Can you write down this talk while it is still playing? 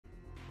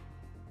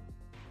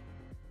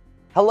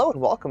Hello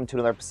and welcome to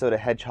another episode of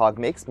Hedgehog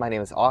Makes. My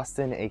name is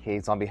Austin, aka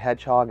Zombie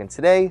Hedgehog, and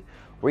today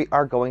we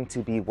are going to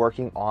be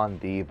working on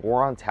the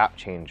Voron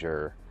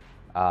Tapchanger.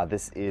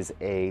 This is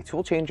a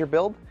tool changer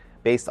build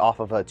based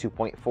off of a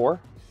 2.4.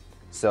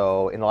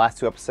 So in the last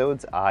two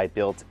episodes, I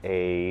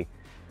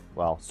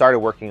started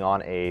working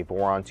on a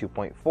Voron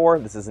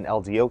 2.4. This is an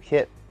LDO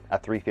kit, a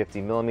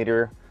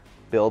 350mm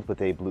build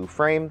with a blue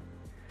frame,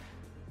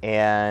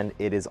 and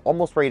it is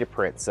almost ready to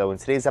print. So in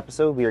today's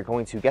episode, we are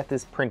going to get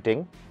this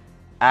printing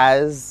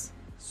as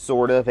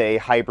sort of a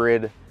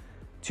hybrid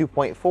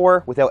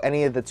 2.4 without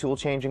any of the tool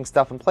changing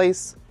stuff in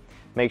place.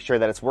 Make sure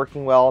that it's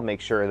working well,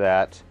 make sure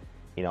that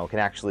it can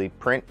actually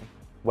print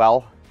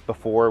well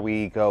before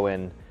we go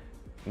and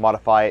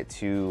modify it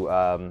to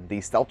the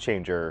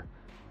Stealthchanger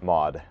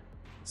mod.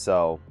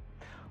 So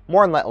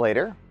more on that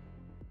later.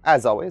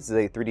 As always, this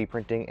is a 3D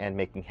printing and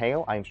making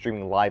hail. I'm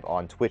streaming live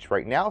on Twitch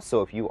right now,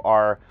 so if you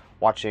are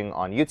watching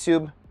on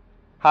YouTube,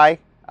 hi,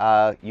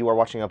 you are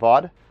watching a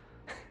VOD.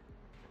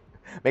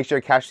 Make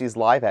sure to catch these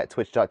live at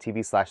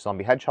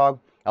twitch.tv/zombiehedgehog.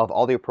 I'll have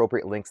all the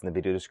appropriate links in the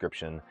video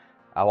description.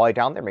 While you're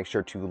down there, make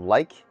sure to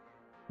like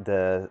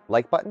the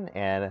like button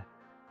and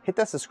hit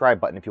that subscribe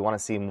button if you want to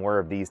see more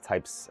of these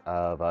types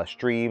of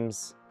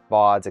streams,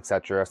 VODs,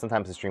 etc.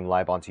 Sometimes I stream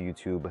live onto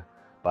YouTube,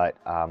 but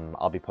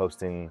I'll be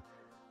posting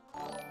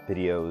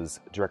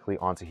videos directly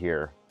onto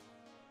here.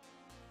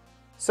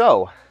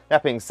 So,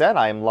 that being said,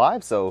 I am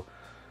live, so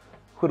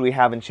who do we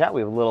have in chat?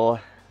 We have a little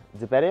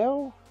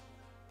Debedio.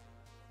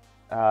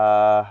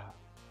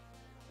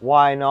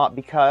 Why not?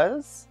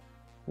 Because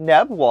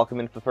Neb, welcome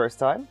in for the first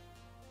time.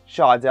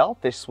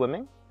 Shawdell, fish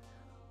swimming.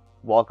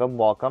 Welcome,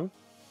 welcome.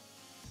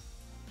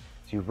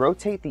 Do you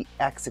rotate the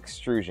X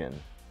extrusion?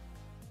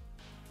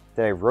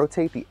 Did I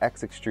rotate the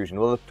X extrusion?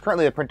 Well,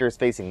 currently the printer is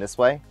facing this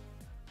way.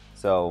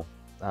 So,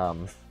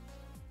 that's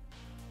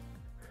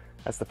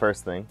the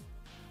first thing.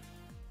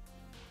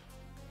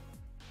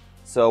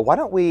 So why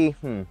don't we,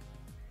 It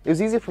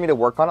was easy for me to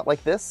work on it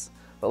like this,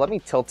 but let me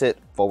tilt it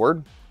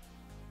forward.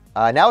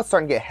 Now it's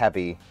starting to get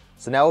heavy,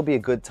 so now would be a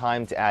good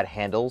time to add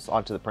handles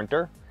onto the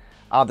printer.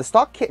 The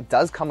stock kit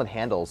does come with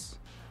handles,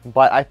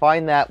 but I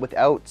find that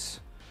without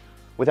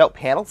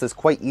panels, it's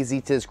quite easy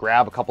to just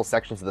grab a couple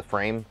sections of the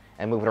frame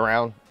and move it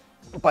around,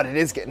 but it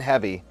is getting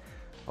heavy.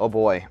 Oh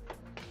boy.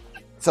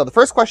 So the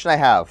first question I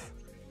have,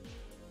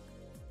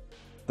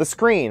 the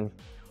screen.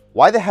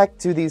 Why the heck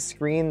do these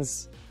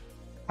screens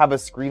have a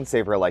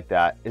screensaver like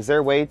that? Is there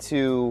a way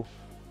to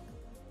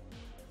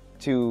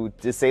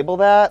disable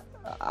that?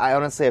 I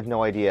honestly have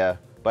no idea,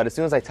 but as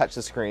soon as I touch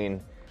the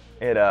screen,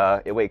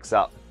 it wakes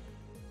up.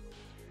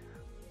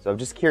 So I'm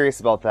just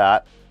curious about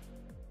that.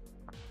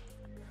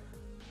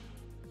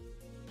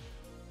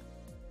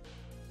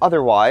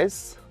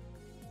 Otherwise,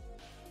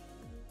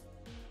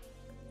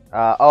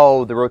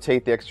 oh, the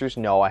rotate the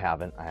extrusion? No, I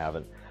haven't.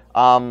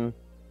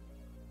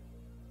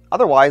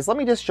 Otherwise, let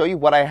me just show you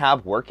what I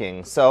have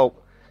working. So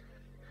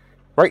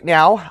right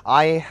now,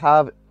 I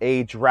have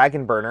a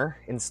DragonBurner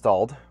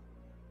installed.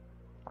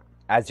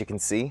 As you can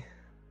see,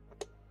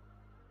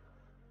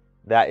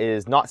 that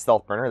is not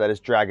StealthBurner, that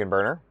is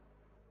DragonBurner.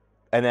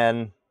 And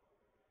then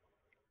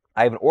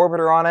I have an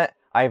orbiter on it.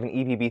 I have an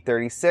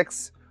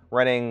EVB36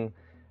 running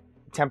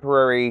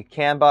temporary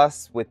CAN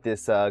bus with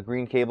this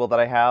green cable that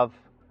I have.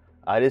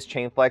 It is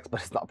chain flex,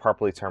 but it's not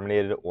properly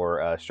terminated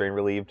or strain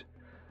relieved.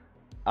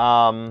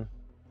 And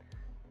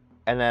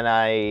then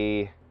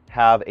I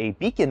have a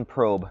beacon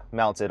probe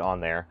mounted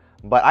on there,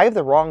 but I have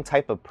the wrong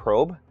type of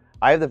probe.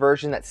 I have the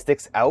version that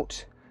sticks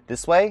out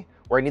this way,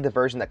 where I need the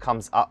version that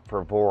comes up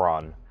for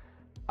Voron.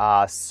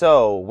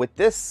 So with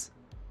this,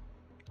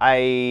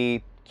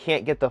 I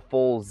can't get the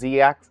full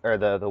Z-axis or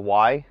the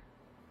Y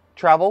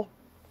travel.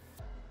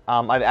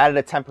 I've added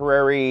a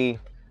temporary.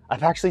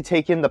 I've actually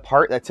taken the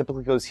part that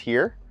typically goes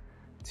here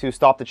to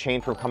stop the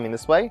chain from coming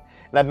this way,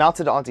 and I've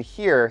mounted it onto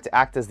here to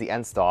act as the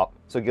end stop.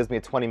 So it gives me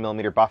a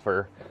 20mm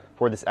buffer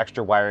for this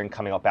extra wiring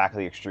coming out back of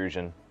the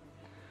extrusion.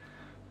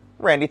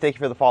 Randy, thank you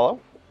for the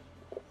follow.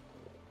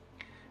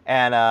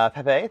 And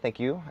Pepe, thank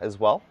you as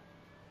well.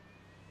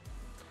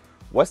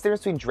 What's the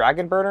difference between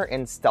DragonBurner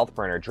and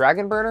StealthBurner?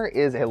 DragonBurner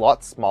is a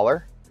lot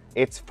smaller.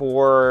 It's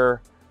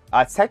for,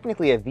 it's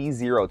technically a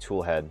V0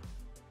 tool head.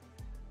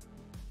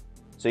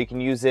 So you can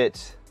use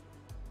it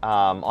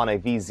on a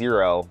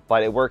V0,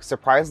 but it works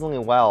surprisingly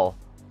well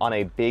on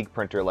a big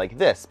printer like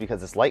this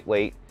because it's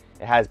lightweight,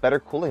 it has better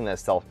cooling than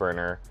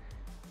StealthBurner,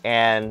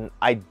 and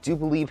I do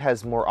believe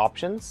has more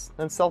options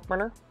than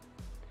StealthBurner.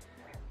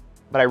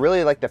 But I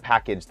really like the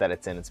package that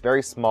it's in. It's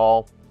very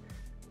small,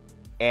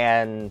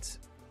 and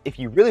if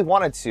you really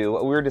wanted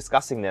to, we were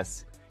discussing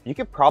this, you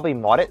could probably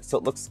mod it so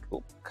it looks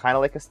kind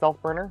of like a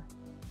StealthBurner. What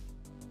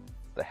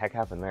the heck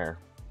happened there?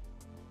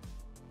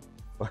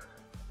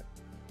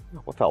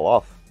 What fell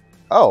off?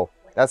 Oh,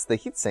 that's the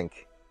heatsink.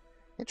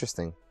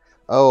 Interesting.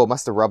 Oh, it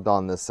must have rubbed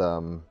on this,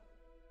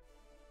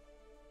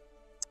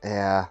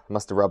 yeah,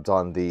 must have rubbed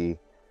on the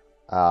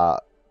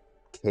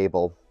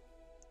cable.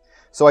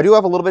 So I do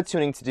have a little bit of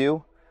tuning to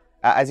do.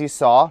 As you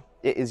saw,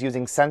 it is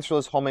using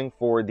sensorless homing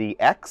for the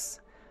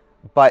X,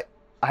 but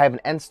I have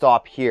an end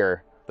stop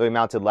here that we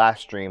mounted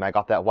last stream. I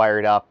got that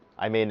wired up.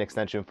 I made an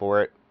extension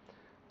for it.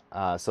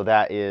 So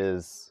that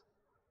is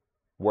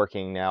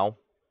working now.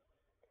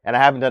 And I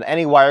haven't done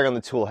any wiring on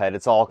the tool head.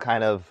 It's all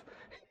kind of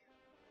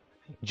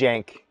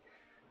jank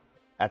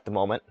at the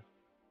moment.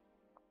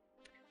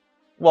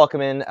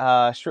 Welcome in,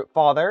 Strip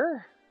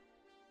Father.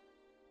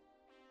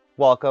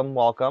 Welcome,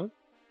 welcome.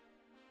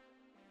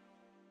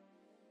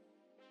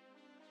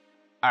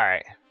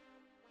 Alright.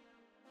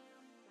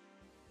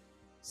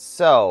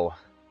 So,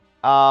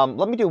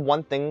 let me do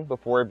one thing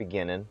before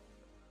beginning,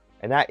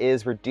 and that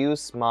is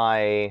reduce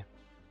my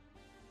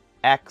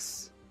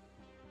X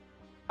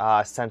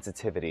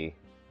sensitivity.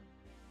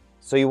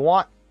 So you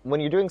want, when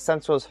you're doing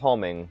sensorless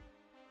homing,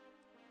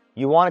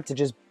 you want it to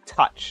just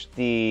touch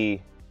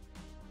the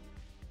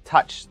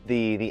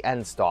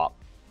end stop.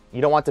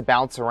 You don't want it to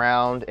bounce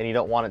around, and you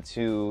don't want it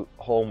to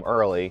home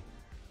early.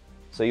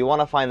 So you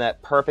want to find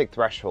that perfect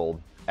threshold,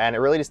 and it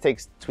really just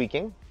takes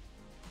tweaking.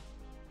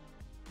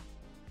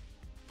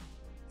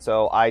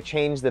 So I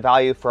changed the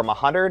value from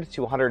 100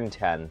 to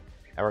 110, and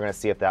we're going to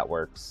see if that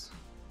works.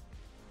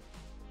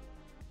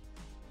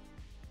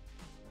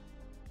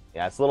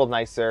 Yeah, it's a little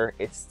nicer.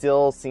 It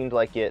still seemed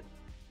like it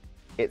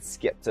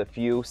skipped a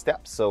few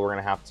steps, so we're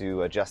going to have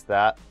to adjust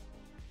that.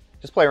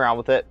 Just play around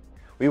with it.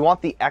 We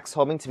want the X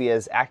homing to be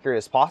as accurate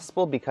as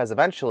possible because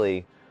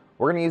eventually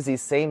we're going to use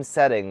these same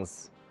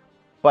settings,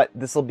 but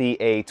this will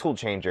be a tool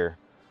changer.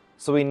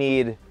 So we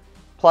need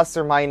plus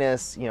or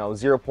minus,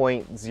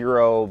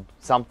 0.0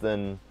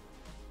 something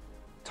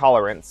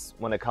tolerance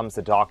when it comes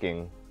to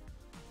docking.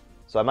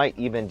 So I might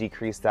even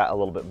decrease that a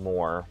little bit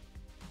more.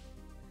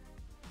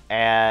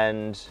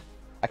 And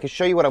I can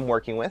show you what I'm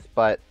working with,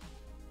 but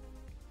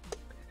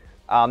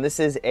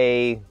this is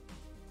an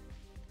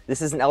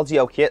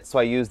LDO kit, so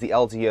I use the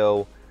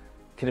LDO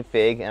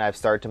config, and I've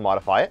started to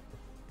modify it.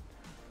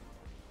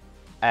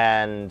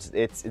 And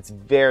it's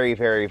very,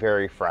 very,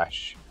 very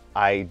fresh.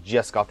 I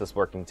just got this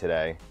working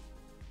today.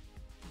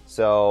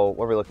 So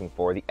what are we looking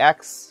for? The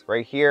X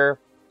right here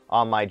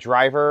on my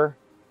driver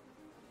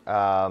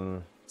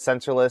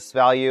sensorless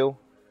value.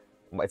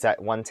 It's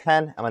at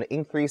 110. I'm going to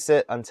increase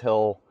it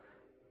until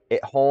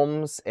it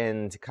homes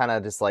and kind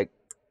of just like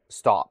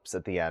stops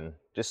at the end,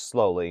 just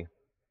slowly.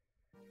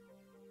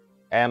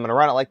 And I'm going to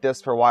run it like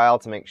this for a while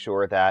to make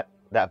sure that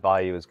that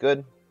value is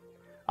good.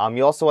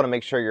 You also want to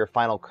make sure your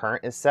final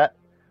current is set.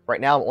 Right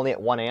now I'm only at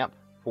 1 amp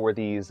for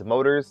these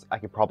motors. I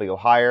could probably go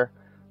higher,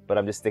 but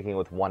I'm just sticking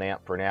with 1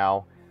 amp for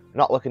now. I'm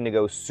not looking to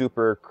go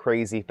super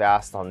crazy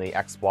fast on the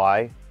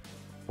XY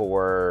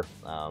for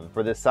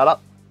this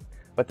setup,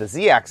 but the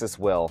Z-axis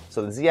will.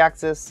 So the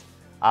Z-axis,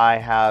 I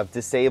have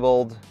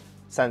disabled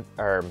stealth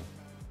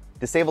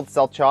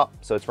chop,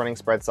 so it's running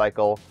spread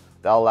cycle.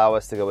 That'll allow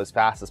us to go as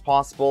fast as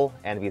possible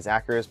and be as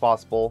accurate as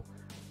possible.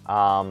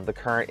 The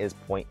current is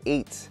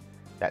 0.8.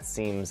 That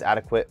seems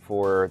adequate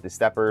for the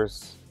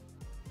steppers.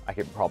 I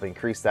could probably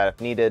increase that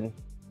if needed.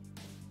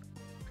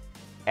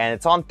 And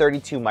it's on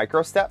 32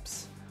 micro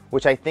steps,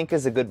 which I think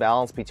is a good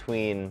balance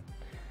between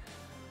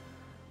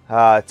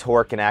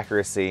torque and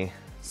accuracy.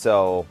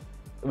 So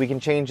we can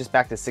change this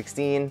back to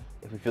 16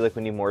 if we feel like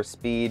we need more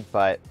speed,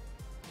 but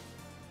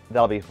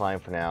that'll be fine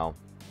for now.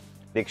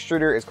 The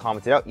extruder is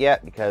commented out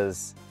yet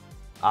because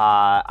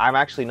I'm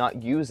actually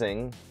not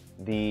using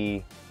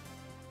the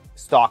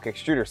stock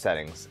extruder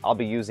settings. I'll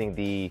be using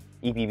the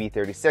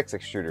EBB36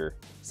 extruder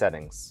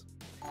settings.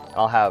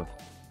 I'll have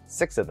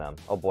 6 of them.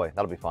 Oh boy,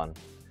 that'll be fun.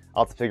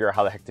 I'll have to figure out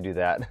how the heck to do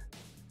that.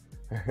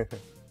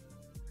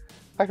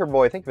 Piper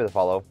Boy, thank you for the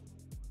follow.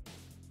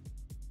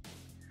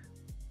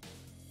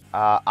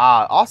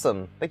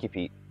 Awesome. Thank you,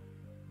 Pete.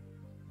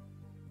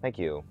 Thank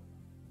you.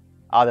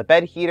 The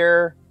bed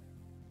heater.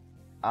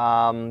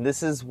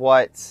 This is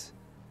what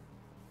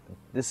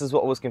was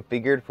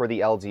configured for the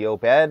LDO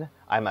bed.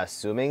 I'm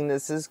assuming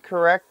this is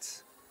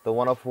correct, the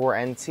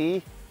 104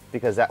 NT,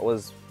 because that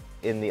was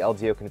in the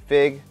LDO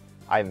config.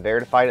 I haven't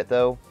verified it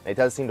though. It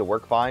does seem to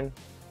work fine,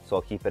 so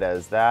I'll keep it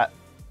as that.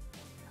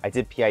 I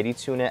did PID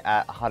tune it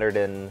at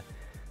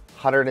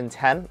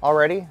 110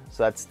 already,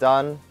 so that's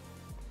done.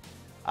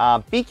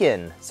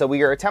 Beacon. So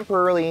we are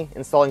temporarily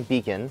installing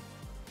beacon.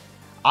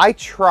 I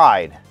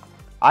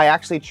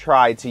actually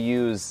tried to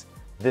use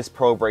this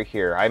probe right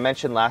here. I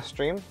mentioned last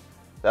stream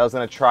that I was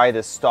going to try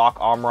this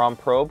stock Omron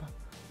probe,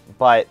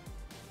 but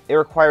it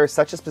requires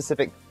such a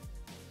specific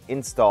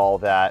install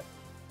that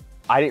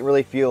I didn't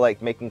really feel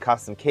like making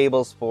custom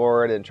cables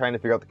for it and trying to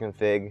figure out the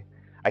config.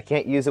 I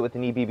can't use it with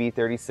an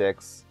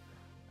EBB36.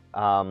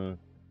 And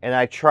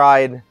I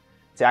tried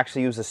to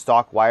actually use the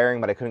stock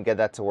wiring, but I couldn't get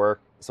that to work.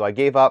 So I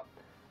gave up.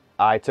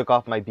 I took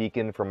off my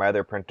beacon from my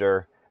other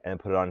printer and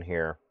put it on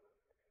here.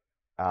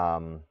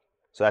 So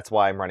that's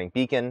why I'm running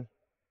beacon.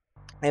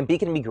 And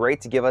beacon would be great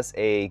to give us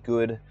a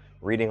good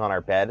reading on our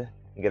bed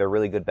and get a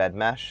really good bed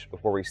mesh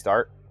before we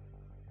start.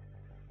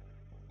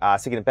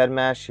 Speaking of bed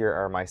mesh, here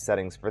are my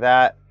settings for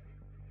that.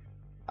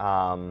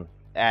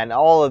 And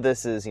all of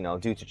this is,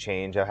 due to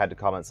change. I had to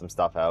comment some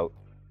stuff out.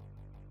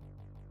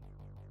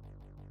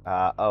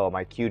 Oh,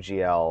 my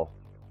QGL.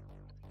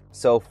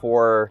 So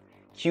for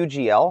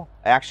QGL,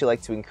 I actually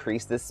like to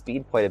increase this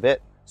speed quite a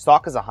bit.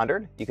 Stock is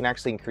 100. You can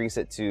actually increase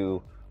it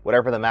to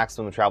whatever the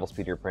maximum travel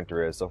speed of your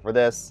printer is. So for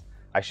this,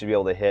 I should be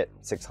able to hit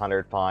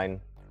 600 fine.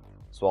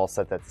 So I'll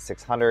set that to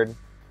 600.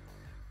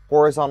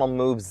 Horizontal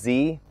move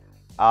Z.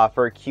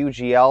 For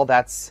QGL,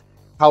 that's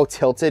how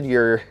tilted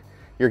your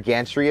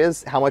gantry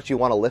is, how much you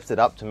want to lift it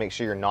up to make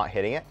sure you're not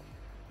hitting it.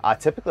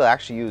 Typically, I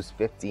actually use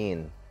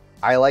 15.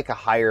 I like a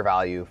higher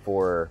value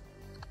for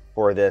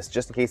this,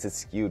 just in case it's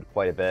skewed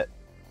quite a bit.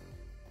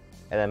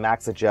 And then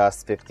max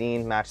adjust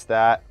 15, match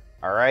that.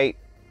 All right.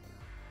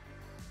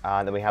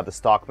 Then we have the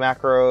stock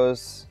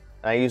macros.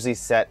 And I usually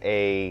set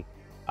a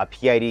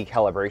PID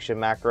calibration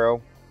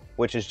macro,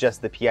 which is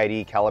just the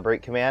PID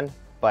calibrate command,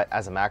 but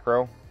as a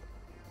macro.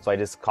 So I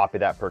just copy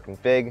that per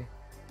config.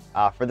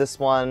 For this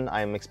one,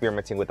 I'm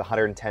experimenting with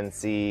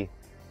 110C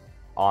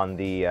on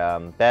the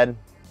bed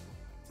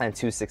and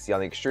 260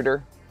 on the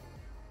extruder.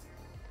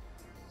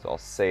 So I'll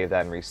save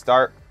that and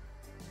restart.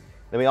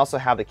 Then we also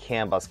have the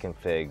CAN bus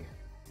config.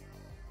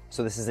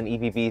 So this is an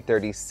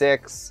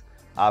EBB36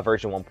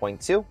 version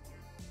 1.2.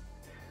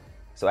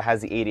 So it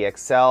has the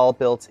ADXL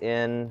built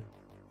in.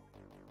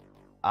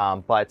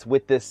 But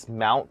with this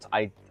mount,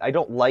 I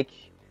don't like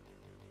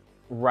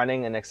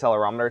running an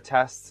accelerometer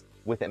test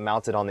with it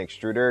mounted on the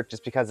extruder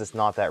just because it's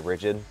not that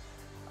rigid.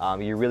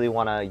 You really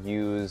want to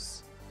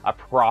use a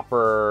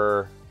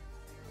proper,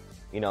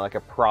 like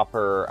a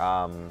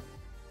proper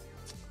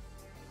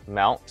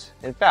mount.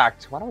 In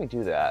fact, why don't we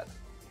do that?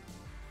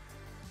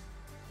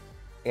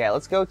 Yeah,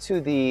 let's go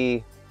to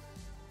the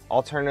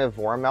alternative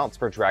Voron mounts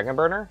for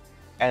DragonBurner,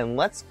 and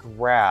let's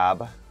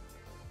grab,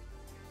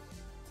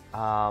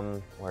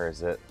 where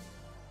is it?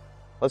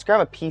 Let's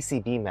grab a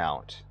PCB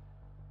mount.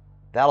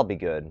 That'll be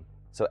good.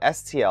 So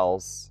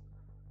STLs,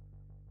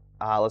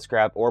 let's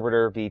grab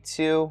Orbiter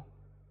V2,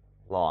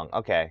 long,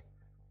 okay.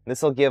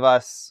 This will give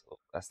us, oh,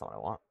 that's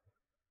not what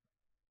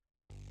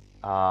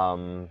I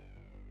want.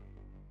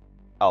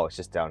 Oh, it's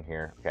just down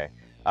here, okay.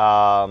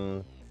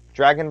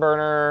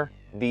 DragonBurner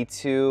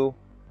V2,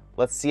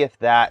 let's see if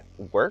that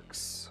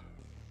works.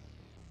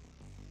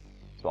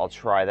 So I'll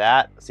try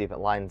that, see if it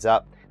lines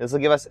up. This will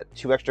give us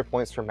 2 extra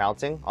points for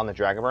mounting on the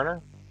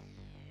DragonBurner.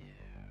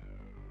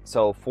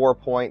 So 4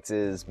 points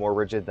is more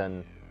rigid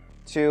than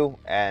 2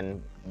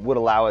 and would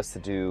allow us to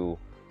do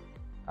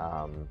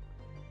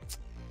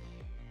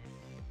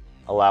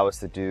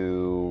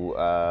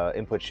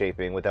input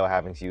shaping without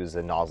having to use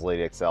a nozzle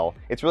ADXL.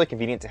 It's really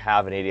convenient to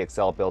have an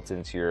ADXL built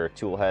into your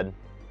tool head.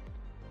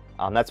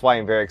 That's why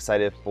I'm very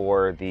excited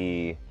for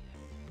the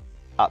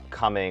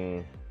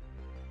upcoming,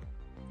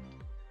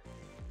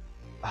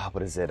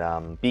 what is it,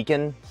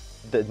 Beacon.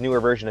 The newer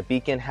version of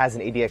Beacon has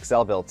an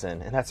ADXL built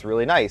in, and that's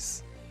really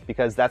nice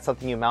because that's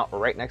something you mount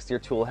right next to your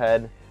tool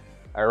head,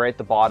 or right at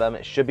the bottom.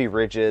 It should be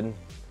rigid,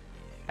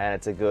 and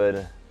it's a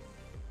good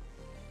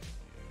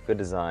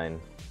design.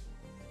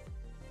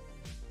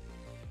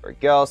 There we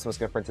go. So I'm just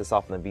going to print this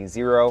off on the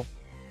V0.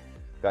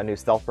 Got a new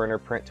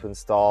StealthBurner print to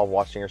install,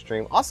 watching your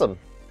stream. Awesome.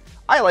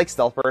 I like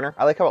StealthBurner.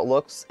 I like how it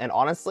looks, and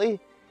honestly,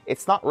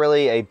 it's not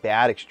really a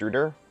bad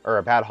extruder or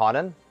a bad hot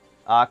end.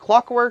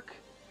 Clockwork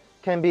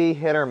can be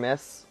hit or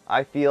miss,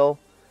 I feel.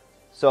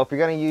 So if you're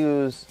going to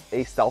use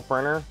a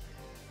StealthBurner,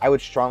 I would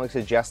strongly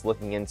suggest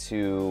looking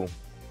into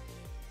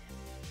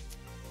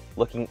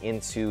the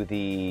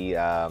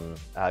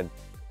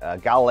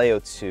Galileo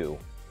 2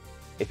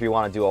 if you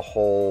want to do a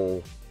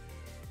whole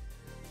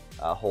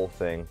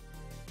thing.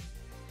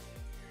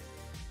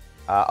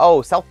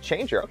 Oh,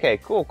 Stealthchanger. Okay,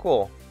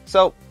 cool.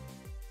 So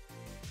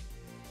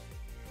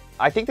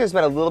I think there's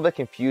been a little bit of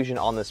confusion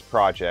on this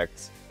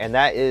project, and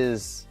that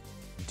is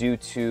due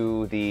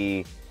to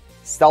the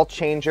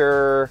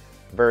Stealthchanger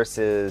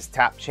versus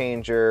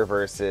Tapchanger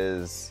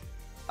versus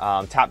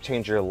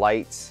Tapchanger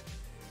Lite.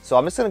 So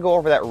I'm just going to go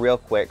over that real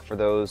quick for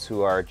those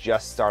who are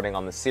just starting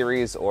on the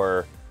series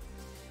or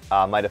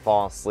might have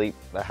fallen asleep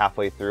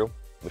halfway through,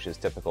 which is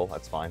typical.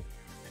 That's fine.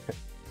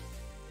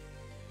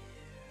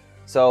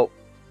 So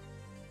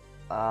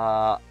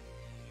let's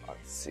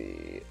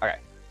see. Okay,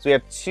 so we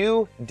have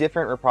 2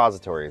 different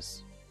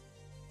repositories.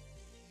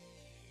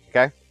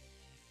 Okay.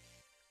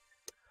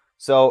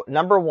 So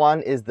number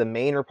 1 is the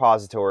main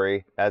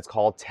repository that's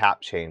called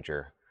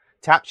Tapchanger.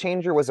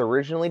 Tapchanger was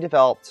originally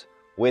developed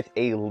with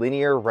a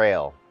linear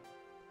rail.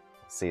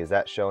 Let's see, is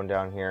that shown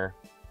down here?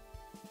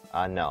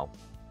 No.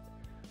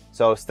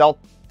 So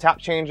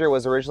Tapchanger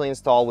was originally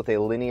installed with a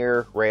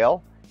linear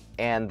rail,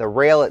 and the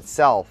rail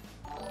itself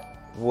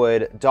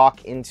would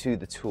dock into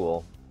the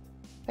tool.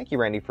 Thank you,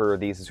 Randy, for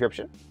the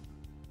subscription.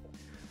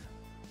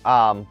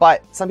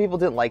 But some people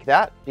didn't like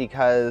that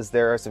because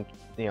there are some,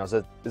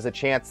 there's a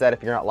chance that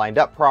if you're not lined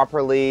up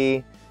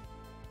properly,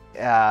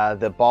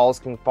 the balls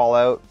can fall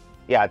out.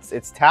 Yeah,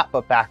 it's tap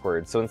but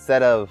backwards. So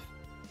instead of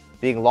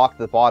being locked at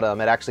the bottom,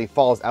 it actually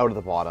falls out of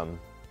the bottom.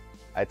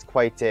 It's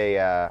quite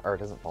a, or it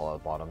doesn't fall out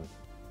of the bottom.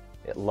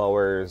 It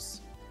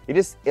lowers.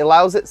 It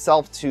allows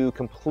itself to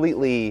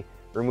completely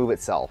remove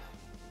itself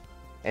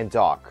and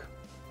dock.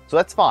 So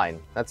that's fine.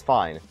 That's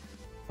fine.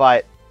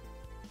 But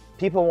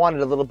people wanted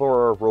a little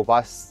more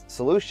robust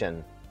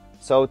solution.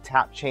 So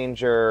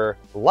Tapchanger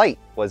Lite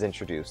was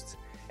introduced,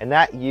 and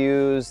that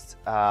used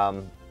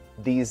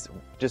these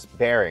just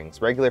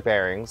bearings, regular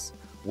bearings,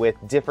 with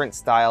different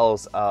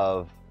styles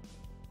of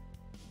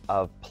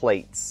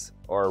plates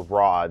or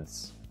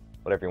rods,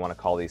 whatever you want to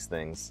call these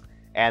things.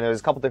 And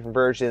there's a couple different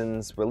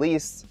versions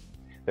released.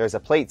 There's a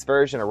plates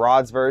version, a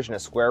rods version, a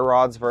square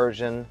rods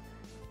version.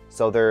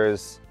 So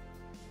there's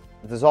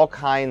all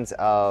kinds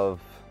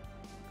of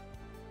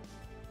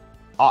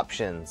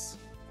options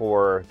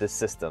for this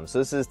system. So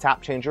this is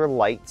Tapchanger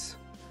Lite.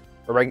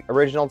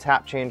 Original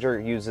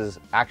Tapchanger uses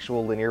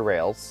actual linear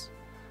rails.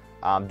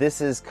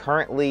 This is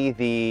currently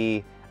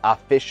the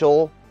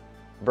official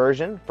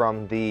version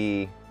from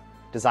the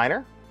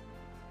designer,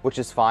 which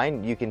is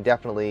fine. You can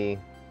definitely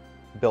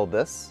build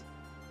this.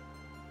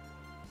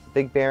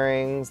 Big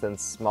bearings, then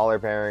smaller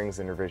bearings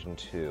in revision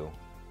 2.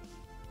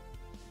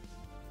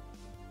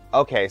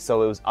 Okay,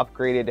 so it was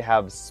upgraded to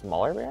have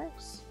smaller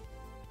bearings?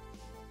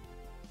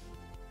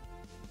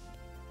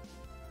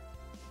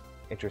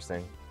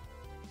 Interesting.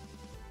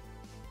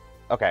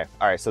 Okay,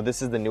 alright, so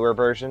this is the newer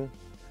version.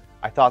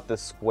 I thought the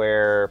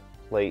square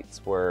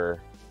plates were...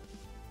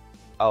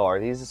 Oh, are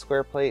these the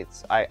square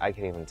plates? I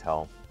can't even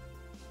tell.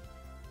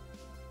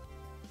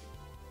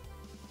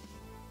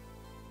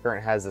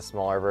 Current has the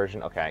smaller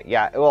version. Okay,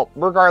 yeah, well,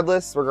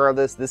 regardless,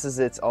 this is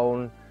its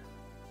own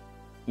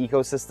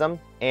ecosystem.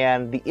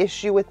 And the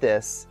issue with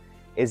this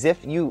is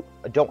if you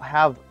don't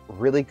have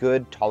really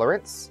good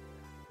tolerance,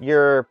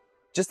 you're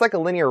just like a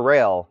linear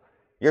rail.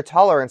 Your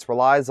tolerance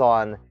relies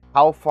on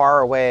how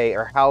far away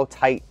or how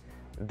tight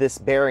this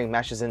bearing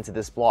meshes into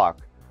this block.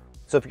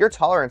 So if your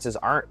tolerances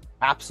aren't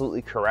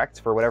absolutely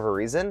correct for whatever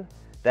reason,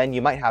 then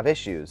you might have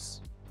issues.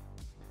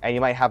 And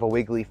you might have a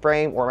wiggly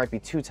frame, or it might be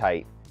too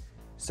tight.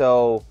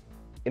 So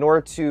in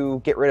order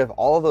to get rid of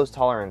all of those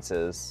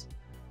tolerances,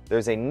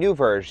 there's a new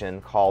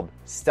version called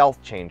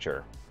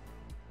Stealthchanger.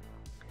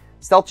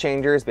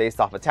 Stealthchanger is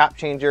based off of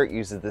Tapchanger. It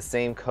uses the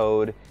same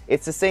code.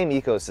 It's the same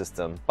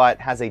ecosystem, but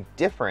has a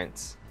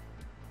different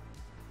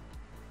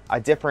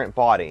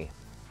body.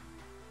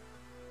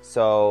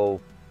 So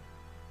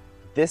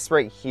this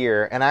right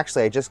here, and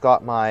actually I just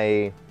got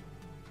one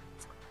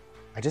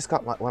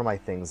of my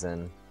things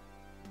in.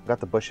 I got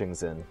the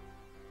bushings in.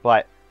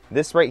 But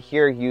this right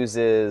here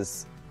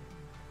uses...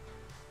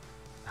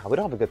 Oh, we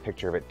don't have a good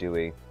picture of it, do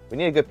we? We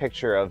need a good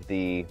picture of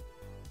the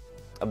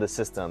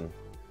system.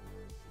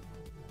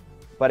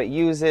 But it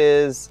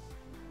uses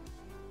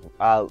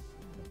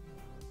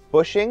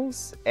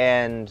bushings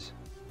and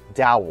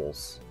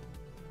dowels.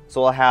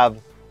 So we'll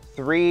have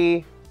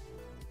three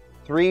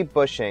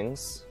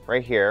bushings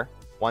right here.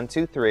 1,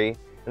 2, 3.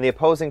 And the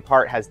opposing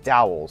part has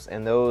dowels,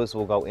 and those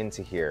will go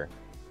into here.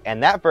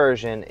 And that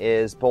version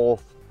is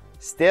both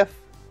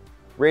stiff,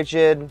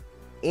 rigid,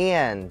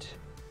 and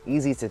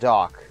easy to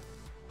dock.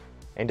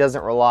 And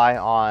doesn't rely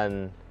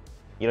on,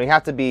 you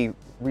have to be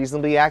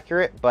reasonably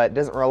accurate, but it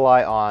doesn't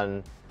rely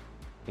on,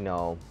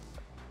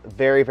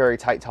 very, very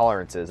tight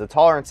tolerances. The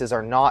tolerances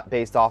are not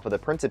based off of the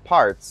printed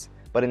parts,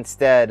 but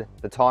instead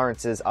the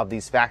tolerances of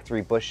these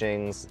factory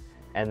bushings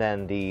and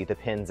then the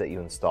pins that you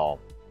install.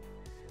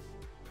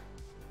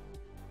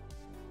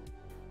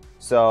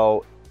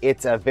 So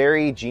it's a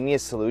very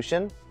genius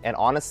solution, and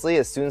honestly,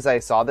 as soon as I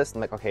saw this,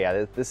 I'm like, okay,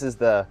 yeah, this is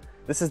the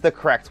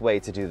correct way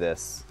to do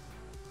this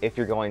if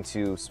you're going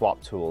to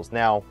swap tools.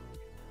 Now,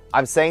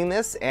 I'm saying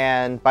this,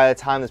 and by the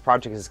time this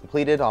project is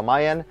completed on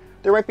my end,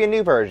 there might be a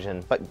new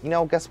version, but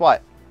guess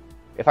what?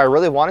 If I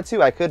really wanted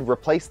to, I could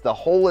replace the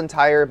whole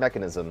entire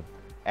mechanism,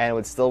 and it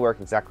would still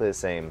work exactly the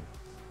same.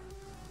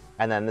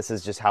 And then this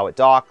is just how it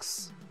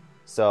docks,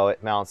 so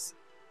it mounts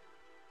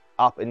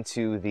up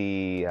into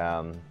the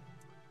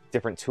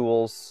different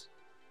tools.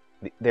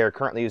 They're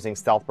currently using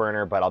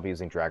StealthBurner, but I'll be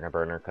using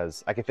DragonBurner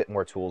because I can fit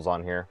more tools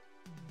on here.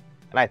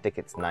 And I think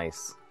it's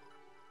nice.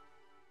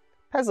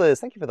 Pezliz,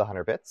 thank you for the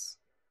 100 bits.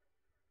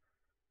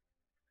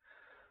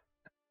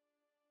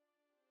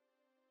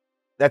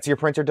 That's your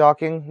printer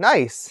docking?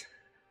 Nice!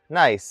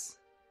 Nice.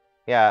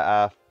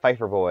 Yeah,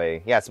 Pfeiffer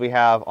Boy. Yes, we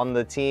have on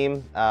the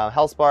team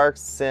Hellsparks,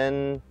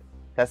 Sin,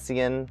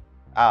 Tessian.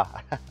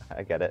 Ah,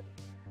 I get it.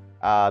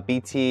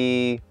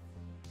 BT,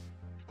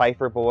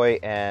 Pfeiffer Boy,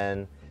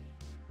 and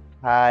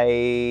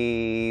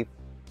Pappy.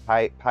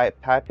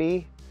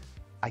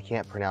 I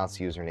can't pronounce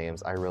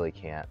usernames. I really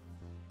can't.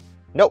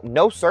 Nope,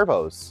 no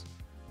servos.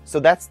 So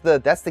that's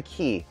the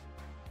key.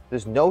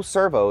 There's no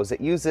servos.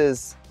 It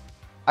uses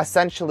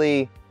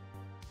essentially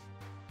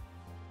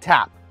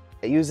tap.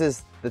 It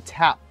uses the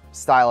tap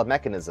style of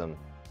mechanism,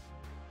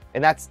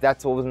 and that's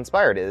what was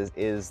inspired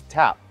is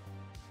tap.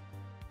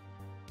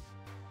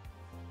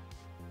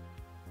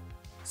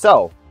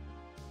 So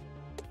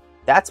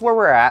that's where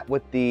we're at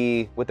with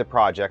the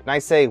project. And I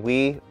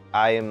say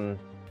I am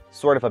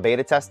sort of a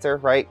beta tester,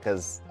 right?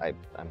 Because I'm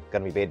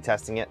going to be beta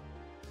testing it.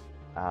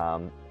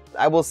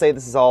 I will say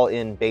this is all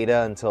in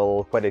beta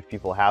until quite a few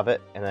people have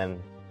it, and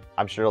then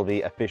I'm sure it'll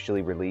be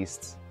officially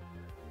released.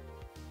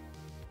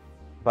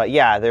 But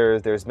yeah,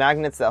 there's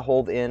magnets that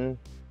hold in,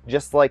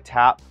 just like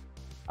tap.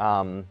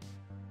 Let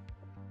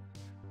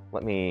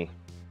me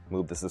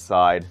move this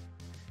aside.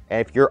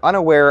 And if you're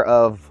unaware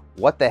of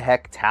what the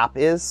heck tap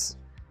is,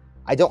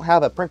 I don't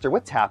have a printer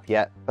with tap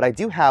yet, but I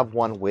do have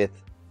one with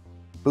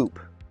boop.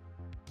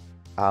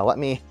 Let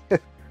me,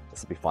 this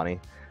will be funny.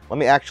 Let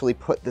me actually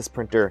put this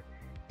printer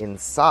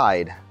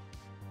inside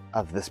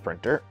of this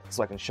printer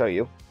so I can show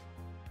you.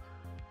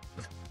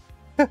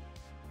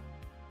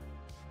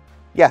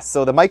 Yes,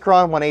 so the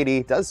Micron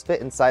 180 does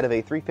fit inside of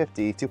a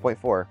 350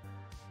 2.4.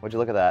 Would you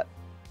look at that?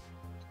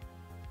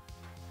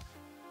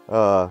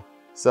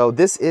 So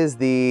this is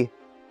the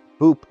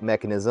boop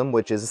mechanism,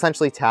 which is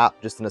essentially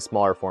tap, just in a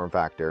smaller form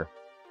factor.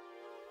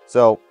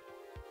 So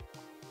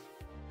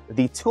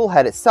the tool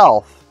head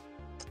itself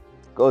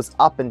goes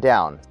up and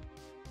down.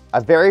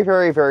 A very,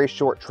 very, very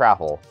short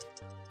travel,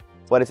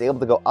 but it's able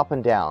to go up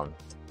and down.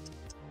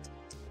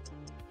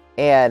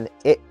 And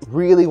it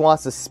really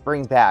wants to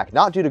spring back,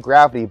 not due to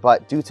gravity,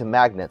 but due to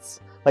magnets.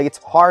 Like, it's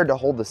hard to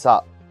hold this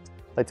up.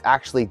 It's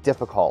actually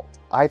difficult.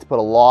 I had to put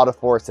a lot of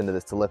force into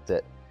this to lift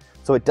it.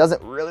 So it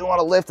doesn't really want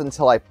to lift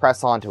until I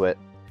press onto it.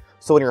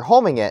 So when you're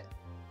homing it,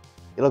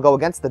 it'll go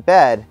against the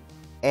bed,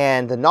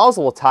 and the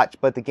nozzle will touch,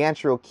 but the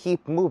gantry will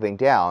keep moving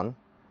down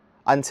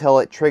until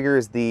it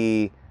triggers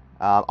the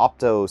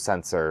opto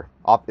sensor.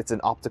 It's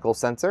an optical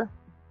sensor.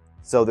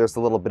 So there's a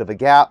little bit of a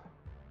gap,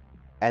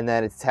 and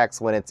then it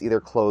detects when it's either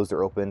closed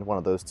or open, one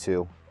of those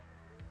two.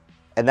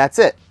 And that's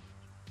it.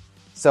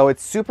 So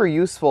it's super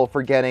useful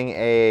for getting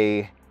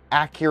a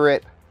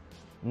accurate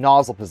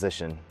nozzle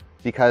position,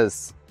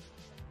 because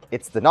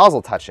it's the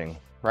nozzle touching,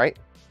 right?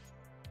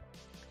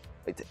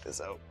 Let me take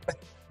this out.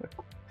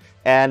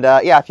 And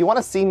yeah, if you want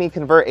to see me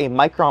convert a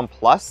Micron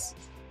Plus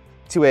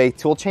to a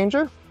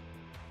Toolchanger,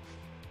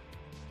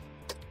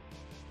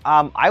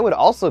 I would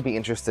also be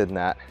interested in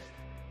that.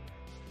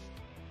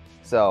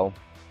 So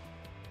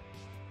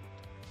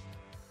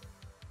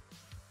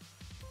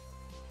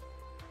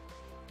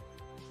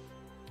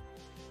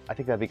I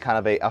think that'd be kind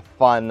of a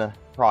fun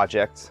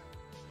project.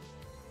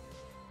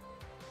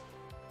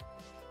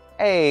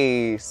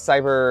 Hey,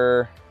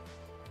 Cybernet?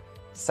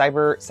 Is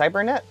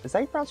that how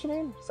you pronounce your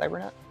name?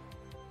 Cybernet?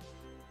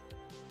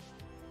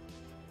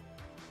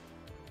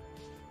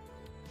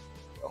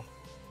 Oh.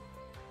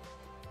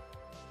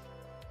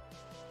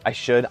 I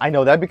should. I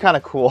know, that'd be kind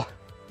of cool.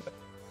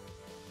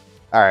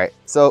 Alright,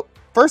 so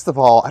first of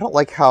all, I don't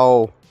like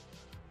how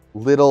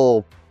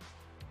little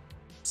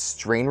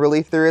strain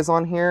relief there is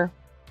on here.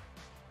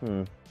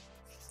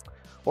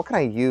 What can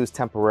I use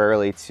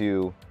temporarily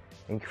to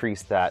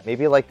increase that?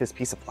 Maybe like this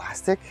piece of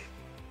plastic?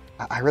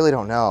 I really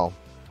don't know.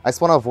 I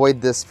just want to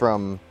avoid this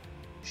from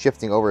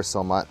shifting over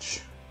so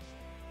much.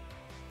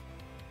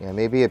 Yeah,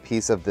 maybe a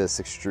piece of this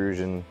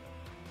extrusion.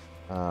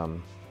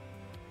 You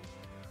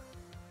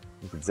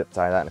could zip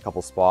tie that in a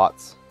couple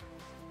spots.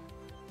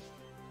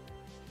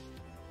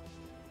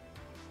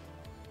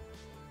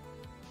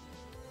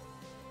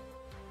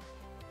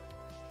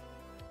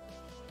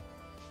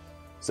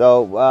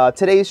 So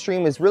today's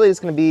stream is really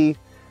just going to be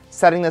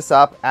setting this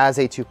up as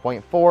a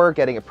 2.4,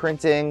 getting it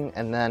printing,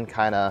 and then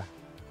kind of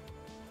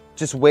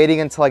just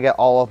waiting until I get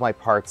all of my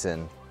parts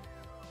in.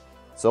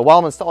 So while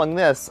I'm installing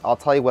this, I'll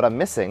tell you what I'm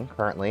missing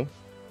currently.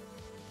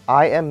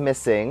 I am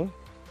missing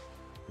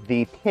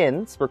the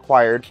pins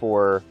required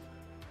for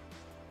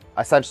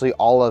essentially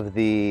all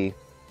the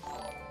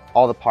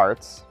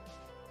parts.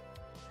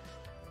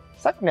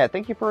 Secondnet,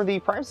 thank you for the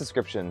Prime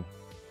subscription.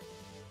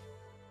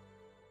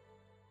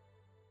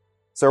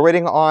 So we're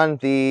waiting on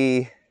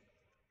the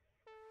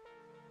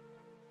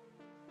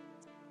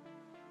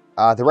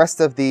rest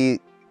of the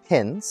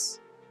pins,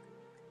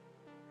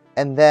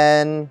 and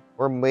then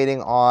we're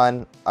waiting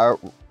on our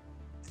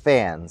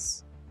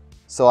fans.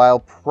 So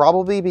I'll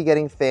probably be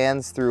getting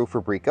fans through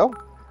Fabreeko.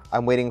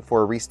 I'm waiting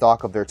for a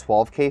restock of their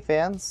 12K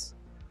fans.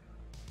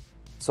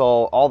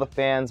 So all the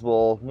fans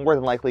will more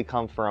than likely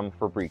come from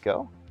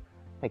Fabreeko.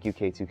 Thank you,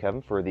 K2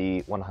 Kevin, for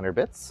the 100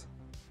 bits.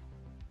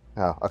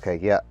 Oh, okay,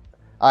 yeah.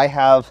 I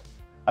have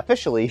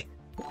officially,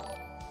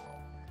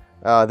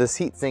 this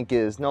heatsink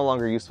is no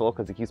longer useful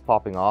because it keeps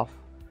popping off.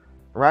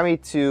 Remind me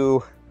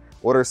to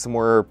order some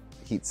more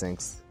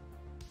heatsinks.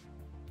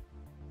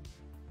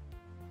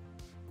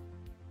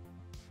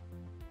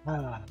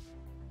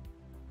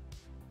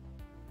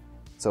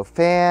 So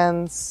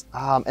fans,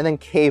 and then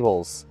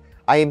cables.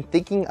 I am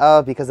thinking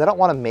of, because I don't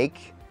want to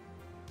make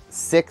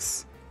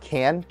 6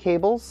 CAN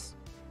cables,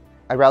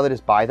 I'd rather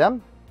just buy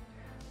them.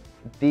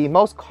 The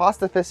most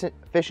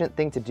cost-efficient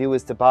thing to do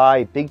is to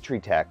buy Big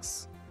Tree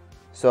Tech's.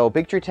 So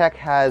Big Tree Tech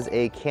has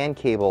a CAN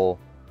cable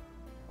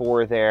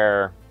for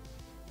their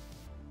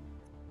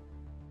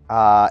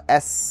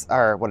it's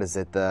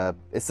the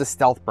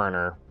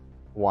StealthBurner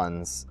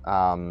ones.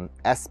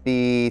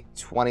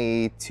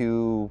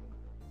 SB22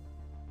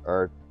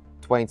 or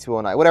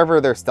 2209, whatever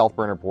their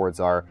StealthBurner boards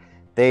are.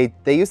 They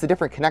use a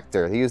different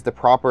connector. They use the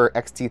proper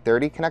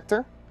XT30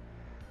 connector.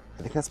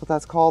 I think that's what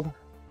that's called.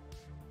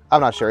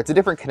 I'm not sure. It's a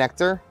different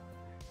connector,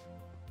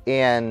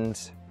 and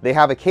they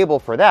have a cable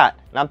for that.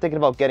 And I'm thinking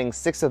about getting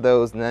 6 of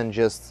those and then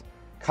just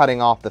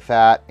cutting off the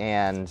fat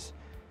and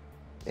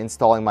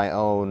installing my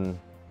own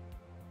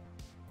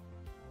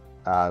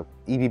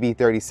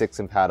EBB36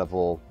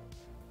 compatible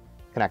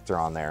connector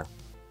on there.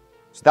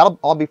 So that'll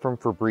all be from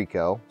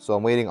Fabreeko. So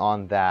I'm waiting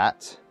on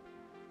that.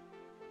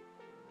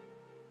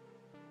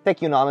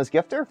 Thank you, Anonymous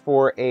Gifter,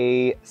 for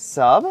a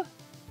sub.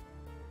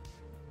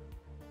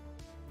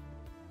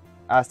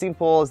 Steam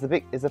Pool, is the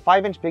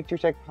 5-inch Big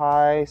TrueTech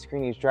Pi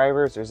screen use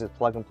drivers, or is it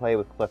plug and play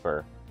with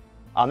Clipper?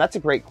 That's a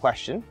great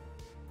question.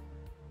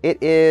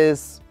 It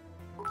is,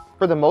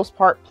 for the most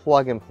part,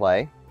 plug and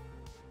play.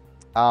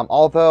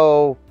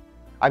 Although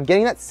I'm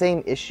getting that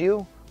same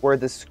issue where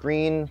the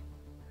screen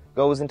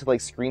goes into like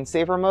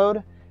screensaver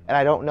mode, and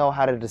I don't know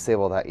how to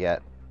disable that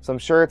yet. So I'm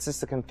sure it's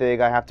just a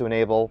config I have to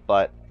enable,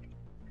 but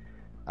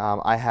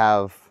I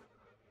have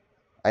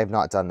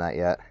not done that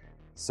yet.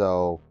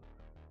 So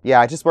yeah,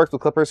 I just worked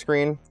with Clipper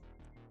screen.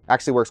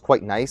 Actually works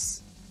quite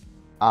nice.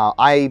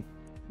 I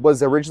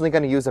was originally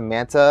going to use a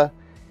Manta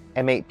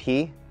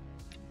M8P.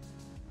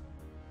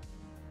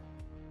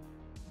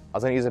 I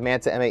was going to use a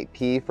Manta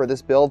M8P for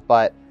this build,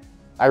 but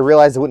I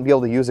realized I wouldn't be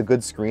able to use a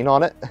good screen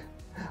on it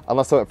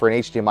unless I went for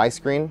an HDMI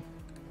screen.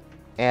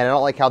 And I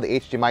don't like how the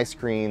HDMI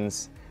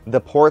screens, the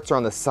ports are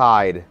on the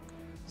side.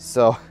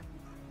 So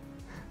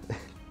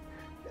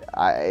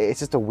it's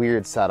just a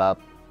weird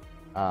setup.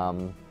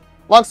 Long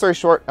story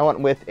short, I went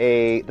with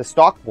the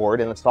stock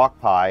board and the stock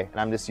Pi, and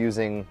I'm just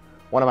using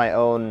one of my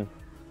own,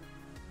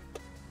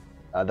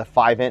 the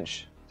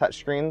 5-inch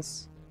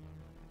touchscreens.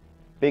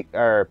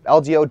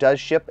 LDO does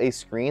ship a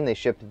screen. They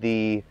shipped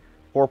the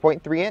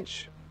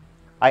 4.3-inch.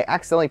 I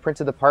accidentally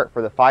printed the part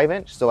for the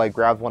 5-inch, so I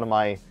grabbed one of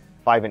my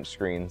 5-inch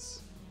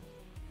screens.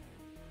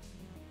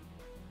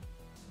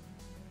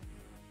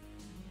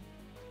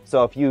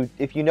 So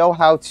if you know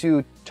how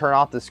to turn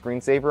off the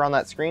screensaver on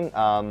that screen,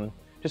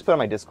 just put it on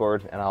my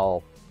Discord and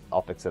I'll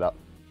fix it up.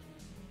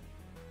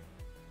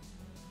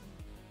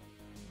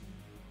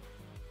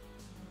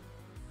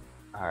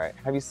 All right,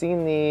 have you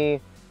seen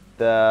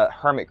the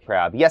hermit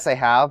crab? Yes, I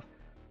have.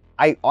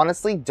 I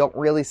honestly don't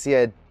really see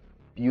a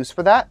use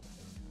for that.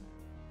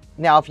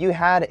 Now, if you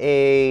had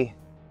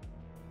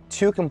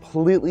two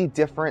completely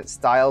different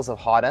styles of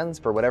hot ends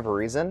for whatever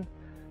reason,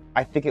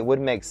 I think it would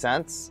make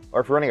sense.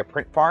 Or if you're running a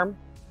print farm,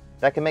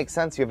 that can make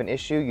sense. You have an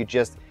issue, you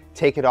just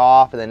take it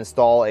off and then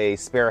install a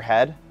spare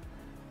head.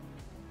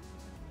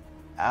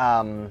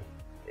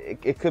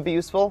 It could be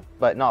useful,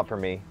 but not for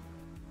me.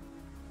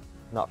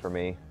 Not for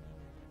me.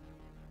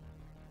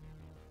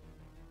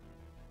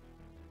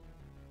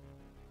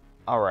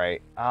 All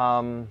right.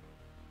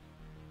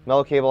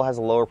 Mellow cable has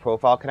a lower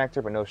profile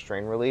connector, but no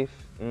strain relief.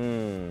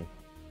 Yeah,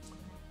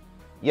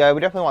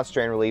 we definitely want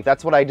strain relief.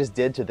 That's what I just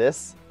did to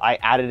this. I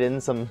added in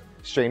some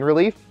strain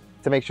relief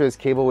to make sure this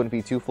cable wouldn't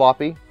be too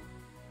floppy.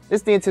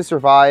 This needs to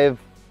survive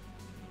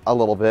a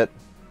little bit.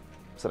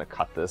 I'm just gonna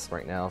cut this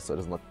right now so it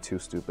doesn't look too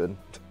stupid.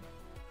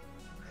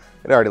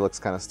 It already looks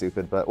kind of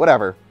stupid, but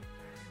whatever.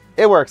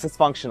 It works, it's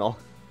functional.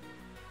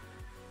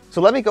 So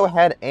let me go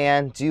ahead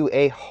and do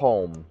a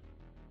home.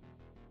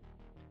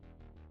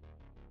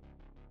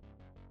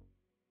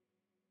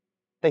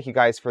 Thank you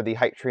guys for the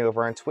hype train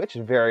over on Twitch,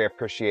 very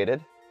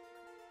appreciated.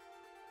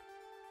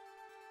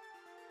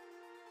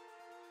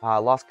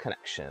 Lost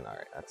connection, all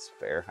right, that's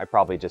fair. I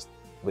probably just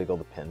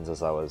wiggled the pins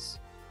as I was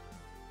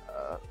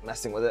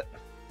messing with it.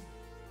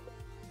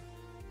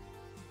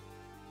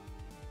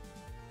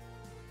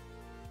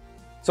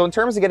 So in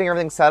terms of getting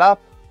everything set up,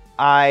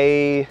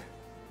 I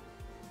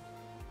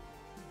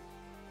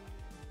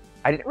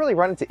didn't really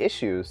run into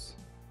issues,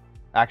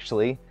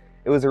 actually.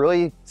 It was a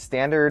really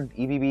standard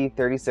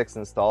EBB36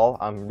 install.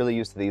 I'm really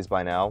used to these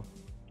by now.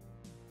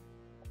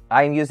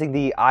 I'm using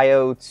the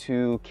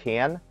IO2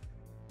 CAN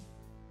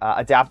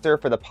adapter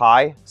for the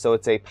Pi, so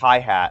it's a Pi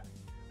hat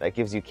that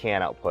gives you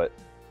CAN output,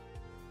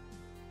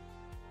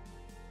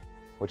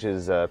 which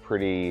is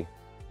pretty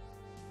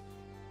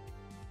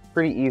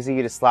easy.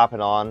 You just slap it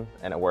on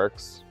and it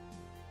works.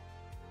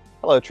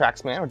 Hello,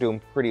 Traxman. We're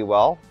doing pretty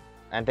well,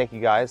 and thank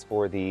you guys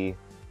for the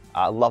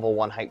level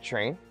 1 hype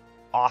train.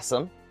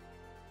 Awesome.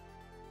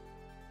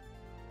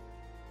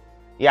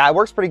 Yeah, it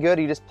works pretty good.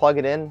 You just plug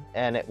it in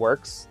and it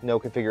works. No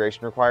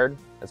configuration required,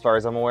 as far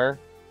as I'm aware.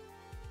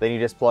 Then you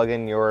just plug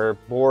in your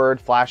board,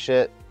 flash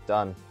it,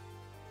 done.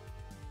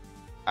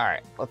 All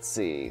right, let's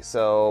see.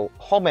 So,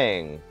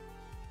 homing.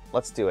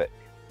 Let's do it.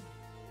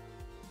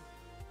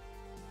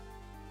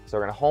 So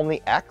we're gonna home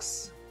the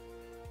X.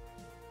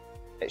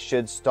 It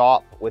should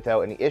stop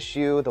without any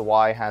issue. The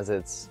Y has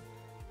its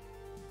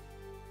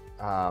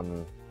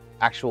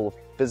actual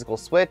physical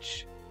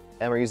switch,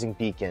 and we're using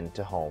beacon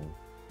to home.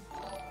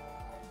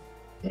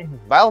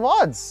 Vile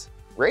Mods,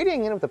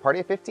 raiding in with a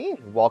party of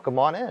 15. Welcome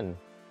on in.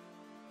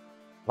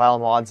 Vile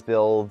Mods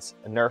builds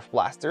Nerf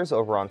blasters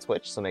over on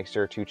Twitch, so make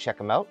sure to check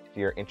them out if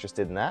you're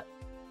interested in that.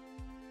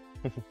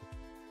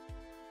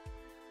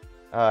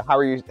 How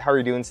are you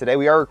doing today?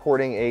 We are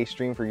recording a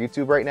stream for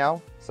YouTube right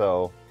now,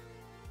 so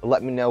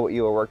let me know what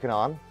you are working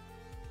on.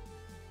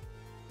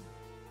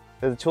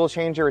 Does the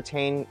Toolchanger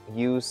retain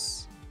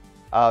use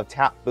of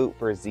tap boot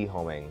for Z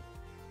homing?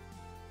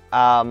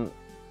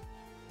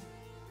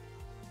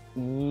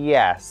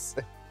 Yes.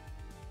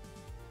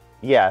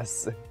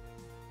 Yes.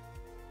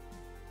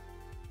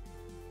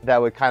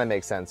 That would kind of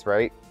make sense,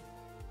 right?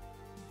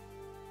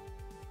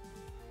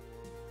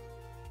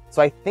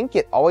 So I think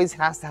it always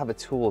has to have a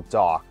tool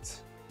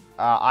docked.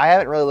 I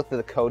haven't really looked at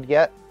the code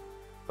yet,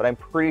 but I'm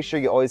pretty sure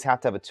you always have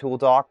to have a tool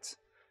docked.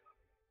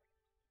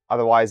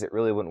 Otherwise, it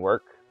really wouldn't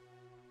work.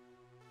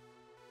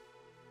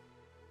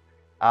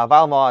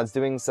 VileMod's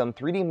doing some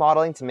 3D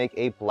modeling to make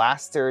a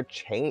blaster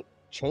chain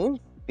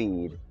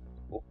feed.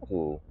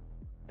 Ooh,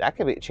 that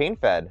could be chain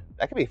fed.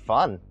 That could be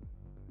fun.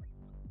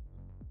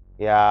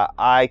 Yeah,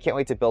 I can't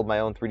wait to build my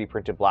own 3D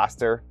printed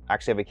blaster. I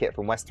actually have a kit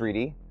from West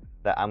 3D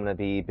that I'm going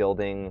to be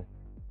building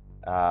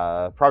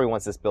probably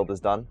once this build is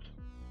done.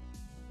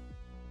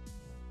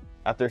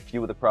 After a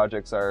few of the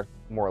projects are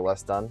more or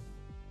less done.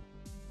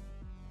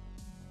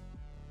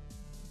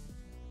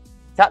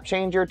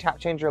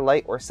 Tapchanger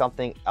Lite, or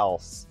something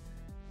else?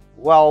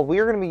 Well,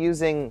 we're going to be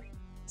using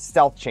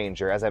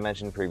Stealthchanger, as I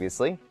mentioned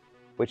previously,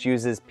 which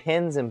uses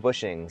pins and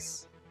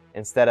bushings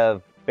instead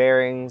of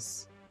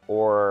bearings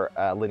or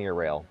linear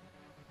rail.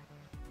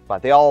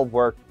 But they all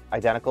work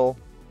identical.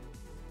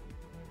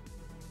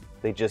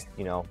 They just,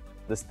 you know,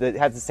 it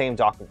has the same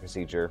docking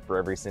procedure for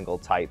every single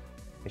type.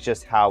 It's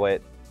just how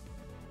it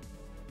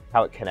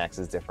connects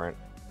is different.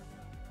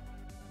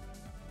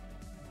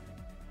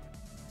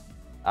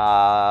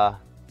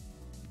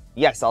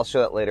 Yes, I'll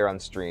show that later on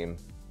stream,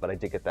 but I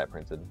did get that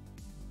printed.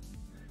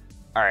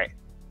 All right,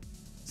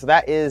 so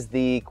that is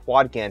the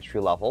quad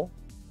gantry level,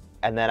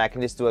 and then I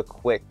can just do a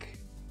quick.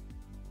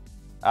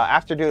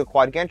 After doing a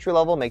quad gantry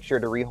level, make sure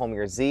to rehome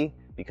your Z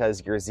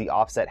because your Z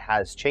offset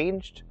has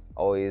changed.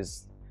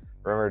 Always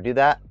remember to do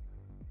that.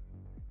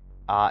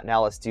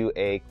 Now let's do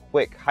a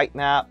quick height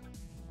map.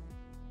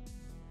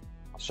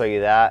 I'll show you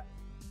that.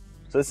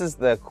 So this is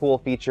the cool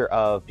feature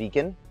of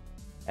Beacon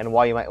and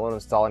why you might want to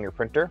install on your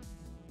printer,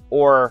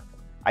 or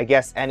I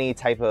guess any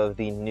type of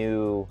the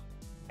new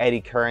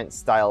eddy current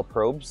style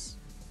probes.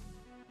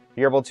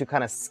 You're able to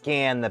kind of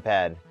scan the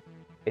bed.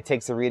 It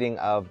takes a reading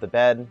of the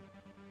bed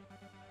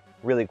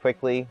really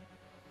quickly.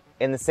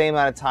 In the same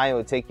amount of time it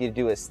would take you to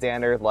do a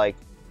standard, like,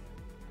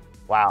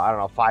 wow, I don't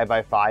know,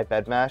 5x5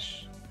 bed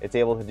mesh. It's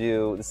able to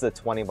do, this is a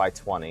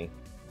 20x20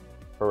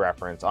 for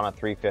reference on a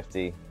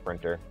 350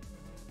 printer.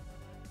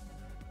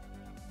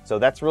 So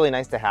that's really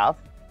nice to have.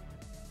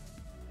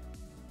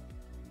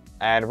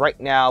 And right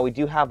now we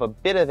do have a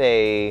bit of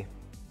a,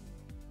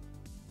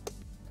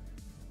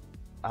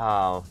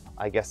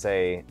 I guess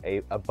a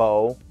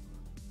bow.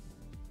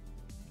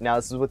 Now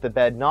this is with the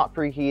bed not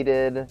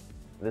preheated.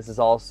 This is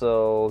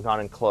also not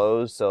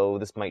enclosed, so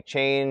this might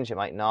change, it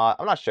might not.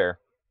 I'm not sure.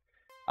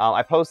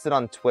 I posted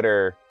on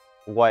Twitter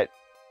what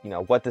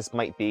this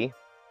might be.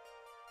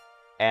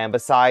 And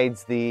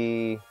besides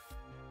the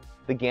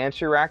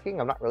gantry racking,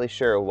 I'm not really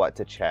sure what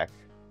to check.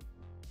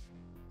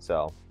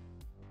 So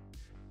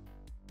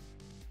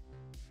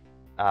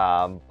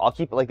I'll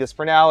keep it like this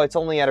for now. It's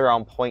only at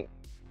around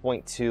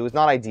 0.2. It's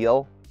not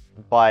ideal,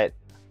 but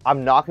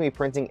I'm not going to be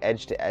printing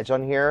edge to edge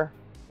on here.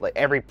 Like,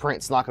 every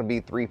print's not going to be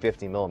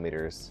 350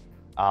 millimeters.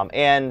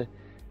 And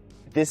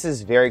this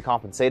is very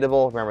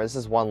compensatable. Remember, this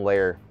is one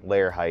layer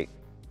height.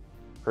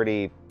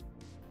 Pretty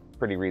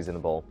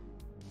reasonable,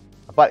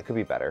 but it could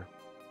be better.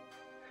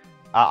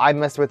 I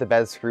messed with the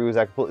bed screws.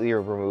 I completely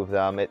removed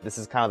them. This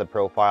is kind of the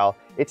profile.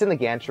 It's in the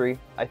gantry,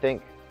 I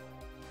think.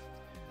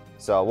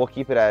 So we'll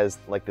keep it as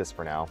like this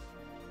for now.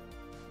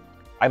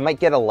 I might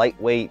get a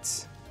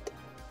lightweight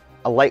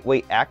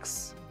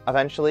X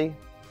eventually,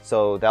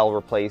 so that'll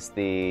replace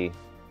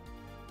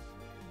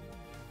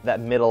that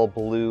middle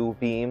blue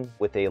beam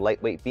with a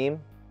lightweight beam.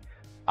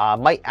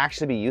 Might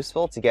actually be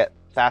useful to get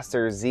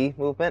faster Z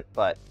movement,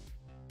 but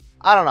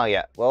I don't know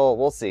yet. Well,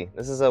 we'll see.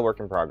 This is a work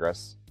in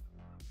progress.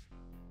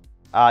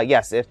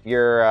 Yes, if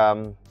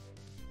you're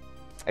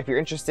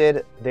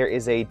interested, there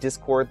is a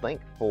Discord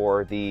link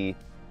for the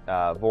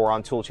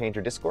Voron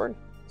Toolchanger Discord.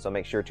 So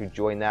make sure to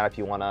join that if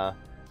you want to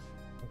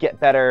get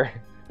better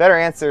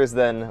answers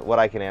than what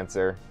I can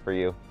answer for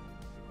you.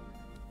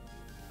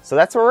 So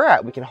that's where we're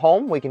at. We can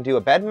home. We can do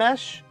a bed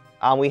mesh.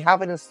 We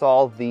haven't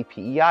installed the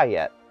PEI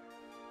yet.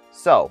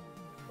 So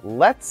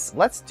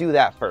let's do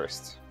that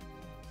first.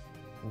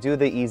 Do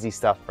the easy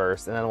stuff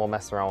first, and then we'll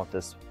mess around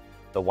with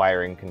the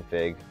wiring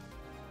config.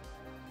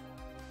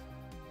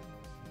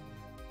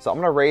 So I'm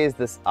gonna raise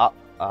this up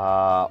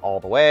all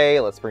the way.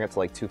 Let's bring it to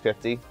like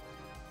 250.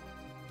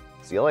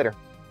 See you later.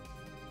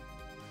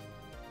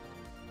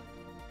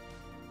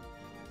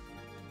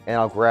 And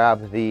I'll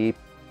grab the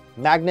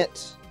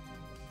magnet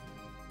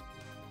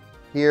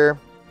here.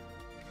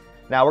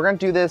 Now we're gonna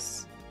do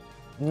this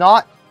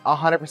not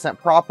 100%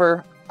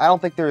 proper. I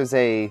don't think there's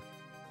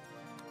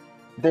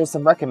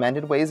some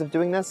recommended ways of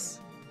doing this,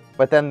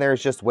 but then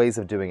there's just ways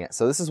of doing it.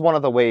 So this is one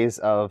of the ways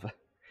of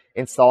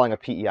installing a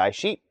PEI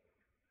sheet.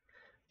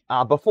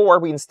 Before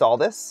we install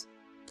this,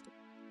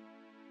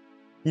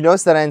 you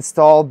notice that I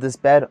installed this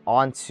bed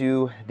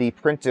onto the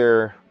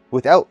printer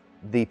without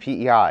the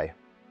PEI.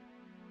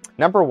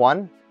 Number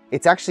one,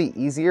 It's actually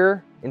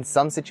easier in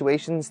some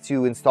situations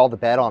to install the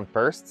bed on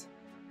first.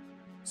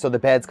 So the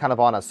bed's kind of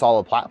on a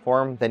solid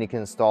platform, then you can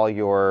install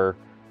your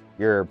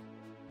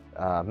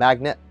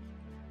magnet.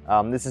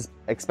 This is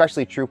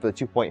especially true for the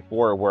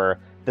 2.4 where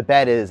the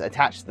bed is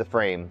attached to the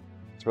frame.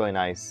 It's really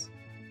nice.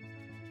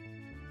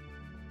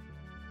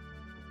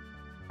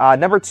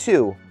 Number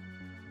 2,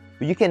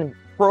 you can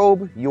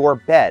probe your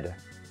bed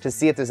to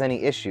see if there's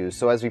any issues.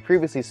 So as we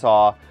previously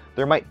saw,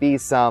 there might be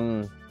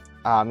some,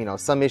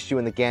 some issue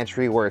in the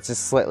gantry where it's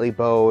just slightly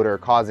bowed or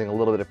causing a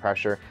little bit of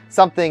pressure.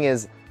 Something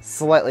is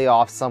slightly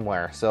off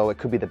somewhere. So it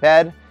could be the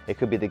bed, it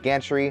could be the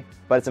gantry,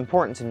 but it's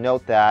important to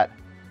note that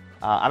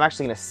I'm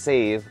actually going to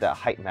save that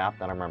height map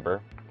that I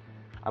remember.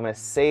 I'm going to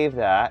save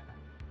that.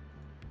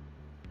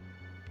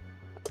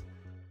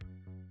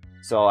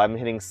 So I'm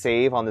hitting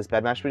save on this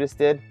bed mesh we just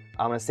did.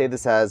 I'm going to save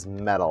this as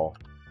metal.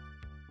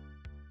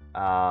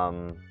 Let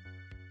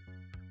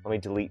me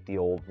delete the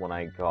old one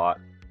I got.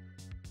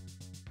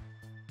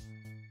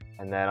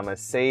 And then I'm going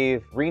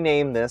to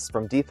rename this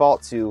from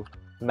default to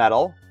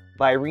metal.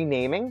 By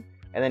renaming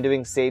and then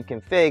doing save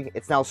config,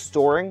 it's now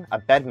storing a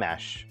bed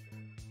mesh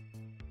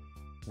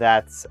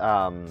that's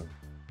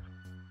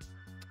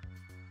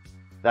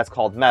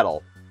called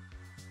metal.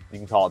 You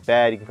can call it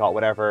bed, you can call it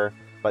whatever,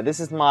 but this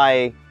is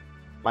my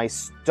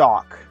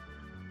stock.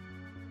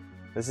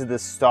 This is the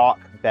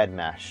stock bed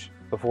mesh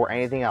before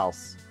anything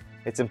else.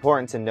 It's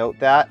important to note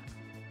that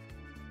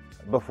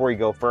before you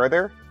go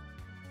further.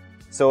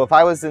 So if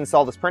I was to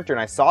install this printer and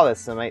I saw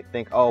this, I might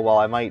think, oh, well,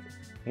 I might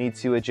need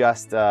to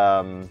adjust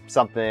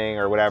something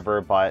or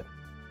whatever, but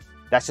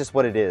that's just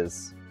what it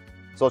is.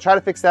 So I'll try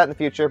to fix that in the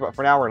future, but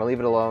for now we're going to leave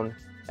it alone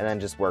and then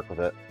just work with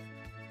it.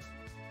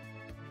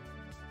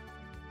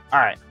 All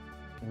right,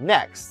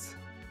 next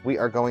we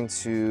are going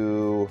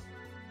to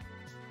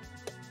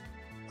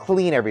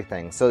clean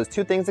everything. So there's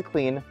 2 things to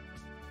clean.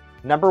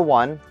 Number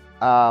 1, you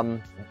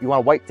want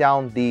to wipe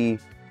down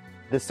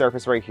this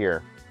surface right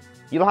here.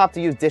 You don't have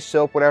to use dish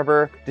soap,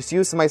 whatever. Just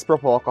use some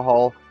isopropyl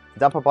alcohol,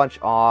 dump a bunch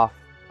off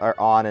or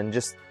on, and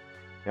just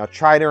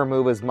try to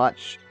remove as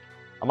much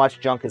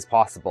junk as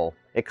possible.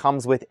 It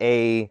comes with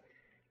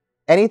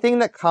anything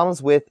that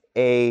comes with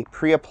a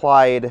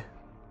pre-applied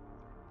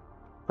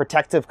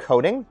protective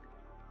coating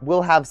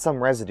will have some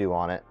residue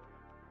on it.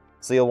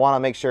 So you'll want to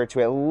make sure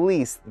to at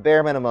least,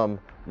 bare minimum,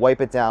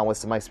 wipe it down with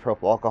some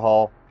isopropyl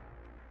alcohol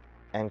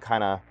and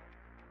kind of,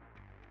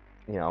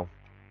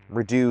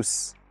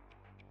 reduce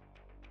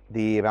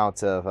the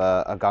amount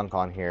of gunk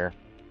on here.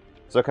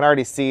 So I can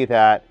already see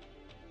that.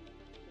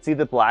 See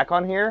the black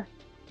on here?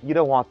 You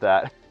don't want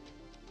that.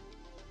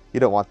 You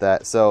don't want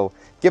that. So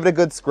give it a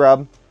good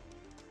scrub,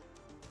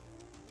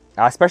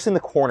 especially in the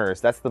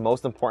corners. That's the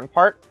most important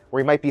part,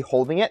 where you might be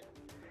holding it.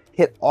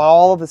 Hit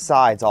all of the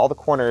sides, all the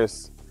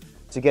corners,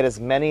 to get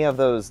as many of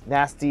those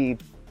nasty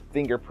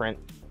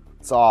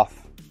fingerprints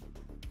off.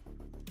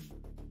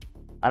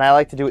 And I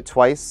like to do it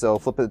twice,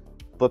 so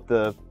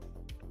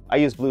I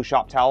use blue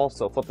shop towel,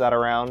 so flip that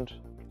around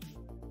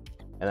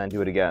and then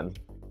do it again.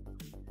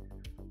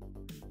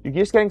 You're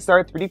just getting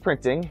started 3D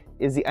printing.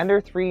 Is the Ender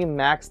 3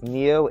 Max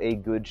Neo a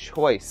good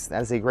choice?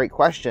 That is a great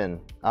question.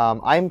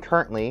 I'm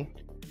currently,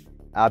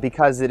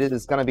 because it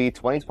is going to be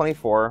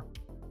 2024,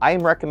 I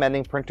am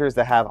recommending printers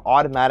that have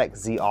automatic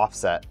Z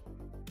offset.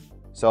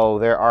 So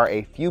there are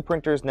a few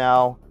printers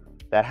now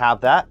that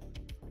have that.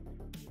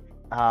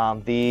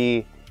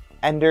 The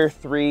Ender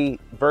 3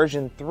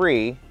 version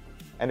 3,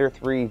 Ender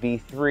 3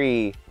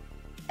 V3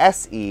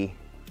 SE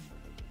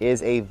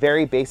is a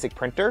very basic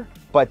printer,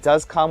 but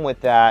does come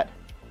with that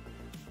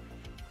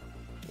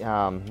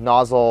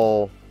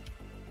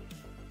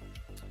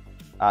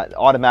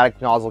automatic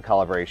nozzle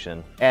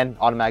calibration and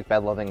automatic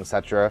bed leveling,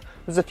 etc.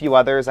 There's a few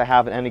others. I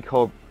have an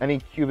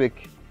Anycubic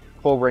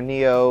Cobra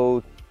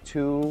Neo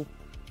 2,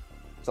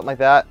 something like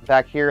that.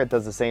 Back here, it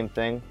does the same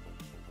thing.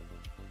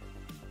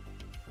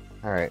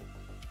 All right,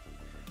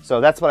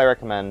 so that's what I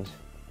recommend.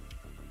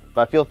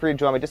 But feel free to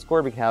join my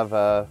Discord. We can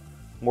have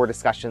more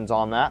discussions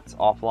on that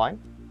offline.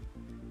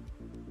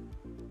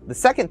 The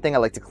second thing I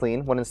like to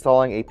clean when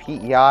installing a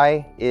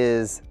PEI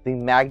is the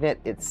magnet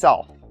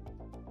itself.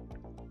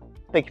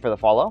 Thank you for the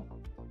follow.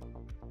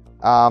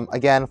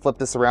 Again, flip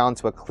this around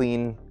to a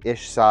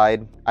clean-ish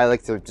side. I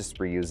like to just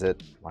reuse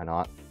it. Why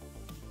not?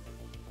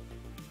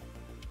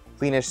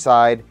 Cleanish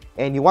side.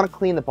 And you want to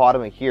clean the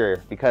bottom of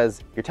here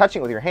because you're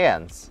touching it with your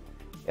hands.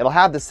 It'll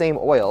have the same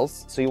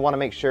oils, so you want to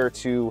make sure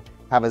to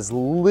have as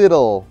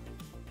little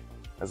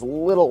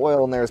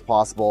oil in there as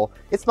possible.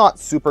 It's not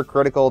super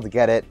critical to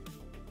get it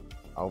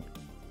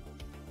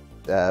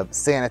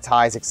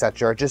sanitized,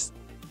 etc. Just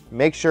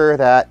make sure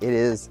that it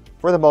is,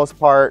 for the most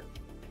part,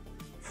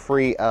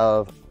 free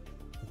of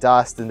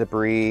dust and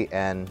debris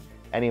and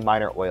any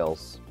minor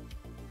oils.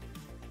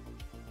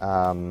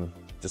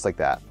 Just like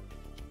that.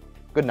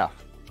 Good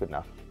enough. Good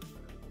enough.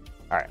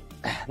 All right.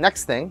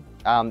 Next thing,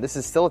 this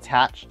is still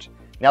attached.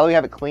 Now that we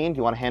have it cleaned,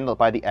 you want to handle it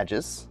by the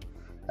edges.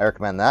 I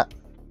recommend that.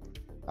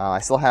 I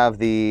still have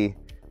the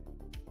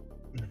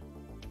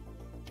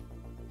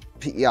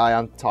PEI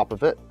on top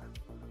of it.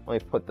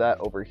 Let me put that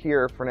over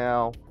here for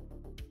now.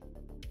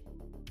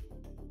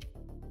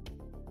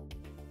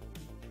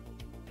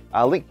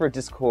 Link for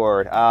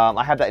Discord.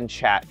 I have that in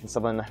chat. Can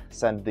someone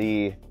send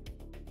the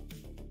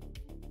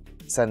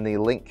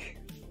link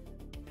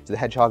to the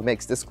Hedgehog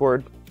Makes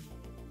Discord?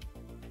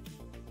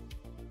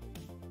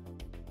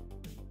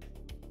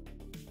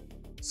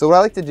 So what I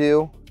like to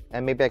do,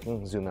 and maybe I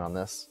can zoom in on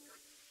this.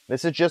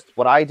 This is just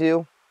what I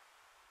do,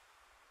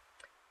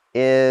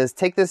 is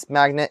take this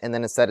magnet and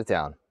then set it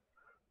down.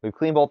 We've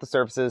cleaned both the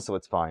surfaces, so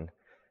it's fine.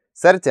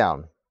 Set it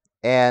down,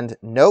 and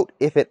note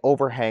if it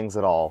overhangs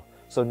at all.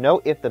 So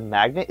note if the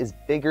magnet is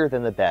bigger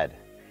than the bed.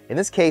 In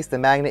this case, the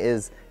magnet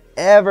is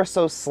ever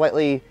so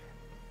slightly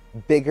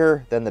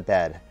bigger than the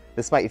bed.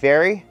 This might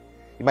vary.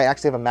 You might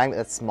actually have a magnet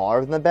that's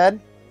smaller than the bed,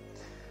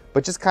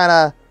 but just kind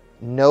of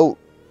note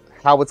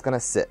how it's going to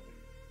sit.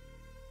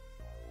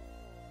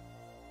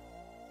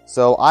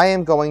 So I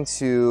am going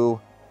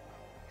to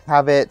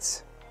have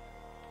it,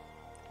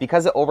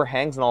 because it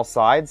overhangs on all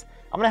sides,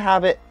 I'm going to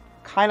have it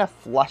kind of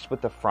flush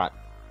with the front.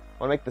 I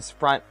want to make this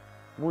front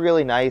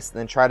really nice and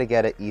then try to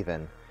get it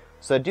even.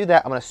 So to do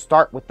that, I'm going to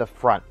start with the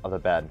front of the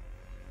bed.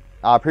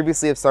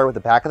 Previously I've started with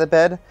the back of the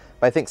bed,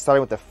 but I think starting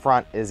with the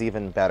front is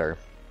even better.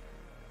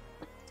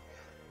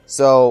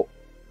 So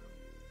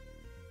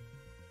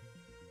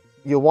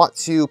you'll want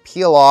to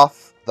peel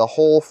off the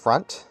whole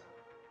front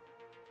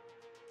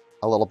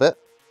a little bit,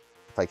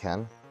 if I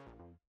can,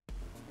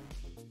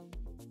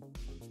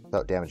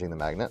 without damaging the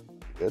magnet.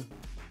 Good.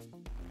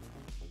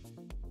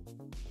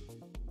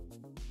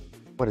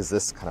 What is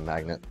this kind of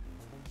magnet?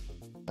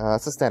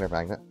 It's a standard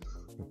magnet.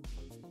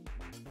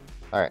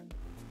 Alright.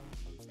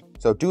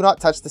 So do not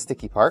touch the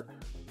sticky part,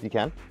 if you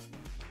can.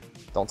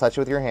 Don't touch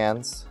it with your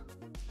hands.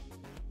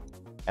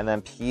 And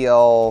then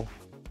peel...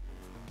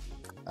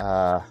 it's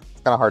kind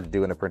of hard to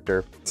do in a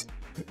printer.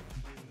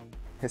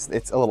 It's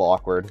a little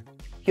awkward.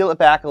 Peel it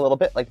back a little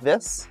bit like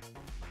this.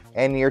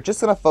 And you're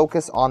just going to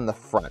focus on the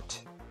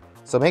front.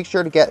 So make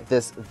sure to get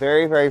this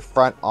very, very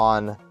front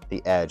on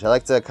the edge. I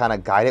like to kind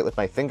of guide it with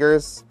my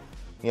fingers.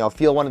 You know,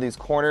 feel one of these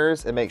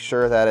corners and make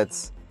sure that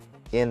it's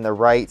in the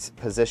right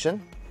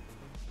position.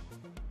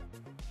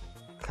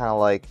 Kind of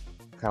like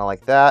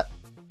that.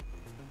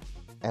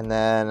 And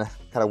then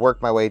kind of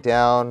work my way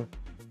down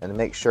and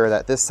make sure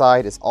that this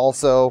side is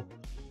also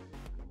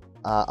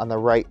on the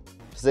right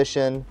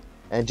position.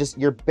 And just,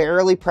 you're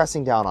barely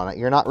pressing down on it.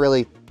 You're not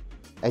really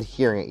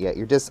adhering it yet.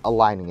 You're just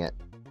aligning it.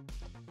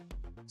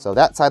 So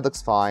that side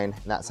looks fine,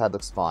 and that side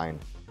looks fine.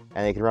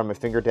 And you can run my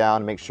finger down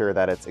and make sure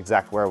that it's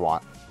exactly where I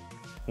want.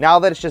 Now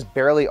that it's just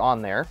barely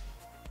on there,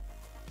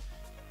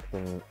 I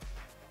can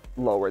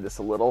lower this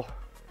a little.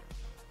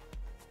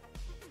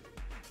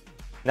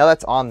 Now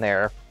that's on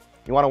there,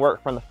 you want to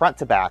work from the front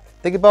to back.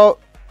 Think about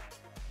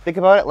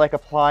it like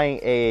applying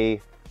a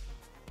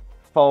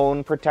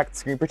phone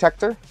screen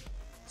protector.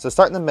 So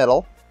start in the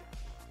middle,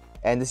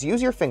 and just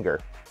use your finger.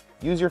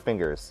 Use your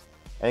fingers,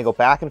 and then go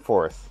back and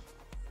forth.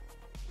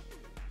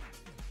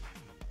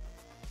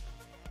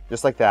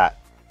 Just like that.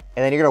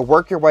 And then you're going to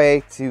work your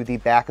way to the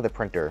back of the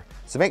printer.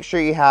 So make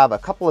sure you have a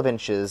couple of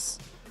inches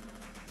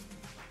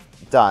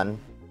done.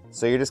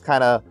 So you're just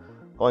kind of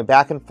going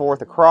back and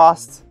forth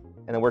across,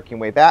 and then working your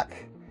way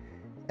back.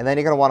 And then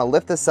you're going to want to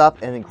lift this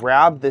up and then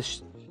grab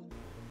this,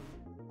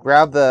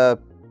 grab the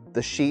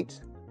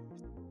sheet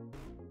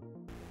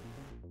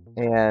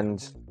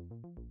and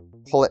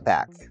pull it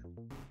back.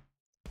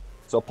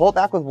 So pull it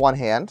back with one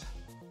hand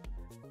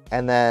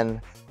and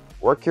then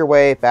work your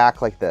way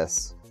back like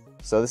this.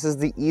 So this is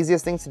the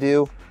easiest thing to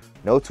do.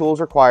 No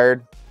tools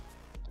required.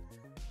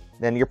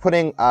 Then you're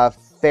putting a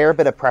fair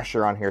bit of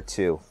pressure on here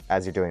too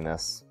as you're doing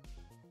this.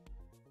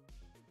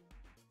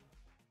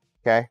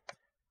 Okay.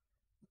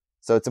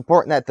 So it's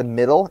important that the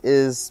middle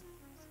is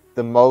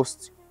the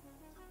most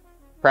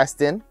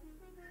pressed in.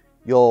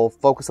 You'll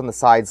focus on the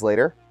sides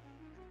later.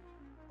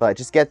 But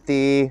just get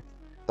the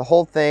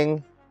whole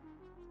thing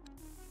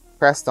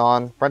pressed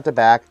on, front to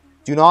back.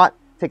 Do not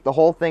take the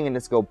whole thing and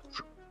just go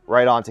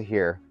right onto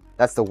here.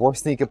 That's the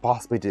worst thing you could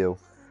possibly do,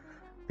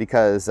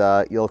 because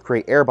you'll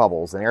create air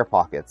bubbles and air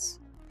pockets.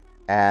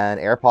 And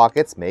air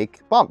pockets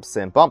make bumps,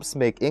 and bumps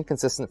make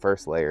inconsistent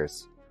first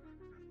layers.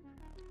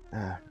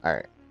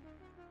 Alright.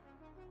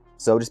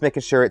 So just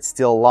making sure it's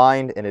still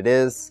aligned, and it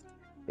is.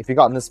 If you've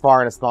gotten this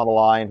far and it's not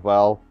aligned,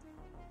 well,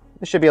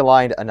 it should be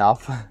aligned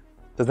enough.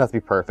 Doesn't have to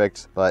be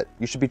perfect, but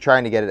you should be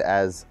trying to get it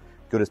as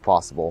good as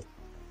possible.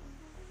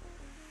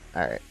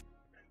 Alright.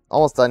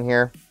 Almost done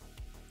here.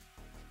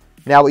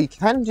 Now what you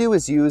can do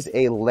is use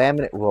a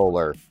laminate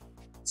roller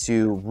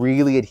to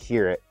really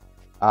adhere it.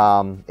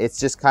 It's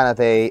just kind of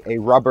a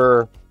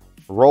rubber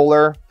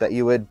roller that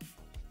you would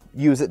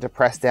use it to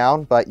press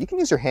down, but you can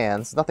use your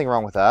hands, nothing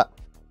wrong with that.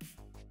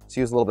 Just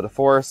use a little bit of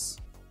force,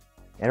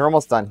 and we're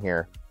almost done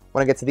here.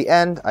 When I get to the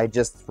end, I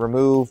just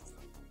remove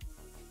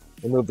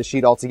the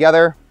sheet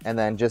altogether, and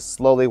then just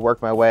slowly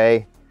work my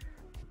way,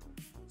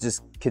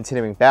 just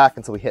continuing back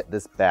until we hit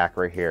this back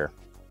right here.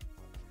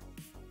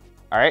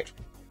 All right.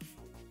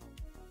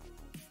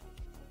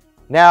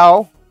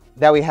 Now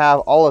that we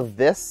have all of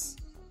this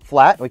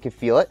flat. We can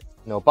feel it.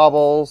 No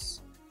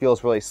bubbles.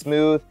 Feels really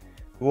smooth.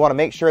 We want to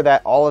make sure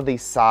that all of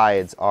these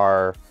sides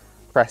are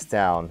pressed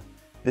down.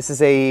 This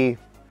is a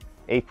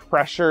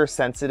pressure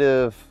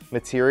sensitive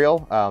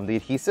material, the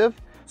adhesive.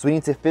 So we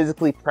need to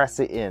physically press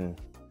it in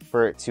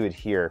for it to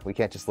adhere. We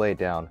can't just lay it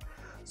down.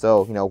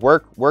 So, you know,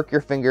 work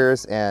your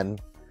fingers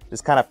and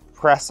just kind of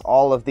press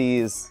all of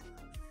these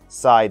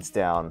sides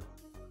down.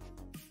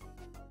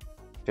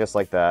 Just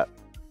like that.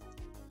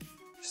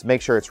 Just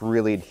make sure it's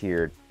really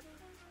adhered.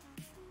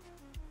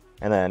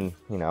 And then,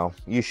 you know,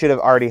 you should have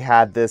already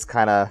had this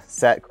kind of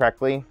set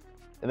correctly.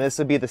 And this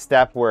would be the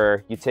step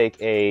where you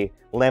take a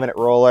laminate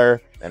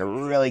roller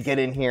and really get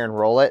in here and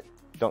roll it.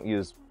 Don't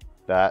use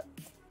that.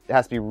 It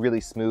has to be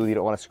really smooth. You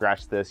don't want to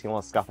scratch this. You don't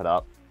want to scuff it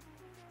up.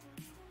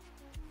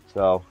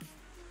 So,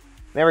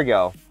 there we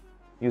go.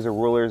 Use a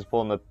ruler to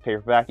pull in the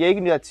paper back. Yeah, you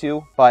can do that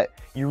too, but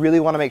you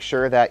really want to make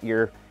sure that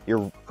you're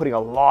putting a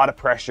lot of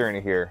pressure into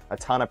here. A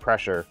ton of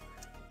pressure.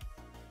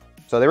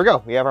 So there we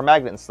go. We have our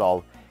magnet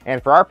installed.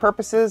 And for our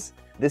purposes,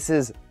 this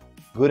is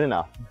good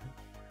enough.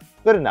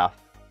 Good enough.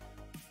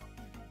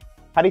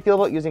 How do you feel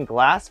about using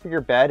glass for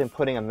your bed and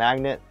putting a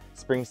magnet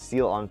spring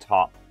seal on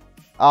top?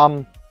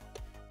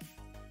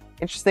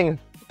 Interesting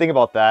thing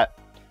about that.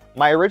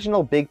 My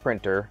original big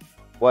printer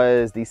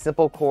was the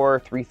Simple Core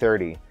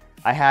 330.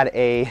 I had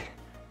a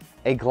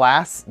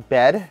glass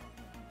bed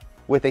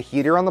with a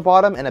heater on the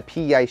bottom and a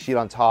PEI sheet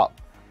on top.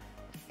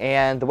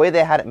 And the way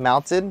they had it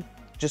mounted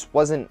just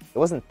wasn't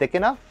thick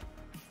enough.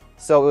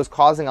 So it was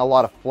causing a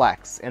lot of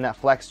flex, and that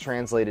flex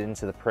translated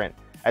into the print.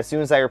 As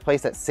soon as I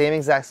replaced that same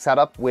exact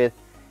setup with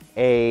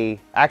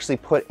actually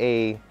put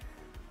a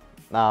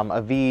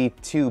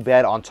V2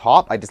 bed on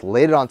top, I just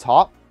laid it on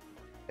top,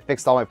 it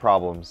fixed all my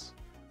problems.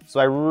 So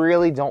I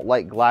really don't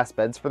like glass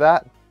beds for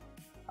that.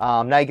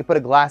 Now you can put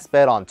a glass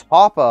bed on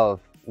top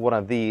of one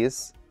of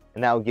these,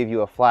 and that will give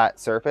you a flat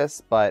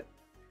surface, but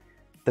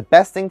the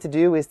best thing to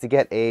do is to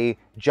get a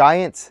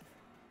giant,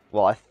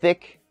 well,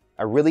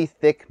 a really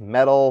thick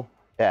metal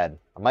bed,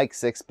 a Mike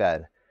 6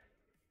 bed.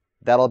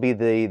 That'll be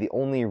the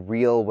only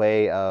real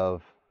way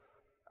of,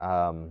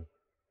 or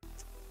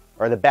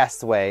the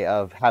best way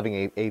of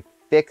having a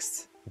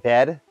fixed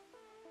bed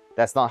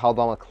that's not held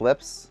on with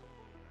clips,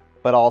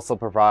 but also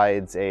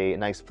provides a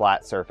nice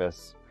flat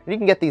surface. And you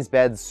can get these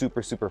beds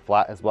super, super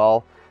flat as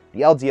well.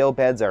 The LDO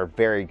beds are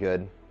very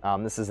good.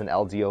 This is an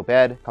LDO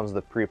bed, comes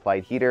with a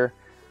pre-applied heater.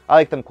 I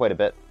like them quite a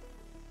bit.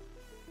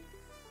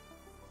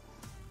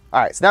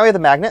 All right, so now we have the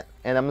magnet,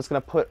 and I'm just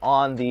gonna put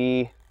on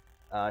the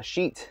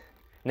sheet.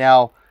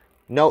 Now,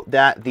 note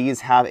that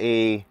these have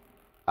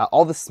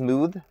all the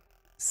smooth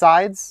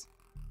sides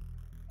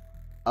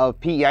of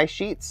PEI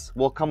sheets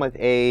will come with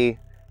a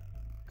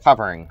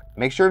covering.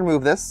 Make sure to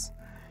remove this.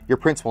 Your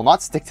prints will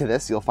not stick to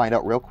this. You'll find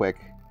out real quick.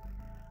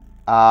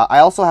 I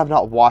also have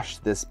not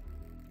washed this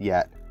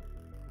yet.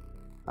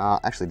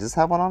 Actually, does this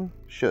have one on?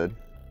 Should.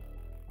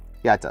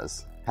 Yeah, it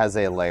does. Has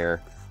a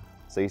layer.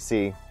 So you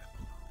see,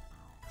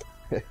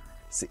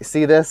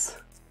 see this?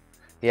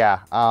 Yeah.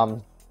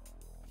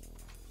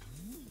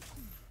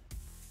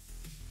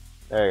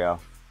 There you go.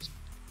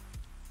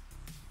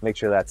 Make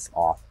sure that's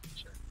off.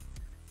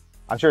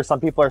 I'm sure some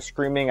people are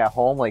screaming at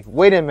home like,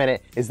 wait a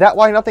minute, is that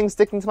why nothing's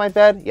sticking to my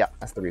bed? Yeah,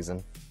 that's the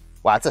reason.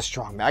 Wow, that's a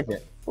strong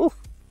magnet. Oof.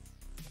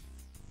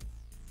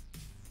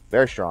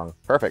 Very strong.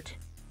 Perfect.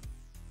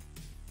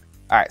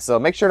 All right, so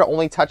make sure to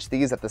only touch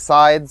these at the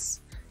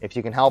sides if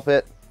you can help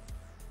it.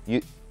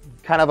 You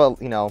kind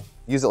of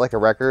use it like a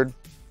record,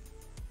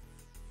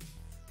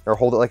 or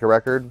hold it like a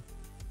record.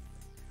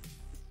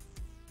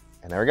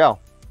 And there we go.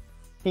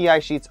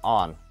 PEI sheets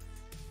on.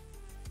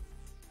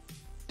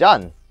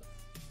 Done.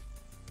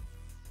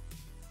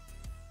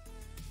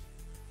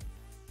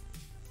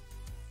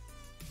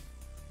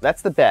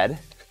 That's the bed.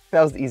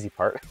 That was the easy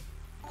part.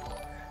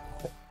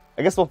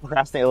 I guess we'll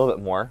procrastinate a little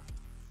bit more.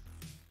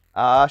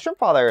 Shrimp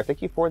Father,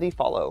 thank you for the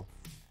follow.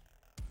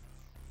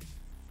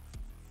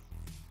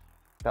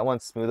 That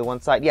one's smooth on one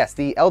side. Yes,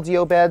 the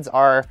LDO beds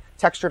are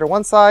textured on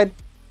one side,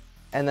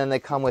 and then they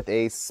come with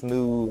a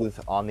smooth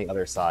on the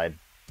other side,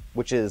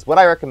 which is what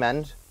I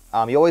recommend.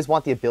 You always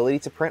want the ability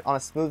to print on a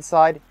smooth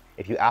side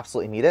if you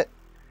absolutely need it.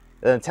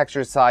 And then the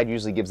textured side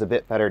usually gives a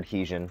bit better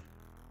adhesion.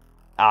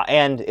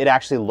 And it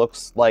actually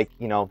looks like,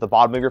 the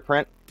bottom of your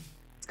print.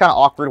 It's kind of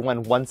awkward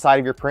when one side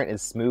of your print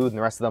is smooth and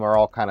the rest of them are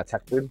all kind of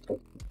textured.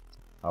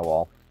 Oh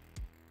well.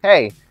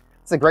 Hey,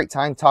 it's a great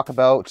time to talk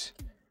about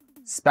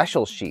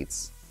special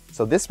sheets.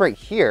 So this right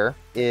here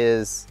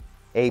is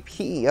a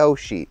PEO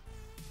sheet.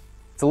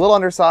 It's a little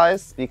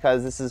undersized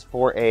because this is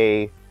for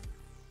a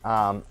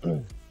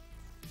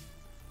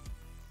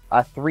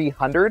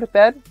 300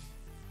 bed,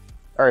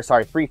 or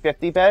sorry,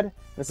 350 bed.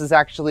 This is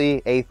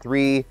actually a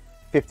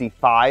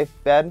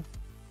 355 bed.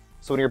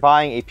 So when you're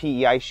buying a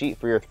PEI sheet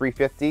for your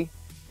 350,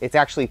 it's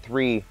actually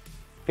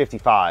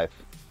 355.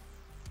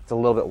 It's a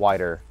little bit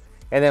wider.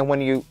 And then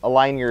when you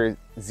align your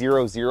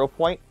 0,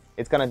 point,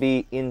 it's going to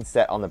be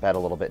inset on the bed a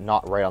little bit,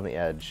 not right on the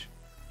edge.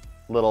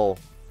 Little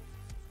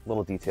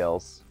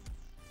details.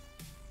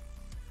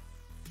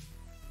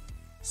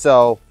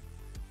 So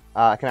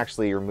I can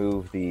actually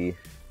remove the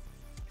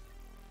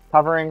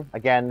covering.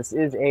 Again, this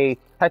is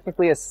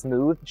technically a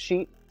smooth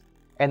sheet,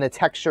 and the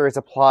texture is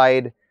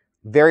applied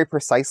very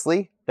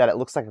precisely that it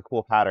looks like a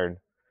cool pattern.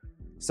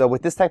 So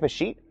with this type of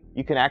sheet,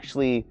 you can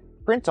actually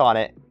print on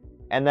it,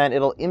 and then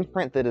it'll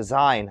imprint the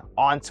design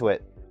onto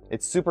it.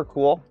 It's super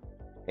cool,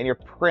 and your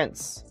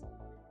prints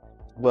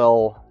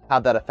will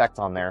have that effect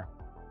on there.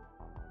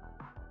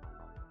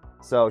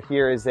 So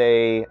here is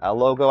a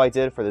logo I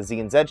did for the Z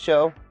and Z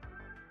show,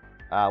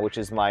 which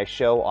is my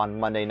show on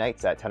Monday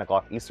nights at 10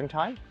 o'clock Eastern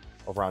Time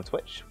over on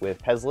Twitch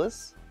with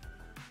Pezliz.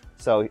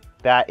 So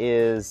that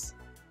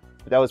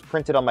was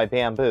printed on my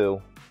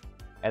bamboo,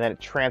 and then it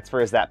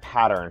transfers that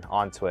pattern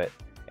onto it.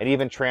 It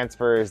even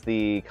transfers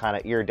the kind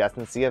of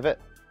iridescency of it,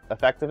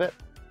 effect of it.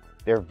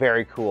 They're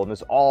very cool, and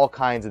there's all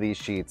kinds of these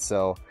sheets.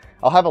 So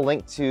I'll have a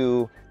link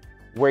to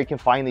where you can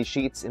find these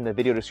sheets in the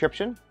video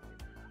description.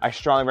 I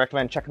strongly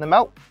recommend checking them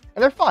out,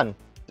 and they're fun.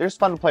 They're just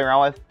fun to play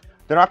around with.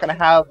 They're not going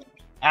to have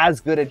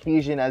as good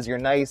adhesion as your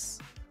nice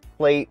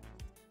plate,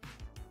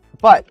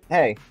 but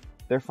hey,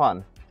 they're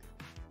fun.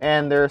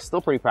 And they're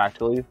still pretty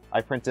practical.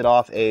 I printed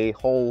off a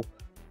whole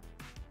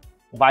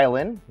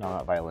violin. No,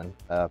 not violin.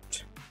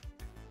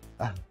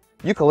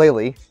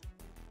 Ukulele.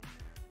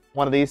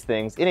 One of these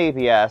things in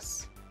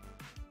ABS.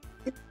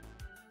 And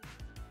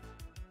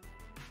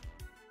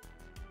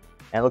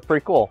it looked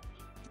pretty cool.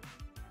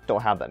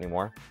 Don't have that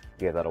anymore.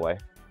 Gave that away.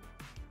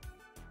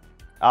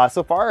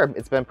 So far,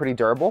 it's been pretty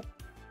durable.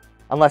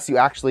 Unless you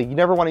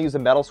never want to use a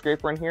metal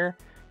scraper in here.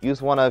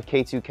 Use one of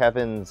K2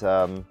 Kevin's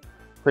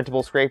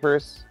printable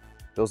scrapers.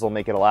 Those will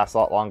make it last a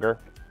lot longer.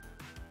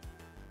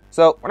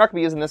 So we're not going to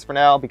be using this for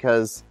now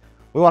because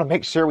we want to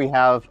make sure we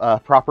have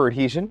proper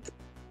adhesion.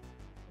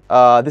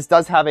 This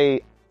does have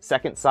a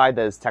second side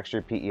that is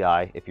textured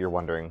PEI, if you're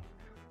wondering.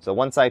 So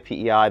one side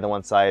PEI, the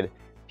one side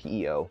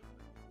PEO.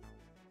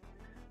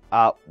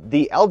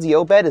 The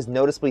LDO bed is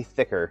noticeably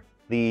thicker.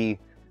 The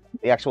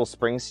actual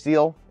spring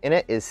steel in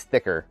it is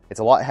thicker. It's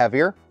a lot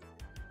heavier,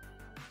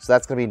 so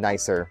that's going to be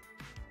nicer.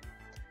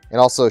 It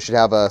also should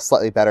have a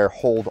slightly better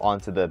hold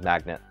onto the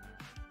magnet.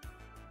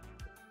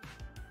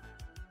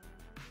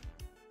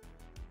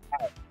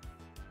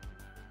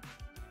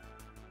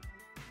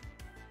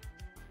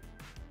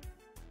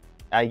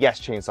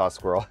 Yes, Chainsaw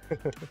Squirrel.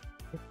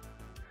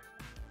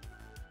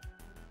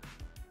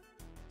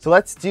 So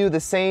let's do the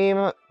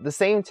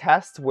same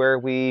test where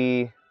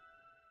we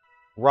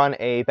run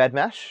a bed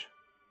mesh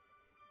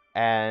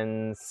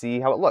and see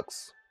how it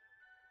looks.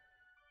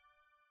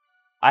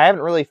 I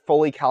haven't really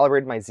fully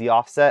calibrated my Z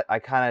offset. I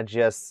kind of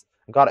just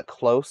got it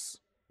close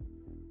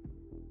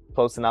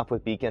enough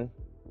with Beacon.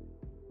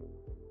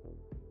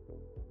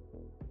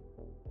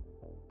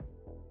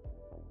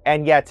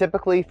 And yeah,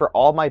 typically for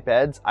all my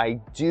beds,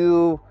 I'm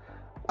not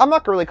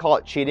gonna really call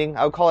it cheating.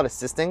 I would call it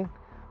assisting,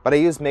 but I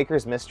use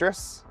Maker's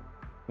Mistress.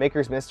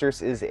 Maker's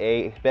Mistress is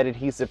a bed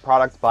adhesive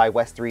product by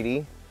West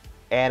 3D,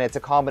 and it's a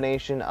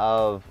combination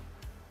of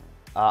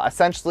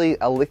essentially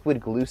a liquid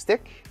glue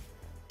stick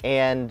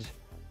and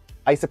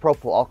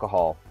isopropyl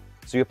alcohol.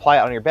 So you apply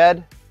it on your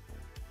bed.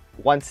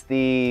 Once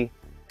the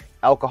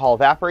alcohol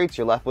evaporates,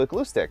 you're left with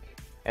glue stick,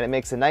 and it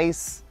makes a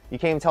nice, you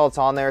can't even tell it's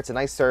on there, it's a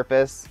nice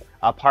surface.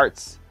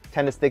 Parts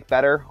tend to stick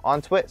better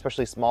onto it,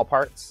 especially small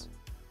parts.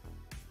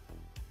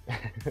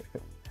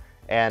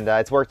 And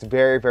it's worked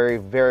very, very,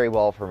 very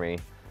well for me.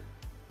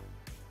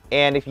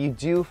 And if you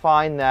do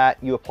find that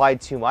you applied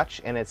too much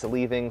and it's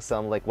leaving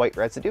some like white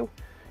residue,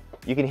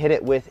 you can hit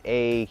it with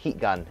a heat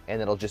gun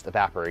and it'll just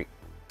evaporate.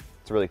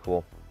 It's really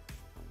cool.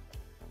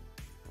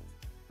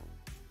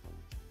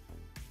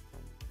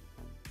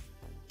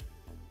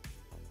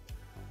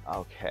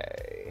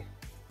 Okay,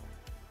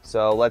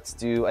 so let's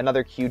do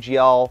another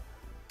QGL.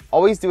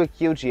 Always do a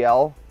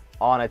QGL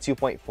on a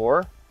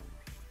 2.4,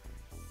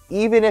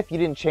 even if you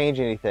didn't change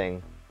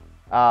anything,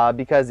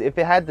 because if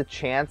it had the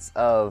chance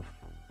of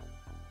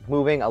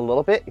moving a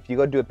little bit, if you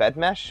go do a bed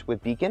mesh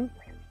with Beacon,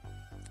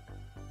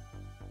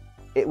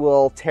 it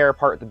will tear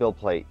apart the build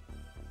plate.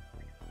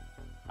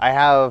 I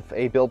have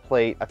a build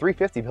plate, a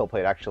 350 build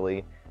plate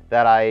actually,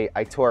 that I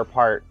tore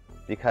apart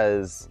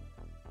because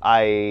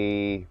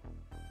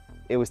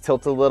it was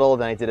tilted a little,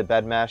 then I did a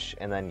bed mesh,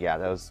 and then yeah,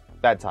 that was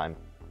bad time.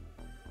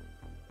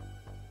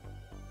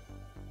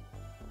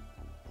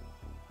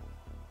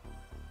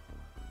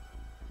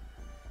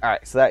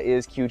 Alright, so that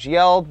is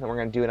QGL, then we're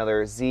going to do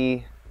another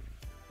Z.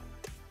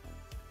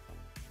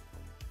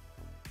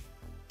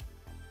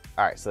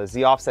 Alright, so the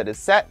Z offset is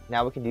set,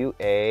 now we can do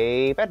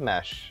a bed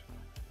mesh.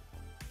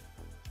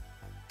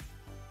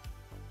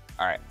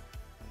 Alright.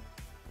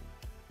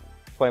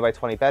 20 by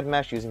 20 bed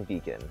mesh using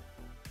Beacon.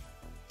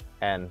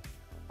 And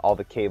all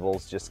the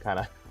cables just kind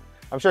of...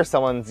 I'm sure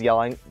someone's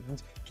yelling,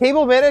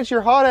 "Cable manage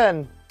your hot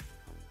end!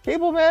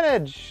 Cable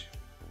manage!"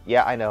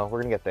 Yeah, I know,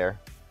 we're going to get there.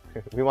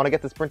 We want to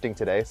get this printing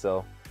today,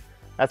 so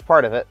that's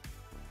part of it.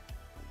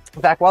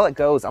 In fact, while it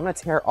goes, I'm going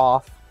to tear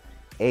off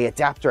a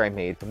adapter I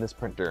made from this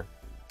printer.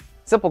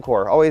 Simple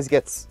Core always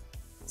gets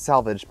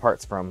salvaged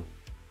parts from.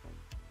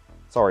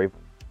 Sorry.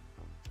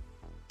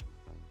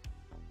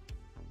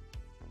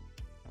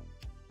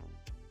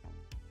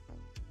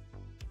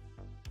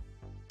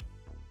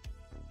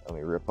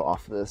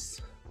 off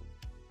this.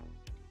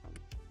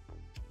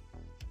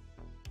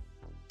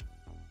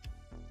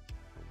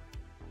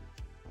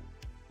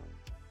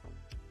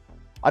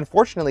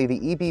 Unfortunately, the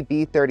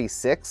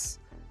EBB36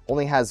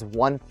 only has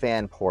one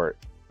fan port.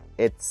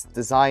 It's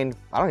designed,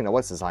 I don't even know what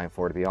it's designed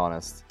for, to be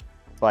honest,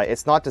 but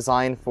it's not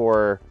designed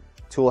for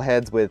tool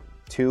heads with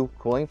 2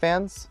 cooling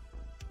fans.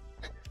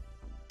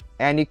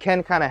 And you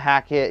can kind of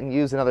hack it and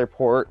use another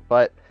port,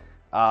 but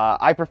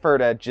I prefer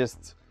to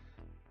just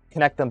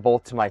connect them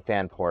both to my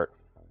fan port.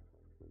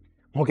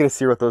 Won't get a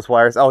serial with those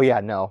wires. Oh yeah,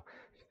 no.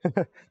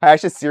 I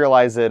should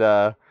serialize it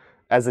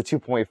as a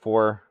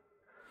 2.4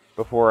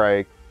 before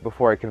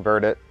I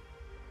convert it.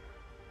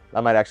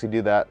 I might actually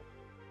do that.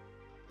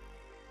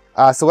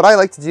 So what I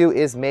like to do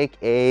is make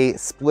a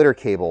splitter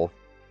cable.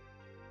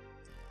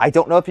 I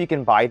don't know if you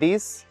can buy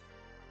these,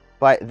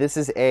 but this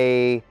is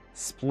a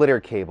splitter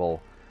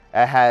cable.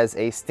 It has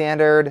a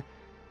standard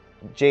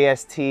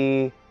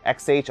JST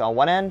XH on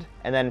one end,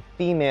 and then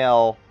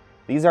female.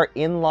 These are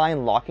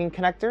inline locking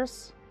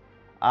connectors.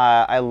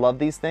 I love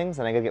these things,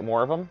 and I gotta get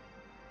more of them.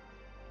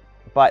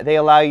 But they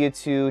allow you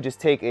to just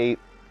take a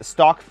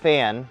stock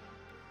fan,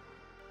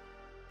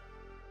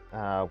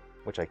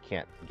 which I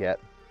can't get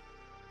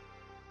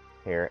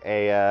here,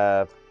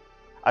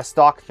 a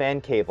stock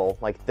fan cable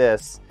like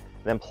this,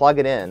 then plug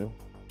it in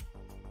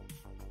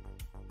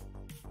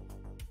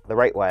the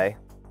right way,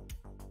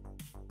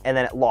 and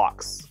then it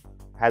locks.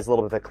 Has a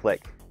little bit of a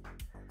click.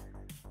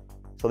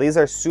 So these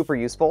are super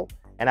useful,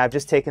 and I've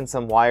just taken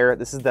some wire.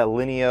 This is the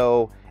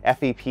LDO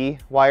FEP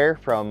wire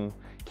from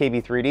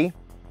KB3D.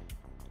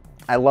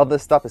 I love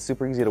this stuff. It's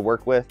super easy to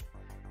work with,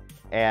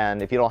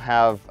 and if you don't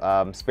have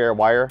spare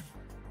wire,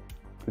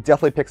 it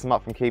definitely picks them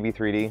up from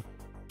KB3D.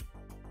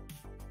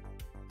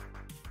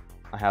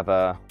 I have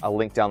a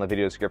link down in the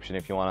video description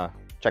if you want to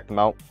check them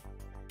out.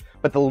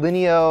 But the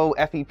LDO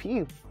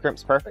FEP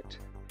crimps perfect.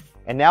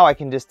 And now I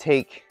can just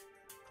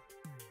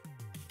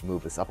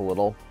move this up a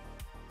little.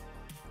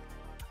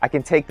 I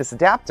can take this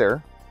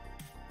adapter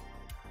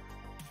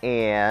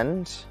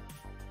and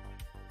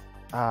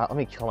let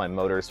me kill my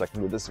motor so I can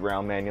move this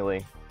around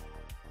manually.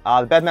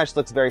 The bed mesh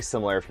looks very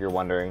similar, if you're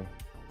wondering.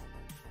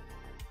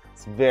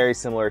 It's very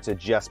similar to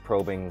just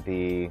probing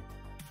the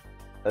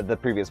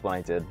previous one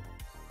I did.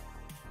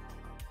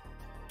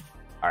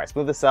 All right, let's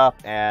move this up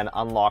and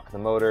unlock the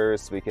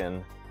motors so we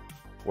can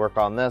work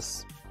on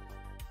this.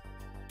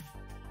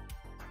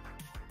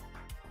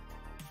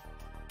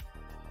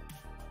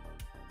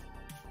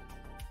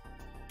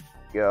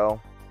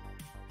 Go.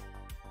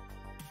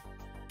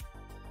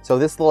 So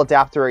this little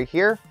adapter right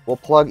here will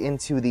plug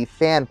into the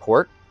fan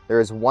port. There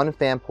is one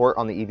fan port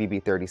on the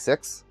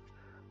EBB36.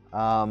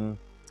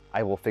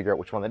 I will figure out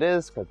which one it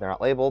is because they're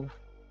not labeled.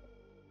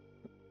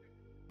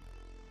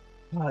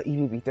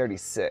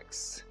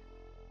 EBB36.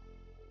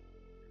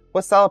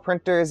 What style of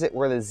printer is it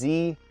where the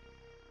Z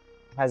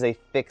has a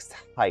fixed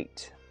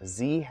height?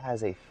 Z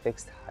has a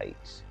fixed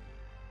height.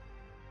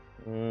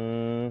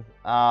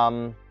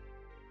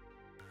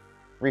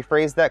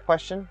 Rephrase that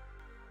question.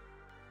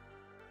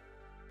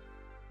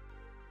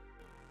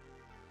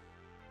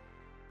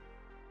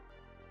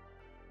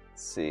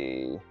 Let's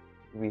see.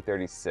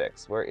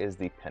 V36. Where is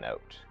the pinout?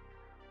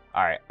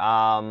 All right.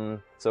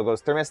 So it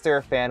goes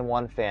thermistor, fan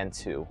 1, fan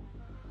 2.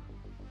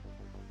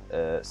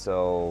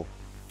 So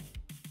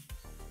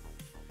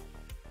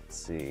let's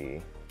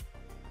see.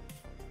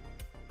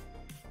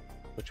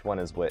 Which one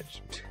is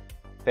which?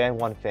 Fan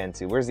 1, fan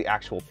 2. Where's the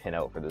actual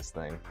pinout for this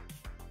thing?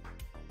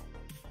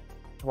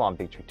 Come on,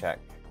 Big Tree Tech.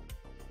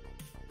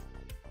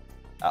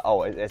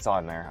 Oh, it's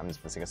on there. I'm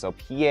just missing it. So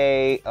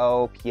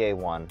PAO,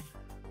 PA1.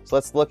 So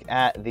let's look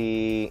at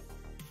the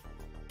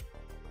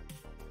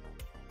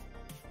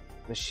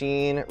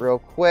machine real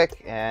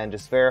quick and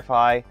just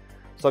verify.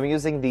 So I'm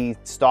using the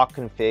stock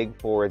config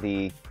for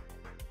the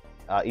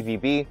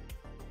EBB.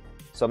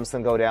 So I'm just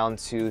gonna go down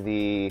to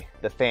the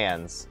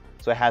fans.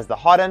 So it has the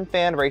hot end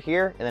fan right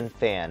here and then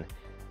fan.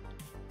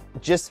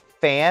 Just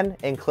fan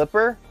and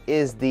clipper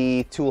is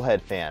the tool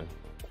head fan.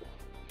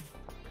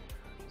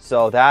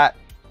 So that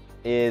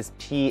is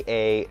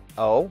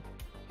PAO.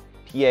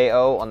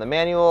 PAO on the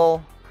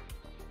manual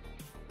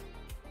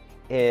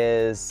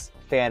is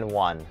fan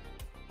 1.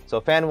 So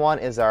fan 1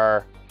 is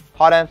our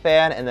hot end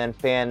fan, and then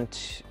fan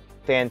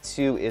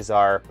 2 is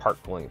our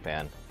part cooling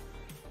fan.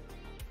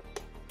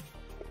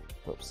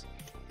 Oops.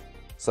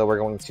 So we're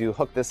going to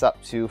hook this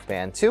up to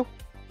fan 2.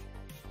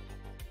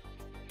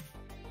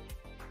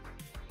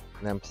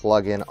 And then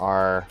plug in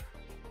our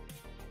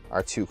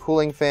 2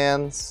 cooling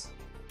fans.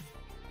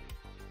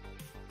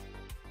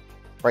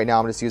 Right now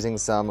I'm just using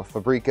some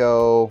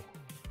Fabreeko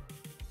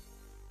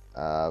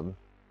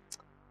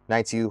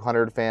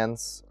 9200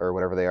 fans, or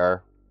whatever they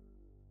are.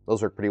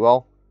 Those work pretty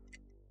well.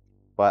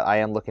 But I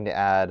am looking to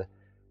add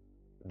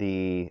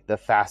the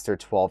faster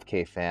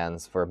 12K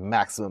fans for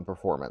maximum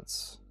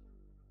performance.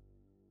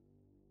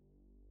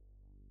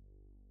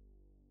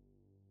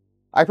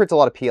 I print a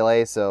lot of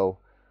PLA, so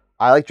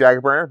I like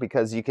DragonBurner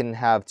because you can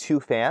have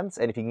 2 fans,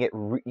 and if you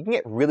can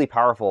get really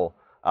powerful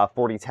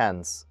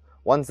 4010s,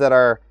 ones that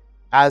are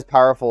as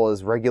powerful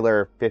as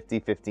regular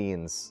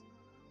 5015s.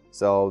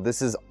 So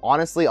this is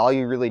honestly all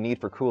you really need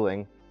for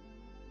cooling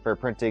for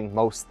printing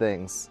most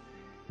things.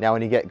 Now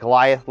when you get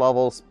Goliath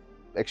levels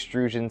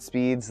extrusion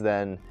speeds,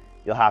 then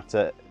you'll have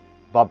to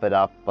bump it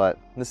up, but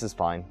this is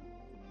fine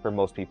for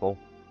most people.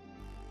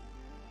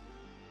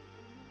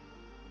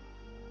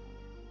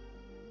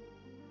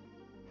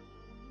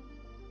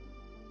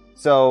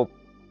 So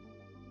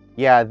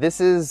yeah, this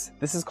is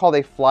called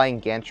a flying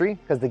gantry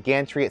because the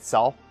gantry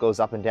itself goes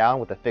up and down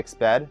with a fixed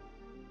bed.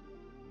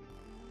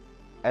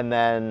 And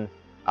then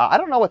I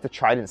don't know what the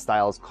Trident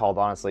style is called,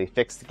 honestly.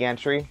 Fixed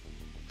gantry.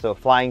 So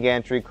flying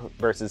gantry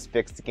versus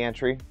fixed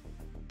gantry.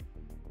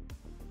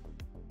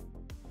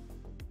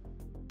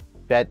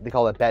 Bed, they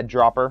call it bed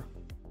dropper.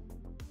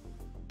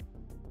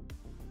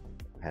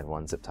 I had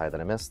one zip tie that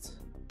I missed.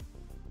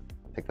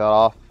 Take that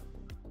off.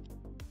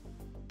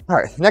 All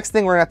right, next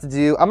thing we're gonna have to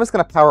do, I'm just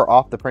gonna power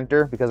off the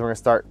printer because we're gonna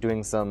start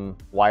doing some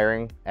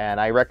wiring,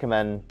 and I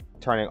recommend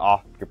turning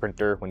off your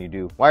printer when you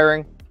do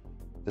wiring.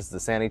 This is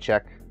the sanity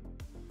check.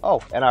 Oh,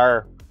 and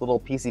our little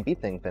PCB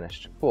thing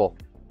finished. Cool.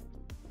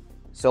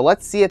 So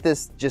let's see if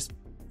this just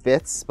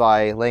fits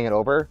by laying it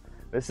over.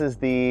 This is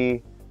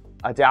the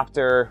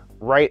adapter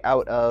right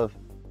out of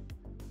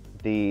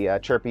the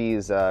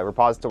Chirpy's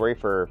repository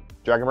for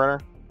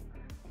DragonBurner.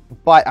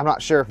 But I'm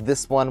not sure if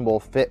this one will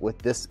fit with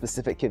this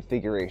specific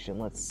configuration.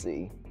 Let's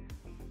see.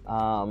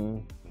 Yeah,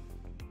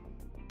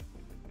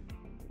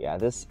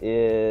 this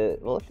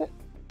is... Will it fit?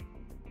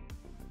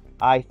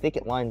 I think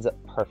it lines up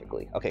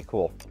perfectly. Okay,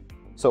 cool.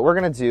 So what we're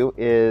going to do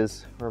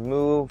is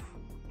remove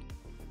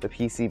the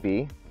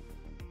PCB.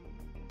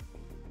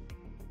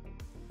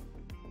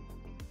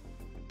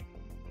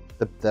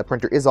 The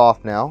printer is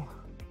off now.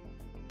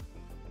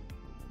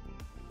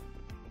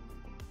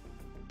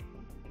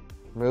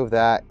 Remove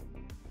that.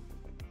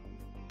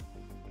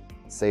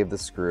 Save the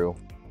screw.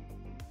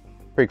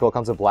 Pretty cool. It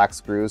comes with black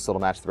screws, so it'll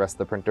match the rest of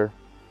the printer.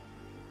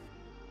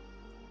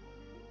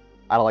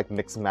 I don't like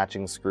mix and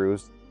matching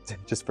screws,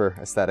 just for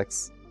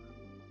aesthetics.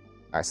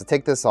 All right, so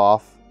take this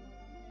off,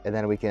 and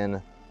then we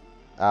can,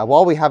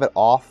 while we have it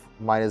off,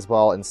 might as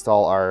well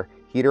install our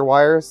heater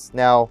wires.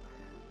 Now,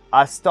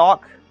 a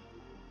stock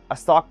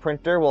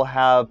printer will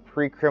have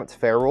pre-crimped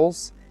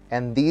ferrules,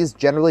 and these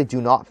generally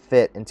do not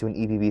fit into an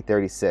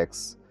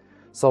EBB36.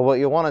 So what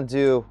you want to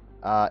do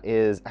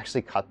is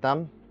actually cut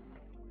them.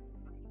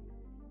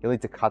 You'll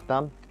need to cut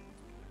them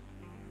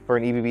for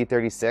an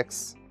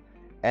EBB36,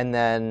 and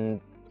then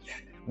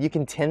you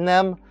can tin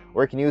them,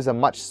 or you can use a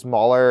much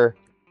smaller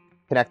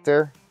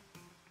connector.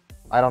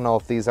 I don't know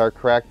if these are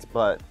correct,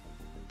 but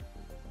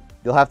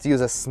you'll have to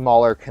use a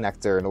smaller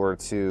connector in order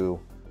to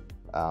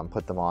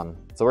put them on.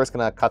 So we're just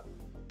gonna cut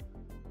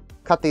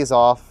these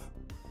off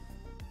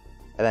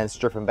and then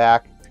strip them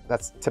back.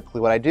 That's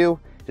typically what I do.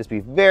 Just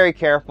be very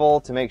careful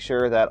to make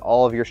sure that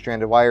all of your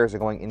stranded wires are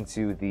going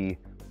into the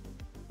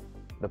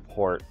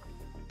port.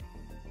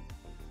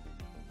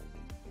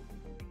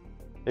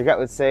 Your gut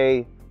would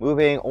say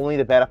moving only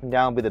the bed up and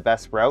down would be the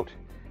best route.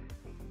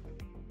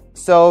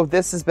 So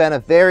this has been a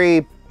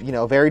very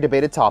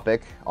debated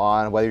topic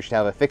on whether you should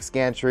have a fixed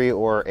gantry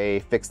or a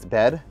fixed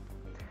bed.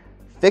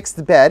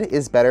 Fixed bed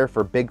is better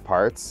for big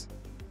parts.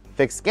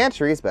 Fixed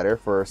gantry is better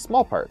for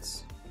small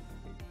parts.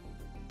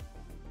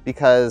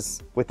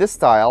 Because with this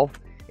style,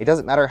 it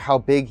doesn't matter how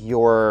big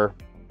your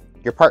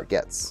part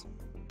gets.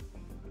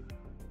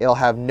 It'll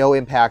have no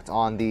impact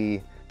on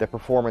the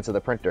performance of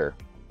the printer.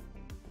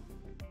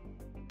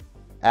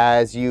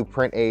 As you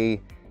print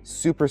a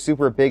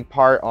super big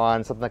part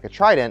on something like a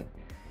Trident,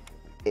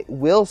 it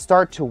will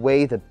start to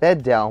weigh the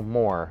bed down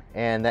more,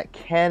 and that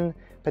can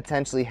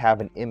potentially have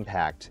an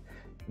impact.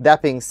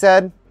 That being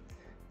said,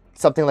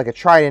 something like a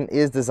Trident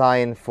is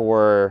designed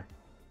for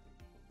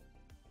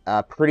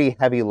pretty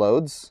heavy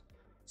loads,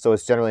 so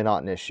it's generally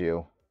not an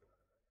issue.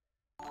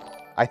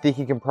 I think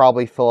you can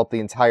probably fill up the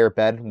entire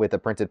bed with a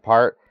printed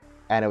part,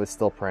 and it would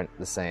still print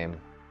the same.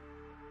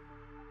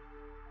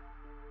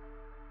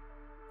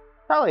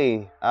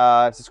 Probably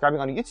subscribing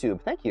on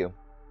YouTube. Thank you.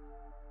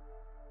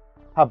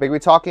 How big are we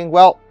talking?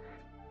 Well,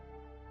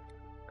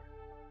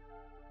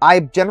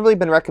 I've generally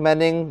been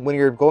recommending when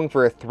you're going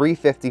for a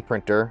 350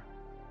 printer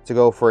to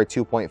go for a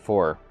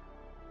 2.4.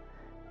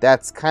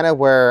 That's kind of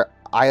where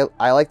I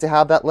like to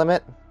have that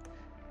limit,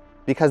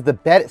 because the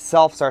bed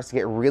itself starts to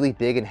get really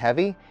big and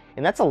heavy,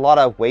 and that's a lot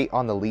of weight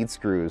on the lead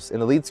screws,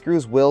 and the lead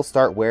screws will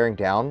start wearing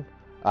down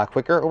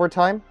quicker over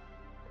time.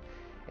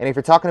 And if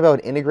you're talking about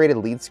an integrated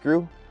lead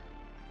screw,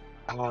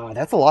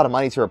 that's a lot of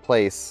money to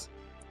replace.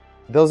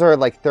 Those are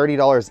like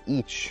 $30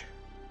 each,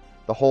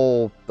 the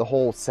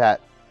whole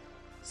set.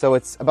 So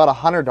it's about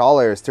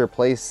 $100 to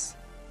replace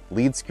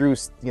lead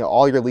screws,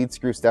 all your lead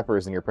screw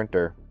steppers in your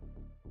printer.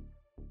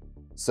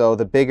 So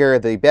the bigger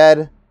the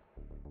bed,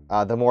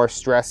 the more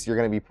stress you're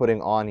going to be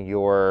putting on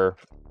your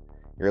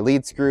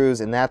lead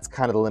screws, and that's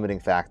kind of the limiting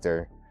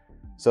factor.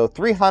 So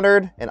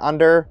 300 and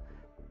under,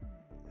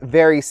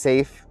 very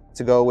safe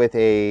to go with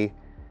a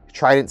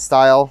Trident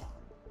style.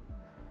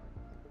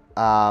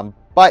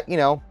 But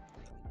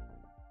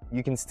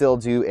you can still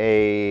do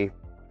a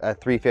a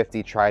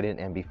 350 Trident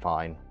and be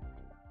fine.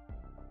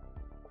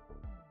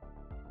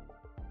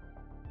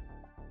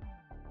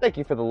 Thank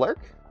you for the lurk.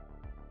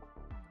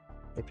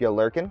 If you're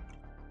lurking.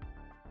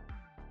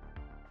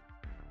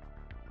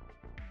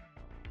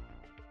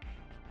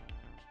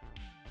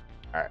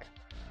 Alright.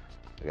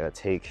 I gotta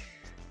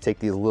take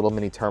these little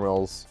mini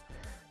terminals.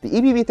 The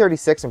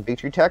EBV36 from Big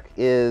Tree Tech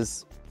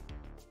is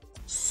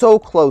so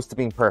close to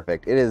being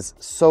perfect. It is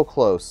so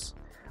close.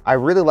 I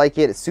really like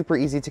it. It's super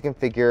easy to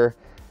configure.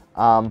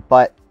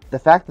 But the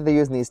fact that they're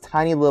using these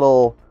tiny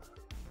little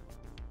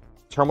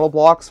terminal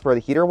blocks for the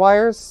heater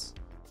wires,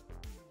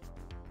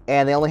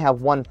 and they only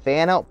have one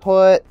fan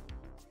output,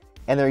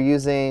 and they're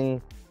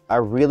using a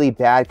really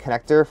bad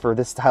connector for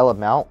this style of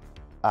mount.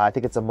 I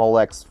think it's a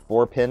Molex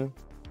 4-pin.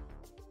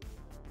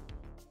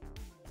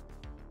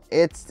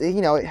 It's,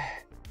 you know,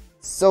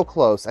 so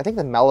close. I think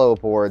the Mellow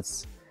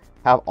boards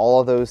have all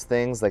of those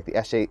things, like the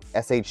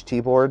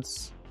SHT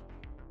boards.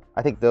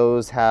 I think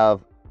those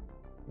have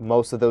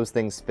most of those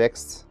things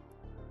fixed.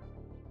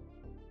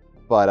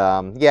 But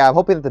yeah, I'm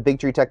hoping that the Big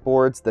Tree Tech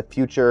boards, the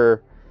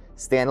future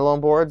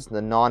standalone boards,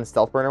 the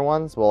non-StealthBurner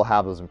ones, will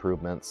have those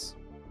improvements.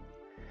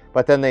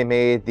 But then they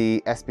made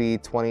the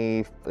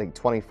SB20, like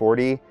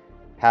 2040,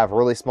 have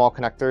really small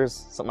connectors,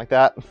 something like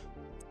that.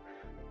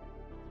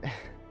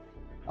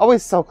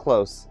 Always so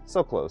close,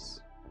 so close.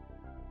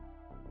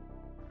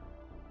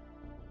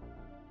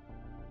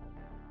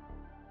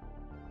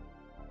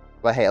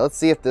 But hey, let's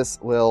see if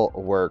this will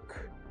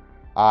work.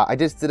 I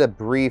just did a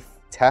brief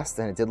test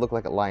and it did look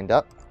like it lined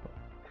up.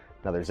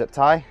 Another zip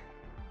tie.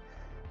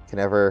 Can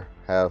never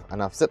have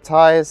enough zip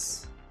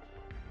ties.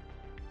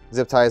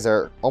 Zip ties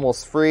are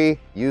almost free.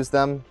 Use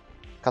them.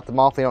 Cut them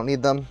off if you don't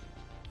need them.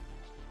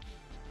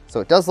 So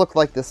it does look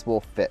like this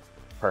will fit.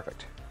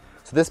 Perfect.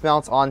 So this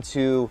mounts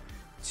onto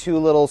two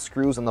little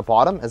screws on the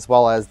bottom, as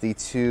well as the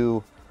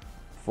two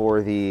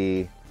for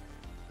the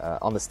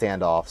on the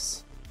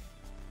standoffs.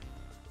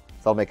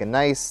 So I'll make a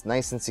nice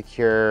and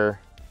secure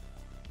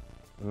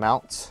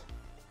mount,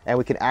 and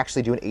we can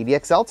actually do an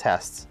ADXL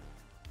test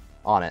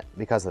on it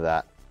because of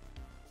that.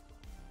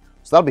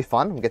 So that'll be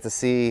fun. We get to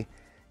see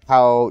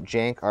how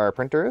jank our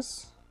printer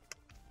is.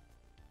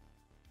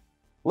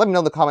 Let me know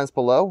in the comments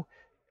below.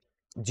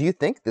 Do you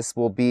think this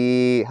will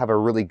have a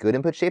really good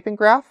input shaping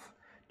graph?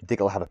 Do you think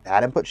it'll have a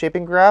bad input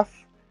shaping graph?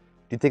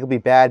 Do you think it'll be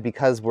bad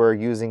because we're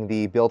using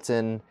the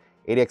built-in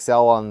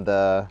ADXL on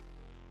the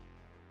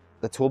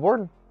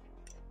toolboard?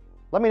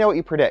 Let me know what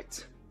you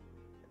predict.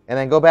 And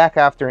then go back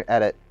after and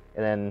edit,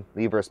 and then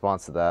leave a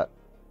response to that.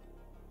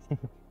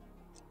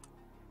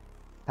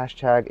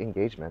 Hashtag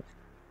engagement.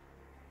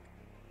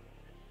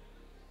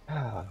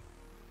 Now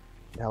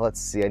let's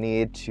see, I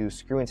need to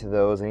screw into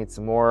those. I need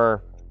some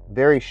more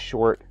very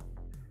short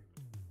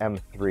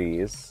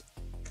M3s.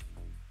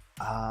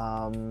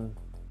 All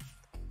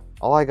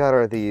I got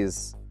are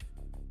these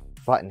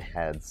button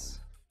heads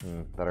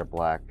that are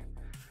black.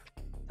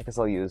 I guess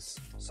I'll use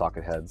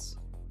socket heads.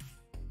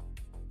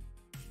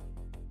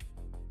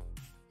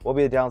 What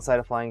will be the downside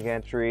of flying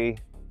gantry?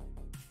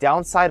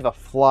 Downside of a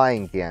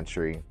flying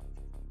gantry.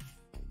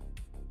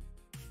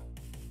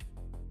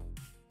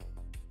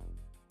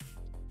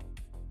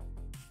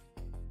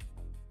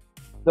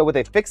 So with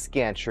a fixed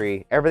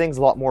gantry, everything's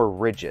a lot more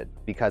rigid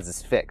because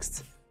it's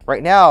fixed.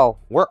 Right now,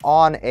 we're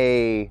on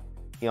the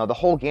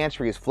whole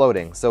gantry is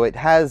floating, so it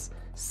has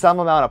some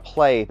amount of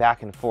play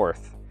back and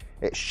forth.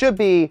 It should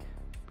be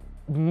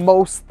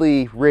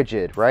mostly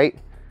rigid, right?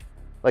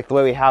 Like the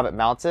way we have it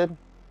mounted.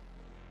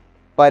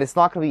 But it's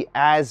not going to be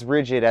as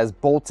rigid as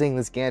bolting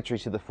this gantry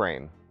to the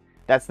frame.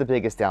 That's the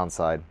biggest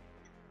downside,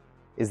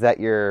 is that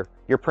your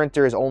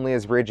printer is only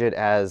as rigid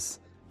as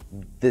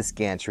this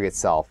gantry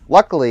itself.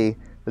 Luckily,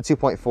 the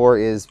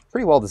 2.4 is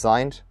pretty well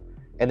designed,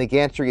 and the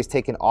gantry is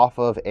taken off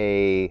of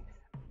a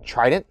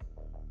Trident,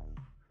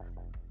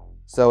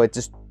 so it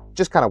just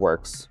kind of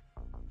works.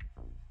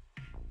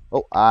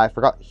 Oh, I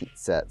forgot heat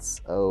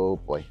sets. Oh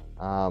boy.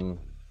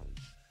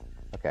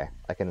 Okay,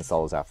 I can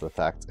install those after the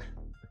fact.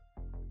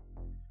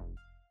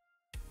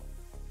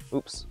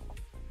 Oops.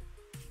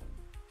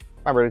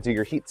 Remember to do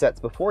your heat sets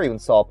before you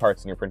install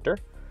parts in your printer.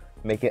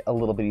 Make it a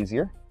little bit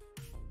easier.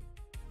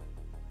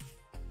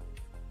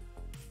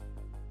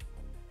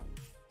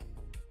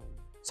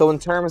 So in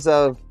terms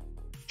of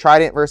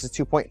Trident versus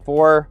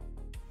 2.4,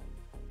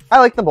 I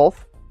like them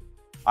both.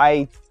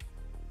 I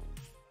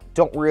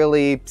don't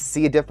really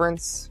see a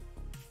difference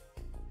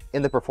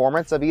in the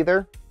performance of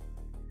either,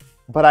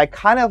 but I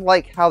kind of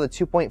like how the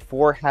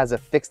 2.4 has a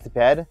fixed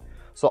bed,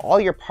 so all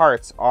your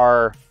parts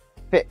are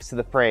fixed to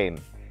the frame.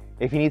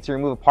 If you need to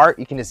remove a part,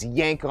 you can just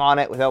yank on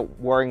it without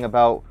worrying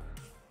about,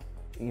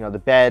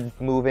 the bed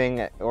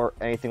moving or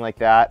anything like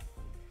that.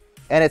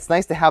 And it's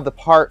nice to have the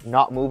part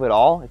not move at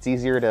all. It's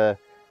easier to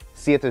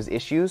see if there's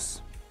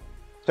issues,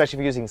 especially if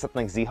you're using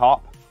something like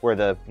Z-Hop, where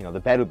the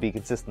bed would be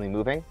consistently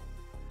moving.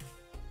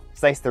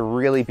 It's nice to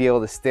really be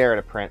able to stare at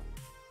a print.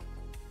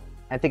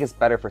 I think it's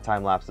better for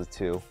time lapses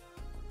too.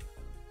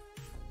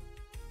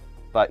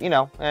 But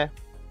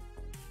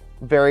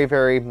very,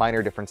 very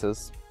minor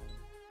differences.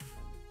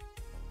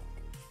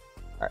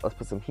 All right, let's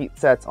put some heat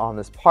sets on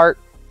this part.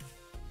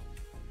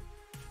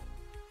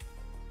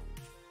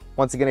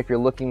 Once again, if you're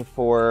looking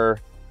for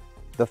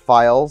the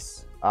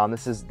files,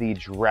 this is the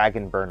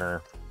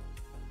DragonBurner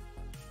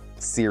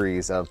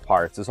series of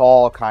parts. There's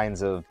all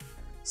kinds of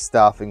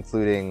stuff,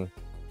 including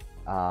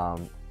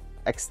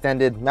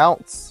extended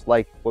mounts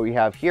like what we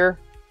have here.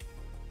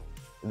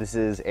 This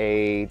is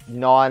a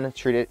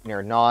non-treated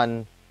or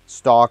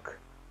non-stock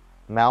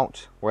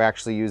mount. We're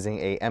actually using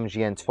a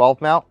MGN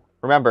 12 mount.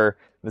 Remember,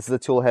 this is a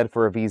tool head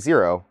for a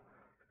V0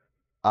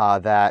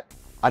 that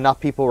enough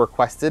people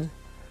requested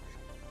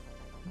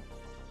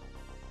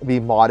be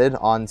modded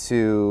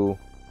onto...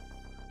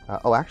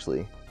 oh,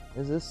 actually,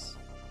 is this...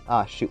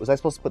 Ah, shoot, was I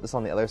supposed to put this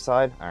on the other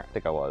side? Alright, I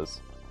think I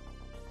was.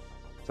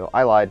 So,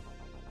 I lied.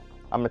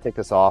 I'm going to take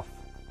this off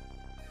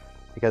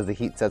because the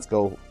heat sets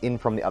go in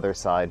from the other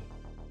side.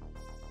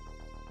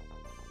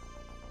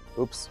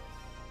 Oops.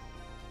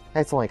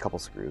 It's only a couple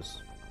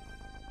screws.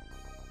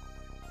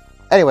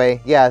 Anyway,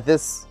 yeah,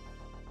 this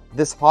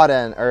hot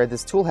end, or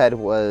this tool head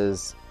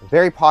was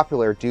very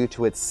popular due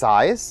to its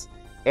size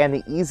and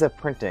the ease of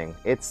printing.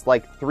 It's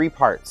like 3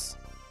 parts.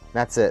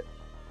 That's it.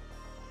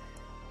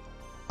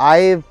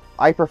 I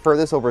prefer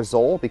this over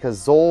Zoll because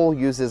Zoll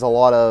uses a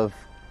lot of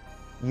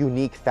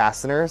unique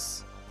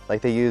fasteners.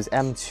 Like they use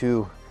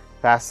M2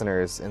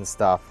 fasteners and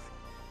stuff.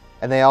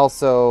 And they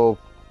also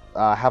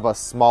have a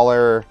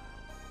smaller,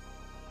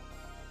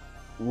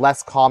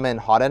 less common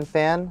hot end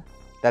fan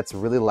that's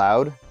really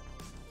loud.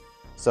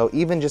 So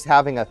even just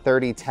having a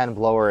 30-10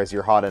 blower as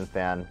your hot end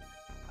fan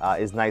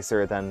is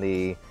nicer than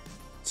the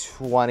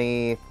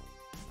 25-10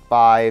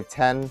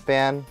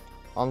 fan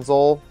on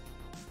Zoll.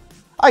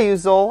 I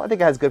use Zoll. I think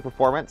it has good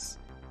performance.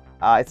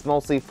 It's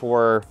mostly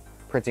for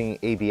printing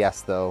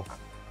ABS though.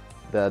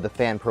 The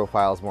fan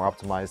profile is more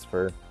optimized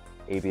for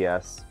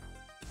ABS.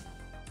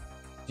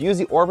 Do you use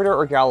the Orbiter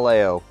or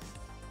Galileo?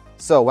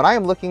 So when I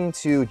am looking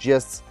to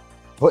just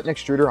put an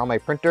extruder on my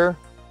printer,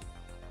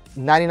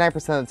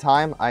 99% of the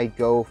time I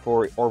go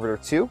for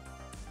Orbiter 2.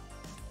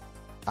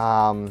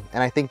 And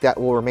I think that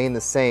will remain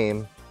the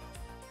same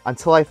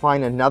until I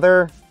find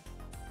another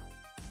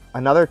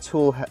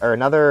tool or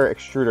another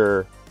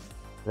extruder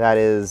that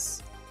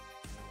is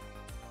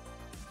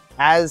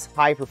as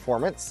high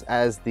performance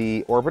as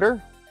the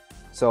Orbiter.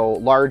 So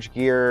large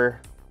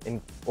gear,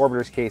 in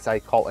Orbiter's case I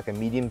call it like a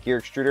medium gear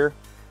extruder,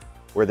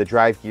 where the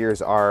drive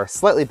gears are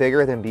slightly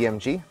bigger than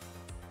BMG.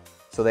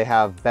 So they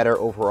have better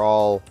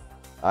overall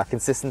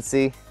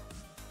consistency,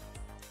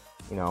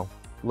 you know,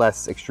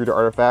 less extruder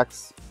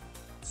artifacts.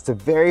 It's a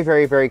very,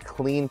 very, very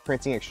clean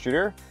printing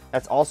extruder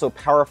that's also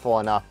powerful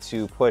enough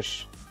to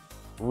push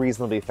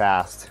reasonably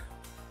fast.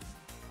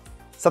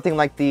 Something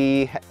like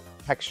the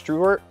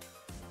Hextruder,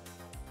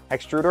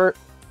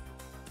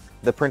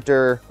 the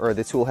printer or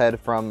the tool head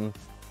from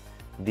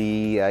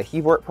the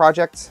Hevort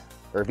project,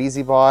 or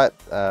VZBot.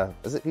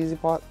 Is it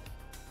VZBot?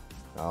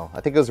 No,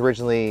 I think it was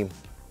originally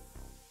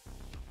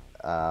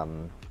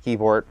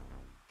Hevort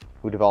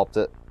who developed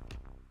it.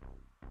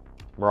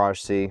 Mirage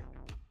C.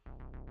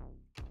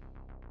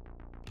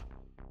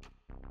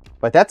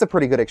 But that's a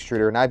pretty good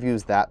extruder, and I've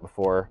used that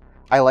before.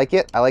 I like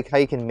it. I like how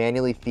you can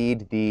manually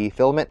feed the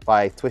filament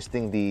by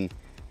twisting the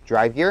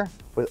drive gear.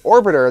 With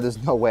Orbiter, there's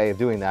no way of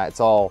doing that. It's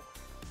all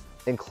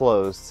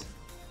enclosed.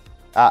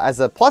 As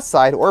a plus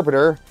side,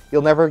 Orbiter,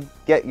 you'll never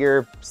get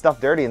your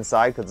stuff dirty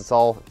inside because it's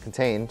all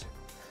contained.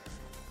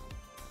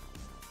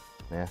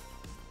 Yeah.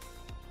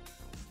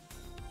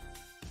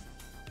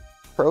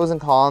 Pros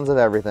and cons of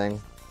everything.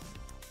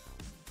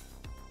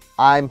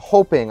 I'm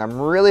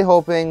really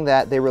hoping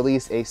that they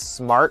release a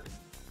smart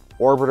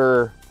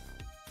Orbiter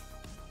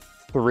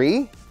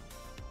 3.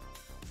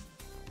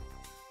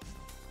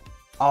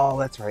 Oh,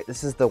 that's right.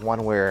 This is the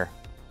one where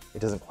it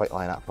doesn't quite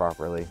line up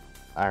properly.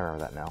 I remember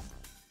that now.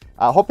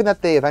 Hoping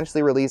that they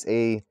eventually release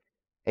a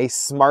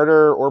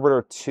smarter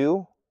Orbiter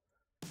 2.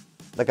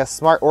 Like a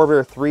smart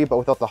Orbiter 3, but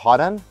without the hot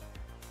end.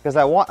 Because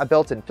I want a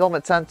built-in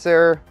filament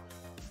sensor.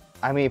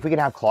 I mean, if we can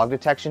have clog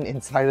detection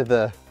inside of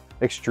the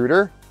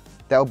extruder,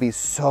 that would be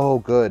so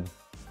good.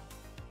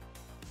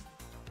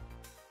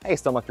 Hey,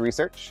 still much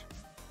research.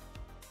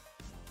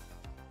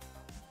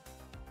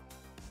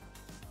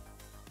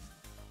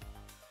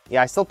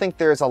 Yeah, I still think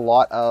there's a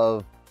lot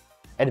of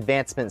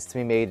advancements to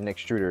be made in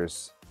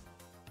extruders.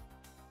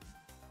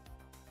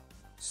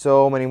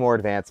 So many more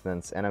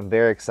advancements, and I'm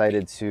very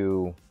excited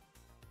to,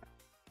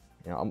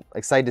 I'm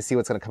excited to see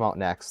what's going to come out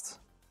next.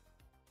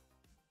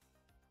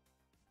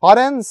 Hot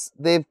ends,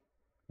 they've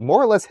more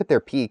or less hit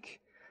their peak.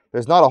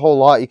 There's not a whole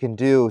lot you can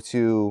do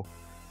to,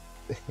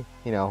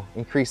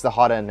 increase the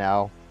hot end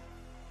now.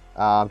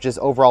 Just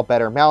overall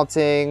better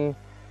mounting,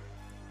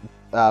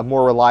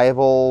 more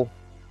reliable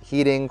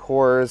heating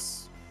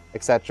cores,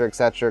 etc.,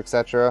 etc.,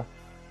 etc.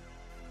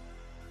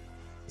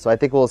 So I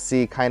think we'll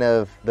see kind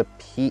of the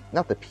peak,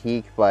 not the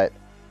peak, but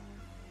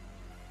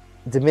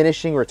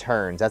diminishing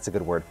returns. That's a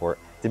good word for it.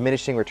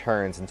 Diminishing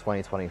returns in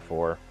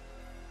 2024.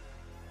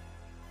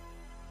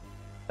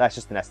 That's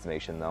just an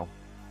estimation, though.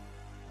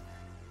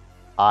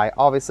 I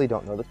obviously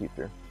don't know the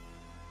future.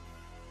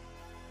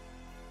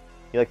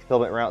 You like the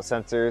filament runout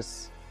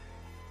sensors.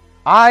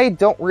 I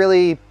don't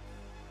really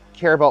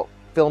care about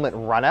filament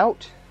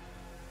runout.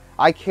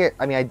 I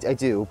mean, I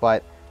do,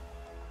 but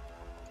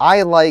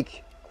I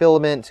like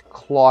filament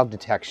clog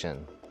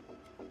detection.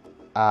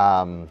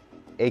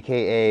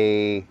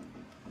 AKA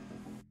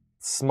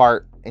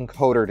smart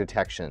encoder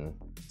detection.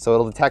 So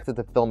it'll detect that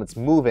the filament's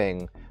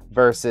moving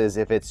versus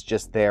if it's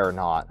just there or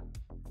not.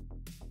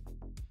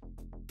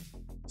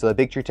 So the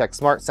Big Tree Tech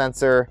Smart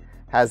Sensor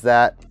has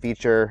that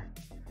feature,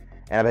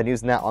 and I've been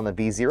using that on the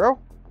V0.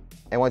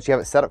 And once you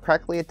have it set up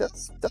correctly, it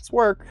does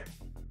work.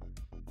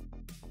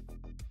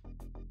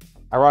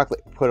 Ironically,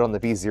 I put it on the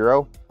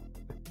V0,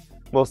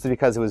 mostly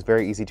because it was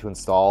very easy to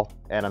install,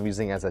 and I'm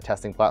using it as a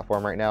testing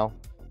platform right now.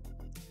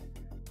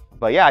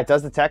 But yeah, it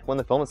does detect when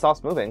the filament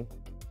stops moving.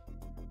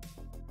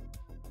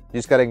 You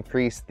just got to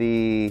increase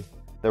the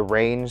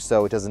range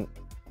so it doesn't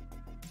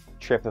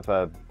trip if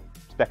a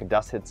speck of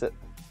dust hits it.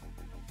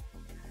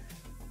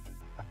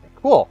 Okay,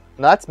 cool.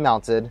 Now that's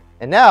mounted,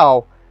 and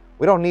now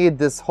we don't need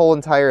this whole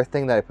entire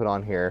thing that I put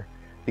on here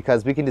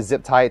because we can just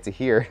zip tie it to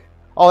here.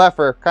 All that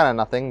for kind of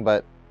nothing,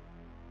 but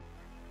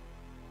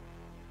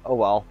oh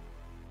well.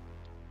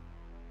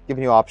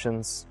 Giving you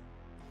options.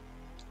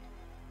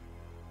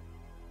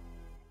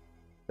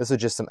 This is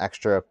just some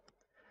extra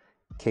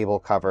cable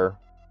cover.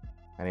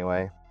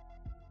 Anyway,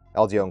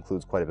 LDO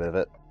includes quite a bit of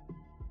it.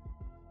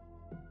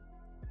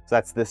 So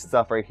that's this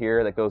stuff right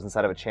here that goes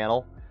inside of a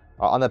channel.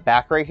 On the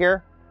back right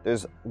here,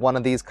 there's one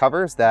of these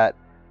covers that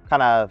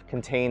kind of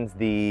contains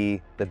the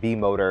B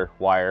motor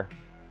wire.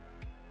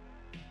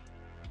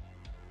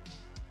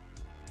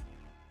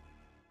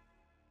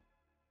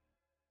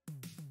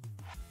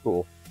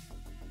 Cool.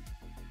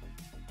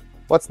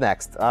 What's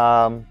next?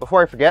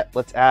 Before I forget,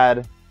 let's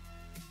add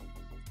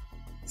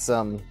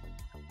some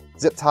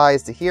zip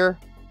ties to here.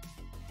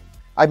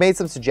 I made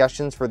some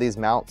suggestions for these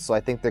mounts, so I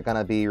think they're going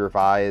to be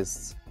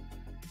revised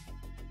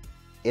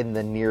in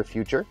the near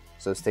future,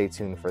 so stay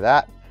tuned for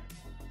that.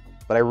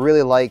 But I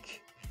really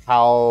like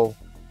how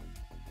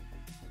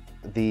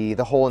the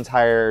whole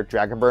entire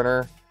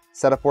DragonBurner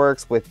setup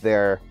works with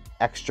their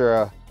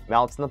extra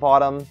mounts in the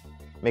bottom.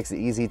 Makes it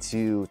easy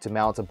to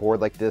mount a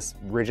board like this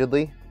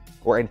rigidly,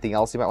 or anything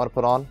else you might want to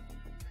put on.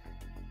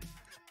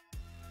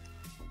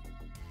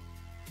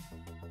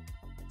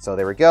 So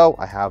there we go.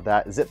 I have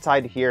that zip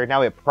tied to here.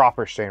 Now we have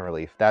proper strain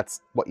relief. That's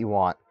what you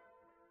want.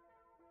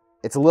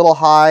 It's a little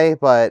high,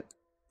 but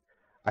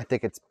I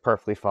think it's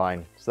perfectly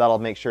fine. So that'll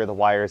make sure the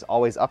wire is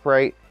always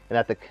upright and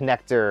that the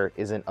connector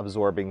isn't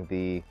absorbing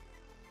the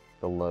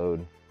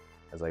load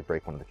as I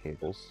break one of the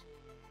cables.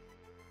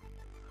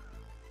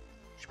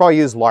 Should probably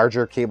use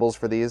larger cables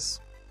for these,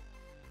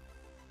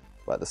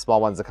 but the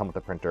small ones that come with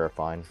the printer are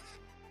fine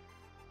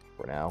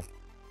for now.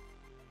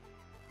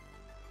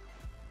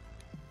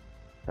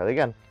 Try that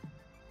again.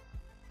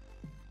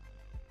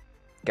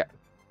 Okay.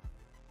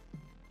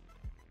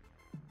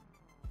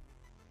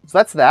 So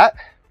that's that.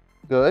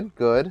 Good,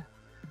 good.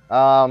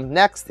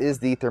 Next is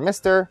the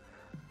thermistor.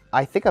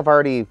 I think I've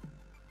already,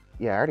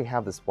 yeah, I already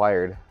have this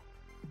wired.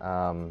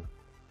 So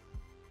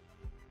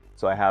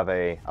I have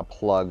a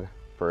plug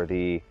for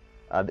the,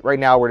 right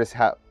now we've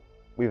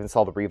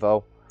installed the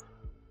Revo,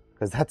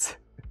 because that's,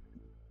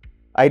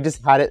 I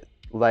just had it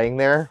laying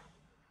there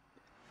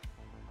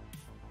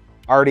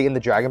already in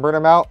the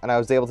DragonBurner mount, and I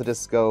was able to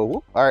just go,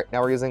 whoop, all right, now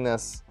we're using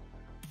this.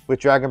 With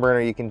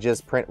DragonBurner, you can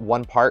just print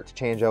one part to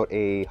change out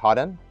a hot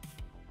end.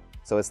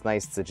 So it's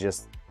nice to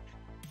just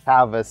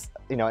have an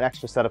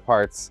extra set of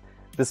parts.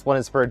 This one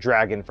is for a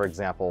dragon, for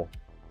example.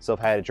 So if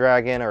I had a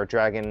dragon or a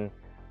dragon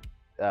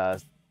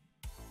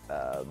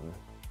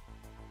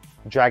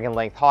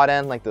length hot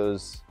end, like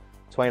those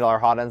 $20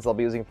 hot ends I'll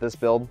be using for this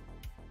build,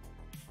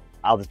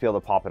 I'll just be able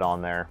to pop it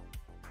on there.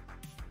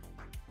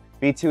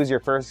 V2 is your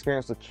first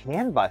experience with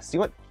CAN bus. You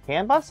want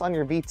CAN bus on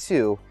your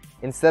V2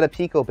 instead of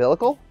Pico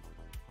Billicle?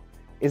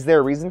 Is there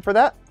a reason for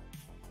that?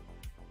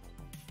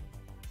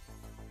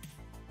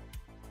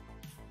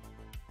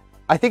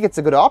 I think it's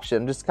a good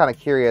option. I'm just kind of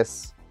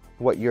curious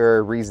what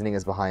your reasoning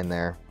is behind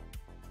there.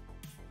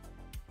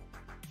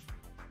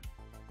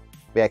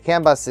 But yeah,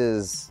 CAN bus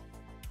is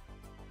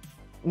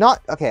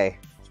not, okay.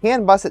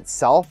 CAN bus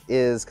itself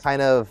is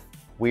kind of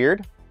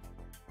weird.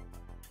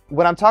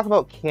 When I'm talking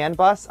about CAN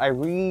bus, I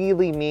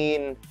really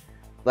mean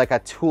like a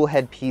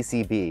toolhead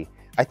PCB.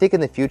 I think in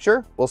the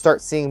future, we'll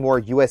start seeing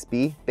more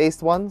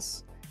USB-based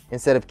ones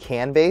instead of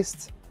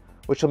CAN-based,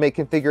 which will make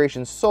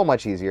configuration so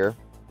much easier.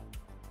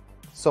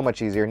 So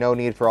much easier. No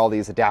need for all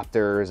these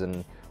adapters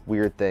and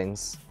weird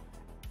things.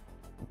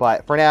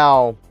 But for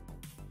now,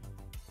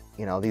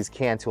 these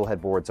CAN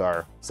toolhead boards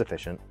are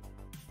sufficient.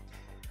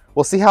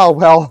 We'll see how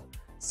well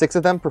 6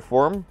 of them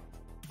perform,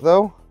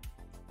 though.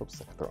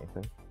 Oops, I got the wrong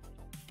thing.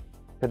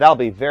 But that'll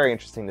be very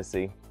interesting to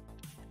see.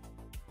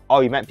 Oh,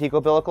 you meant Pico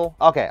Billicle?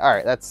 Okay, all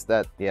right, that's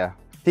that. Yeah,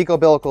 Pico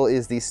Billicle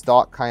is the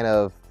stock kind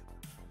of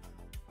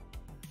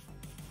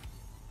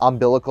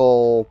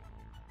umbilical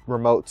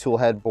remote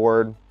toolhead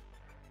board,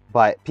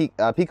 but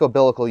Pico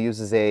Billicle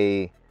uses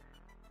a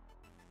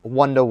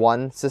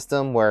 1-to-1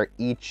 system where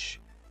each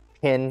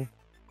pin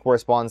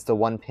corresponds to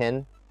 1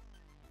 pin.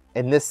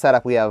 In this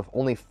setup, we have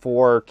only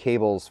 4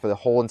 cables for the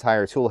whole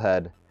entire tool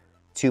head.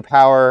 2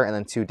 power and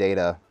then 2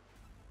 data.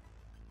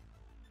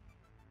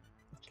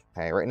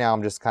 Okay, right now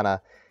I'm just kind of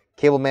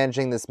cable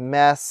managing this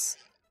mess.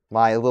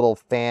 My little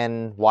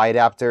fan Y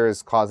adapter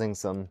is causing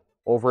some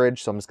overage,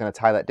 so I'm just going to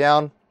tie that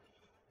down.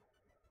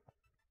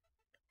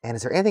 And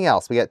is there anything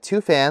else? We got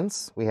 2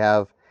 fans. We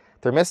have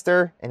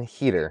thermistor and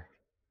heater.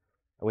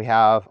 We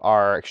have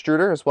our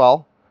extruder as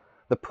well.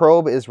 The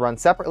probe is run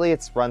separately.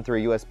 It's run through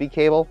a USB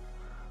cable.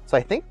 So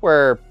I think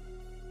we're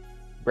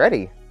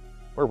ready.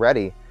 We're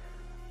ready.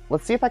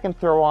 Let's see if I can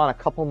throw on a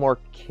couple more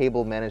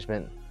cable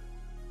management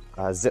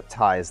zip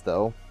ties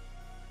though.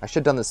 I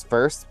should have done this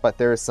first, but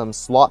there's some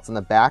slots in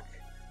the back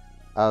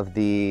of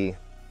the,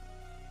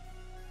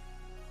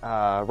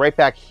 right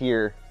back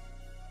here.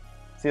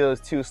 See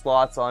those 2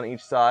 slots on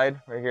each side,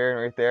 right here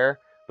and right there?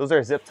 Those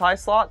are zip tie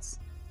slots.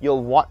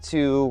 You'll want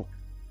to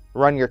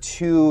run your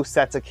 2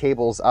 sets of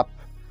cables up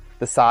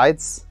the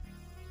sides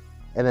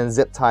and then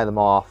zip tie them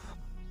off.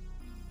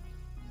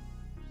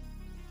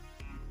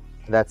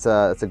 That's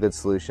a good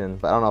solution,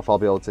 but I don't know if I'll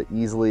be able to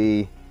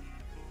easily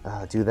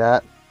do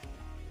that.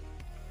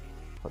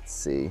 Let's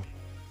see.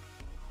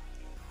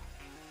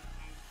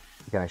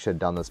 Again, I should have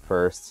done this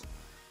first.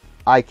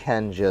 I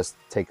can just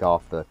take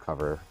off the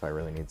cover if I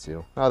really need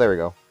to. Oh, there we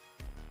go.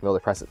 Be able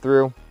to press it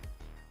through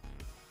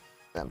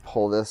and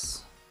pull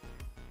this.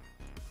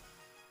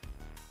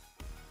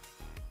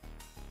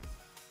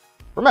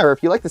 Remember,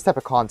 if you like this type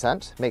of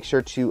content, make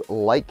sure to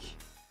like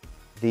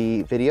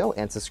the video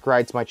and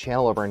subscribe to my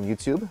channel over on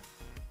YouTube.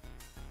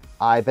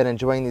 I've been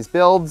enjoying these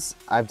builds.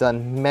 I've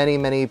done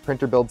many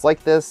printer builds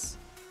like this,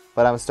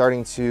 but I'm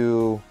starting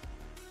to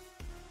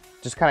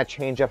just kind of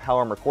change up how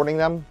I'm recording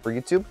them for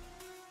YouTube.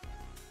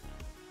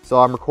 So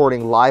I'm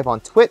recording live on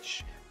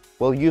Twitch.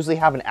 We'll usually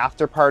have an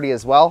after party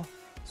as well.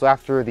 So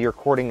after the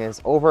recording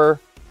is over,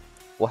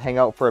 we'll hang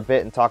out for a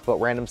bit and talk about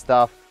random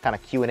stuff, kind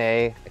of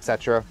Q&A,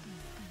 etc.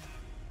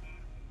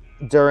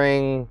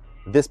 During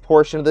this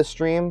portion of the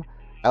stream,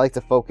 I like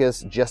to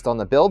focus just on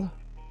the build.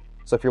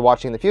 So if you're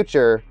watching in the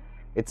future,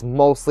 it's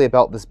mostly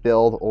about this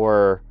build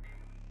or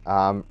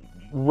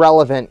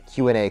relevant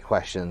Q&A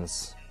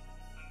questions.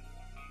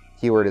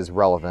 Keyword is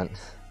relevant.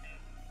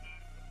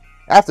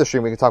 After the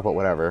stream, we can talk about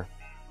whatever.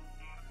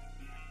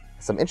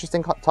 Some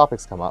interesting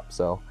topics come up,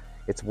 so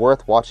it's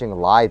worth watching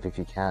live if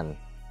you can.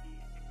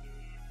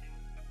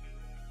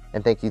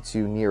 And thank you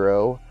to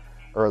Nero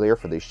earlier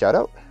for the shout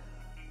out.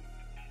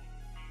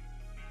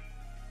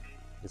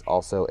 He's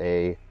also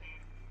a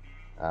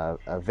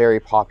very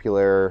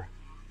popular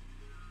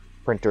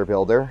printer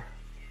builder.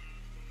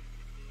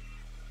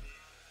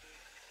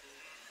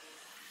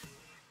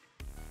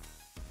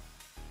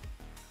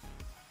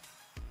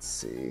 Let's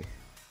see.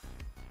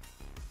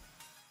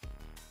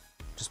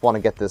 Just want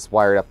to get this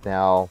wired up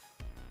now.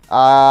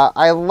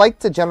 I like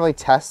to generally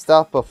test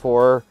stuff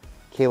before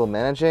cable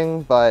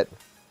managing, but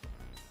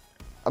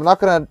I'm not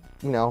gonna,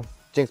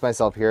 jinx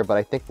myself here, but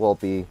I think we'll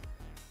be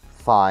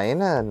fine.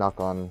 Knock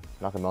on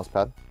mouse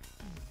pad.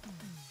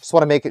 Just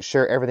want to make it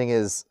sure everything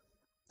is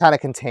kind of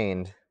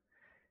contained.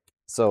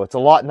 So it's a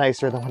lot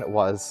nicer than when it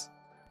was.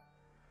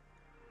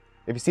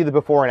 If you see the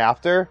before and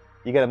after,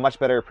 you get a much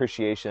better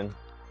appreciation.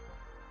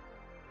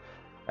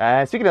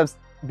 And speaking of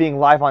being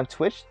live on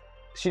Twitch,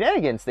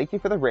 Shenanigans, thank you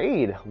for the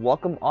raid.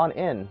 Welcome on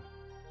in.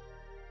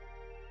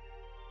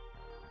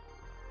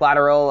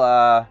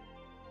 Lateral,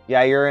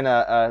 yeah, you're in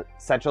a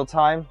central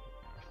time.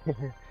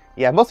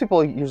 Yeah, most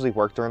people usually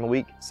work during the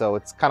week, so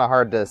it's kind of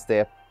hard to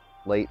stay up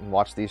late and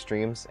watch these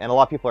streams. And a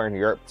lot of people are in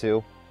Europe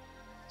too.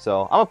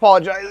 So I'm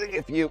apologizing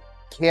if you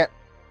can't,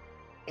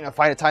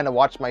 find a time to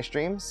watch my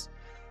streams.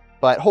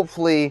 But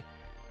hopefully,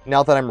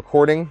 now that I'm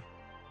recording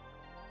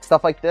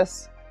stuff like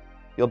this,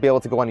 you'll be able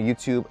to go on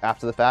YouTube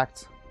after the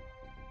fact.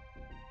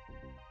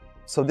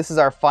 So this is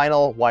our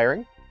final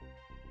wiring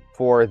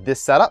for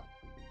this setup.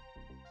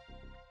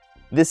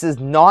 This is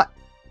not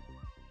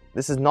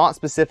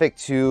specific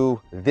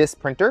to this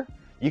printer.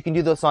 You can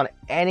do this on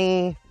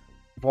any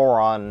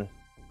Voron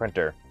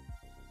printer.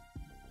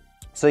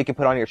 So you can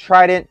put on your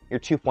Trident,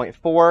 your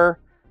 2.4,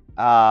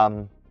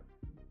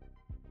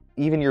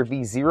 even your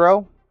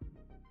V0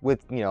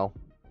 with, you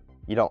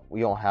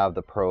don't have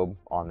the probe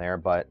on there,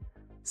 but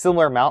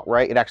similar mount,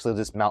 right? It actually will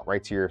just mount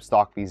right to your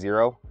stock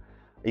V0.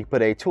 You can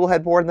put a tool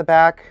head board in the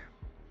back.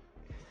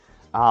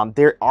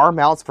 There are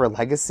mounts for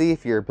Legacy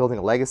if you're building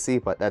a Legacy,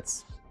 but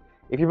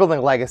if you're building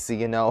a Legacy,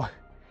 you know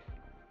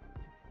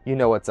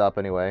what's up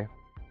anyway.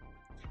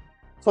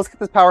 So let's get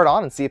this powered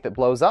on and see if it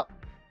blows up.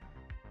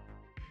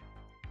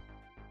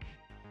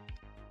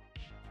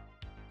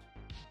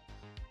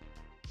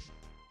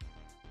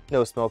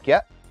 No smoke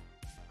yet.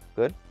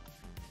 Good.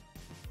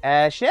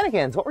 And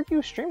Shenanigans, what were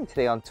you streaming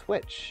today on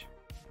Twitch?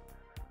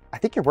 I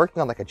think you're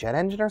working on like a jet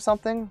engine or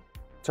something?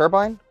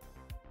 Turbine?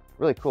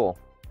 Really cool.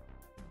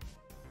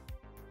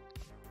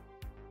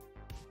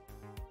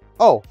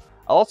 Oh,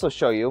 I'll also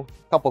show you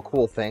a couple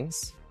cool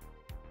things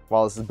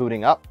while this is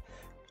booting up.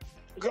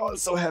 God,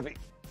 it's so heavy.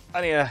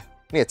 I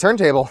need a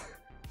turntable.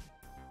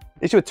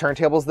 The issue with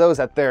turntables though is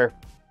that they're,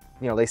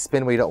 you know, they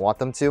spin when you don't want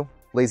them to.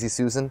 Lazy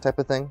Susan type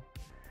of thing.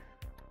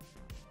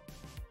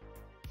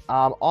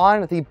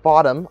 On the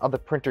bottom of the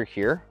printer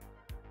here,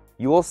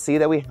 you will see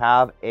that we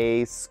have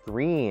a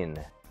screen.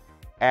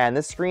 And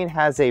this screen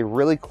has a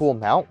really cool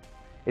mount.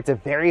 It's a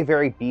very,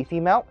 very beefy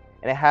mount.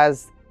 And it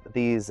has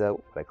these,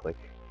 what did I click?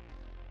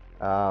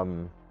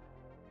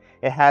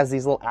 It has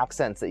these little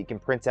accents that you can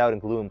print out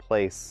and glue in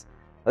place.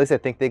 At least I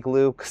think they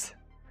glue, because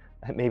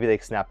maybe they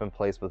snap in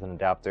place with an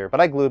adapter. But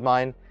I glued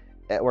mine.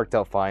 It worked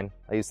out fine.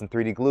 I used some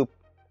 3D glue,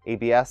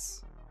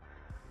 ABS.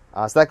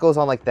 So that goes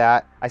on like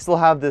that. I still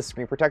have this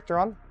screen protector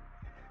on.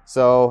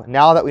 So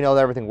now that we know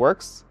that everything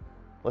works,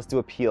 let's do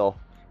a peel.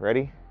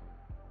 Ready?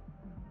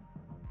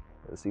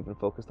 Is this even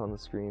focused on the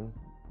screen?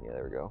 Yeah,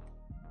 there we go.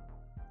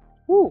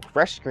 Woo,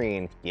 fresh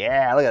screen.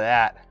 Yeah, look at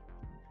that.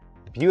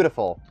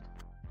 Beautiful.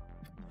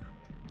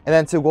 And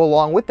then to go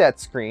along with that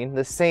screen,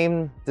 the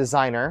same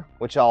designer,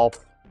 which I'll,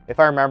 if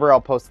I remember,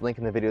 I'll post a link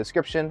in the video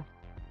description.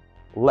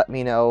 Let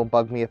me know,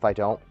 bug me if I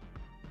don't.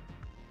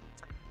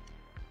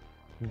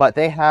 But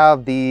they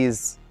have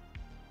these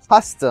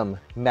custom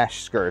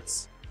mesh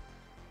skirts.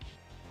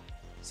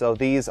 So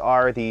these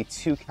are the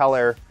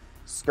 2-color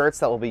skirts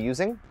that we'll be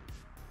using.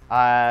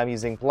 I'm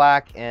using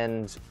black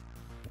and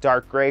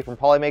dark gray from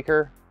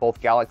Polymaker,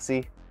 both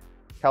Galaxy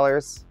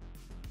colors.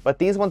 But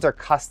these ones are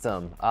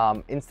custom.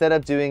 Instead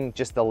of doing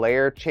just the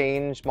layer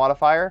change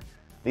modifier,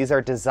 these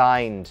are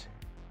designed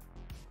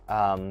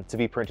to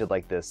be printed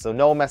like this. So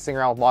no messing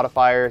around with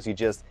modifiers, you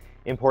just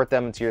import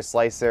them into your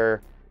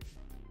slicer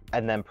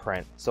and then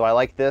print. So I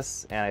like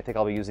this, and I think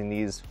I'll be using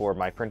these for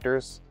my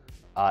printers.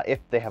 If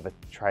they have a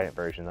Trident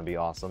version, that'd be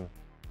awesome.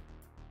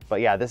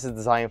 But yeah, this is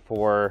designed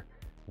for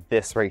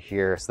this right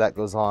here. So that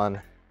goes on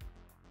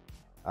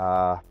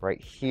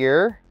right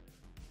here.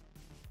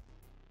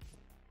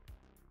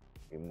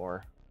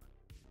 More.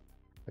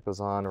 That goes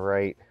on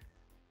right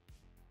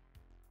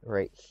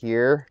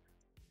here.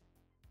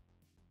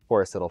 Of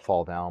course, it'll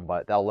fall down,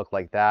 but that'll look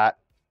like that.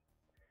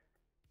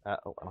 Oh, I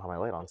don't have my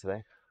light on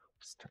today.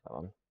 Just turn that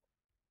on.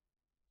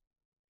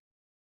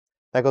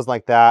 That goes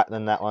like that, and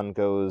then that one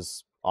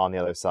goes on the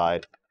other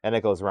side, and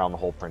it goes around the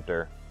whole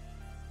printer.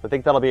 I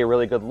think that'll be a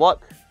really good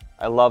look.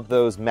 I love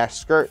those mesh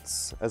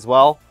skirts as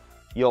well.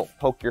 You'll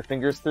poke your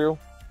fingers through.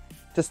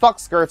 The stock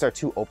skirts are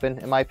too open,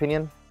 in my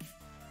opinion.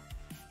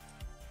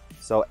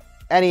 So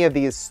any of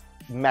these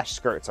mesh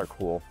skirts are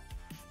cool.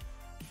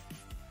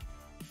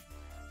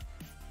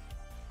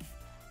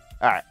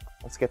 All right,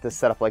 let's get this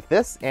set up like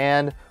this,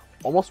 and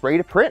almost ready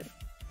to print.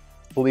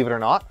 Believe it or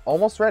not,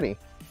 almost ready.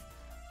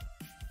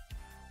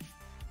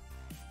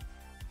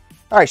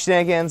 All right,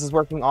 Shenanigans is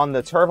working on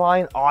the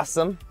turbine.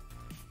 Awesome.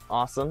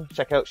 Awesome.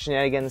 Check out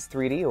Shenanigans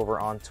 3D over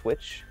on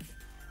Twitch.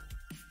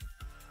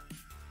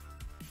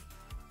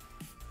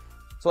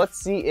 So let's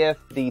see if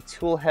the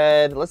tool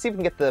head, let's see if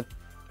we can get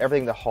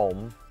everything to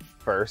home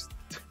first.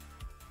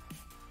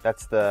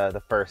 That's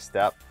the first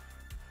step.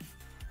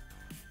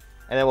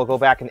 And then we'll go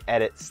back and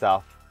edit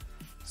stuff.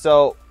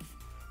 So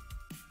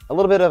a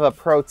little bit of a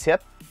pro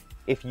tip.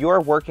 If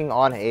you're working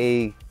on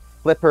a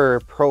Flipper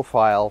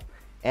profile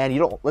and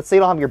let's say you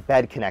don't have your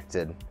bed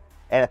connected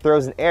and it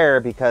throws an error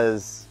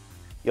because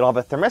you don't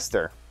have a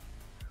thermistor,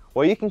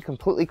 well, you can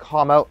completely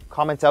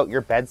comment out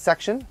your bed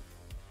section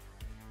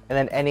and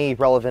then any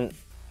relevant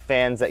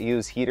fans that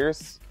use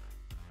heaters,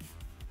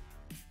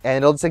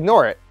 and it'll just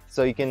ignore it.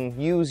 So you can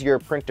use your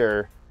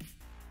printer,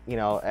 you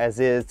know, as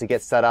is to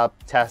get set up,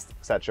 test,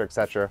 etc.,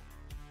 etc.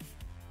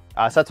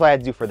 So that's what I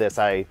had to do for this.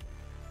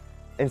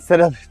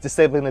 Instead of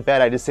disabling the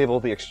bed, I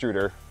disabled the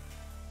extruder.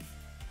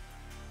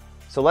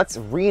 So let's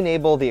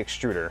re-enable the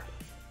extruder.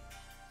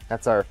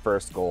 That's our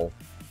first goal.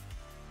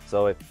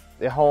 So if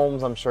it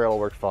homes, I'm sure it'll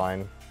work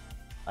fine.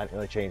 I didn't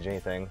really change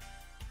anything.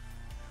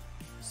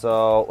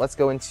 So let's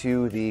go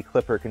into the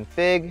Clipper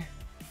config.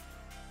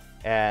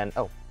 And,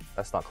 oh,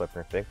 that's not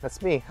Clipper config.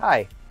 That's me.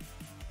 Hi.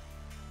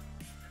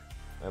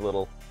 My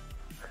little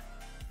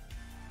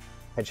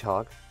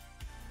hedgehog.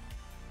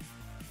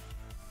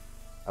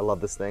 I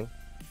love this thing.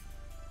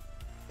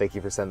 Thank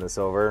you for sending this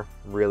over.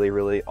 Really,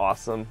 really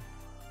awesome.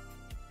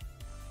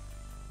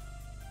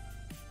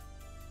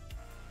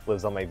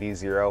 Lives on my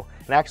V0.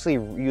 And I actually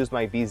used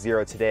my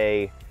V0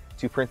 today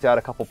to print out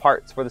a couple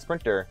parts for this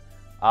printer.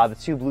 The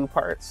 2 blue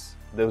parts,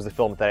 there was the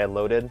filament that I had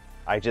loaded.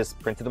 I just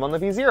printed them on the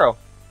V0.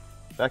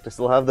 In fact, I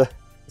still have the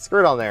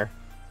skirt on there.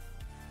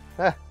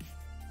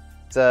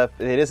 It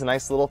is a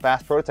nice little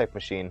fast prototype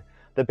machine.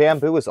 The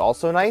bamboo is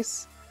also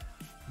nice,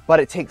 but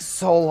it takes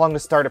so long to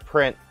start a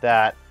print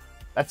that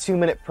a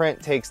 2-minute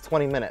print takes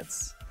 20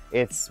 minutes.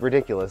 It's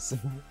ridiculous.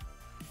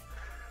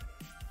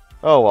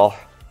 Oh well.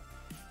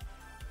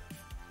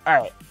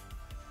 Alright.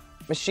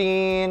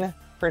 Machine,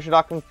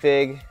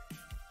 printer.config.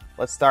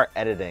 Let's start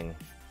editing.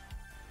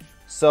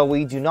 So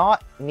we do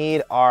not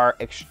need our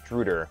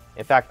extruder.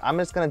 In fact, I'm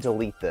just going to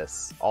delete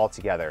this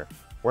altogether.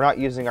 We're not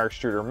using our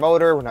extruder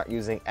motor. We're not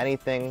using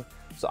anything.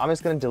 So I'm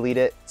just going to delete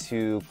it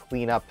to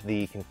clean up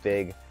the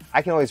config.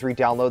 I can always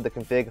re-download the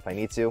config if I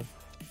need to.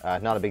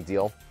 Not a big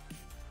deal.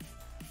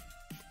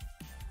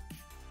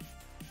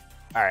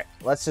 All right,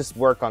 let's just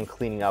work on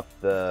cleaning up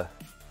the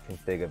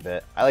config a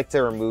bit. I like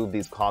to remove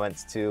these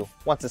comments too.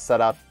 Once it's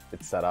set up,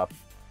 it's set up.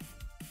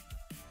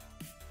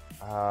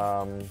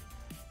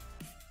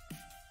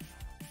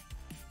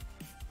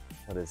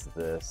 What is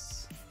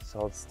this?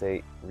 Solid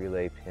state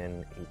relay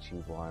pin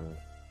HE1.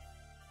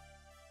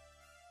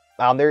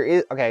 There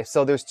is, okay,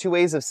 so there's two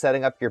ways of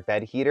setting up your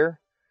bed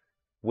heater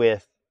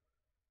with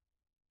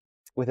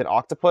an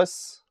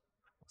octopus.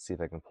 Let's see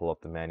if I can pull up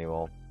the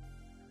manual.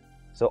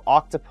 So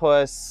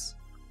octopus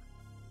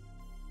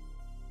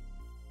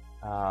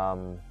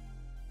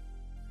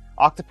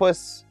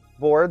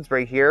boards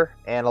right here,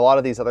 and a lot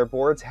of these other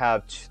boards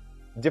have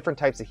different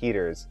types of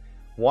heaters.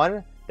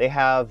 One, they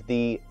have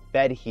the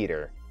bed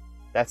heater.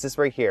 That's this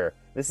right here.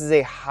 This is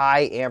a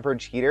high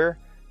amperage heater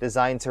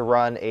designed to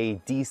run a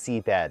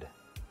DC bed.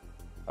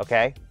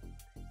 Okay?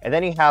 And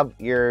then you have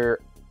your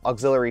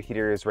auxiliary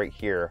heaters right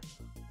here.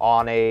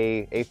 On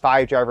a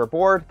 5-driver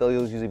board, there'll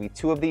usually be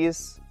 2 of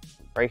these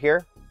right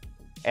here.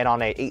 And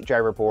on a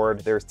 8-driver board,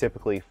 there's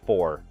typically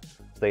 4.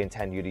 So they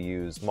intend you to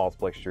use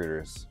multiple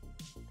extruders.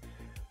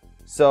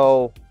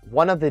 So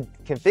one of the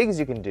configs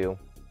you can do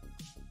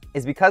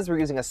is, because we're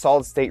using a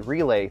solid state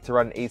relay to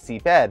run an AC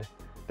bed,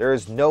 there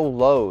is no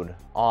load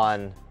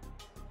on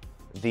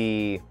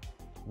the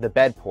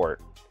bed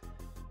port.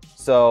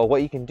 So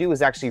what you can do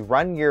is actually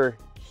run your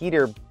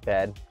heater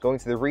bed going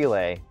to the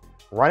relay,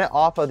 run it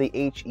off of the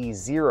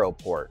HE0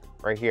 port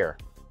right here.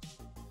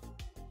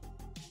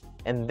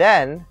 And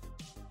then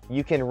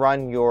you can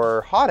run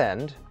your hot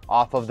end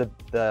off of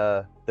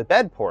the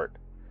bed port.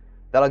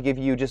 That'll give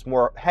you just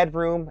more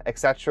headroom,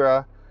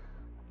 etc.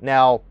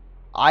 Now,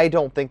 I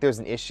don't think there's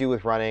an issue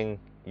with running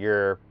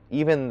your,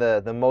 even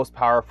the most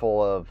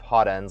powerful of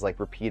hot ends like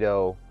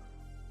Rapido,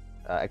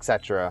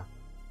 etc.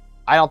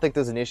 I don't think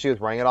there's an issue with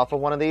running it off of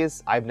one of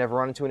these. I've never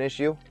run into an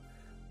issue.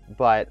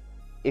 But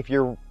if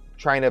you're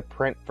trying to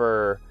print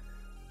for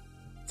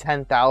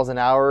 10,000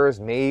 hours,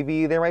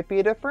 maybe there might be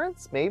a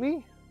difference,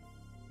 maybe?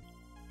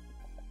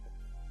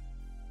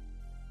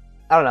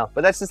 I don't know,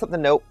 but that's just something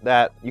to note,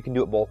 that you can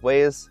do it both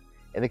ways,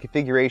 and the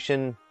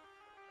configuration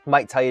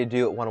might tell you to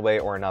do it one way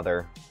or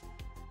another.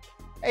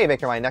 Hey,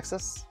 MakerMind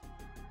Nexus.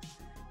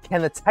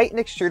 Can the Titan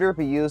extruder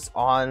be used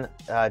on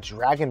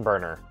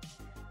DragonBurner?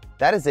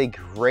 That is a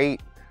great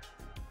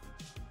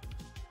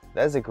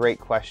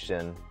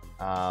question.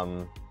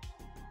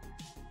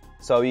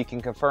 So you can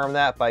confirm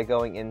that by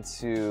going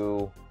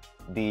into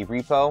the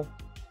repo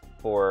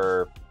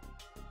for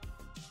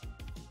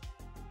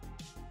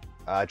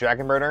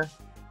DragonBurner,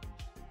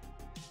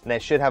 and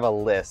it should have a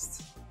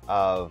list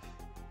of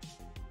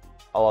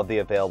all of the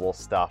available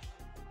stuff.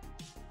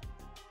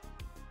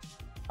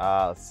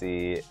 Let's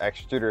see,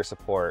 extruder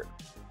support.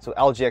 So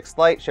LGX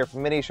Lite, Sharp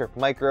Mini, Sharp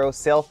Micro,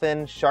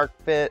 Sailfin,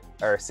 Sharkfin,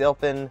 or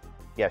Sailfin,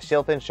 yeah,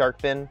 Sailfin,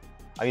 Sharkfin.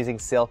 I'm using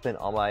Sailfin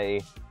on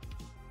my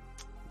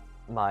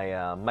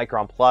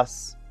Micron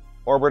Plus,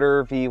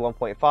 Orbiter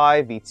V1.5,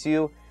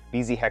 V2,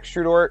 BZ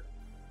Hextrudort,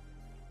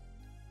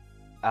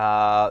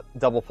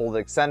 double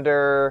folded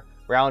extender,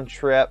 round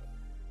trip,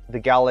 the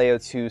Galileo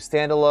 2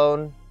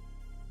 standalone,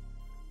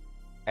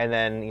 and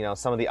then, you know,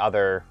 some of the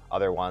other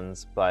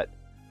ones, but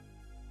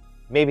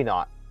maybe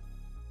not.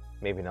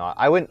 Maybe not.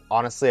 I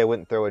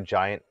wouldn't throw a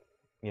giant,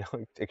 you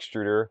know,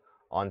 extruder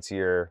onto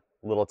your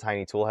little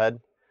tiny tool head,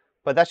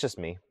 but that's just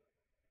me.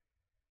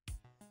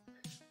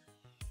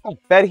 Oh,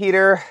 bed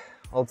heater,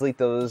 I'll delete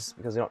those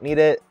because we don't need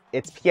it.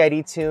 It's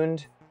PID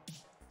tuned,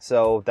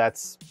 so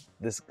this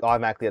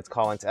automatically lets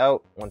comments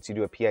out once you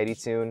do a PID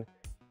tune.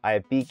 I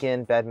have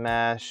beacon, bed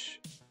mesh,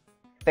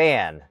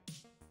 fan.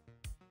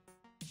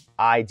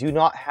 I do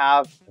not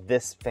have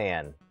this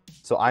fan,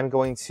 so I'm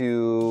gonna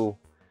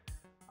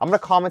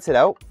comment it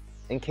out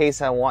in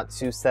case I want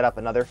to set up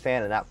another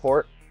fan in that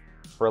port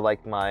for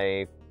like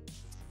my,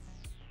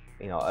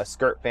 you know, a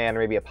skirt fan or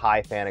maybe a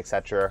pie fan,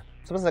 etc.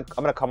 So I'm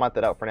gonna comment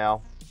that out for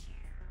now.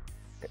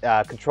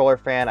 Controller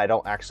fan I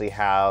don't actually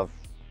have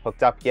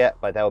hooked up yet,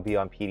 but that will be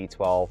on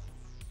PD12.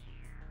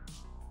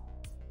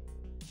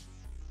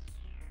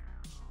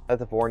 That's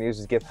the Voron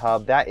users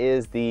GitHub. That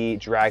is the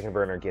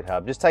DragonBurner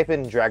GitHub. Just type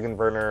in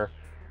DragonBurner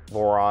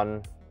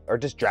Voron, or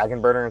just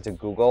DragonBurner into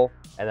Google,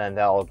 and then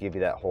that'll give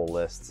you that whole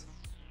list.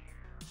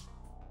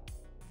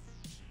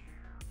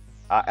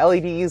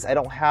 LEDs, I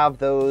don't have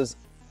those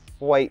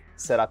quite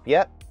set up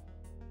yet,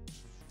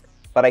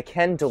 but I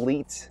can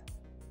delete.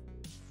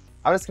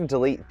 I'm just going to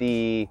delete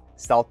the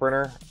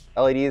StealthBurner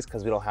LEDs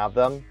because we don't have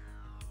them.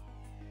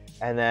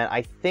 And then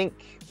I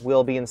think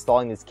we'll be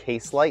installing these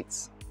case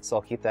lights, so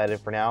I'll keep that in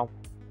for now.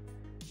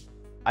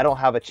 I don't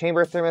have a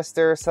chamber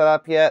thermistor set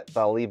up yet,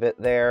 but I'll leave it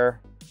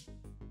there.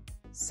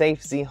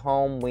 Safe Z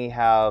Home, we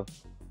have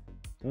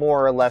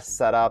more or less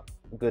set up,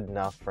 good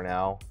enough for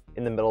now,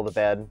 in the middle of the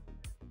bed.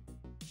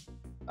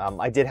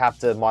 I did have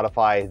to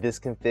modify this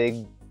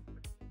config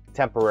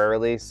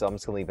temporarily, so I'm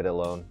just going to leave it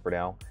alone for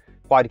now.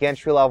 Quad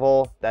gantry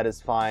level, that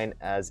is fine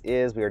as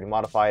is. We already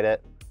modified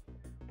it.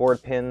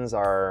 Board pins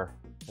are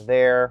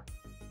there.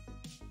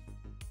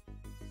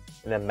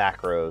 And then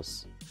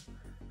macros.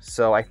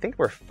 So I think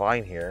we're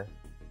fine here.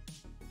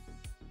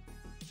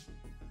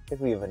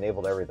 think we've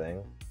enabled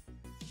everything.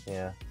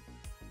 Yeah.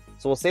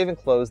 So we'll save and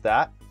close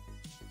that.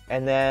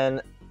 And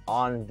then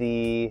on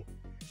the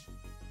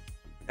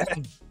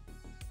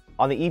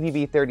on the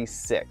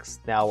EBB36,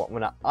 now I'm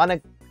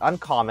gonna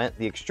uncomment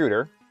the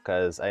extruder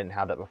because I didn't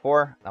have that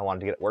before. I wanted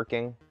to get it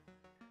working.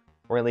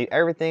 We're gonna leave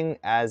everything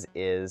as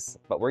is,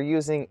 but we're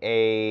using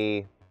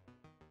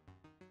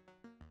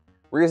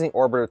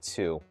Orbiter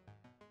 2.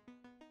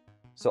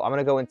 So I'm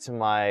gonna go into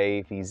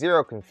my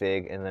V0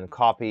 config and then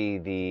copy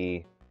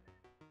the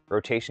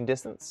rotation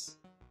distance,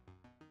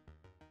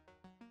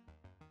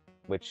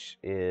 which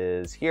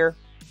is here,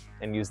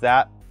 and use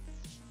that.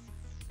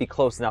 Be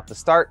close enough to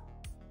start.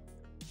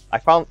 I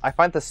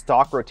find the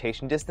stock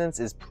rotation distance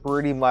is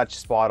pretty much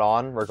spot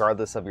on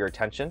regardless of your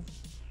attention.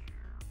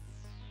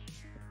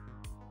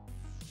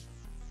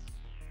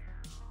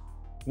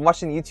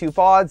 Watching YouTube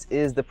VODs,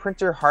 is the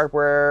printer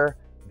hardware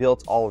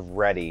built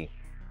already?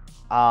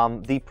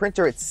 The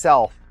printer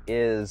itself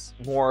is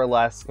more or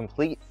less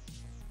complete,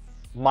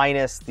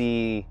 minus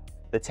the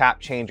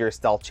Tapchanger,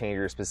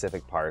 Stealthchanger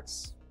specific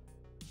parts.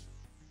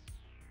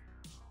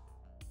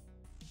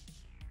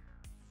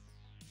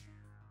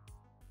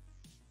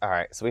 All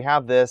right, so we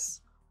have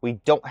this. We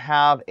don't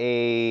have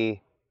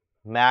a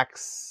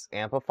max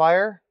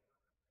amplifier.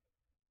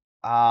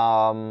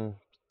 Can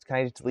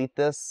I just delete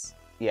this?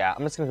 Yeah,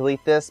 I'm just gonna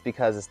delete this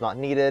because it's not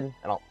needed.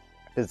 I don't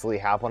physically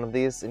have one of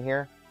these in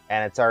here,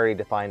 and it's already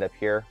defined up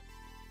here.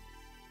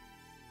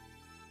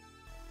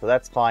 So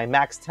that's fine.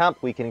 Max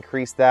temp, we can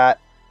increase that.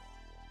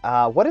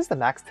 What is the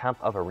max temp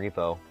of a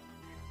Revo?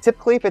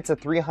 Typically, if it's a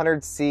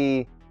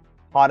 300C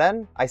hot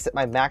end, I set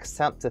my max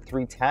temp to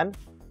 310.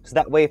 So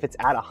that way, if it's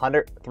at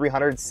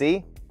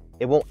 300C,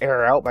 it won't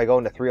air out by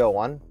going to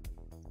 301.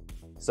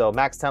 So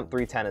max temp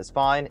 310 is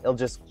fine. It'll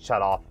just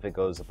shut off if it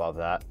goes above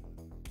that.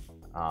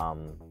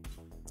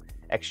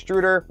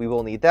 Extruder, we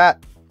will need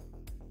that.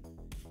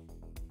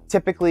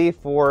 Typically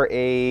for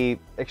a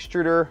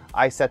extruder,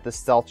 I set the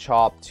stealth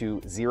chop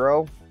to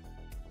 0.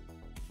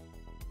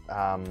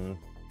 I'm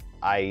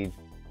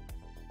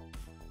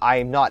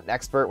not an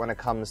expert when it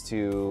comes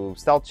to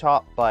stealth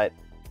chop, but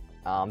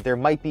there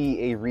might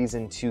be a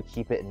reason to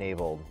keep it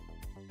enabled.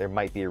 There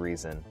might be a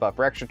reason. But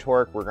for extra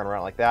torque, we're going to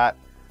run it like that.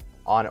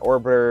 On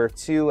Orbiter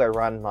 2, I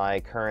run my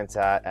currents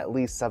at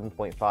least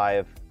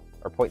 7.5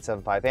 or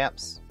 0.75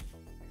 amps.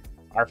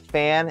 Our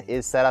fan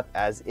is set up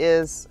as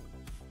is.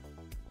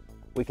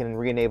 We can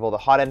re-enable the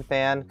hot end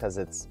fan because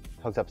it's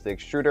hooked up to the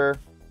extruder.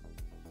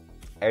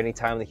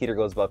 Anytime the heater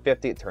goes above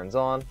 50, it turns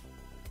on.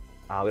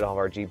 We don't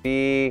have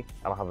RGB.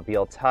 I don't have a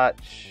BL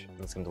Touch.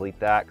 I'm just going to delete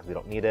that because we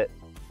don't need it.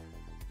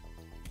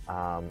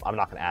 I'm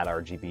not going to add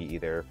RGB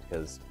either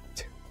because,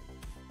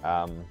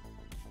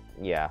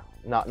 yeah,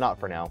 not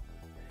for now.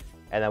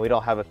 And then we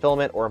don't have a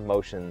filament or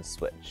motion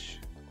switch.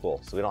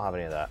 Cool, so we don't have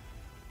any of that.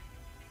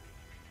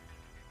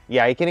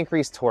 Yeah, you can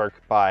increase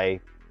torque by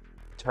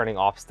turning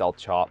off Stealth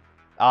Chop.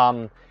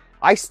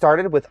 I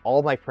started with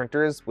all my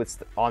printers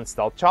on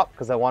Stealth Chop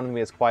because I wanted them to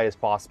be as quiet as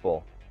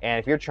possible. And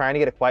if you're trying to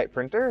get a quiet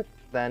printer,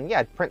 then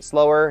yeah, print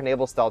slower,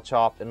 enable Stealth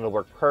Chop, and it'll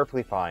work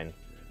perfectly fine.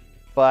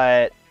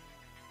 But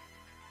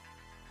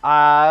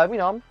you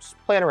know, I'm just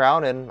playing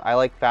around, and I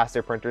like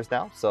faster printers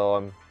now, so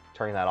I'm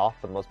turning that off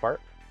for the most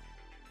part.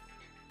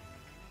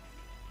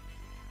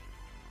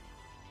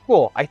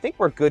 Cool, I think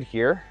we're good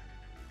here.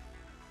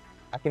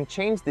 I can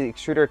change the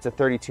extruder to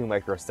 32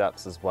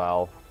 microsteps as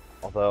well,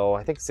 although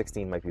I think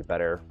 16 might be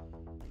better.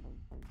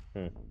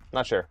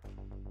 Not sure.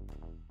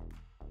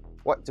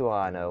 What do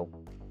I know?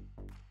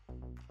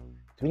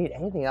 Do we need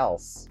anything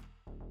else?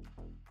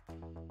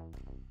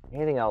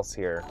 Anything else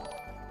here?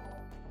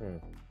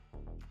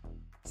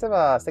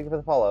 Let's thank you for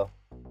the follow.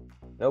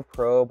 No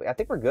probe. I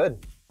think we're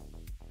good.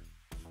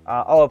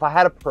 Oh, if I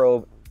had a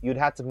probe, you'd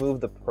have to move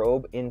the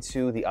probe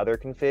into the other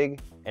config,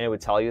 and it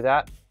would tell you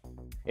that.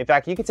 In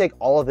fact, you could take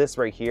all of this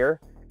right here,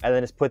 and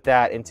then just put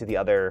that into the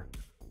other,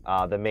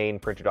 the main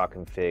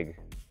printer.config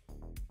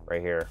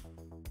right here.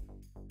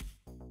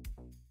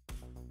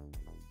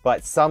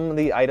 But some of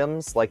the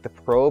items, like the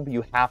probe,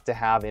 you have to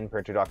have in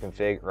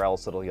printer.config, or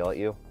else it'll yell at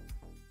you.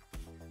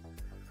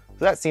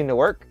 So that seemed to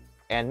work.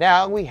 And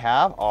now we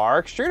have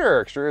our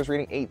extruder. Extruder is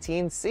reading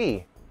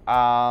 18C.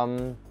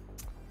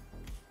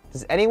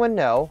 Does anyone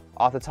know,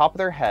 off the top of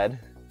their head,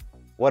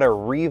 what a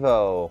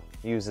Revo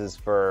uses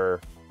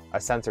for a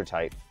sensor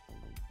type?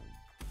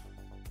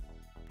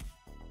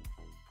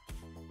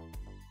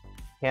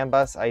 CAN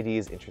bus ID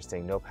is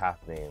interesting, no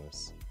path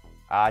names.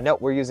 No,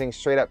 we're using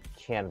straight up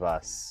CAN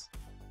bus.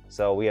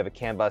 So we have a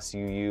CAN bus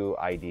UU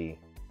ID.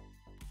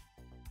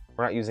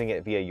 We're not using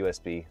it via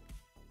USB.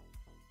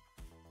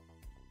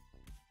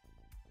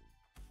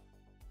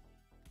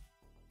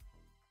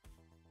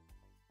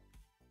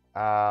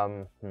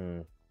 I'll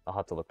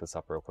have to look this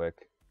up real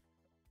quick.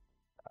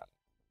 Let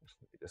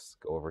me just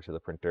go over to the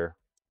printer.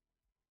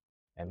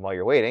 And while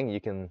you're waiting, you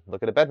can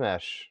look at a bed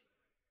mesh.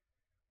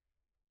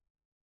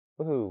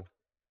 Woohoo.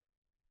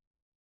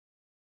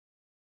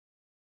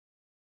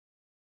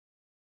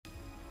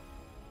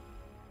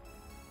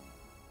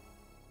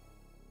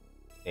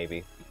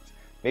 Maybe.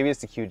 Maybe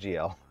it's the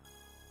QGL.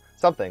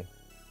 something.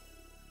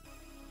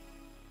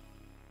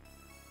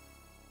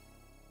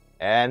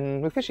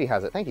 And Mufishy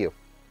has it. Thank you.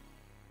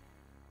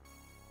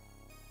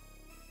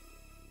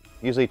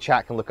 Usually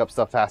chat can look up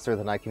stuff faster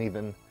than I can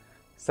even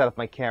set up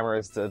my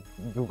cameras to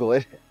Google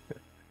it.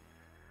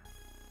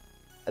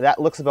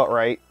 That looks about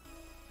right.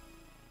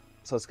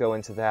 So let's go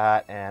into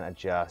that and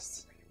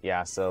adjust.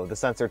 Yeah, so the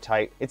sensor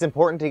type. It's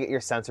important to get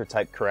your sensor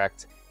type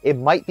correct. It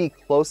might be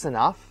close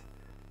enough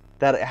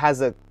that it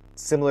has a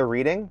similar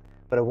reading,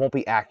 but it won't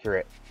be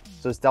accurate.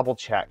 So just double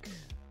check.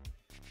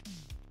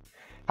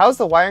 How's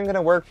the wiring going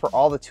to work for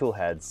all the tool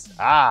heads?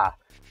 Ah,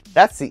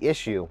 that's the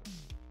issue.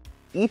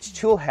 Each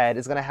tool head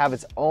is going to have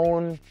its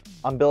own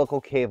umbilical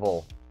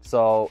cable.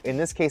 So in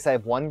this case, I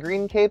have 1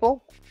 green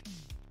cable.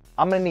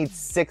 I'm going to need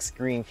 6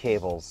 green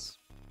cables.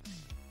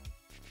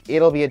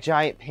 It'll be a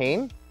giant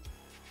pain,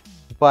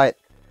 but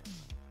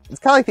it's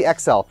kind of like the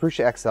XL,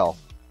 Prusa XL.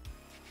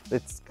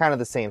 It's kind of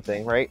the same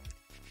thing, right?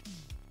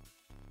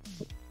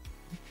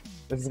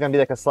 This is going to be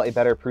like a slightly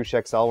better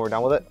Prusa XL when we're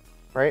done with it,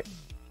 right?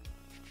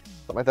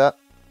 Something like that.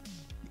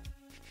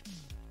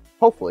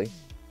 Hopefully.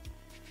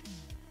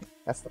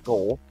 That's the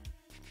goal.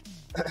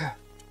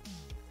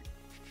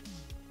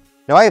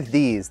 Now I have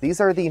these. These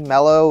are the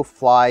Mellow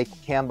Fly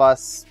CAN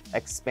bus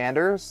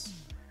expanders,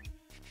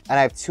 and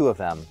I have 2 of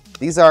them.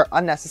 These are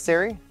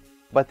unnecessary,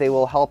 but they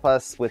will help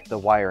us with the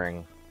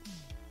wiring.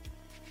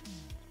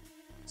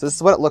 So this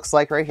is what it looks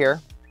like right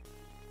here.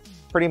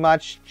 Pretty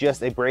much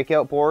just a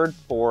breakout board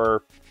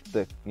for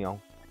the,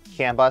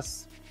 CAN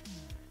bus.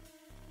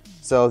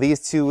 So these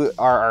 2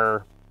 are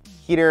our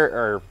heater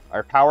or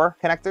our power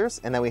connectors,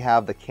 and then we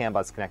have the CAN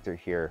bus connector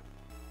here.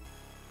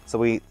 So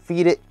we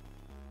feed it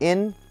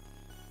in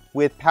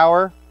with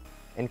power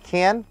and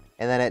CAN,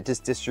 and then it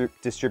just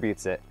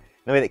distributes it.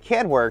 And the way that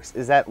CAN works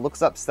is that it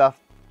looks up stuff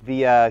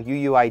via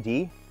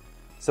UUID,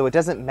 so it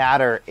doesn't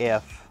matter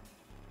if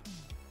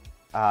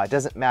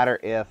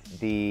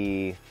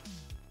the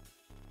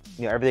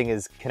everything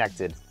is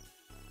connected.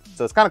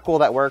 So it's kind of cool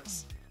that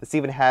works. This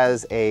even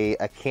has a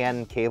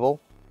CAN cable,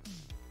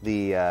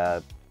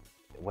 the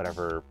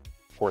whatever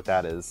port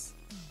that is.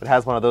 It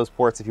has one of those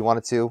ports if you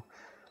wanted to.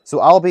 So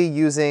I'll be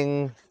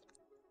using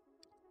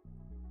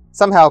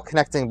somehow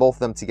connecting both of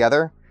them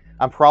together.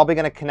 I'm probably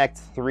going to connect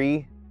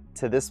 3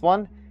 to this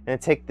one, and then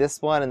take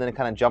this one and then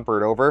kind of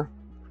jumper it over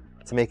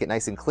to make it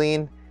nice and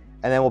clean.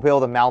 And then we'll be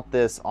able to mount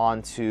this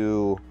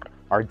onto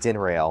our DIN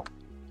rail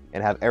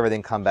and have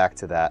everything come back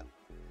to that.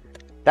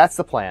 That's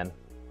the plan.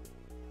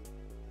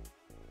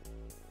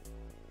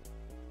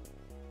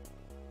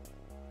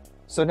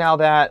 So now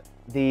that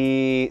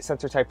the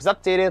sensor type is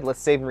updated,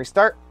 let's save and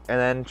restart, and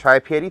then try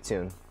a PID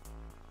tune.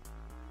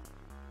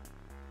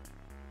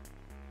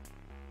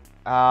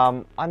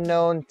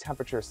 Unknown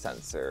temperature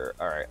sensor.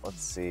 All right,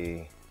 let's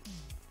see.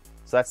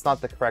 So that's not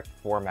the correct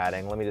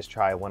formatting. Let me just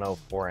try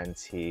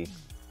 104NT.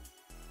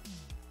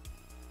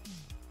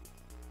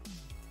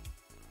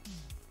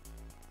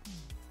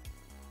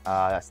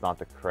 That's not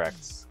the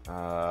correct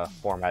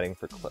formatting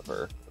for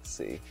Clipper. Let's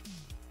see.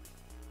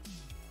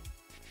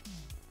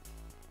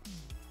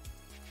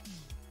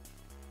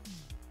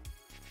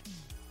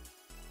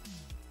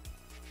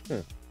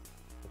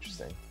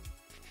 Interesting.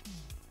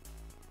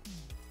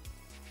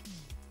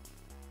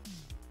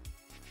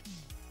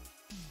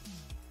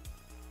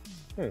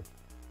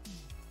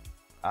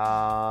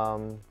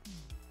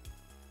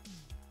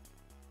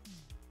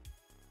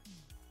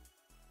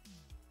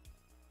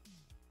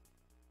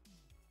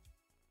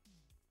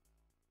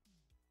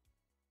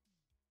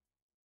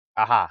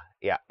 Aha,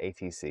 yeah,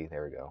 ATC,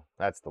 there we go.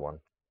 That's the one.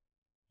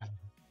 I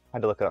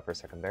had to look it up for a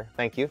second there.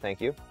 Thank you,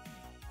 thank you.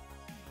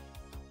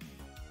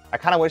 I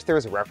kind of wish there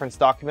was a reference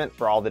document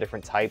for all the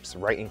different types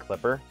right in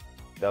Clipper.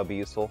 That would be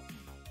useful.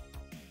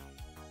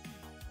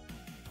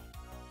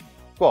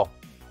 Cool.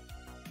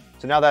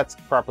 So now that's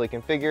properly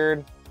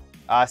configured.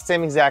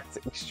 Same exact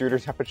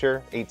extruder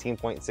temperature,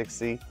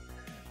 18.6C.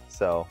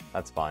 So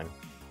that's fine.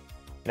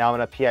 Now I'm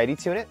going to PID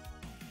tune it.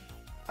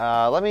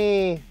 I'll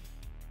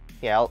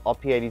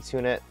PID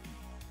tune it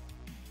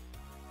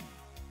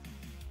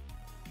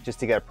just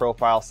to get a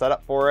profile set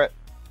up for it.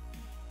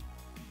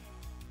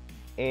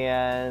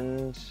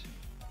 And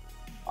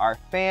our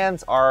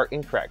fans are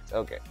incorrect.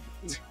 Okay.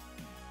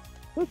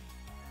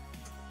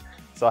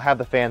 So I have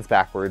the fans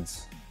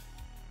backwards.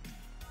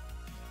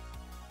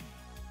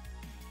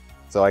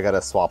 So I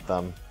gotta swap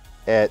them.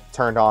 It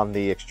turned on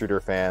the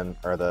extruder fan,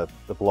 or the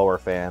blower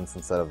fans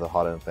instead of the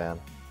hot end fan.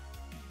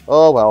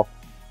 Oh well.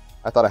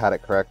 I thought I had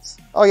it correct.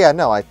 Oh yeah,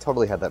 no, I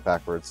totally had that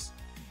backwards.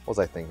 What was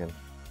I thinking?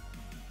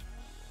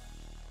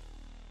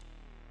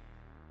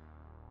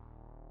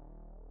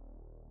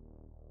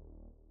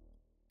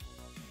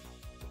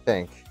 I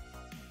think.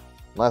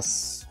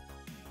 Unless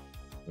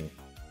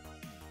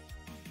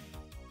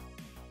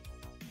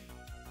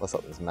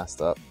something's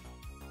messed up.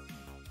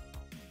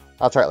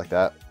 I'll try it like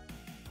that.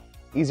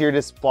 Easier to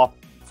just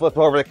flip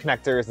over the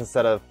connectors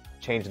instead of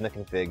changing the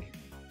config.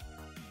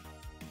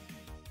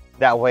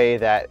 That way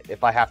that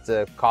if I have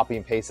to copy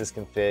and paste this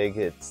config,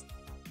 it's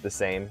the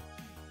same.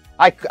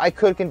 I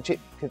could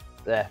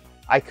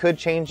I could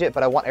change it,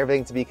 but I want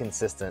everything to be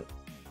consistent.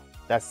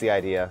 That's the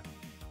idea.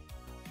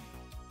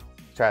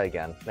 Try it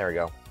again. There we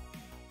go.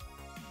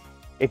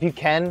 If you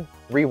can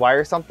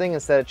rewire something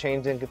instead of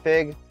changing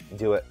config,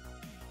 do it.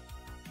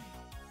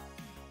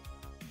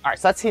 All right,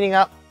 so that's heating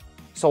up.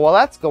 So while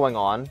that's going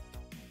on,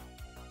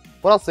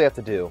 what else do we have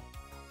to do?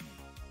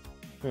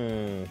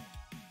 We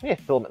need a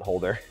filament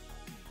holder.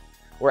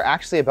 We're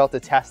actually about to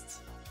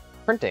test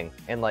printing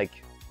in like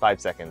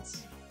 5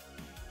 seconds.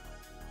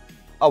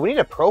 Oh, we need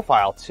a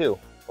profile too.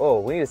 Oh,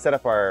 we need to set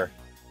up our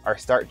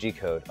start G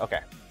code.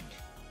 Okay.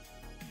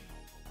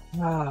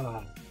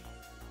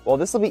 Well,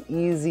 this will be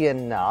easy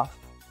enough.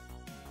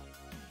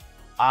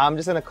 I'm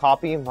just gonna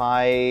copy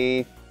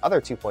my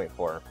other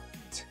 2.4.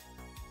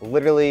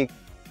 Literally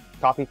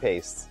copy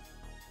paste.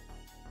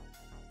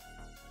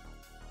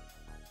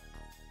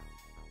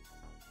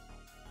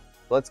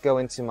 Let's go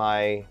into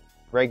my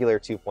regular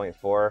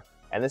 2.4,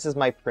 and this is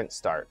my print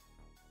start.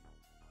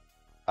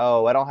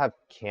 Oh, I don't have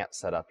camp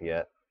set up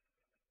yet.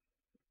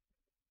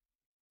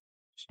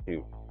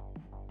 Shoot.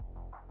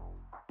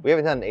 We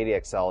haven't done an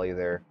ADXL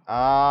either.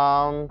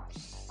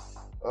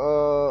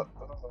 What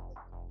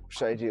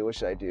should I do? What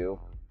should I do?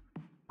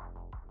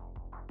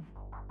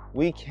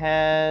 We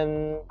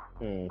can...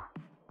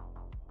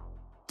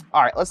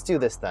 All right, let's do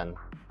this then.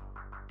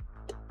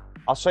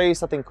 I'll show you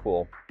something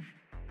cool.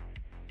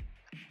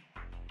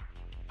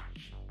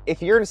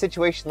 If you're in a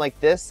situation like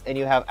this and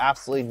you have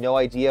absolutely no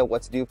idea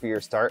what to do for your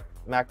start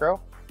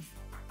macro,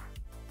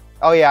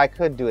 oh yeah, I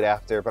could do it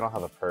after, but I don't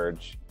have a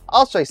purge.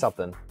 I'll show you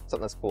something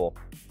that's cool.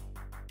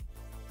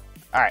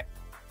 All right.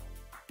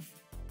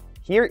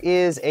 Here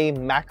is a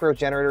macro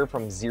generator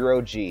from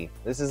 0G.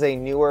 This is a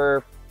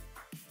newer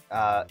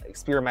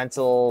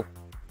experimental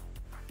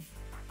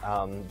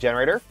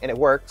generator, and it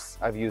works.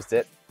 I've used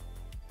it.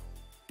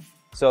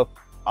 So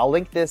I'll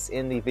link this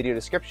in the video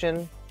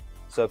description.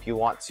 So if you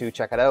want to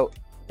check it out,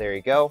 there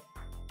you go.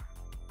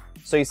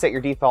 So you set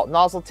your default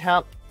nozzle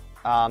temp,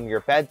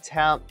 your bed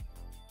temp.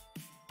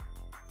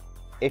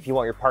 If you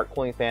want your part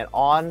cooling fan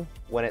on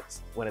when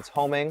it's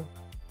homing,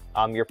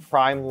 your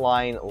prime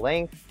line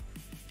length,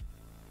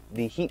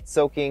 the heat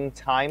soaking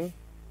time,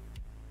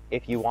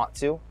 if you want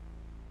to.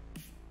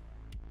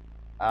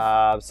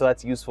 So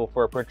that's useful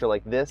for a printer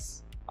like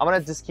this. I'm gonna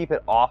just keep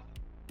it off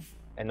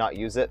and not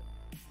use it.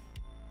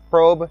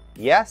 Probe,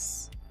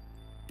 yes.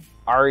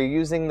 Are you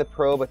using the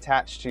probe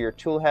attached to your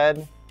tool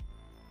head?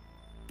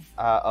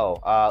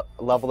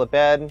 Level the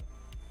bed.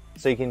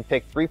 So you can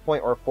pick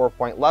 3-point or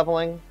 4-point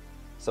leveling.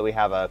 So we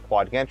have a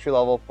quad gantry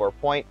level,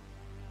 4-point.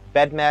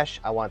 Bed mesh,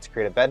 I want to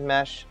create a bed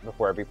mesh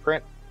before every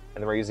print.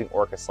 And then we're using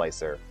Orca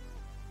Slicer.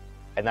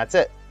 And that's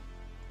it.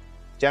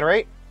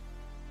 Generate.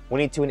 We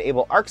need to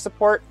enable arc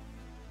support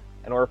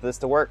in order for this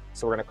to work.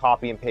 So we're going to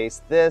copy and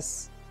paste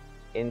this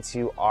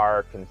into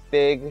our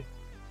config.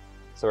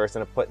 So we're just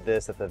going to put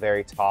this at the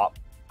very top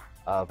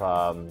of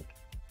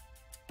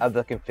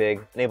the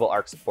config. Enable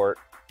arc support.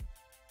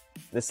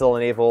 This will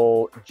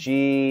enable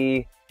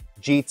G2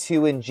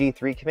 and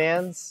G3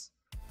 commands.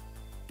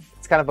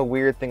 It's kind of a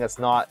weird thing that's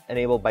not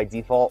enabled by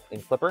default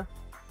in Clipper.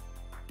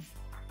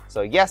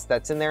 So yes,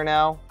 that's in there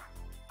now.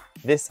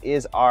 This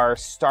is our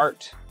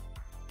start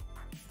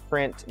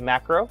print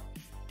macro.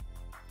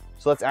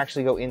 So let's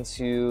actually go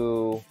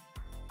into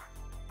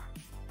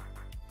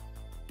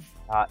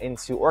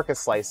Orca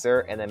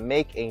Slicer and then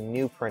make a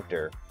new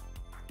printer.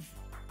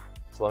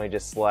 So let me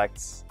just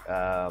select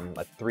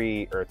a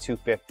 3 or a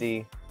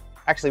 250.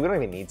 Actually, we don't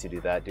even need to do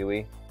that, do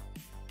we?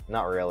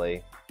 Not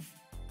really.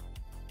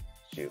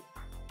 Shoot.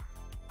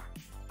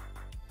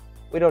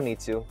 We don't need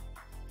to.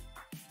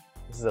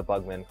 This is a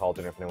Bugman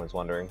cauldron, if anyone's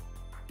wondering.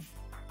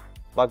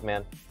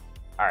 Bugman.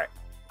 All right.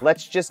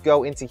 Let's just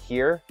go into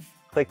here,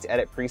 click to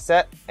edit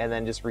preset, and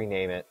then just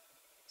rename it.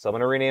 So I'm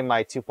going to rename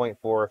my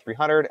 2.4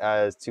 300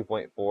 as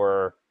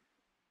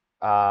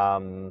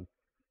 2.4.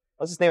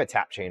 Let's just name it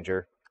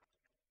Tapchanger,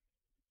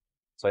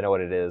 so I know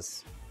what it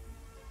is.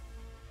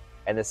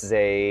 And this is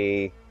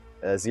a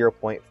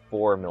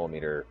 0.4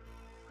 millimeter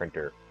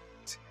printer.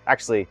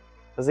 Actually,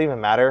 does it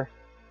even matter?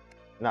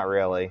 Not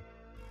really.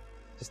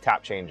 Just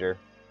Tapchanger.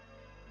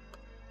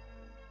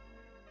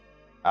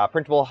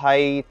 Printable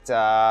height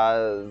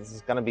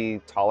is going to be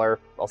taller.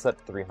 I'll set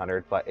it to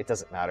 300, but it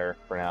doesn't matter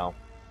for now.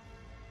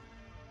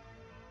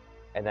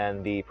 And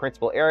then the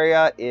printable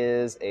area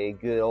is a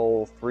good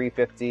old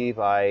 350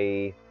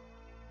 by...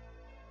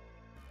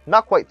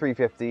 Not quite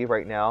 350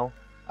 right now.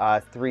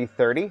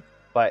 330,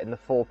 but in the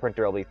full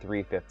printer it'll be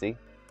 350.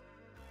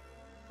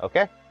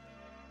 Okay.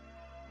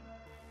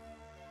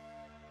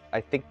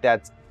 I think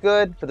that's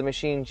good for the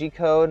machine G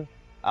code.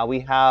 We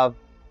have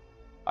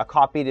a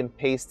copied and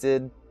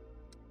pasted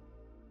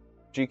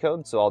G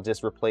code, so I'll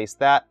just replace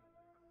that.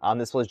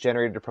 This was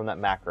generated from that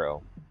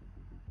macro.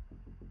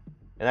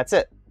 And that's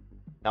it.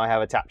 Now I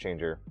have a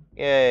Tapchanger.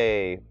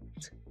 Yay!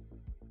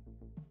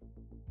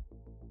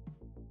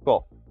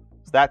 Cool.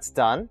 So that's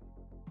done.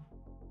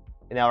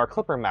 And now our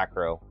Clipper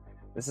macro.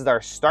 This is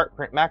our start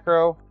print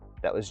macro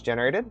that was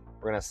generated.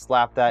 We're going to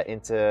slap that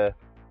into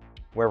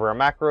wherever our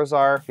macros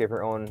are. If you have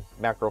your own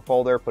macro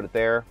folder, put it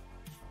there.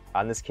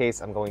 In this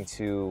case, I'm going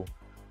to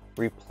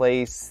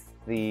replace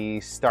the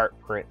start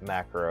print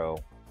macro,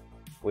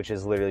 which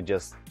is literally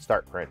just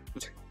start print.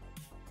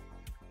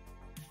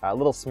 A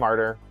little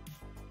smarter.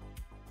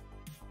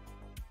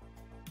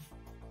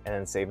 And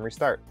then save and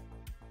restart.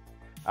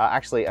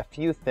 Actually, a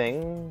few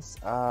things.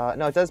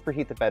 No, it does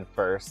preheat the bed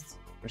first,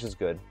 which is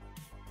good.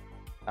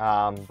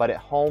 But it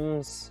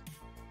homes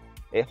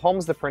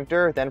the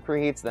printer, then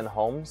preheats, then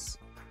homes.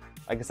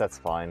 I guess that's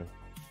fine.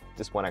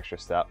 Just one extra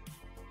step.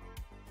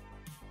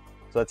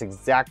 So that's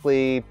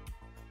exactly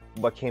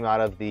what came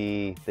out of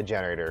the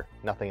generator,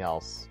 nothing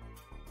else.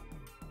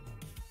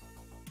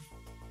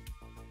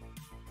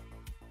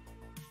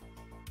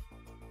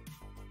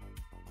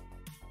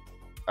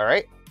 All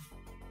right.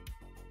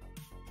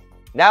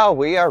 Now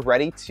we are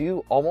ready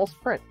to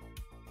almost print.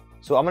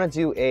 So I'm going to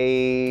do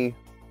a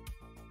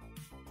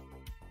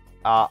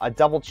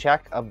double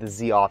check of the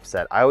Z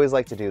offset. I always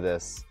like to do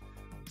this.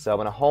 So I'm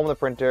going to home the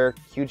printer,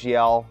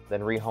 QGL, then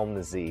rehome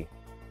the Z.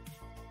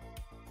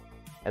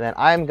 And then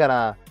I'm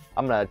gonna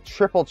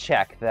triple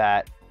check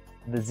that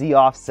the Z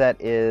offset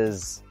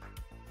is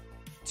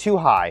too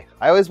high.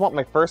 I always want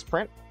my first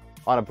print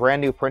on a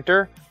brand new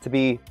printer to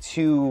be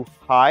too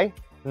high,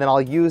 and then I'll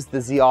use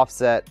the Z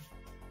offset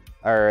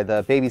or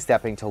the baby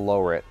stepping to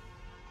lower it.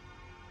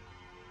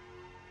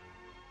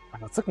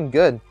 It's looking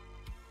good.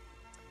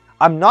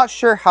 I'm not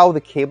sure how the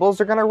cables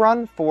are gonna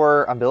run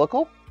for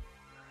umbilical,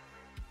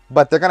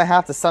 but they're gonna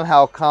have to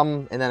somehow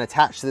come and then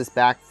attach to this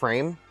back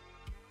frame.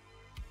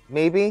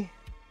 Maybe.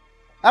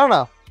 I don't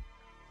know.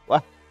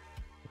 Well,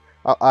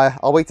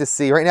 I'll wait to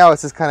see. Right now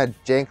it's just kind of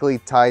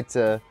jankily tied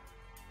to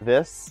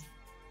this.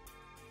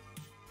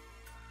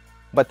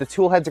 But the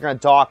tool heads are going to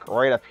dock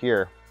right up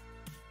here.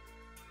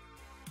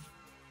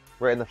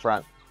 Right in the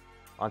front.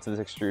 Onto this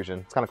extrusion.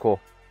 It's kind of cool.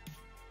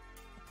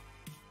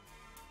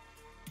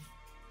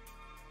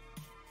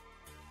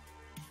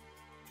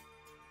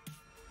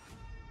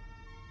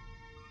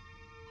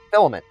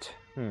 Filament.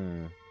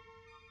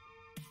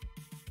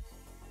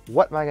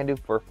 What am I going to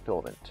do for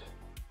filament?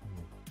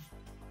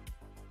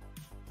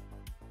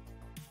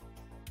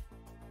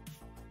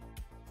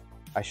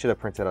 I should have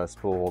printed out a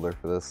spool holder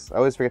for this. I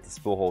always forget the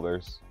spool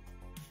holders.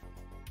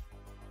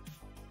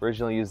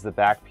 Originally used the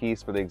back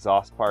piece where the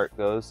exhaust part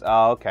goes.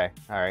 Oh, okay.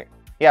 Alright.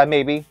 Yeah,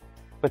 maybe.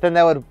 But then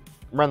that would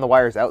run the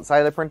wires outside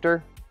of the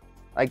printer.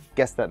 I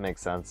guess that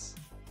makes sense.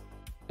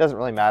 Doesn't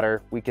really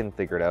matter. We can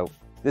figure it out.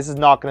 This is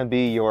not going to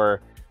be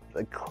your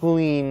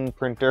clean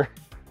printer.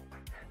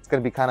 It's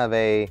going to be kind of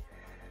a...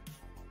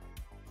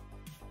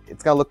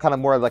 It's going to look kind of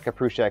more like a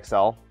Prusa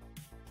XL.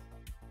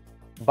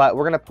 But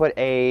we're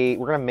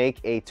gonna make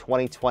a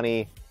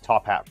 2020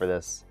 top hat for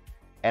this,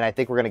 and I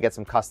think we're gonna get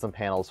some custom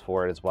panels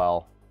for it as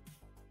well.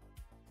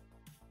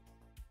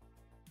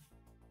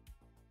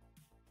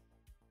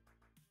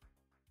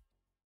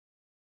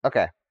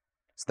 Okay,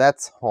 so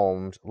that's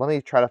homed. Let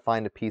me try to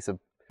find a piece of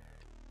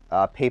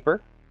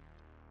paper,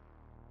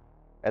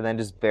 and then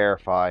just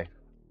verify.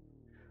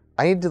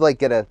 I need to like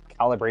get a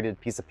calibrated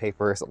piece of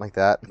paper or something like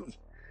that.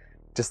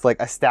 Just like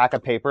a stack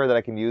of paper that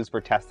I can use for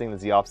testing the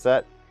Z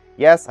offset.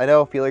 Yes, I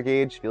know, feeler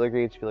gauge,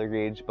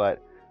 but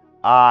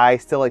I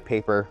still like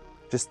paper.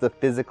 Just the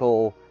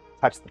physical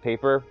touch of the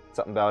paper,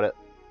 something about it.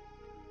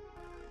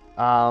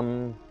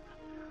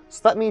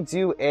 So let me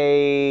do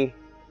a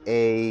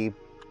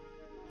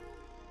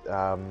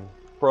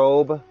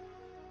probe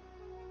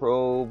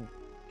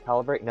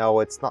calibrate. No,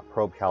 it's not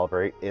probe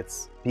calibrate.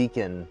 It's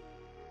beacon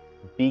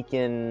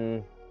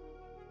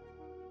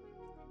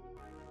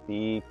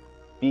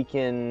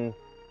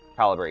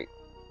calibrate.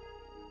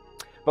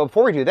 But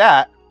before we do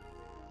that,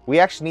 we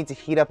actually need to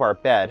heat up our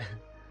bed.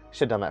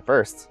 Should have done that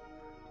first.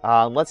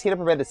 Let's heat up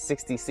our bed to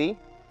 60°C.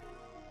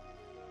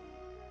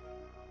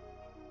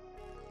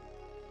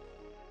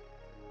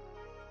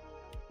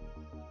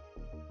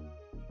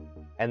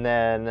 And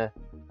then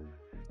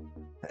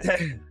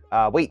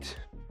wait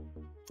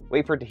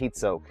for it to heat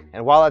soak.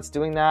 And while that's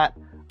doing that,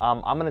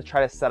 I'm going to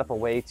try to set up a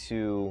way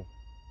to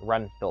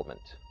run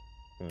filament.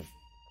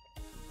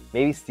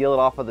 Maybe steal it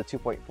off of the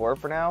 2.4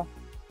 for now.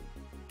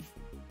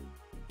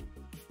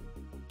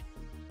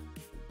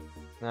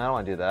 No, I don't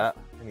want to do that.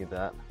 I need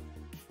that.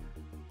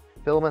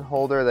 Filament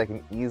holder that I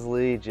can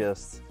easily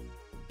just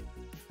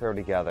throw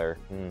together.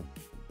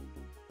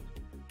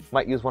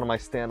 Might use one of my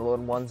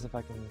standalone ones if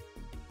I can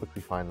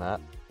quickly find that.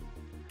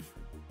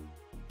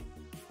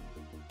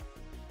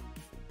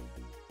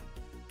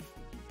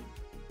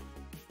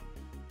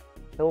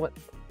 Filament.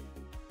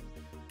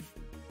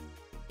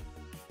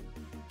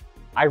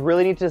 I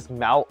really need to just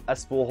mount a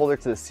spool holder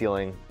to the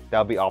ceiling. That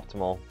would be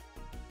optimal.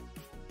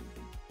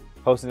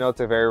 Post-it notes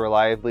are very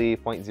reliably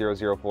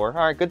 0.004. All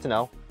right, good to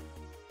know.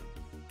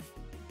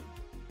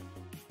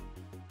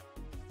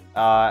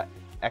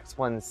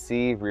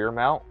 X1C rear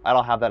mount. I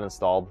don't have that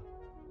installed.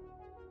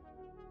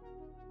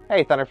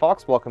 Hey,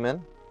 Thunderfox, welcome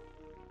in.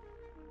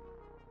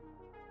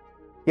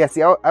 Yeah,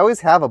 see, I always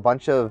have a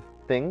bunch of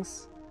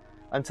things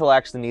until I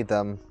actually need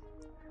them.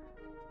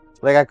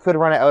 Like, I could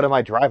run it out of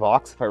my dry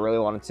box if I really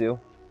wanted to,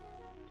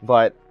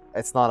 but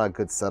it's not a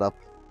good setup.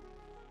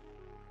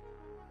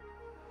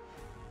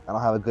 I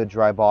don't have a good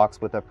dry box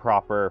with a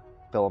proper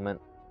filament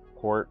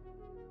port.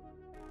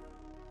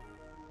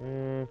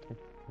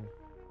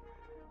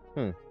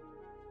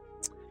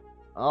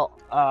 Well,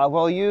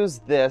 we'll use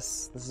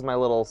this. This is my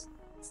little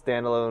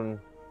standalone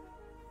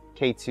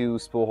K2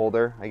 spool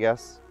holder, I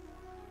guess.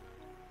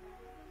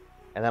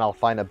 And then I'll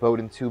find a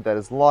Bowden tube that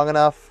is long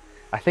enough.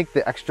 I think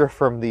the extra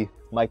from the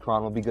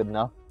Micron will be good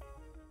enough.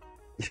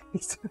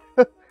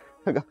 A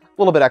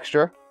little bit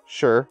extra,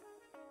 sure.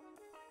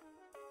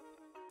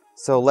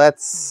 So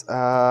let's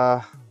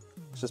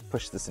just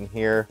push this in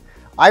here.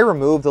 I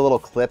removed a little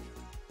clip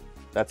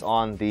that's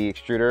on the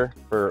extruder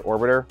for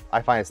orbiter.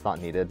 I find it's not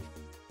needed,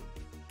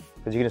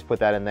 because you can just put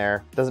that in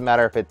there. Doesn't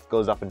matter if it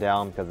goes up and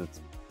down because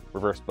it's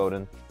reverse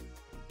Bowden.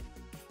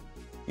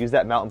 Use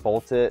that mount and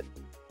bolt it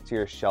to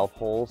your shelf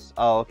holes.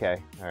 Oh,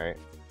 okay. All right.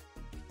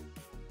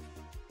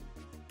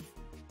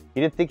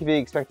 You didn't think you'd be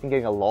expecting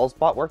getting a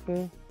lulzbot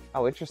working?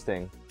 Oh,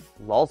 interesting.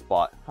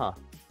 Lulzbot, huh?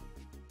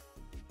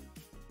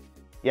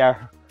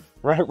 Yeah,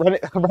 run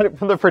it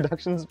from the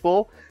production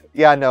spool.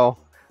 Yeah, no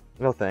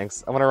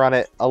thanks. I'm gonna run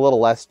it a little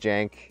less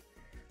jank.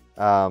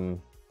 The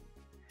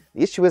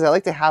issue is I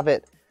like to have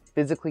it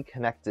physically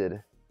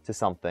connected to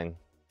something.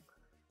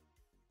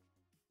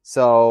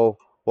 So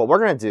what we're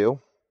gonna do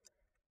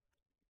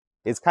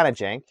is kind of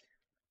jank,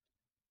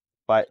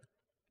 but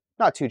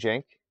not too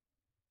jank.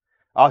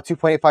 Oh,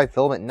 2.85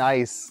 filament,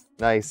 nice,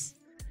 nice.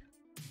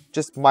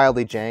 Just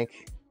mildly jank.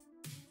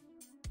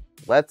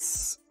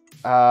 Let's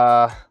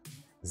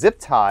zip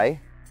tie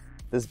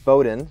this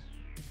Bowden.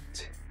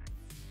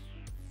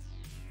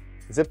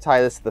 Zip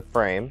tie this to the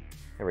frame.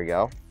 There we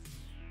go.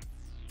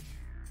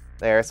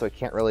 There, so it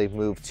can't really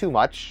move too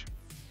much.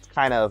 It's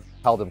kind of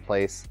held in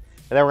place.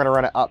 And then we're gonna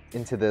run it up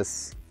into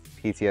this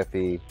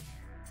PTFE.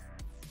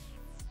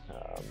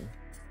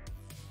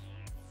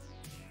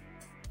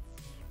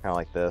 Kind of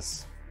like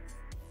this.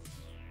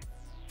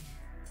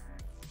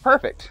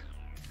 Perfect.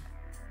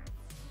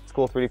 It's a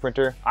cool 3D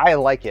printer. I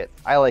like it.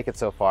 I like it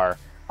so far.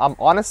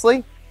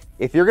 Honestly,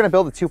 if you're gonna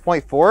build a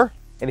 2.4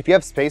 and if you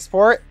have space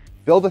for it,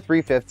 build a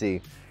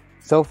 350.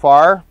 So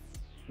far,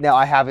 now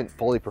I haven't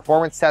fully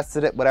performance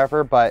tested it,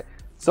 whatever, but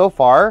so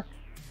far,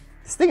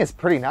 this thing is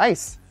pretty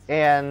nice.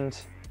 And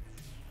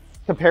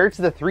compared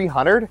to the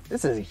 300,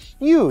 this is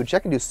huge. I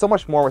can do so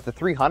much more with the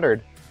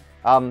 300.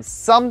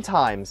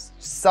 Sometimes,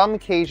 some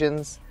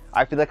occasions,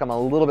 I feel like I'm a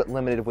little bit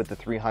limited with the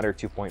 300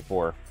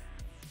 2.4.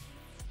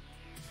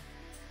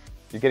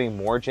 You're getting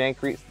more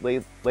jank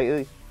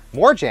lately?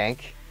 More jank?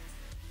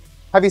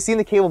 Have you seen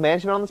the cable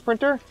management on this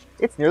printer?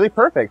 It's nearly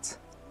perfect.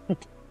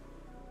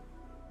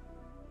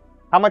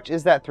 How much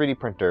is that 3D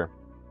printer?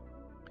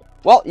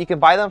 Well, you can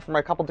buy them from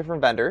a couple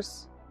different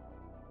vendors.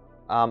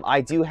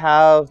 I do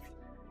have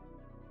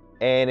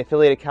an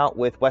affiliate account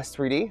with West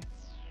 3D.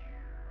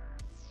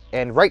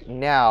 And right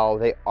now,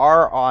 they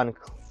are on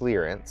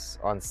clearance,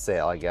 on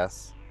sale, I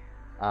guess.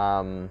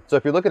 So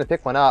if you're looking to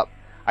pick one up,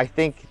 I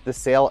think the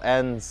sale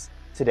ends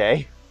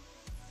today.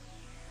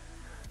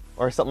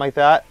 Or something like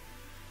that.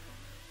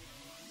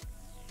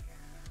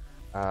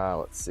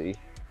 Let's see.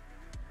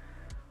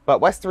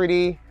 But West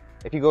 3D,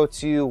 if you go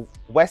to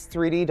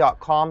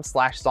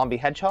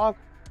west3d.com/zombiehedgehog,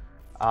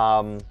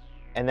 and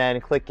then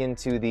click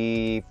into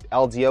the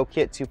LDO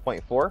kit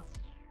 2.4,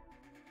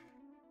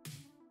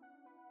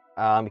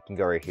 you can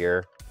go right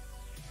here.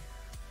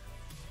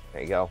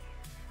 There you go.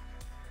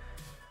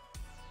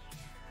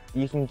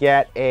 You can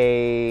get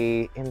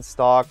a in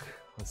stock.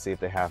 Let's see if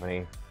they have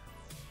any.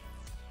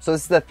 So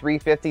this is the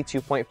 350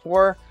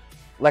 2.4.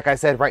 Like I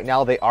said, right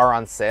now they are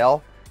on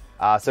sale.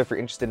 So if you're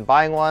interested in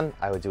buying one,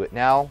 I would do it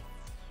now.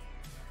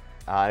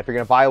 If you're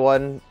gonna buy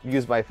one,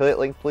 use my affiliate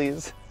link,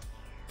 please.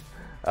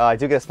 I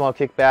do get a small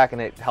kickback, and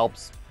it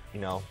helps,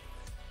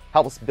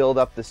 helps build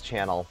up this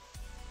channel.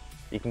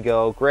 You can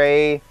go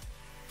gray,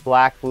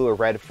 black, blue, or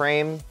red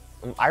frame.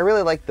 I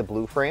really like the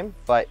blue frame,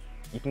 but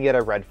you can get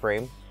a red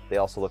frame. They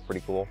also look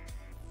pretty cool.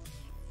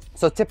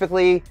 So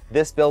typically,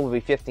 this build would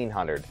be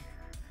 $1,500.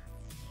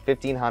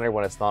 $1,500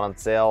 when it's not on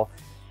sale,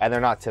 and they're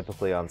not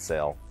typically on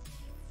sale.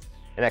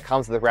 And it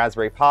comes with a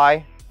Raspberry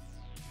Pi,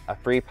 a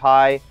free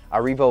Pi, a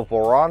Revo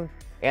Voron,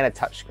 and a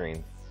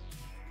touchscreen.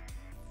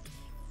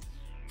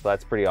 So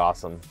that's pretty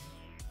awesome.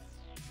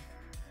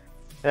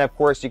 And of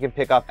course, you can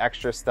pick up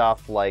extra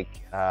stuff like,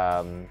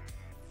 I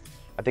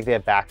think they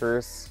have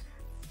backers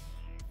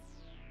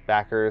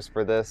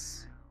for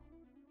this.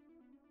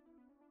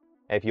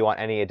 And if you want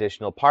any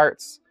additional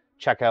parts,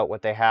 check out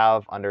what they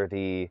have under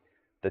the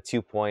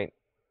 2 point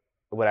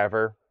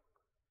whatever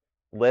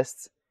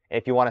lists. And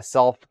if you want to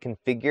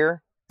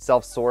self-configure,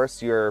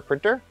 self-source your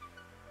printer,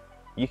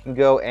 you can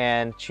go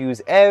and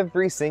choose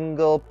every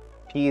single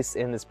piece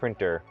in this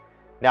printer.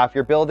 Now, if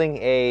you're building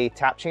a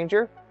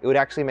Tapchanger, it would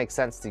actually make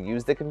sense to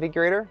use the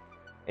configurator,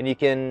 and you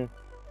can,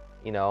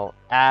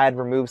 add,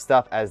 remove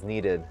stuff as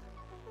needed.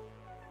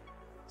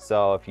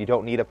 So if you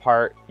don't need a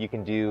part, you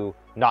can do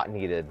not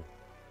needed.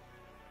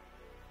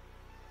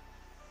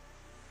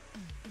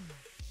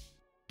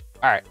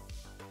 All right.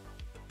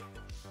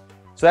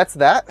 So that's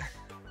that.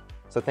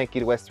 So thank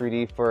you to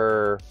S3D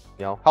for,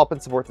 you know, helping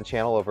support the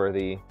channel over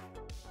the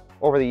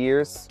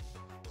years.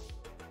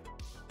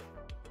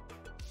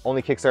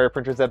 Only Kickstarter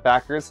printers have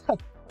backers. Oh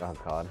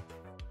God.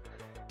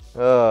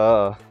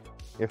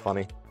 You're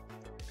funny.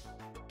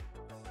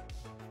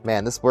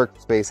 Man, this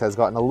workspace has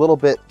gotten a little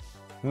bit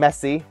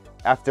messy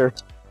after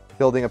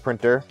building a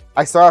printer.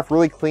 I start off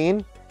really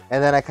clean,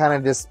 and then I kind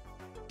of just,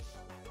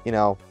 you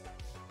know,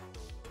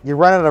 you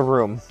run out of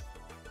room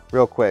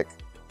real quick.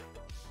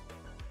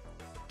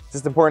 It's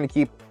just important to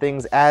keep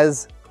things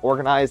as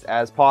organized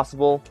as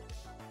possible.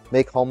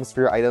 Make homes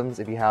for your items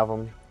if you have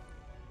them.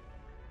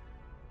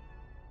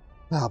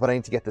 Oh, but I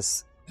need to get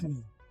this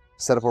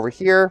set up over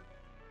here.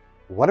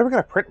 What are we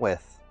going to print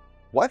with?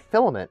 What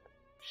filament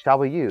shall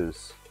we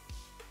use?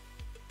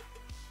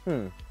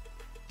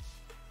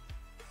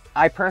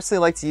 I personally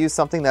like to use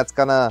something that's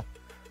going to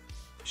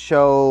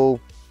show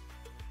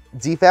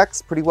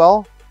defects pretty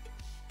well.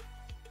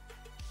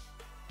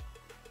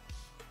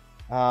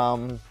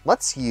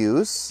 Let's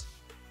use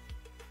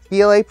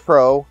PLA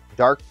Pro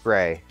Dark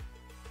Gray.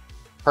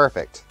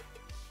 Perfect.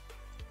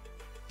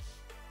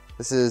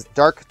 This is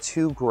Dark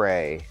 2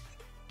 Gray.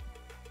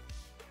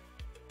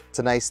 It's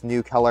a nice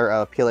new color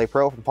of PLA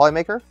Pro from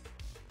Polymaker.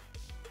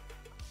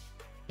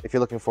 If you're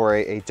looking for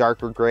a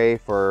darker gray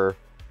for,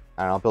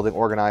 I don't know, building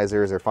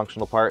organizers or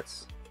functional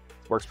parts,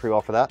 it works pretty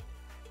well for that.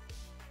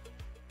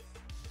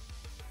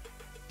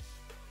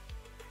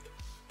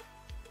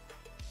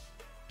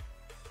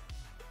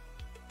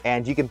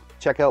 And you can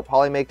check out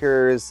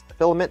Polymaker's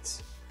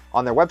filaments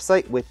on their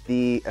website with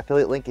the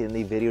affiliate link in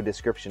the video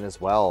description as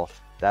well.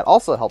 That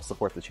also helps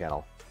support the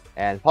channel.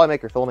 And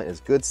Polymaker filament is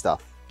good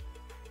stuff.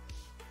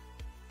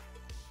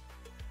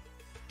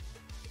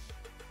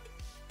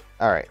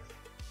 All right.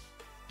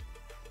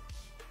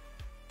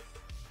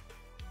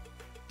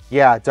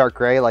 Yeah, dark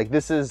gray. Like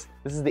this is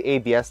the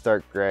ABS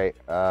dark gray.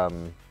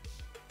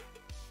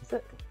 Is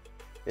it?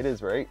 It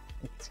is, right?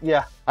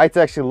 Yeah, I had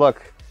to actually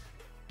look.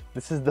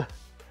 This is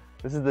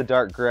the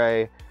dark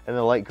gray, and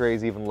the light gray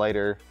is even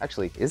lighter.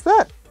 Actually, is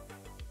that?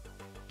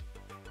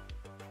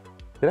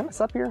 Did I mess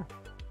up here?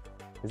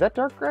 Is that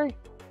dark gray?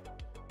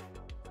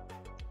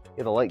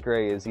 Yeah, the light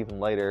gray is even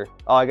lighter.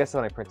 Oh, I guess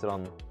when I printed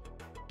on...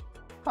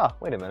 Huh,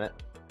 wait a minute.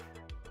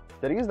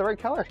 Did I use the right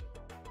color?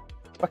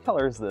 What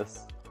color is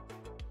this?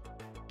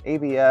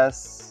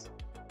 ABS...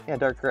 Yeah,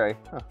 dark gray.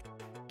 Huh.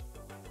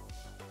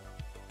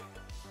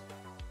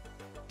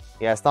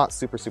 Yeah, it's not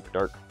super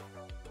dark.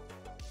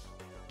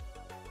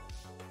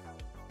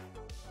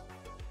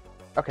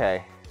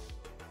 Okay.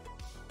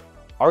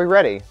 Are we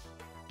ready?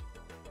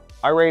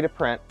 Are we ready to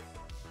print?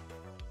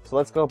 So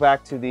let's go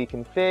back to the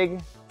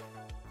config.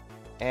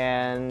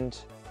 And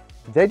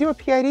did I do a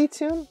PID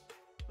tune?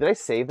 Did I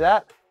save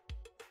that?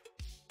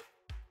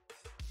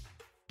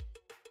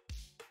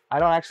 I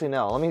don't actually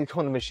know. Let me go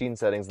into machine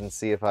settings and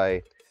see if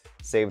I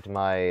saved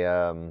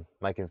my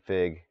my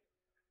config.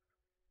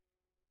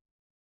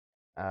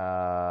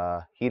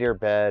 Heater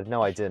bed.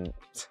 No, I didn't.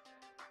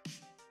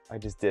 I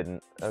just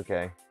didn't.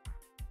 Okay.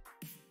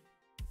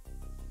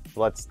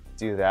 Let's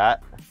do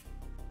that,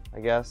 I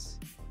guess.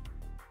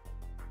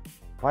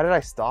 Why did I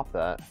stop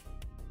that?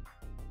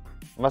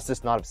 I must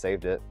just not have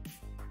saved it.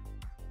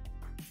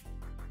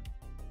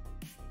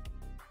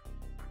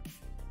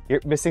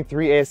 You're missing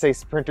 3 ASA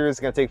printers. It's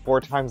going to take 4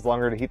 times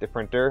longer to heat the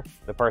printer.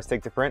 The parts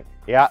take to print.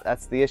 Yeah,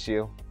 that's the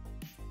issue.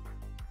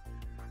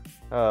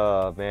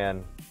 Oh,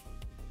 man.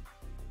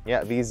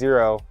 Yeah,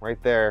 V0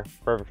 right there.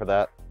 Perfect for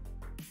that.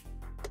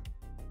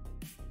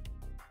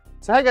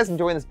 So how are you guys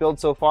enjoying this build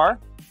so far?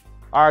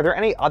 Are there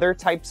any other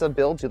types of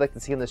builds you'd like to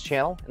see on this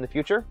channel in the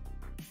future?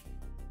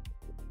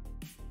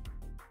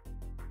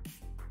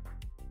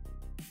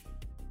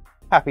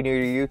 Happy New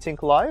Year to you,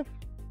 Tink Live.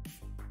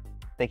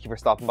 Thank you for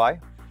stopping by.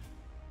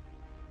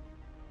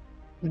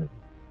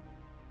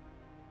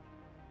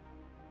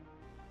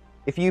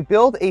 If you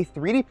build a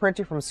 3D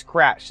printer from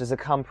scratch, does it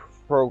come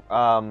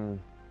programmed?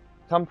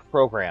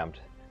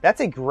 That's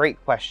a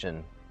great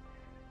question.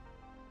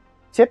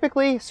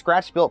 Typically,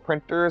 scratch-built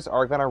printers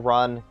are going to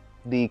run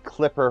the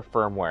Clipper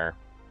firmware.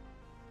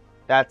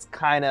 That's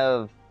kind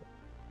of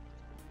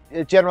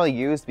generally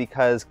used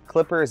because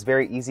Clipper is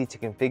very easy to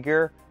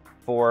configure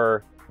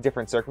for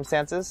different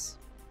circumstances.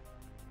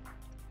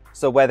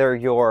 So whether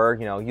you're,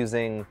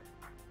 using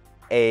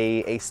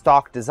a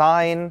stock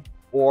design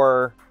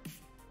or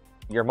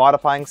you're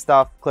modifying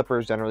stuff, Clipper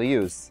is generally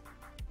used.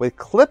 With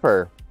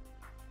Clipper,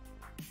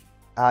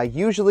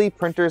 usually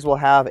printers will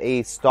have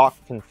a stock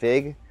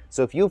config.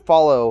 So if you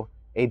follow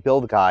a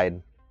build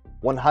guide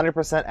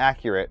 100%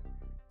 accurate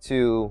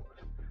to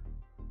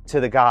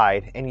the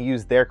guide and you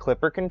use their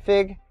Clipper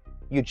config,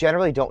 you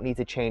generally don't need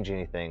to change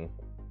anything.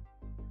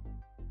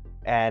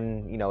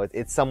 And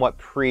it's somewhat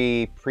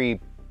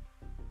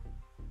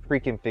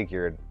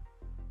pre-configured.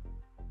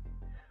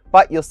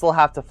 But you'll still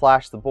have to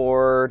flash the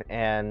board,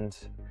 and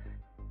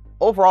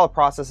overall the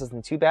process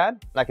isn't too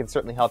bad. I can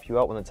certainly help you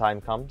out when the time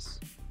comes.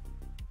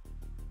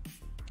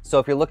 So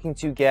if you're looking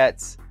to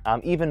get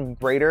even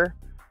greater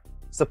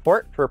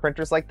support for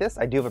printers like this,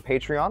 I do have a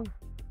Patreon.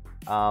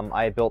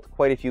 I built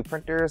quite a few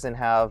printers and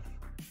have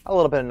a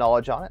little bit of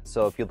knowledge on it.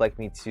 So if you'd like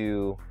me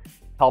to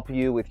help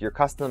you with your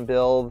custom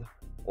build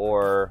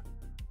or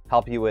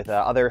help you with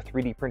other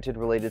 3D printed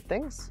related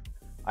things,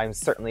 I'm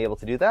certainly able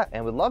to do that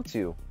and would love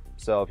to.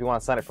 So if you want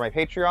to sign up for my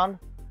Patreon,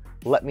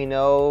 let me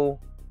know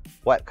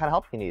what kind of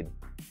help you need.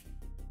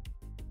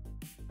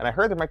 And I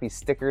heard there might be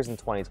stickers in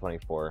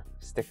 2024.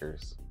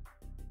 Stickers,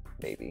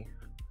 maybe.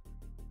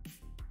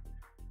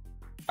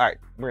 All right,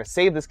 we're gonna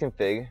save this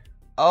config.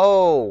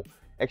 Oh,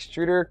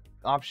 extruder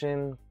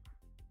option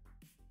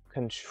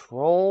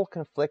control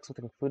conflicts with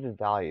included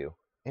value.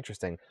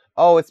 Interesting.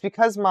 Oh, it's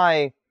because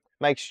my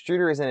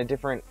extruder is in a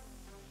different.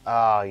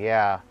 Oh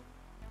yeah,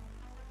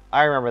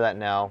 I remember that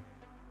now.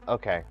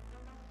 Okay,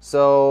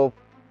 so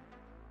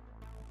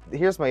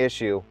here's my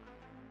issue.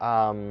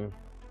 My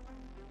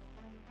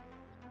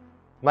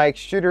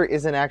extruder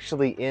isn't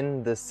actually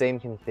in the same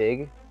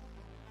config.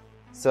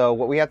 So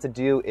what we have to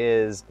do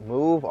is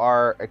move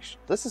our,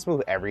 let's just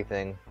move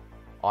everything,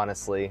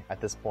 honestly, at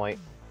this point.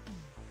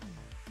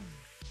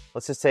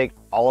 Let's just take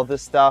all of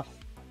this stuff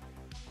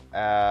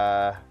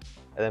and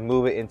then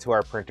move it into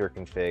our printer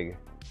config.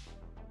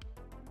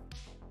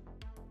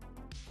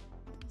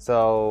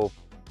 So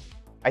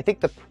I think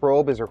the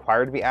probe is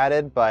required to be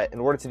added, but in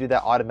order to do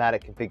that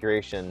automatic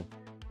configuration,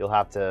 you'll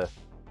have to,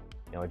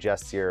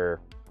 adjust your,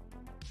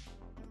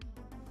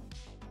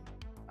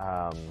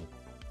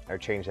 or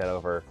change that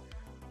over.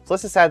 So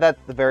let's just add that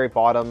at the very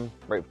bottom,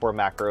 right before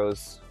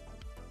macros.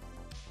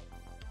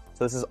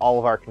 So this is all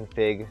of our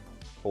config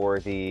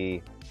for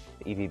the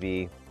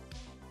EVB.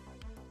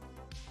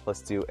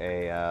 Let's do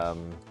a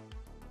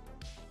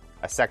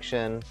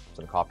section. So I'm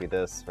gonna copy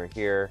this right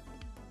here.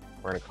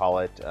 We're gonna call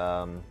it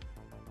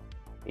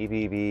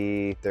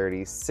EVB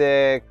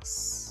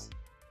 36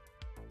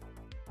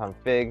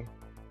 config,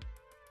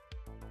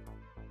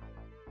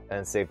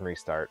 and save and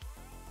restart.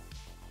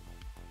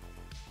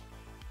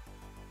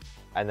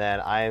 And then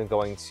I am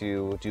going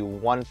to do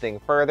one thing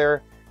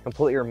further,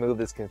 completely remove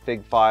this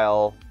config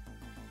file,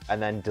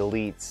 and then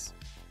delete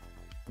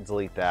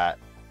that.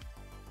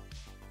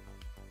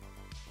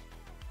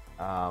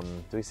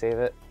 Do we save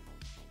it?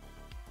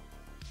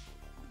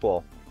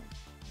 Cool.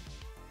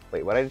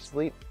 Wait, what did I just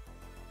delete?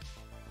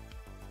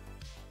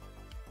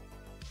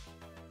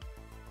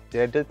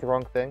 Did I delete the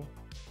wrong thing?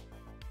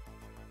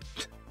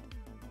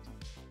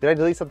 Did I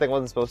delete something I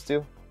wasn't supposed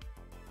to?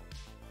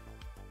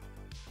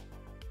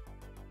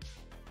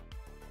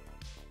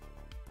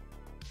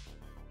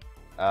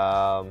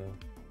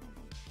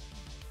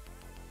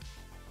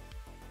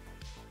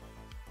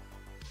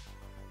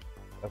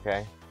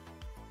 Okay.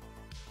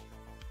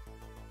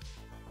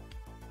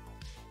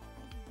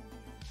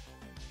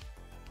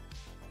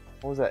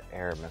 What was that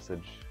error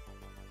message?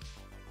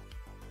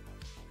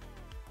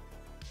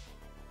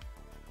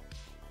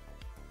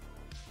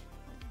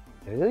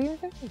 Did I delete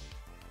anything?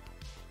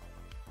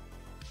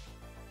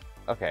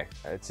 Okay,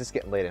 it's just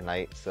getting late at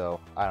night, so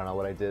I don't know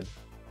what I did.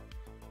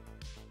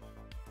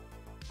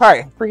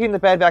 Alright, preheating the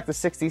bed back to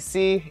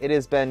 60°C. It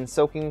has been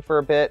soaking for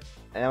a bit,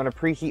 and I'm going to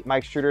preheat my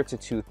extruder to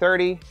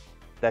 230.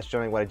 That's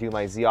generally what I do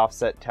my Z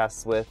offset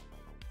tests with.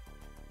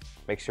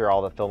 Make sure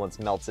all the filament's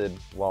melted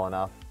well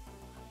enough.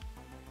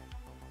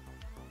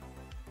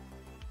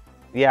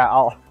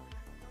 Yeah,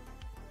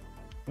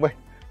 when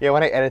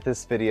I edit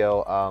this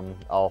video,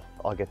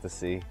 I'll get to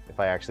see if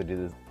I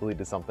actually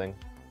deleted something.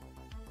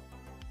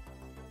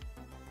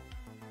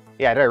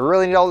 Yeah, do I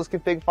really need all those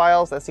config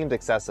files? That seems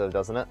excessive,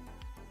 doesn't it?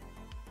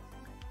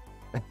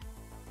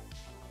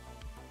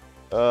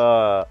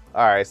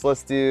 Alright, so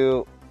let's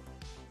do,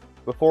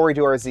 before we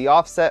do our Z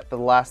offset for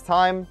the last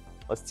time,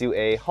 let's do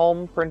a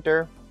home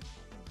printer,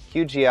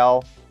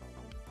 QGL,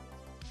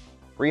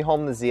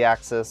 rehome the Z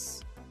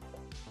axis,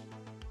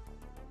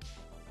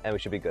 and we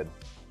should be good.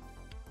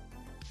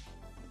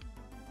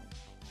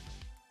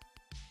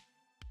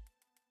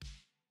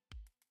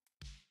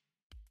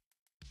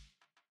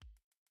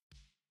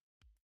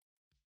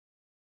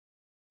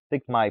 I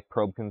think my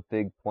probe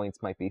config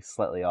points might be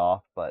slightly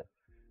off, but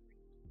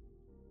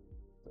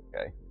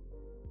okay.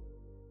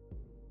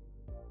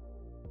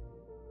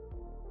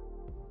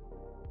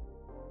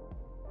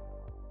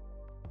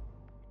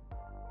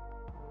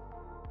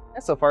 Yeah,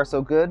 so far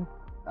so good.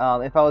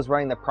 If I was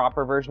running the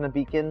proper version of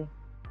Beacon,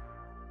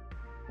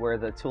 where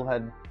the tool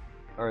head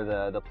or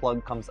the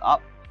plug comes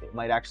up, it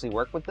might actually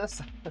work with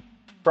this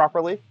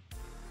properly.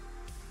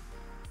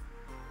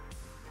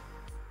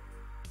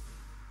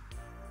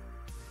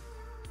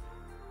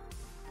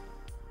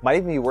 Might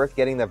even be worth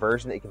getting the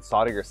version that you can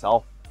solder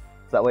yourself.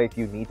 So that way if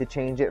you need to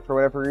change it for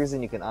whatever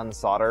reason, you can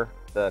unsolder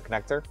the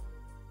connector.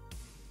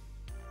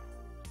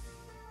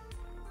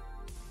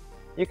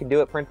 You can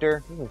do it,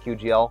 printer. You can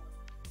QGL.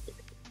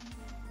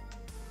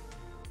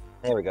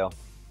 There we go.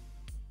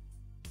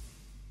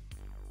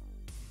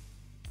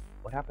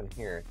 What happened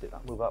here? Did it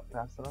not move up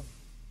fast enough?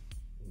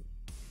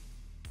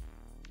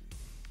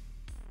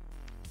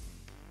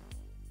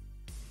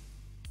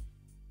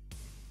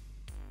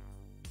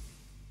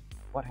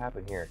 What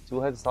happened here?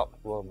 Tool head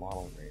stopped below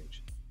model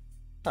range.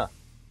 Huh.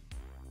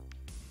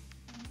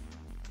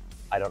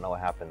 I don't know what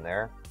happened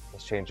there.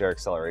 Let's change our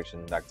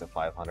acceleration back to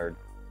 500,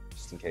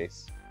 just in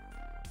case.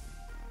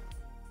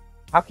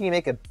 How can you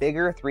make a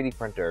bigger 3D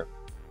printer?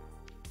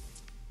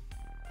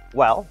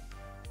 Well,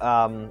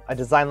 a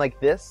design like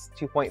this,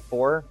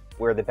 2.4,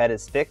 where the bed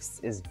is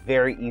fixed, is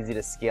very easy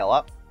to scale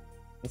up.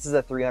 This is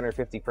a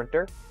 350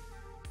 printer.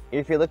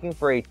 If you're looking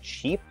for a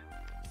cheap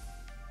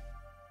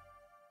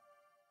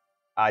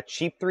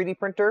 3D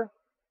printer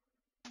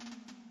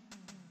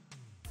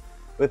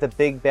with a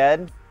big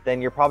bed,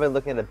 then you're probably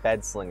looking at a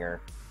bed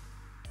slinger.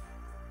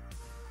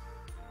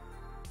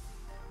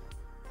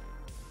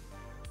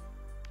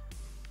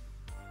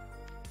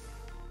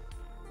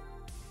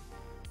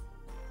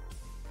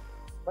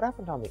 What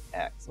happened on the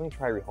X? Let me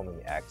try rehoming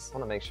the X. I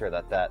want to make sure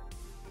that that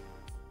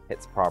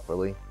hits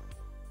properly.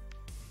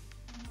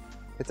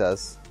 It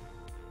does.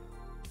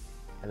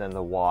 And then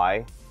the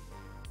Y.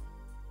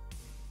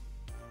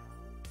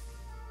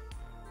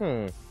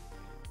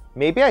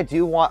 Maybe I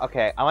do want...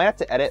 Okay, I might have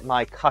to edit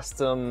my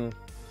custom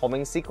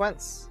homing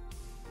sequence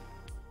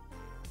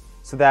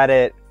so that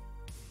it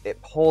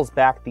pulls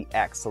back the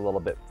X a little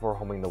bit before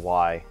homing the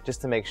Y,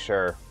 just to make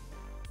sure.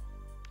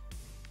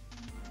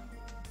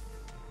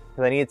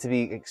 Because I need it to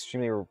be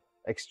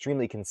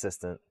extremely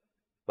consistent.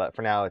 But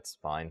for now, it's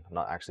fine. I'm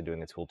not actually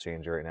doing a tool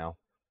changer right now.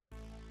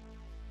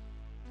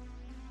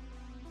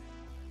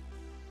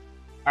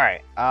 All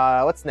right,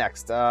 what's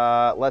next?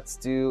 Let's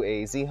do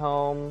a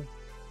Z-home.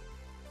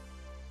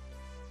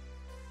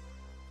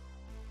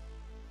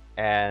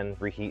 And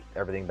reheat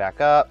everything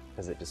back up,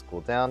 because it just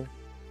cooled down.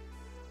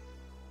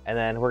 And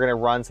then we're gonna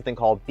run something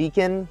called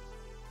beacon,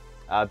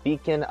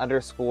 beacon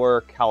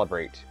underscore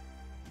calibrate.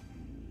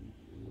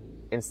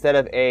 Instead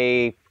of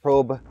a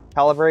probe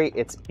calibrate,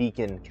 it's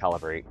beacon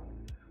calibrate.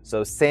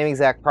 So same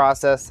exact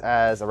process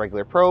as a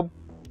regular probe.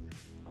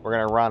 We're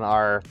gonna run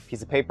our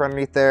piece of paper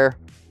underneath there.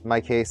 In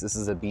my case, this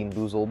is a Bean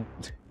Boozled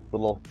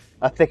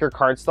a thicker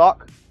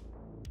cardstock.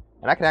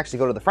 And I can actually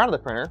go to the front of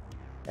the printer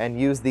and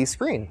use the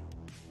screen.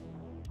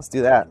 Let's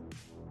do that.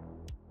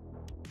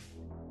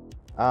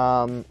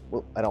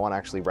 Well, I don't want to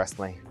actually rest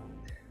my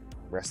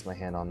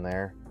hand on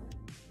there.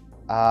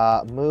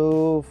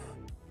 Move.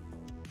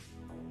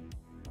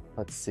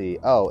 Let's see.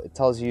 Oh, it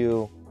tells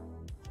you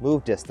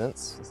move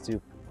distance. Let's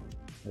do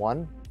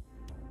 1.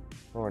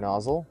 Lower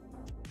nozzle.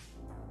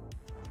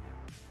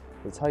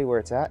 Does it tell you where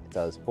it's at? It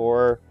does.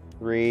 4,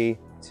 3,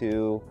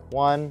 2,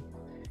 1.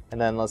 And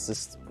then let's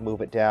just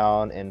move it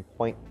down in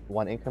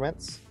 0.1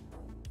 increments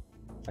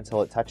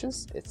until it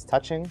touches. It's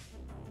touching.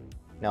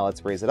 Now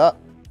let's raise it up.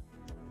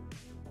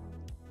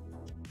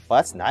 Well,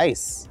 that's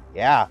nice.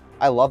 Yeah,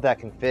 I love that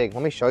config.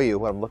 Let me show you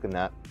what I'm looking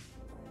at.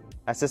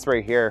 That's this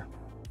right here.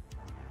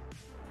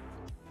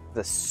 It's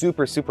a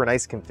super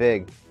nice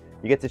config.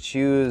 You get to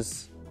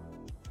choose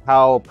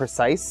how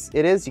precise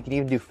it is. You can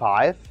even do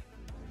 5.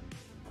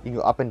 You can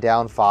go up and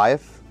down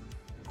 5.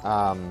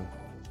 In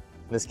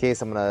this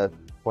case, I'm gonna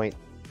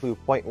do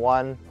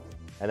 0.1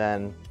 and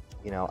then,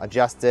 you know,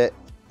 adjust it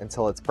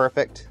until it's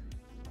perfect.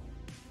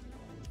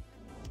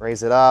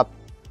 Raise it up,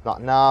 not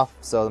enough,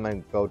 so I'm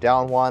gonna go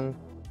down 1,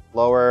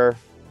 lower.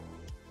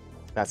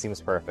 That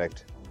seems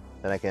perfect.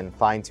 Then I can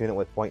fine tune it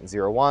with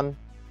 0.01.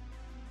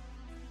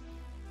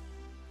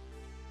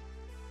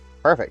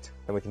 Perfect.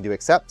 Then we can do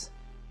accept.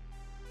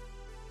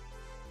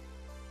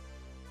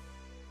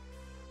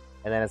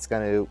 And then it's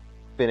going to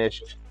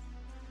finish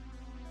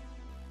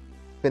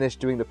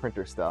doing the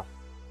printer stuff.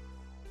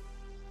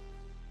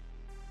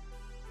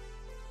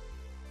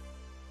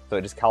 So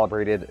it just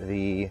calibrated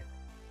the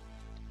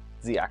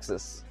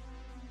Z-axis.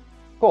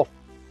 Cool.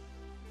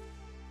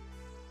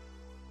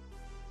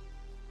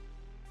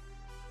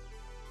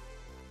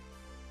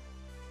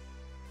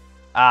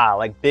 Ah,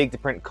 like big to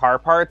print car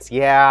parts?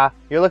 Yeah,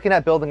 you're looking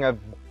at building a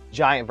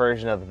giant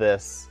version of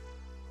this,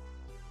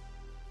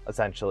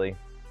 essentially.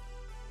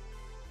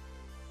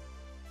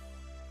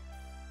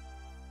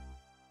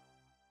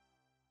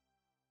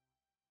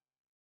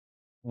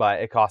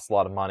 But it costs a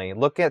lot of money.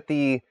 Look at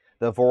the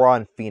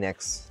Voron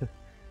Phoenix,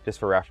 just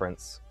for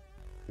reference,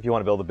 if you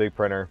want to build a big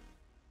printer.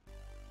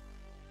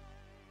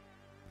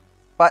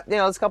 But, you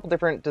know, there's a couple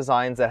different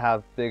designs that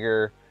have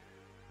bigger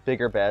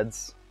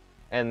beds,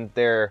 and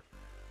they're,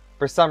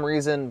 for some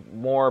reason,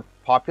 more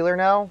popular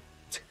now.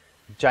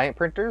 Giant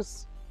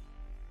printers.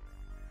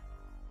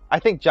 I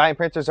think giant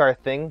printers are a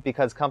thing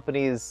because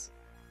companies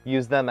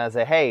use them as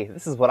a, hey,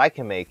 this is what I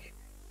can make.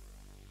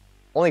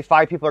 Only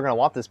 5 people are going to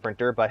want this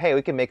printer, but hey,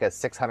 we can make a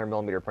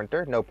 600mm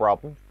printer, no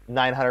problem.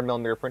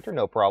 900mm printer,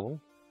 no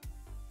problem.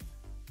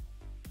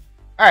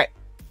 All right,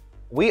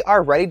 we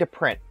are ready to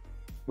print.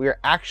 We are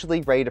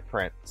actually ready to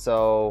print.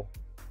 So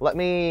let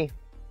me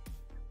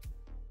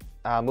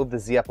move the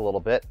Z up a little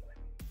bit.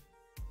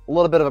 A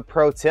little bit of a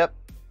pro tip.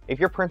 If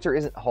your printer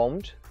isn't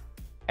homed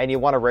and you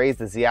want to raise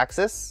the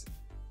Z-axis,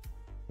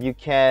 you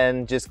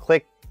can just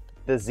click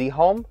the Z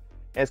home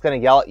and it's going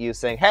to yell at you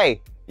saying,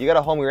 hey, you got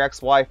to home your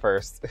XY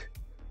first.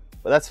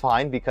 But that's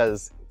fine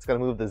because it's going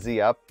to move the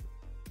Z up.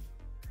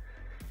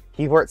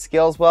 Keyboard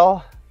scales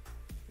well.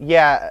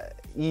 Yeah,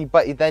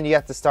 but then you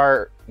have to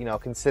start, you know,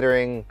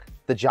 considering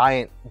the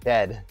giant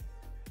bed.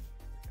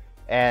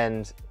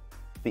 And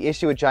the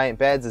issue with giant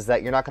beds is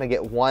that you're not going to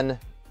get one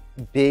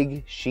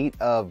big sheet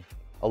of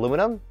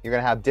aluminum. You're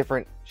going to have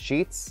different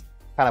sheets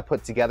kind of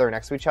put together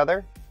next to each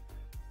other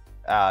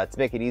to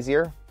make it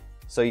easier.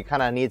 So you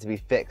kind of need to be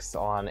fixed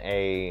on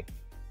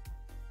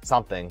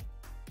something.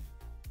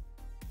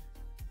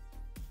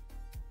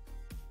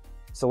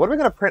 So what are we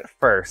going to print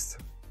first?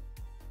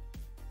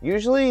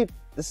 Usually,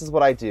 this is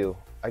what I do.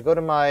 I go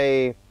to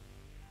my...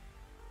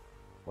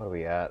 What are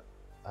we at?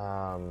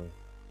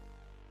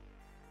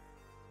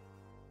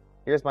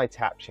 Here's my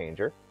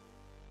Tapchanger.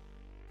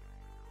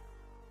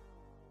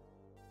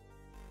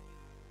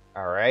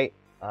 Alright,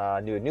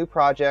 do a new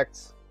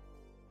project.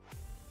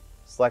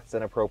 Select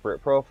an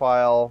appropriate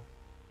profile.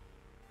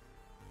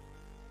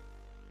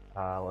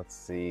 Let's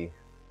see.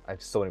 I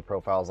have so many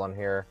profiles on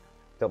here.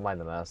 Don't mind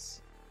the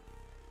mess.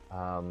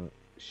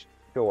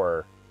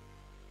 Sure.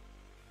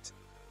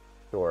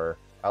 Sure.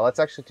 Let's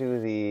actually do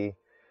the... I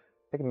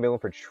think I'm going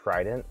for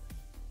Trident.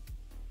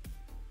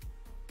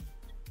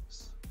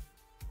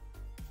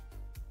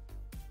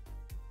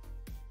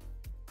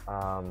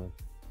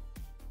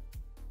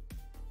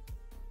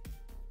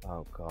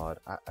 Oh god,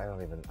 I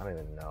don't even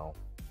know.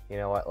 You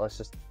know what? Let's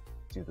just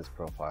do this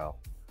profile.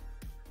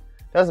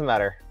 Doesn't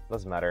matter.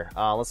 Doesn't matter.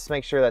 Let's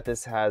make sure that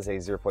this has a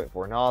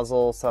 0.4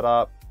 nozzle set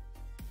up.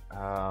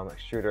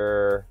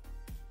 Extruder.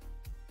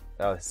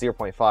 Oh,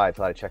 0.5.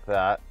 Glad I checked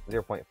that.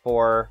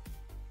 0.4.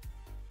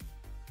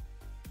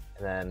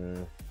 And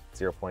then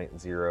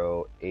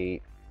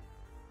 0.08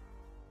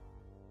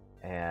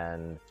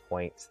 and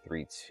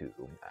 0.32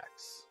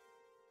 max.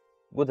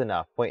 Good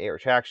enough. 0.8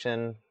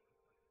 retraction.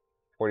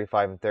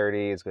 45 and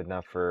 30 is good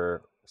enough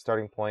for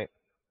starting point.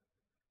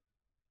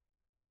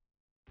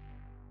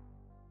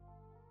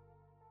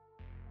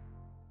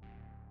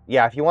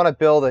 Yeah, if you want to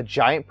build a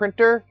giant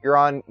printer,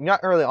 you're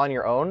not really on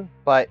your own,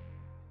 but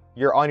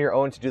you're on your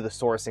own to do the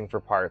sourcing for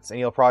parts, and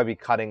you'll probably be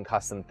cutting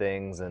custom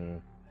things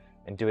and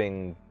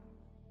doing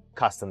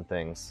custom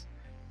things.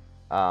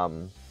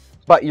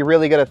 But you're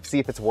really gonna see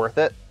if it's worth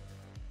it,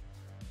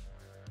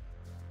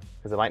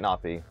 because it might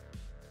not be. Do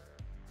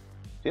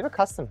you have a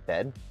custom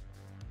bed?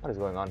 What is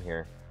going on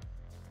here?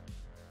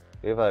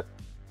 Do we have a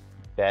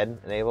bed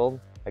enabled?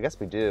 I guess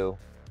we do.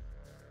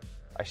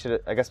 I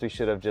guess we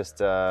should have just.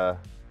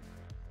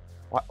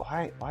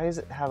 Why does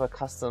it have a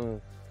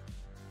custom?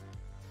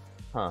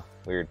 Huh,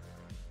 weird.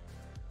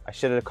 I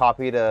should have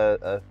copied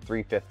a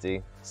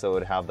 350 so it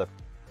would have the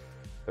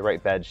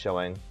right bed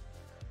showing.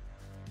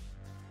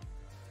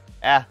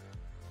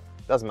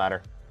 Doesn't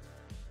matter.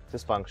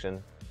 Just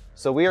function.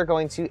 So we are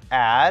going to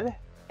add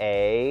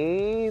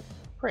a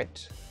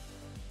print.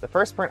 The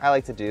first print I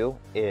like to do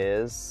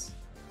is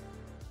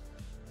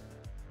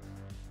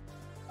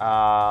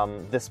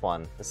this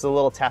one. This is a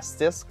little test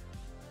disc,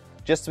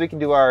 just so we can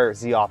do our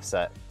Z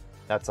offset.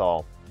 That's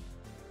all.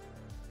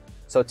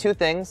 So two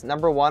things.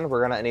 Number one, we're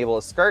going to enable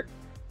a skirt.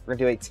 We're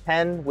going to do a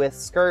 10 with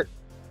skirt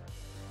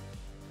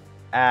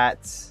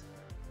at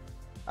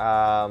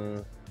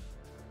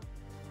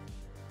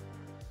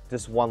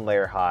just one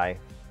layer high.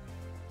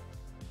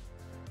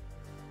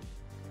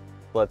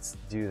 Let's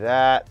do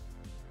that.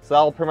 So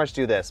that'll pretty much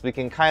do this. We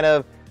can kind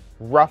of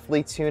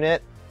roughly tune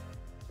it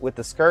with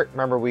the skirt.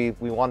 Remember, we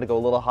wanted to go a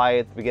little high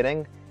at the beginning.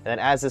 And then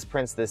as this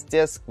prints this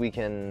disc, we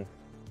can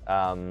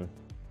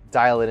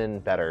dial it in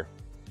better.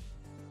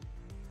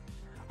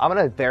 I'm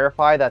going to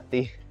verify that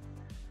the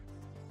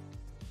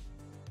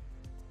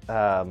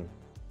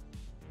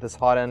this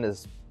hot end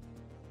is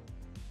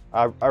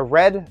a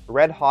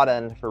red hot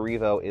end for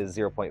Revo is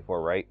 0.4,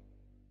 right?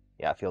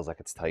 Yeah, it feels like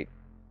it's tight.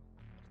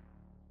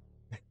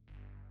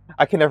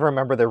 I can never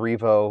remember the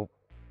Revo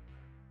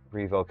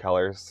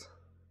colors.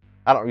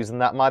 I don't use them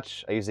that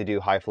much. I usually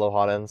do high flow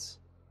hot ends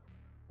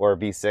or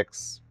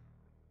V6.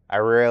 I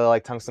really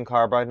like tungsten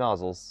carbide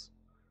nozzles.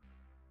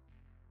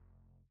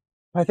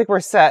 I think we're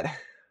set.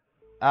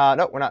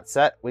 No, we're not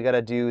set. We got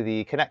to do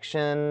the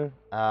connection.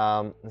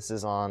 This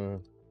is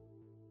on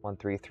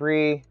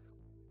 133.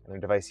 And the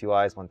device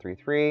UI is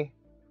 133.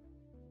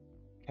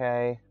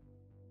 Okay.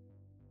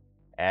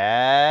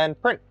 And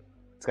print.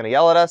 It's going to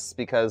yell at us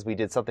because we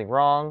did something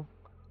wrong.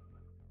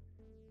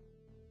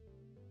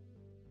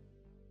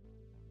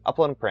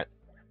 Upload and print.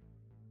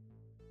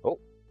 Oh,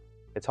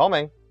 it's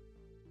homing.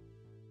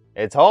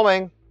 It's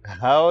homing.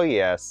 Oh,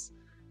 yes.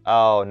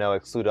 Oh, no,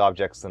 exclude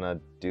object's going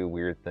to do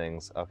weird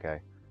things.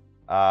 Okay.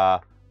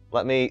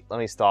 Let me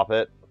stop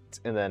it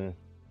and then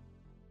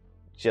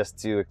just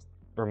to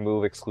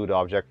remove exclude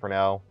object for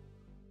now,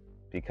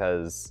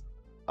 because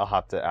I'll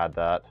have to add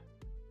that.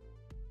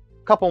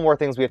 A couple more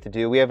things we have to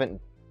do. We haven't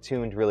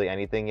tuned really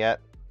anything yet.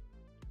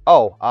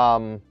 Oh,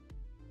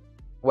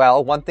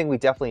 well, one thing we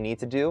definitely need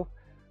to do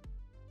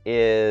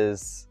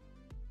is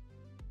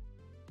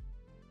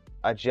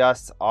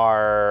adjust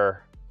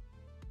our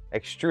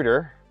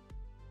extruder.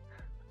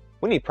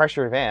 We need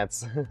pressure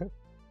advance.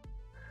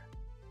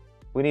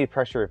 We need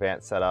pressure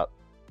advance set up.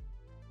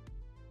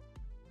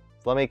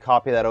 So let me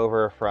copy that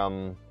over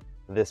from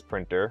this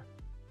printer.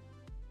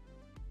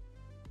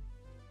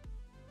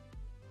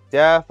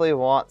 Definitely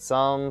want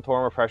some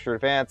form of pressure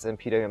advance and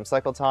PWM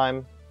cycle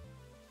time.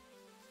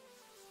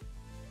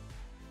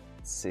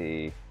 Let's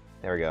see.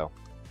 There we go.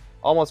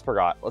 Almost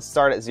forgot. Let's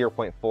start at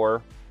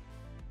 0.4.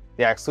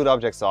 Yeah, exclude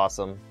object's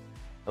awesome.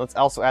 And let's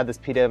also add this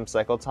PWM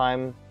cycle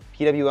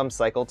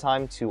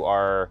time to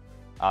our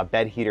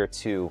bed heater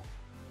 2,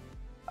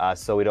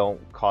 so we don't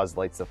cause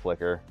lights to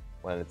flicker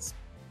when it's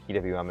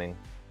PWMing.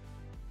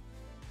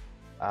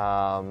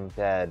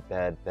 Bed.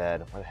 What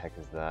the heck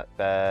is that?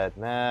 Bed,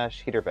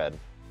 mesh, heater bed.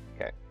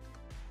 Okay.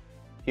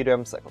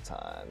 PWM cycle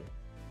time.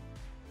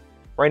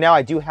 Right now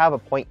I do have a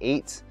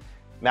 0.8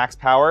 max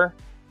power,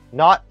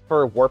 not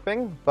for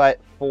warping, but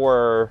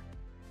for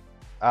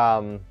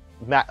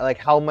like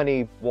how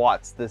many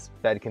watts this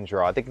bed can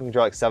draw. I think it can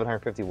draw like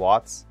 750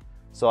 watts.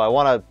 So I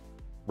want to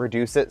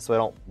reduce it so I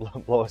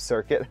don't blow a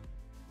circuit.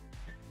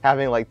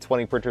 Having like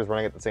 20 printers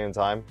running at the same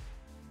time.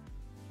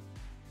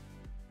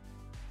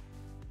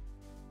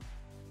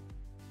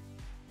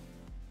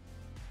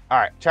 All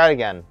right, try it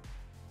again.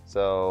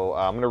 So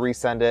I'm going to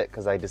resend it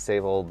because I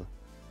disabled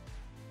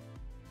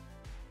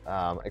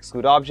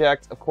exclude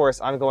object. Of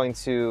course, I'm going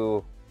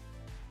to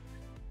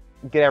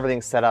get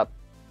everything set up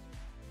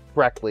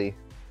correctly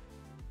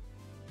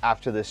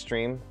after this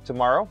stream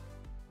tomorrow.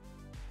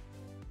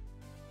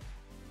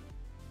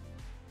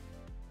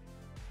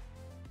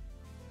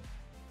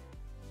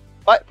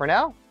 But for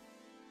now,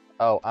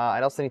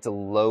 I also need to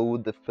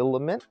load the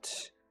filament.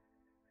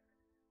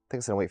 I think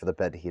it's going to wait for the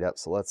bed to heat up,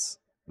 so let's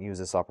use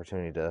this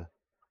opportunity to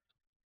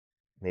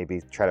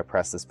maybe try to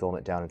press this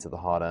filament down into the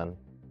hot end.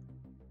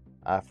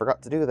 I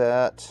forgot to do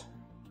that.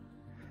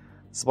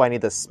 This is why I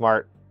need this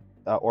smart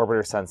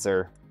orbiter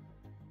sensor.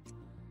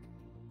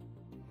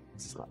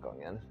 This is not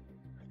going in.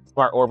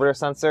 Smart orbiter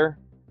sensor,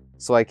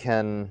 so I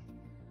can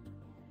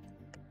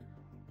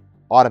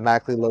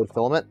automatically load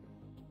filament.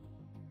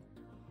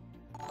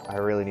 I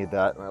really need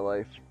that in my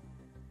life.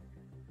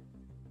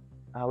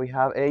 We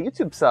have a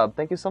YouTube sub.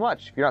 Thank you so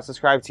much. If you're not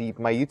subscribed to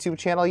my YouTube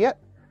channel yet,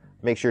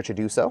 make sure to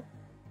do so.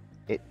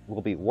 It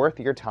will be worth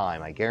your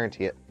time, I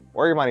guarantee it.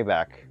 Or your money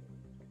back.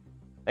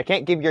 I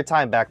can't give you your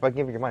time back, but I can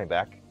give you your money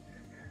back.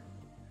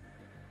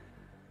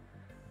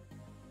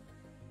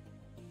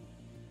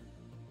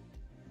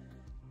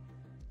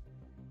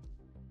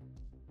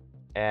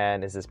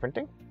 And is this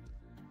printing?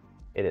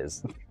 It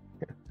is.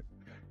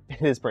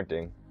 It is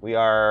printing. We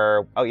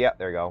are... Oh, yeah,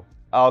 there we go.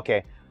 Oh,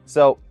 okay.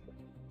 So,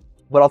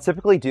 what I'll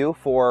typically do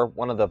for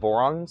one of the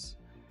Vorons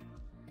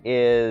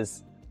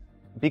is,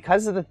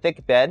 because of the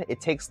thick bed, it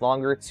takes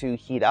longer to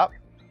heat up.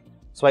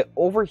 So I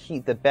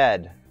overheat the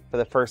bed for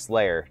the first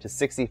layer to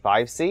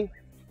 65°C, and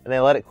then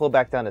I let it cool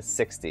back down to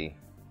 60.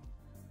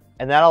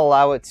 And that'll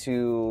allow it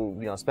to,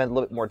 spend a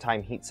little bit more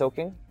time heat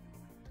soaking.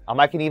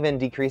 I can even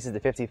decrease it to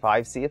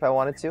 55°C if I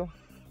wanted to.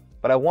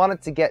 But I want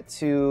it to get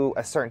to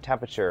a certain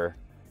temperature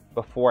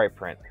before I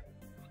print.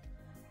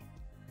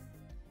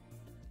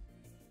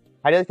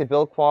 How do you like the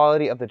build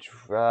quality of the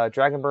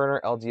DragonBurner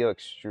LDO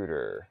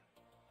extruder?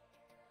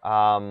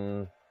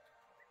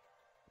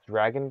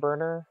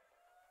 DragonBurner?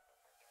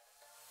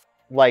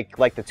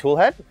 Like the tool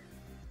head?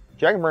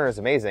 DragonBurner is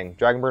amazing.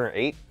 DragonBurner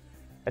 8,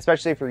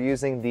 especially if you're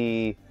using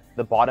the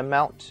bottom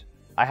mount.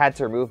 I had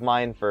to remove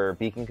mine for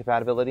beacon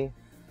compatibility,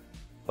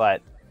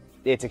 but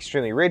it's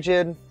extremely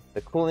rigid.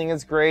 The cooling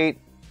is great.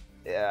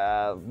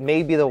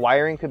 Maybe the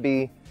wiring could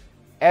be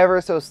ever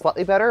so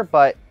slightly better,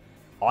 but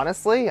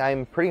honestly,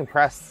 I'm pretty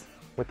impressed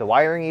with the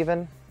wiring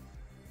even.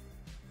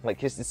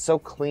 It's so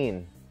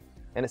clean,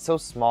 and it's so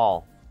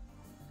small.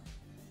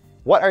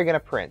 What are you going to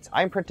print?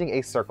 I'm printing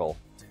a circle.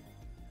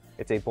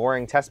 It's a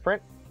boring test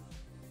print,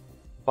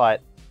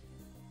 but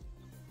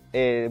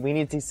we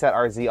need to set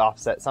our Z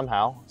offset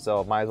somehow,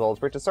 so might as well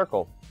print a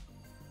circle.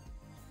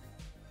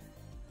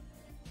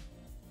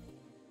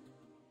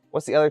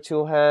 What's the other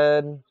tool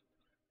head?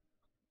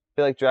 I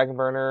feel like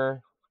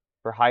DragonBurner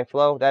for high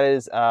flow. That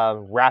is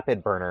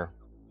RapidBurner.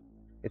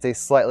 It's a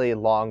slightly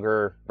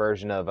longer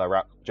version of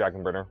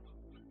DragonBurner.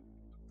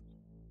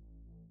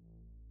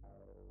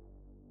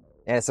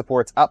 And it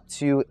supports up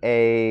to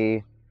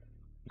a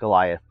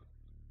Goliath.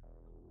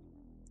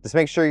 Just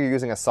make sure you're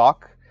using a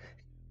sock,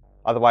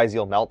 otherwise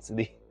you'll melt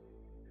the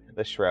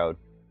shroud.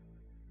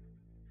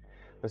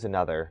 There's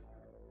another.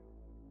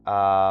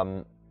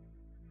 I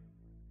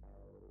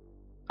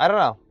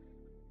don't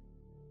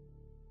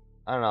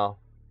know.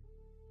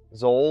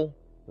 Zoll.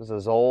 There's a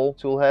Zoll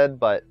tool head,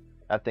 but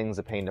that thing's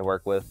a pain to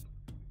work with.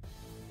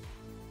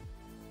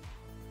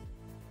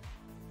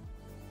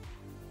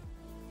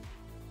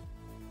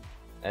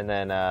 And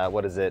then,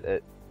 what is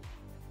it?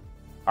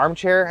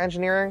 Armchair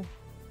Engineering?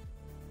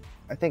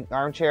 I think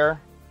Armchair.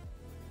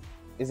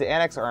 Is it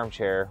Annex or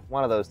Armchair?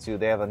 One of those two.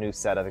 They have a new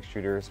set of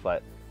extruders,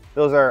 but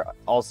those are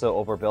also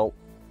overbuilt.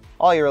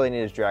 All you really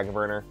need is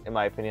DragonBurner, in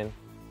my opinion.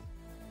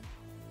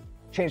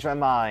 Changed my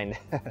mind.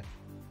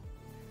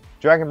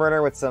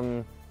 DragonBurner with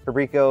some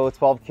Fabreeko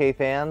 12K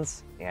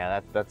fans.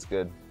 Yeah, that's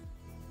good.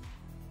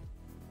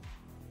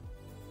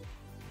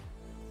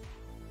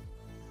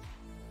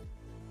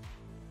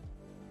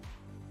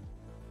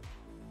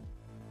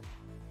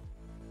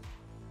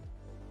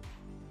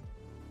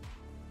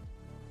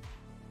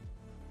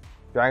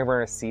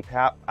 DragonBurner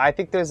CPAP. I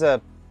think there's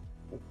a...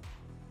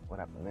 What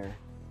happened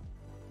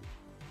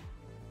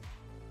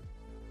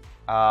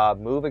there?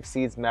 Move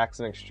exceeds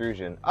maximum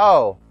extrusion.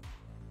 Oh!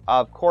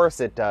 Of course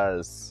it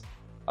does.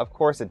 Of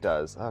course it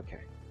does.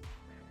 Okay.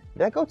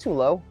 Did I go too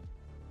low?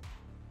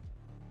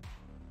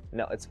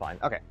 No, it's fine.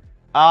 Okay.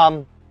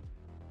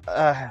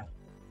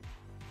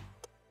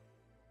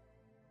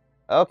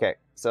 Okay,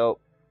 so...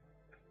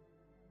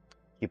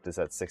 Keep this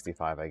at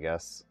 65, I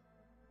guess.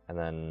 And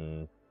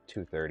then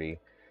 230.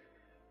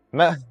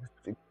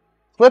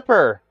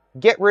 Clipper!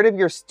 Get rid of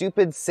your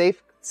stupid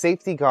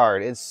safety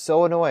guard. It's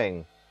so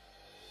annoying.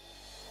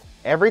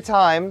 Every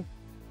time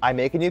I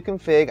make a new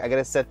config, I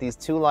gotta set these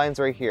 2 lines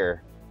right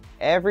here.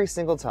 Every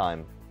single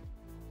time.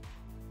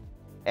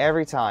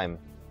 Every time.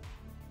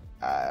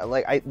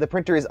 The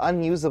printer is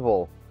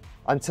unusable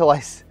until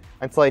I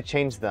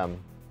change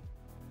them.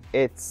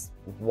 It's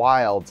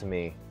wild to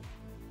me.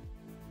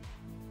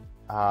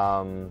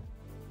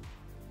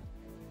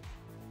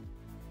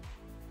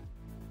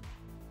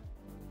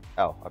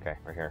 Oh, okay,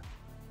 right here.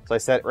 So I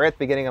set it right at the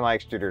beginning of my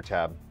extruder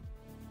tab.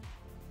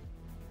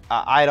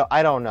 I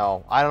don't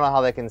know. I don't know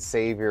how they can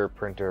save your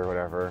printer or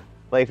whatever.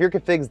 Like, if your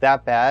config's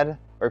that bad,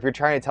 or if you're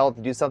trying to tell it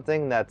to do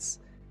something that's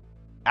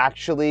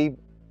actually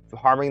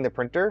harming the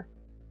printer,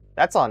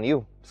 that's on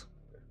you.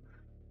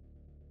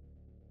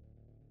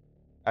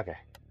 Okay.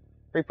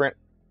 Reprint.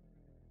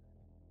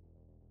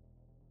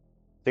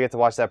 You get to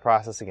watch that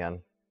process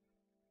again.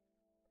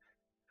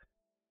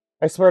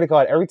 I swear to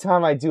God, every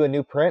time I do a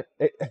new print,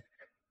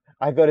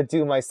 I go to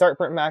do my start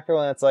print macro,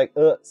 and it's like,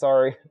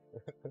 sorry,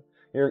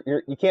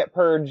 you can't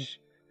purge.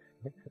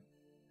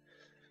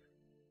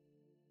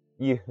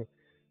 You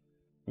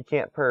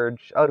can't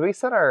purge. Oh, do we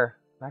set our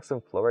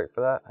maximum flow rate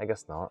for that? I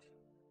guess not.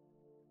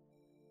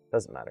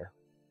 Doesn't matter.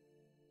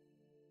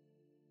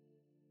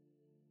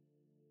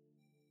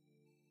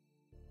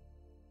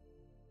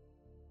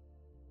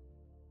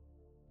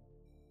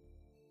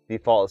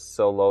 Default is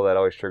so low that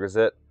always triggers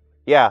it.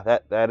 Yeah,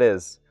 that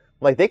is.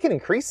 Like, they can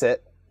increase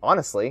it,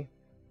 honestly.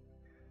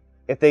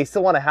 If they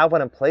still want to have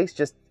one in place,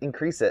 just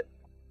increase it.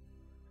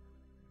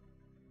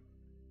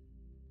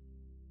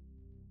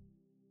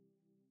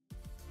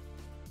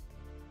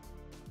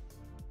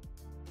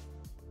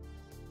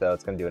 So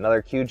it's going to do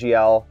another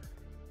QGL.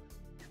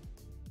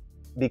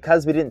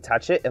 Because we didn't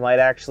touch it, it might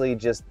actually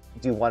just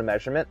do one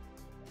measurement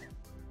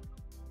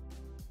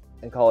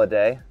and call it a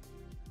day.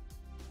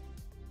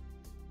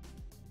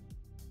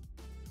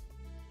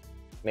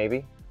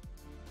 Maybe.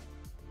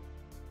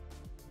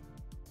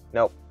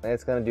 Nope,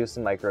 it's going to do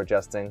some micro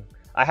adjusting.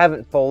 I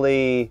haven't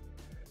fully...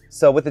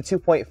 So with the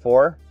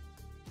 2.4,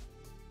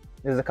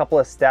 there's a couple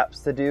of steps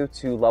to do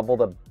to level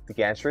the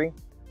gantry.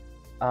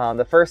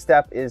 The first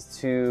step is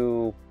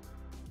to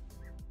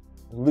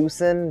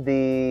loosen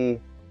the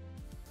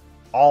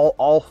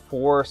all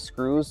 4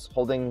 screws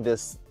holding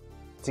this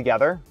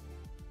together.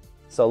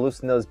 So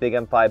loosen those big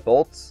M5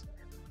 bolts,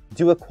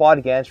 do a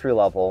quad gantry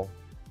level,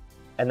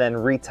 and then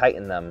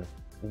retighten them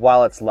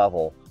while it's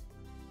level.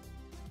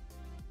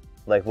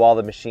 Like, while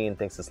the machine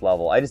thinks it's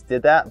level. I just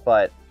did that,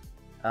 but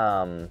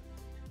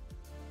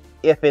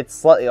if it's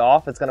slightly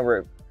off, it's going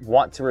to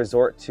want to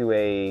resort to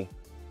a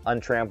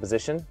untrammed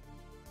position.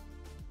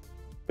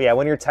 But yeah,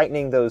 when you're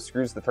tightening those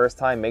screws the first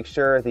time, make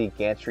sure the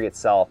gantry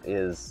itself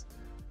is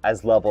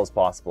as level as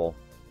possible.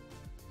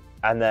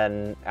 And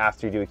then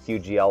after you do a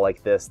QGL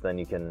like this, then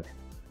you can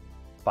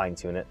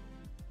fine-tune it.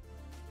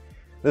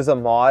 There's a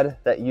mod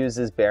that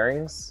uses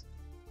bearings,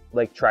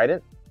 like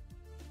Trident,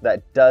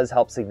 that does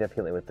help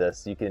significantly with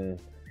this. You can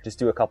just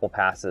do a couple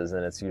passes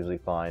and it's usually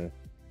fine.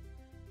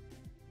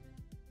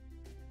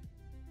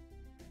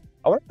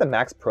 I wonder what the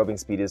max probing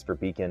speed is for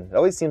Beacon. It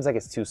always seems like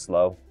it's too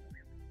slow.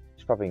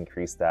 Should probably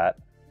increase that.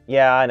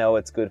 Yeah, I know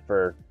it's good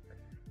for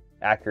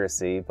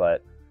accuracy,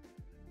 but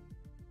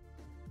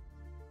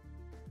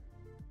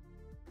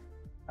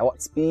I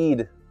want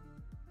speed.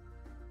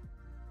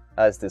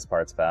 As this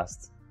part's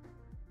fast.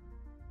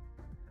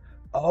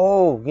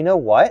 Oh, you know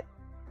what?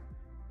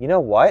 You know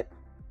what?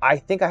 I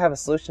think I have a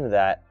solution to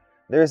that.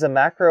 There's a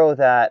macro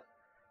that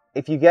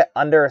if you get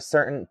under a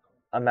certain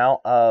amount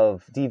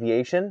of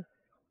deviation,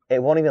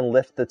 it won't even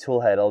lift the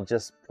tool head, it'll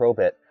just probe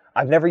it.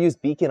 I've never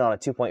used Beacon on a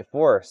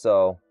 2.4,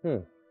 so,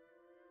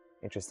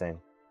 interesting.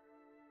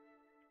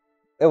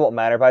 It won't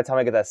matter. By the time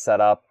I get that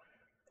set up,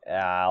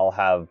 I'll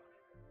have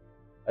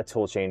a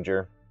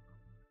Toolchanger.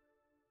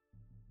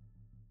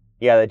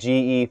 Yeah, the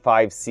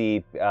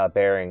GE5C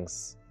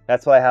bearings.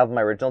 That's what I have in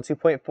my original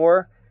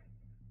 2.4.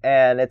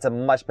 And it's a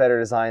much better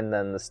design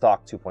than the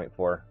stock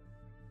 2.4.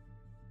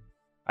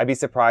 I'd be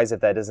surprised if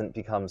that doesn't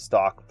become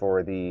stock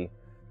for the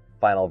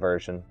final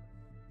version.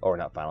 Or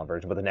not final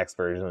version, but the next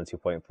version of the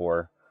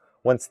 2.4.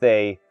 Once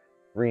they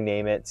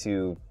rename it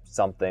to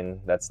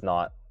something that's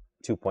not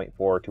 2.4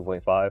 or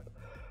 2.5.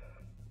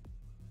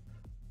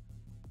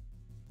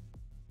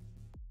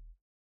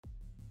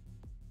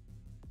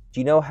 Do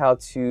you know how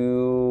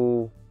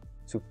do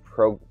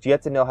you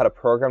have to know how to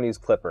program to use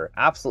Clipper?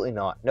 Absolutely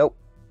not. Nope.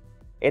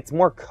 It's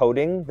more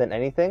coding than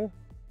anything,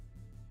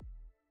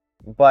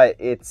 but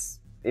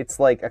it's it's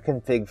like a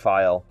config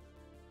file.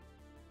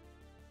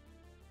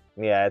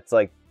 Yeah, it's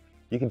like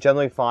you can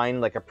generally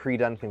find like a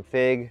pre-done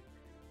config.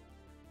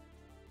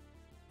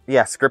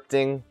 Yeah,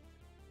 scripting.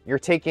 You're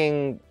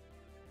taking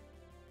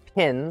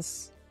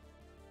pins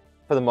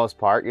for the most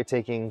part. You're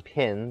taking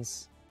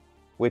pins,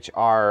 which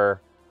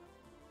are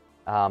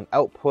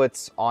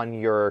outputs on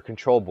your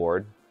control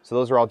board. So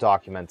those are all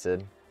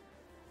documented.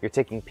 You're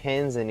taking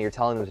pins and you're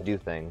telling them to do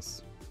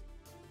things.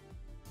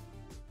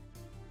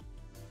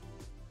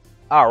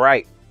 All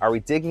right, are we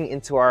digging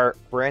into our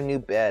brand new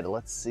bed?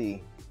 Let's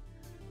see.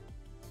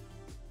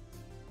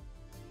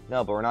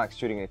 No, but we're not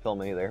extruding any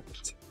film either.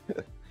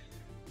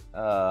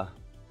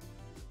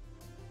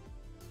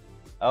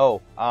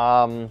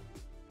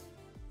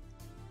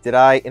 Did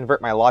I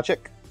invert my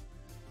logic?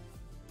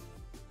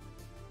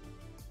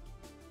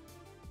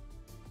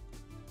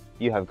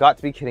 You have got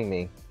to be kidding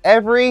me.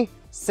 Every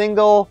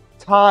single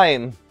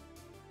time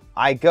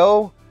I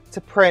go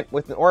to print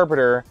with an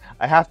orbiter,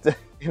 I have to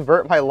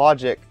invert my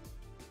logic.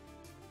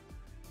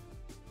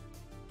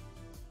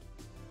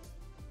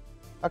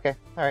 Okay,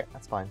 alright,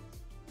 that's fine.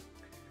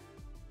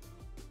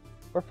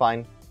 We're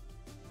fine.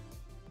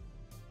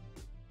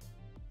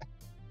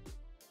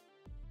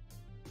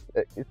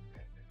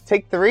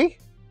 Take 3?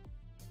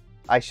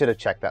 I should have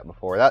checked that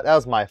before. That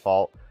was my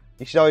fault.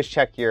 You should always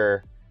check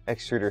your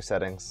extruder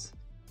settings.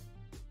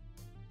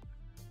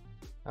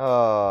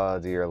 Oh,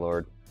 dear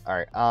lord.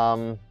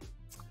 Alright,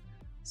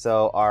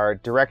 so our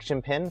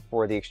direction pin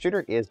for the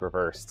extruder is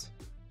reversed.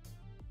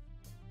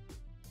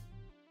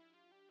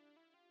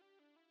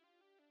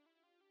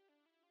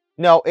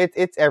 No,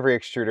 it's every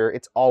extruder.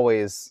 It's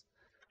always...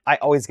 I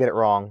always get it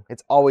wrong.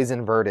 It's always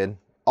inverted.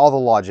 All the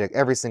logic,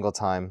 every single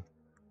time.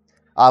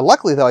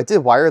 Luckily, though, I did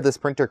wire this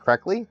printer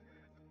correctly.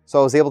 So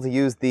I was able to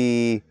use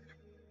the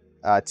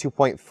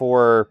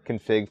 2.4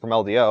 config from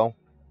LDO.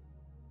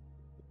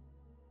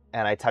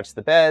 And I touched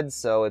the bed,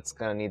 so it's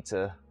going to need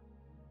to...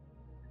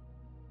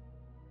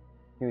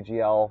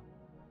 QGL.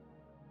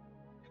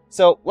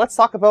 So let's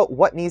talk about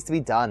what needs to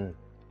be done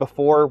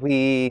before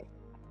we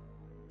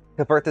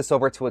convert this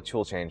over to a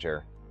tool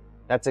changer.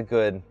 That's a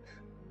good...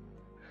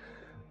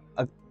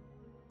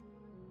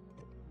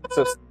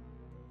 So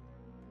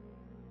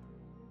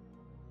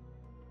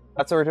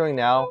that's what we're doing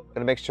now. I'm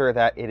going to make sure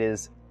that it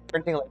is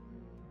printing like...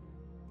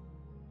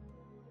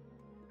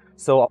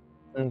 So I'll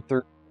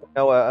through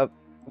a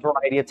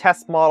variety of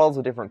test models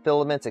with different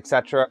filaments,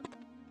 etc.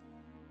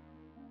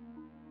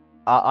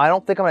 I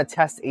don't think I'm going to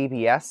test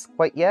ABS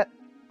quite yet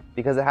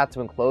because I have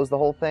to enclose the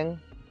whole thing.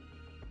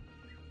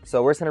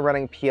 So we're just going to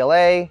running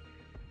PLA.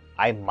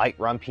 I might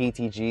run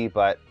PETG,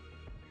 but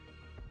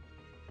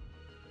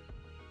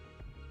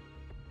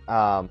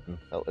oh,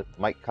 is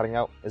the mic cutting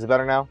out? Is it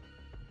better now?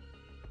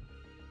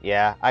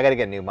 Yeah, I gotta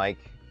get a new mic.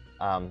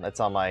 That's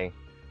on my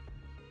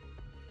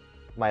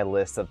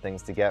list of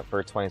things to get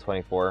for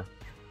 2024.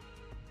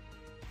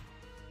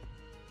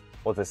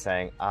 What's this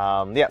saying?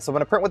 Yeah, so I'm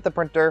gonna print with the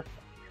printer.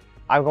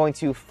 I'm going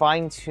to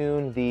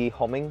fine-tune the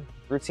homing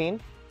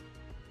routine.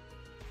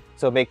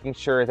 So making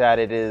sure that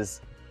it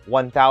is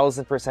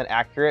 1000%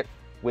 accurate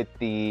with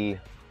the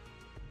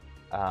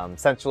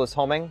centralist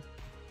homing.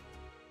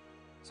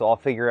 So I'll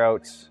figure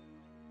out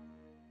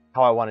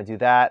how I want to do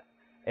that.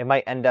 It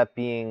might end up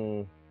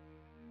being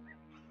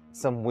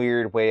some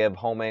weird way of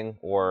homing,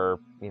 or,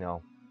 you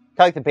know, kind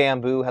of like the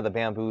bamboo, how the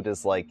bamboo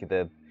does like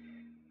the...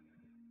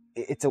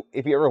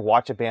 if you ever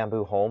watch a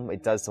bamboo home,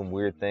 it does some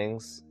weird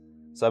things.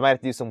 So I might have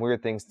to do some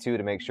weird things too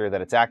to make sure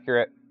that it's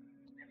accurate.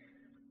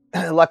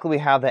 Luckily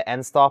we have the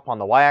end stop on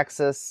the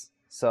y-axis,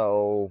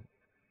 so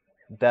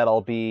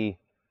that'll be...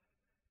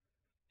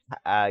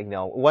 you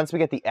know, once we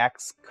get the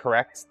X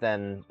correct,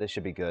 then this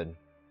should be good.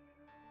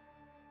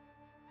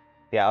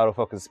 Yeah,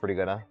 autofocus is pretty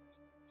good, huh?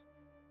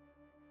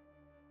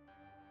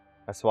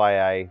 That's why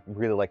I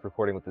really like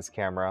recording with this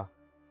camera.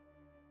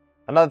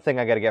 Another thing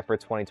I gotta get for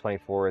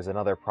 2024 is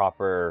another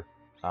proper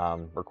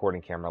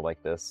recording camera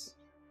like this.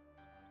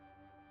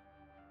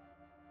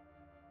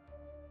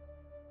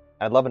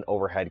 I'd love an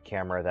overhead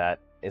camera that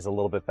is a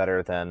little bit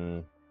better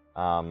than,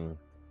 than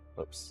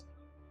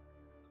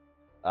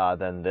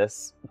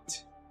this.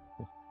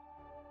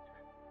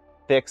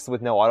 Fixed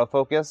with no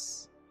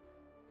autofocus.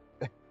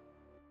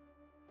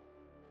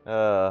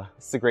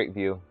 It's a great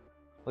view.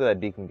 Look at that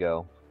beacon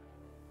go.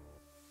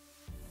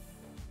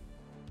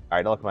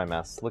 Alright, don't look at my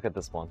mess. Look at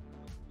this one.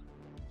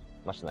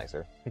 Much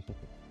nicer.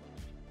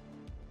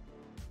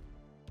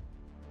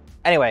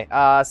 Anyway,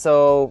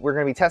 so we're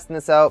going to be testing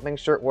this out, making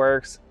sure it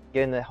works,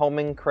 getting the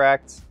homing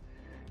correct.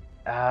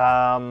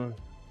 I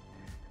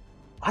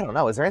don't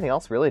know. Is there anything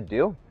else really to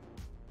do?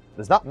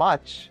 There's not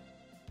much.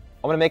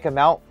 I'm going to make a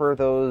mount for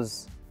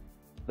those...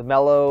 the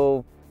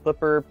mellow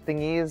flipper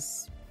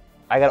thingies.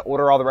 I gotta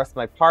order all the rest of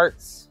my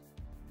parts.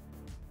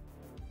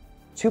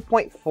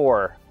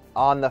 2.4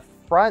 on the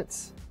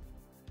front,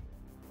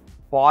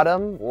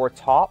 bottom or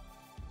top,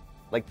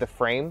 like the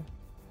frame,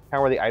 kind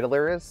of where the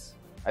idler is.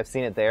 I've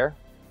seen it there.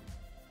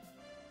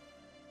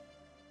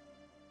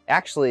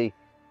 Actually,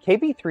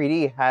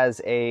 KB3D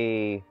has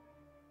a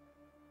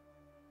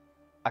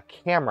a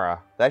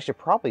camera that I should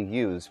probably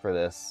use for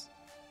this.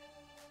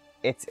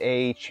 It's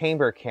a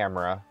chamber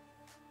camera,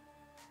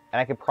 and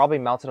I could probably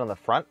mount it on the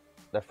front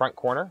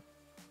corner,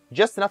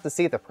 just enough to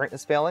see if the print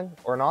is failing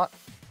or not.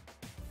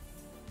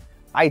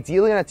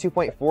 Ideally on a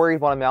 2.4,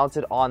 you'd want to mount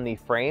it on the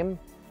frame.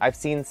 I've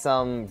seen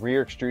some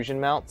rear extrusion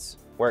mounts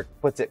where it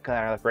puts it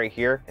kind of like right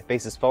here, it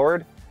faces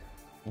forward,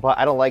 but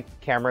I don't like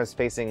cameras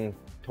facing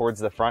towards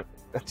the front,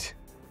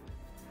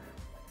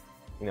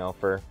 you know,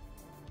 for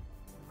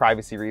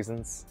privacy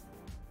reasons.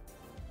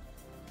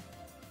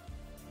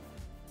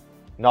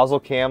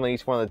 Nozzle cam on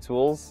each one of the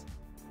tools.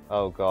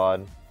 Oh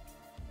god.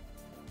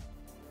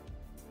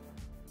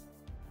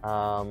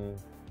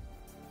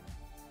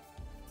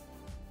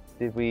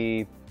 Did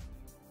we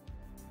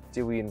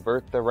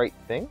invert the right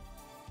thing?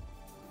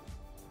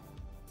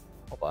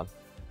 Hold on.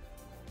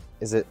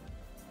 Is it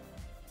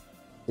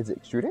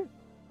extruding?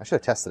 I should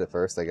have tested it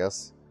first, I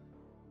guess.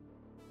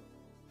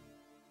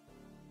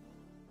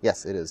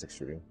 Yes, it is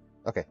extruding.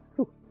 Okay,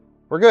 whew.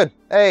 We're good.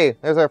 Hey,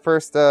 there's our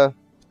first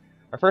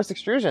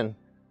extrusion.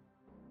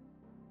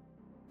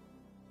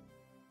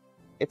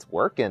 It's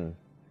working.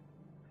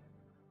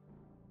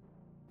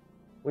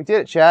 We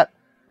did it, chat.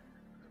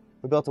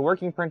 We built a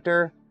working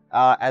printer.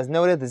 As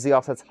noted, the Z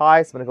offset's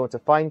high, so I'm going to go into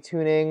fine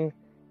tuning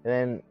and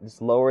then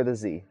just lower the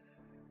Z.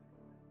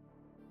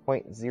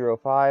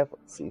 0.05.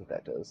 Let's see what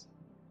that does.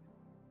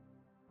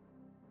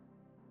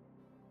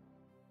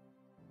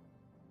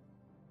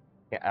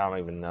 Yeah, I don't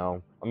even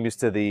know. I'm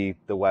used to the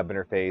web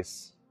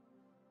interface.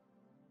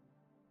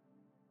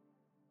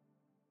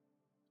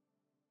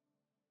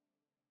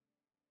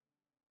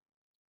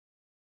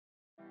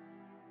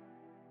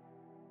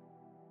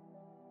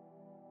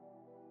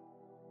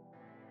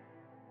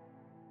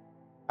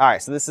 All right,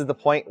 so this is the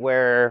point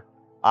where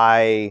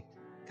I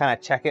kind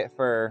of check it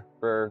for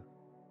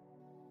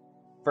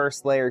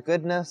first layer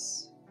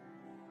goodness.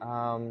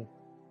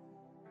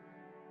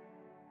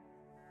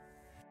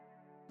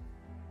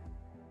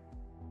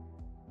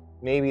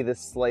 Maybe the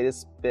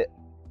slightest bit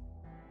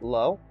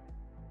low.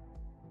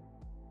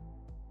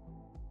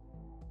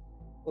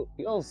 Oh, it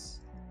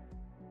feels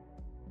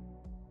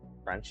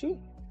crunchy.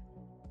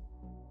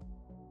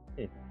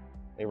 Let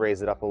me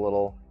raise it up a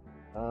little.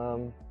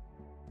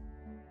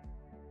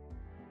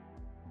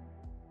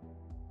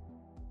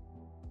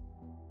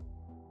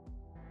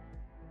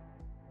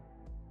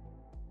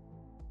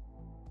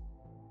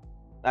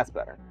 That's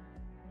better.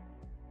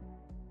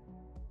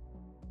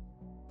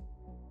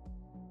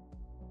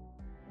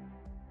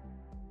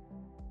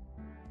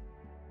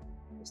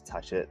 Just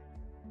touch it.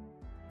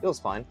 Feels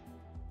fine.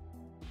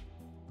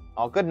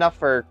 All good enough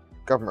for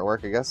government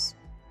work, I guess.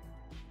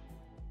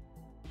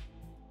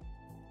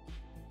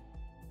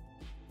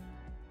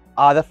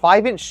 The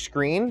 5-inch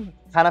screen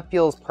kind of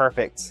feels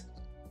perfect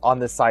on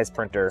this size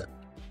printer.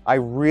 I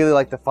really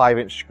like the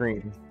 5-inch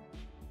screen.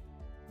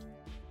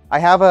 I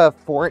have a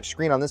 4-inch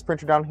screen on this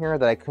printer down here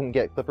that I couldn't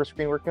get Clipper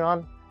screen working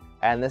on,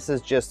 and this is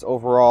just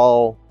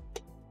overall,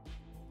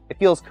 it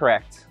feels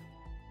correct.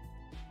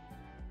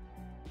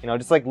 You know,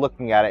 just like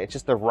looking at it, it's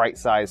just the right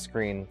size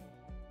screen.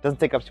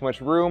 Doesn't take up too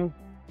much room.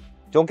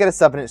 Don't get a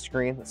 7-inch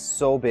screen, it's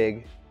so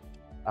big.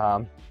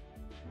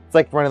 It's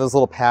like one of those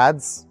little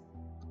pads.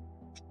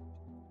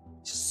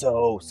 It's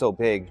so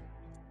big.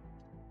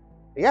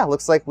 But yeah,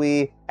 looks like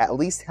we at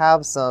least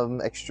have some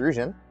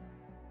extrusion.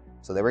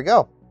 So there we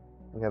go.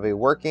 We have a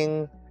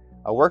working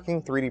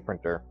 3D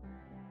printer.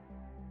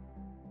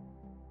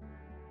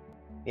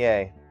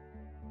 Yay.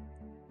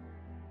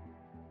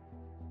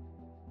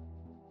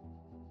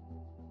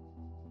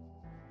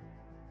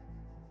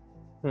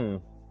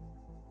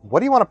 What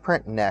do you want to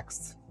print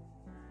next?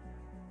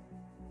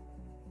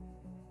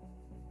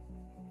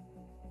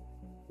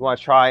 You want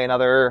to try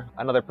another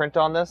print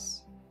on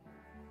this?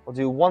 We'll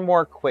do one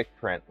more quick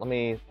print. Let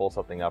me pull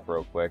something up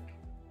real quick.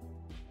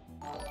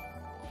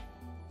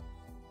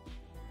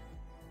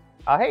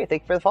 Hey,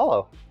 thank you for the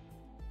follow.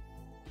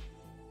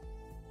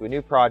 Do a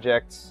new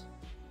project.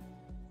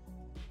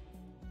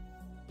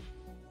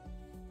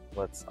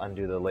 Let's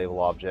undo the label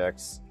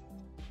objects.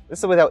 This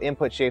is without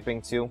input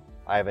shaping too.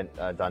 I haven't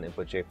done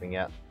input shaping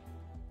yet,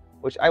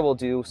 which I will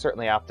do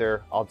certainly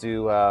after. I'll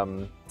do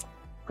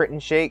print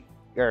and shake,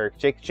 or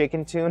shake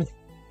and tune.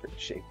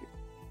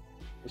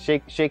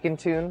 Shake and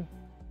tune.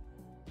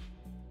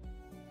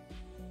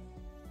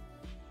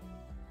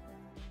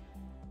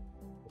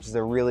 Which is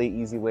a really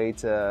easy way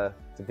to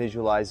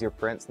visualize your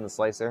prints in the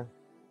slicer.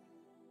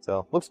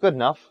 So looks good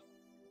enough.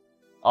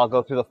 I'll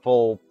go through the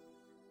full,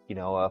 you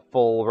know,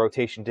 full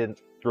rotation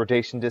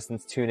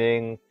distance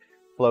tuning,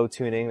 flow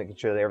tuning, making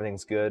sure that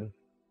everything's good.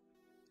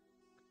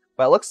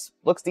 But it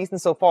looks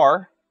decent so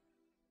far.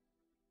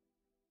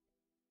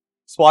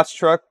 Swatch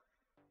truck.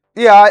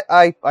 Yeah,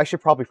 I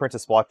should probably print a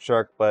swatch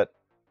truck, but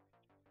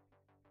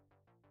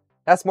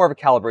that's more of a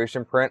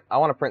calibration print. I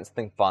want to print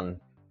something fun.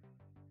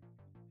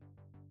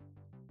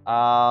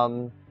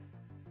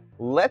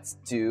 Let's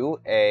do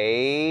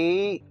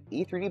a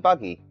E3D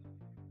buggy.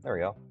 There we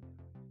go.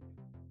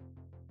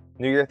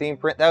 New Year theme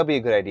print. That would be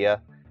a good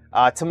idea.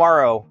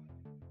 Tomorrow,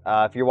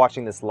 If you're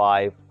watching this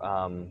live,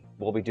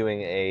 we'll be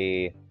doing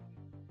a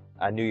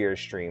New Year's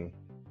stream.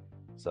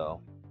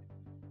 So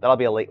that'll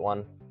be a late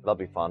one. That'll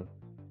be fun.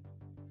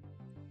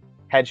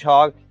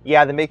 Hedgehog.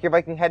 Yeah, the Make Your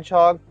Viking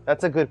Hedgehog.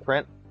 That's a good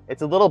print.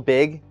 It's a little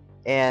big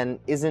and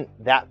isn't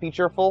that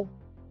featureful.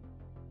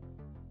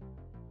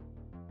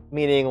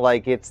 Meaning,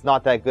 like, it's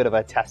not that good of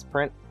a test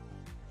print.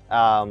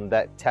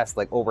 That tests,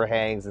 like,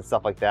 overhangs and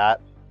stuff like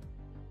that.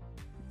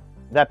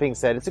 That being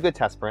said, it's a good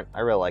test print.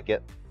 I really like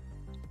it.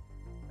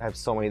 I have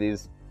so many of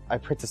these. I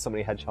printed so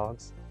many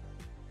hedgehogs.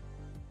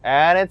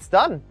 And it's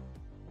done.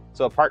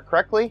 So apart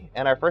correctly,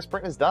 and our first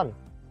print is done.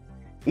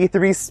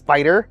 E3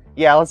 Spider.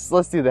 Yeah,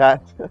 let's do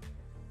that.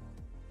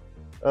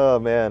 Oh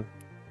man.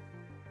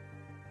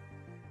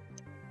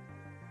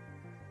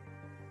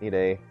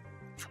 Need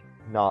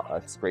not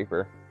a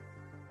scraper.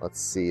 Let's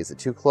see, is it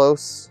too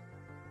close?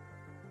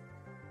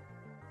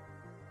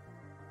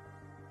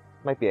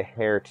 Might be a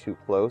hair too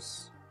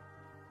close.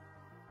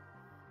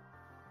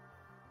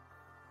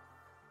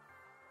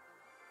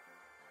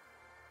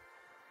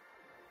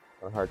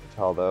 Hard to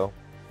tell though.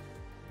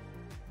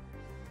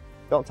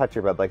 Don't touch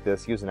your bed like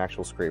this. Use an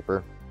actual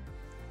scraper.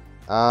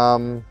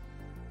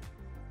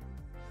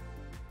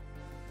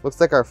 Looks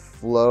like our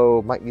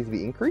flow might need to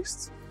be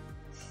increased.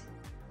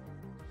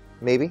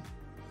 Maybe.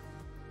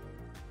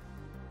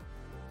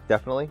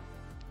 Definitely.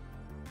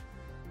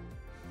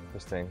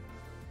 Interesting.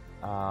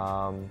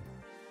 I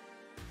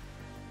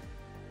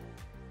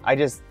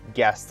just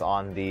guessed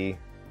on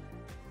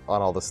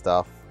all the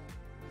stuff,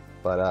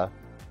 but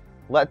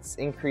let's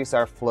increase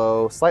our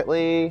flow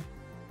slightly.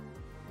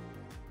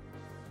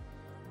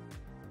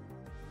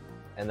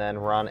 And then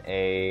run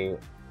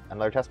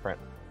another test print.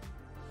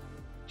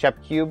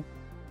 Chep Cube.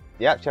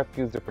 Yeah, Chep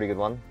Cube's a pretty good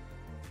one.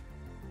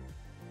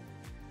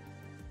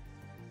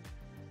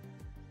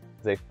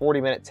 It's a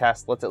 40-minute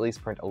test. Let's at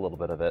least print a little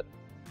bit of it.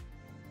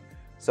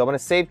 So I'm going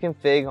to save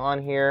config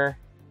on here.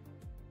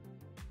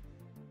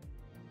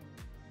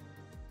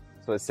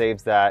 So it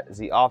saves that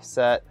Z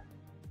offset.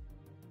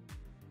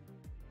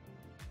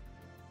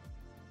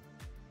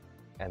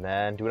 And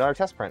then do another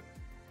test print.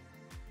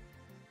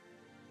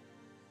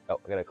 Oh,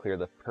 I gotta clear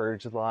the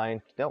purge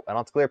line. Nope, I don't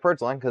have to clear a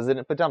purge line because I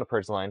didn't put down a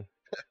purge line.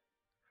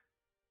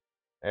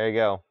 There you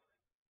go.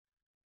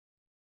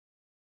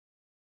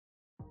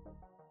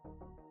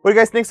 What do you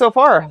guys think so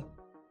far?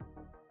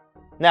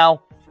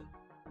 Now,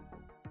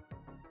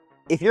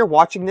 if you're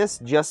watching this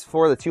just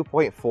for the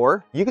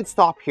 2.4, you can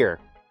stop here.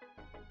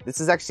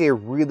 This is actually a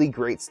really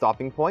great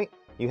stopping point.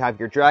 You have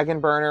your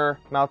DragonBurner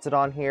mounted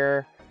on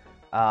here,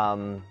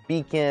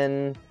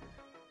 beacon,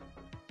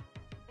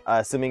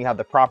 assuming you have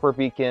the proper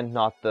beacon,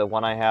 not the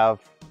one I have,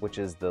 which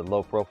is the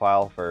low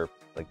profile for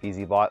like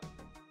BZBot.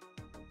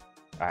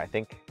 I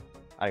think.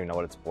 I don't even know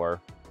what it's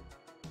for.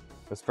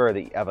 It was for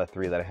the EVA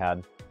 3 that I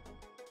had.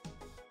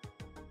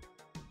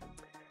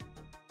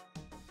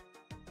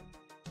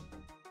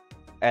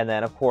 And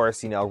then of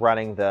course, you know,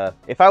 running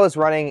if I was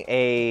running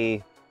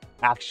a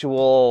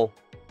actual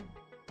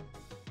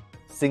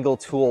single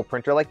tool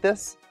printer like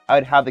this, I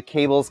would have the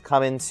cables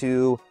come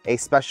into a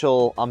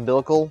special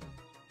umbilical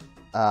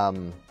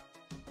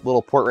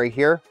little port right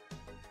here.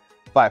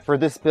 But for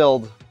this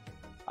build,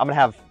 I'm gonna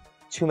have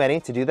too many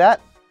to do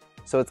that.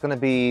 So it's gonna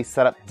be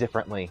set up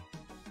differently.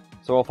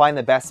 So we'll find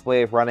the best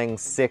way of running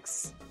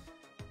six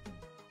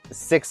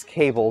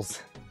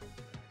cables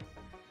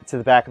to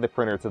the back of the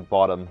printer to the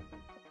bottom.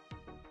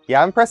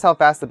 Yeah, I'm impressed how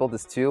fast the build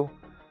is too.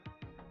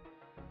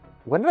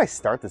 When did I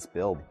start this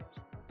build?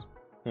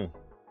 It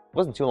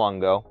wasn't too long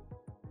ago.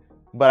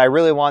 But I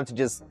really wanted to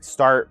just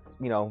start,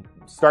 you know,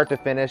 start to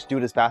finish, do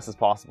it as fast as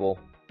possible.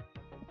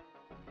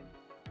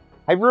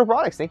 Hi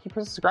Robotics, thank you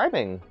for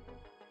subscribing.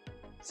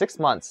 6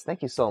 months,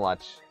 thank you so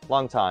much.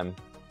 Long time.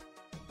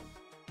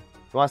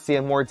 You want to see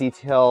a more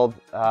detailed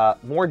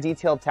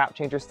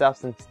Tapchanger stuff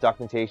since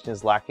documentation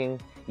is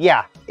lacking?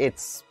 Yeah,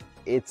 it's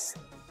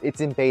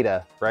in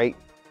beta, right?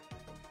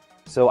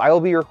 So I will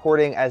be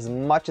recording as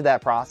much of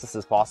that process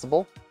as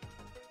possible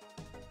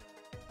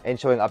and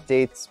showing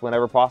updates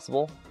whenever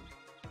possible.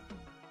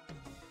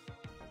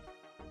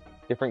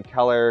 Different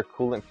color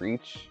coolant for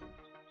each.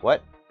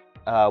 What?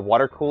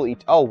 Water cool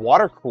each. Oh,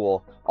 water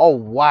cool. Oh,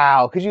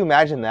 wow. Could you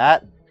imagine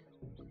that?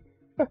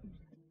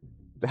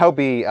 That would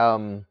be a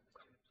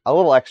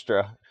little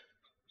extra.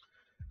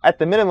 At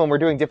the minimum, we're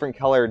doing different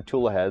colored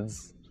tool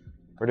heads.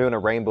 We're doing a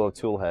rainbow of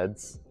tool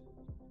heads.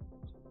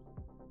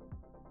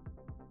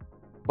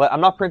 But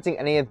I'm not printing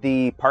any of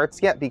the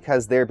parts yet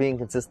because they're being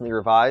consistently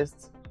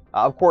revised.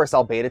 Of course,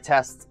 I'll beta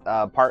test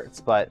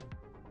parts, but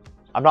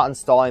I'm not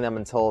installing them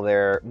until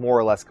they're more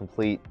or less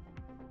complete.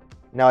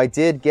 Now, I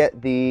did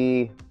get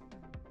the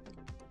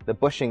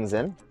bushings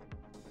in.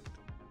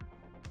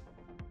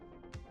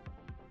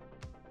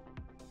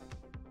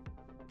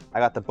 I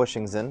got the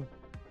bushings in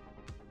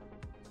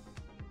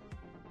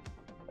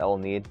that we'll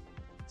need.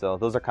 So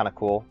those are kind of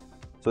cool.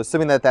 So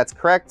assuming that that's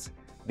correct,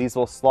 these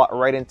will slot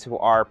right into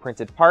our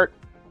printed part.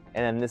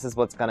 And then this is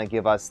what's going to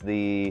give us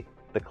the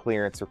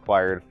clearance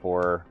required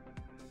for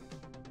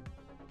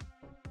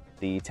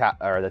the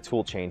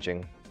tool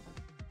changing.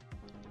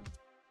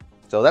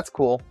 So that's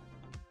cool.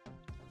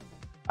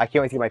 I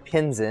can't wait to get my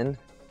pins in.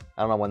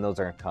 I don't know when those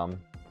are going to come.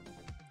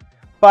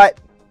 But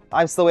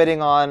I'm still waiting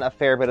on a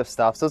fair bit of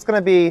stuff. So it's going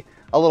to be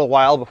a little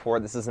while before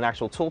this is an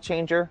actual tool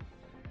changer.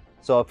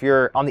 So if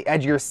you're on the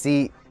edge of your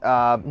seat,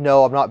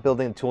 no, I'm not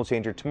building the tool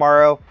changer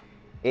tomorrow.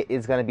 It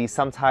is going to be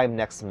sometime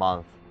next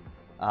month.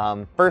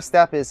 First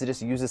step is to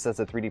just use this as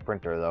a 3D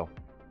printer, though.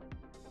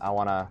 I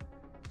want to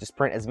just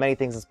print as many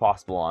things as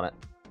possible on it.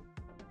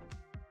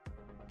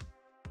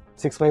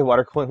 6-way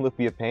water cooling loop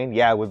be a pain?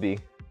 Yeah, it would be.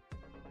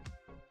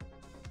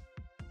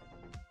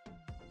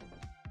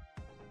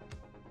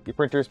 Your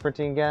printer is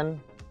printing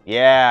again?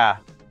 Yeah,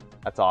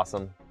 that's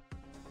awesome.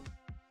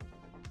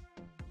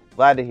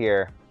 Glad to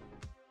hear.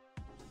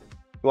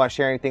 If you want to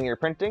share anything you're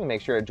printing,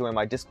 make sure to join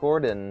my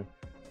Discord and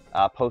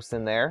post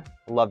in there.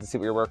 Love to see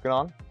what you're working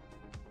on.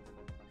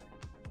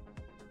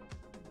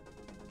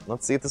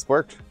 Let's see if this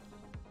worked.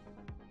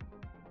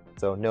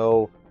 So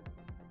no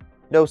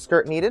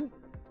skirt needed.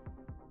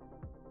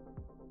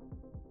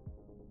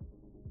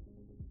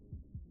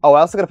 Oh,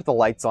 I also gotta put the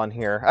lights on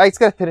here. I just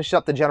gotta finish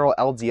up the general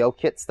LDO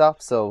kit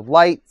stuff. So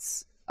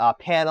lights,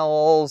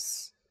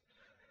 panels,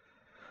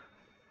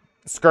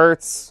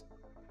 skirts,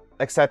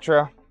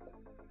 etc.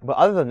 But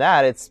other than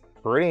that, it's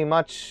pretty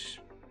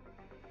much,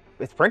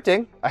 it's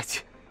printing,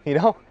 you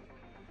know?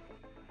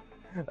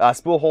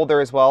 Spool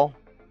holder as well.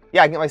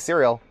 Yeah, I can get my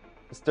cereal.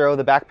 Just throw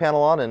the back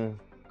panel on and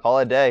call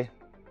it a day.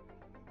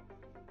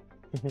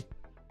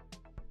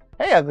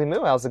 Hey, Ugly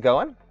Moo, how's it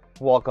going?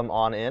 Welcome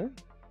on in.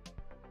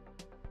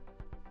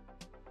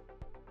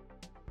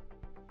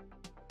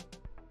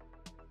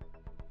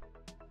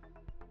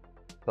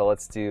 So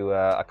let's do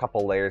a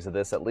couple layers of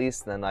this at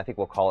least, then I think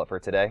we'll call it for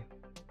today.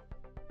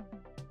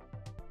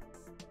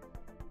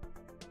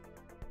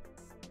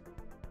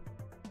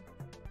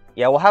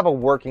 Yeah, we'll have a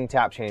working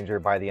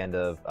Tapchanger by the end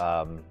of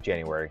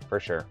January, for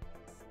sure.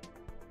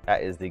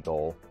 That is the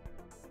goal.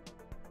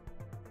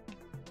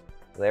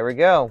 There we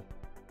go.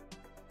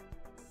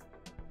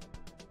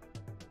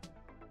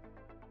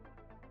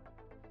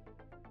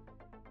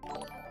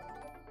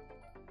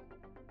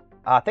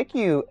 Thank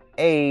you,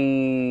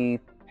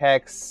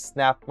 Apex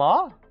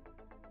Snapma,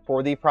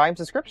 for the Prime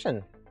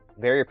subscription.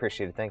 Very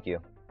appreciated, thank you.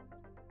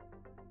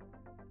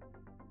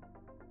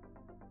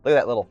 Look at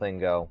that little thing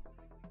go.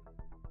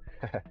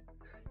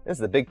 This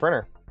is a big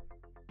printer.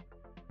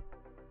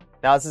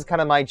 Now this is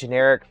kind of my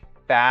generic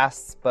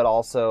fast, but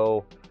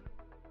also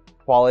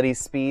quality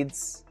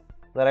speeds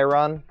that I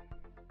run.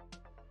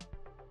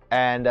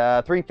 And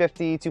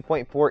 350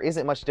 2.4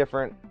 isn't much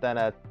different than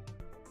a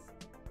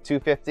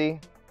 250,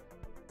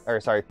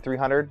 or sorry,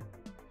 300.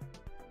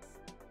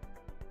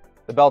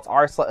 The belts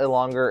are slightly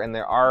longer and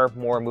there are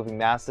more moving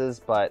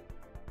masses, but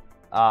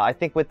I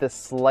think with the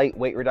slight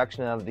weight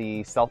reduction of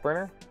the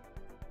StealthBurner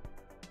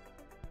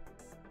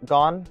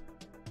gone,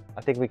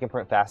 I think we can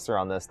print faster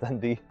on this than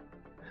the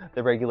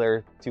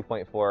regular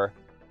 2.4.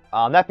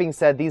 That being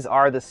said, these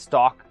are the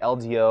stock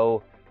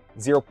LDO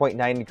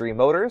 0.9 degree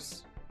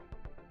motors,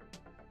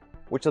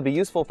 which will be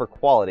useful for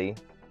quality.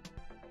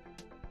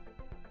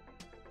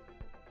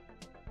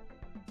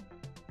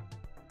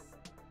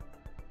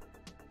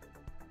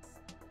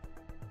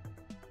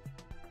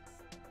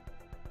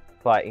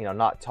 But, you know,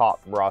 not top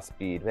raw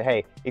speed. But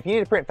hey, if you need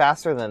to print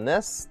faster than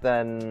this,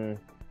 then,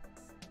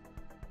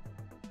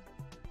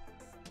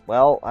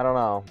 well, I don't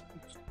know.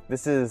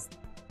 This is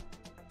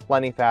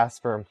plenty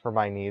fast for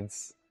my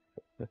needs.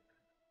 This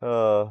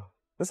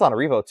is on a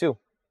Revo too.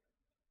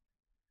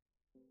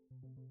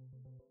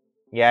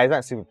 Yeah, these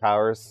aren't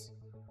superpowers.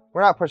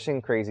 We're not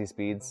pushing crazy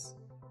speeds.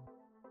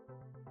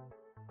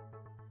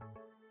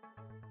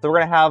 So we're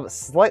gonna have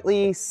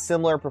slightly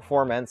similar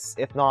performance,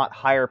 if not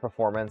higher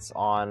performance,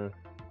 on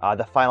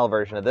the final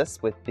version of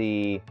this with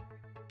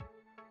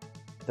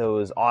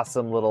those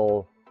awesome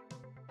little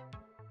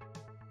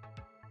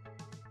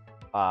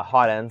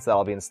hot ends that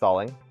I'll be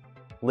installing.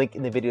 Link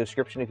in the video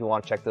description if you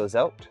want to check those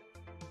out.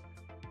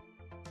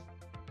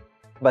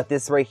 But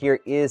this right here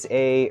is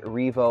a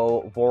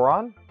Revo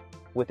Voron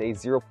with a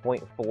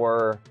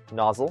 0.4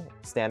 nozzle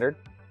standard.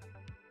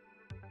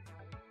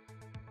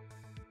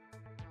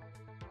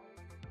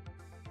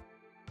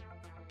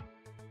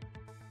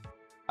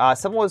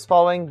 Someone was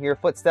following your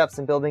footsteps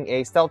in building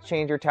a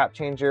Stealthchanger,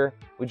 Tapchanger.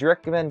 Would you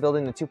recommend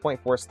building the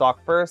 2.4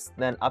 stock first,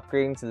 then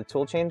upgrading to the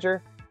Toolchanger?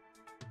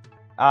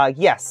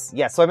 Yes.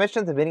 So I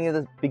mentioned at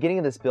the beginning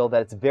of this build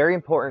that it's very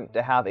important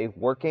to have a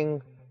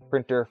working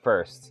printer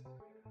first.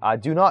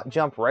 Do not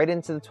jump right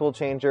into the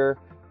Toolchanger.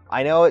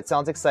 I know it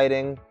sounds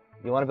exciting.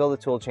 You want to build a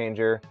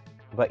Toolchanger,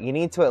 but you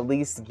need to at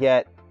least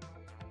get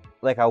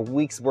like a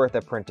week's worth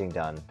of printing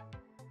done.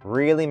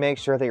 Really make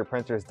sure that your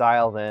printer is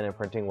dialed in and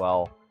printing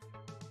well.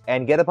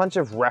 And get a bunch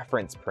of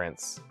reference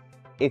prints.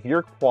 If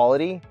your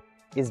quality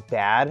is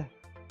bad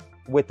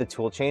with the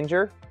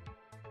Toolchanger,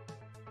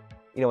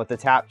 you know, with the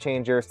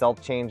Tapchanger,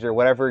 Stealthchanger,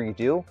 whatever you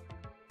do,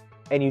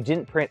 and you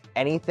didn't print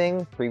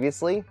anything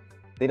previously,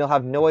 then you'll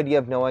have no idea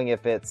of knowing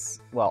if it's,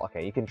 well,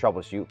 okay, you can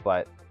troubleshoot,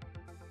 but,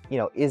 you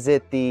know, is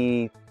it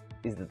the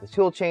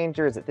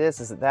Toolchanger, is it this,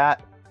 is it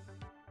that?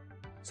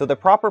 So the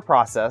proper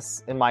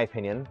process, in my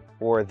opinion,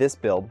 for this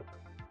build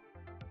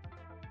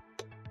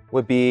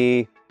would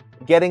be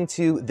getting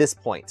to this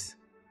point.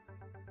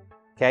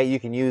 Okay, you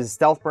can use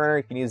StealthBurner,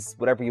 you can use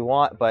whatever you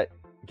want, but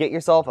get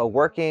yourself a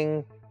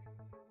working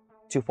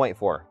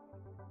 2.4.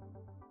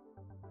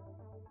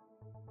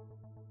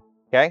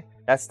 Okay,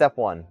 that's step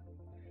one.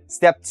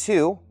 Step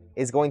two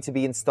is going to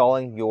be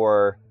installing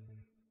your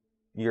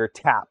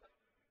tap.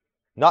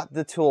 Not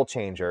the tool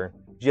changer,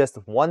 just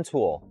one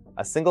tool.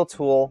 A single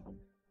tool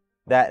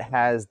that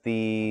has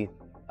the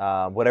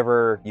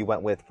whatever you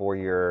went with for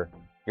your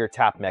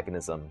tap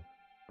mechanism.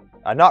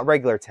 Not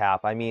regular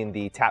tap, I mean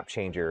the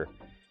Tapchanger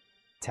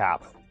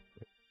tap.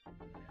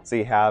 So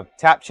you have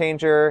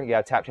Tapchanger, you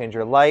have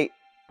Tapchanger Lite,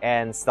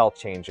 and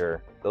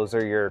Stealthchanger. Those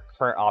are your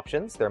current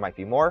options. There might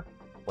be more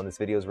when this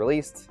video is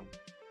released.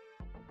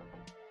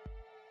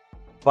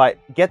 But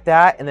get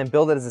that and then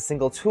build it as a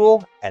single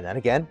tool, and then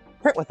again,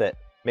 print with it.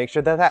 Make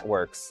sure that that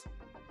works.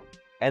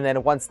 And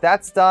then once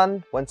that's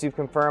done, once you've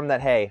confirmed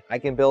that, hey, I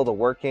can build a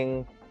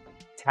working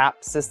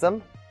tap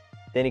system,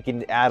 then you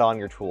can add on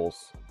your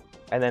tools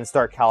and then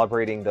start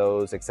calibrating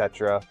those,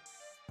 etc.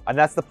 And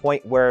that's the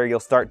point where you'll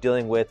start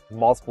dealing with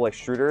multiple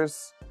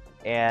extruders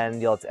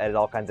and you'll have to edit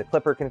all kinds of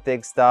clipper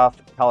config stuff,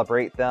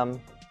 calibrate them.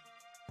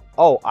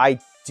 Oh, I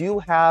do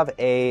have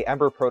a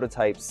Ember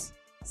Prototypes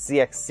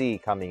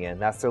CXC coming in.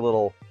 That's their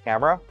little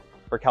camera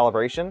for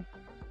calibration.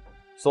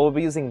 So we'll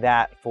be using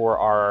that for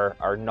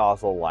our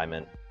nozzle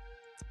alignment.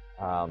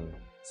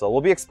 So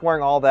we'll be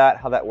exploring all that,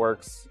 how that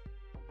works.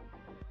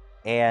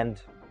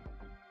 And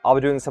I'll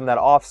be doing some of that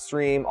off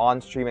stream, on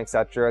stream,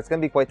 etc. It's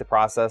going to be quite the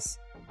process.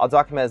 I'll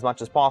document as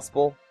much as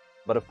possible,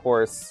 but of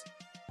course,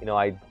 you know,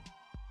 I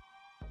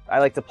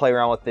like to play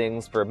around with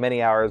things for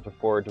many hours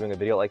before doing a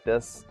video like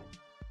this.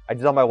 I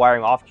did all my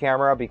wiring off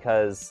camera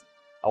because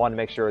I wanted to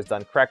make sure it was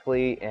done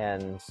correctly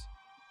and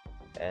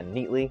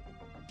neatly.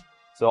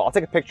 So I'll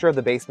take a picture of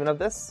the basement of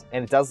this,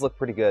 and it does look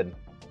pretty good.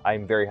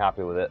 I'm very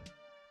happy with it.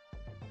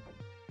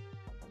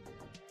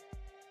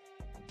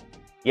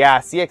 Yeah,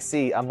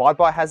 CXC,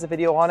 Modbot has a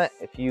video on it.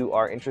 If you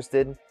are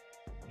interested,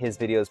 his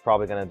video is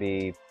probably going to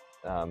be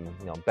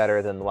you know,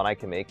 better than the one I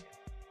can make.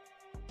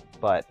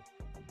 But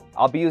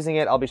I'll be using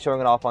it. I'll be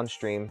showing it off on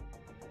stream.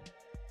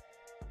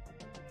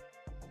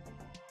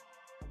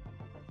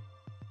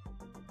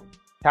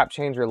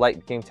 Tapchanger Lite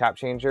became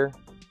Tapchanger.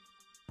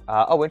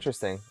 Oh,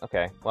 interesting.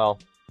 Okay, well,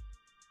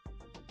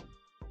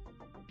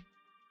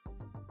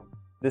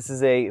 this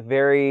is a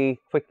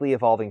very quickly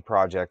evolving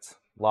project.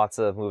 Lots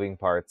of moving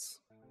parts.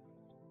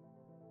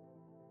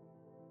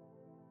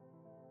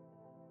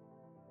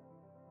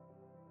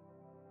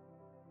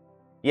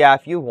 Yeah,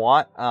 if you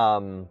want,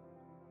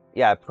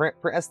 yeah, print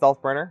a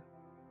StealthBurner.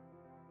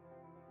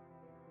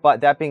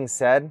 But that being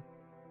said,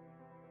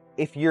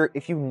 if you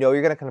know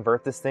you're gonna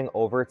convert this thing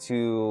over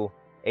to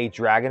a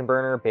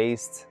DragonBurner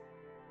based,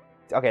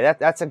 okay,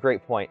 that's a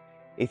great point.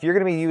 If you're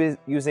gonna be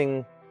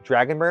using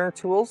DragonBurner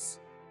tools,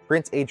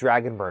 print a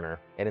DragonBurner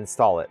and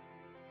install it.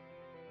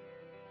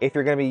 If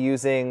you're gonna be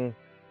using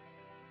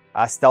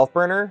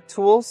StealthBurner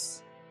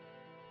tools,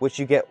 which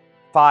you get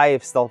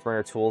 5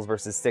 StealthBurner tools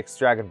versus 6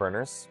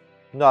 DragonBurners.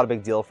 Not a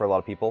big deal for a lot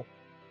of people.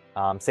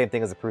 Same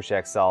thing as a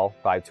Prusa XL,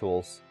 5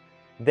 tools.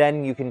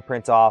 Then you can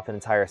print off an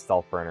entire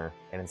StealthBurner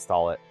and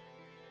install it.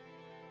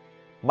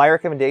 My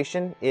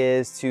recommendation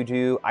is to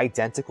do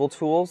identical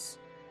tools.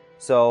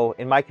 So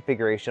in my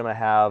configuration, I'm going to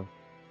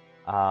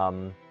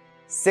have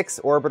 6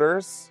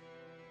 orbiters,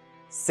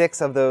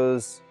 6 of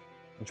those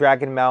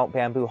Dragon Mount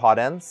Bamboo hot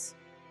ends,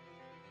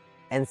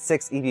 and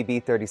 6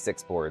 EBB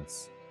 36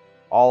 boards,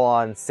 all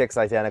on 6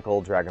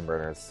 identical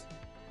DragonBurners.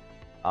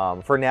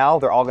 For now,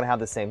 they're all going to have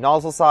the same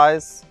nozzle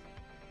size.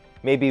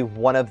 Maybe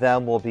one of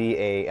them will be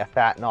a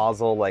fat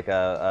nozzle, like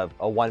a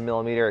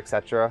 1mm,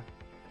 etc.,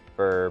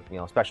 for, you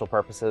know, special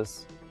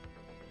purposes.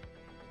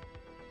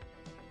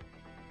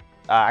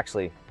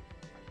 Actually,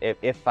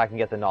 if I can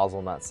get the nozzle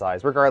in that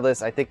size.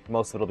 Regardless, I think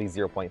most of it will be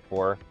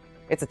 0.4.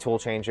 It's a tool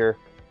changer.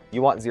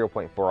 You want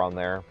 0.4 on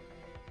there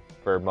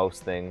for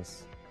most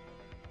things.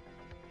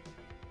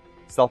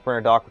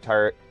 StealthBurner dock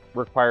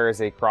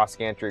requires a cross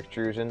gantry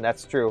extrusion.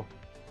 That's true.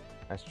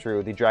 That's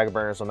true. The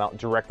DragonBurners will mount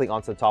directly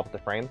onto the top of the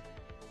frame.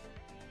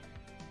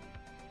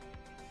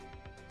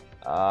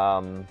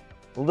 A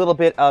little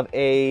bit of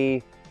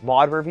a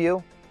mod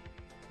review.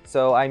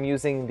 So I'm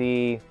using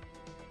the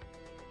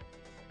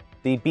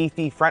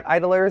beefy front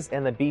idlers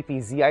and the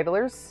beefy Z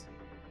idlers.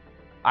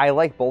 I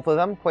like both of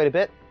them quite a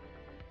bit.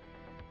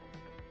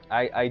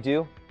 I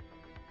do.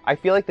 I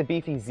feel like the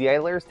beefy Z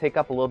idlers take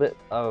up a little bit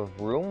of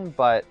room,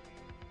 but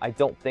I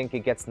don't think it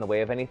gets in the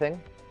way of anything.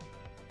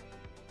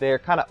 They're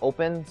kind of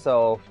open,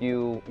 so if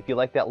you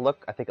like that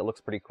look, I think it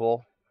looks pretty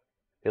cool.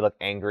 They look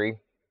angry.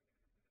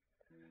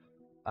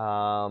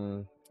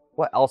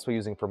 What else are we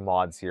using for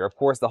mods here? Of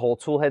course, the whole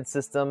toolhead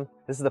system.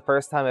 This is the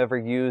first time I've ever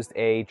used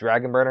a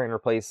DragonBurner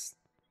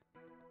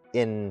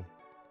in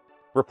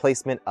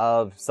replacement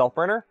of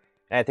StealthBurner,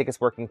 and I think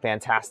it's working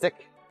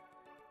fantastic.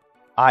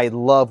 I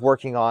love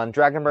working on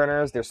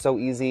DragonBurners. They're so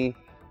easy.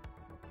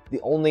 The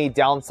only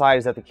downside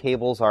is that the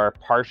cables are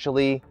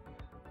partially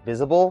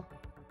visible,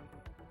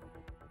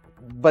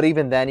 but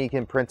even then you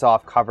can print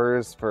off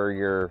covers for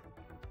your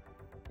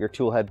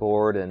tool head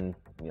board, and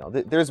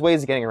there's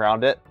ways of getting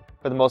around it.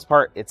 For the most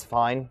part, it's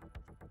fine.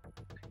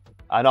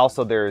 And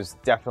also there's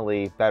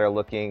definitely better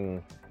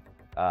looking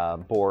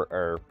board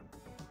or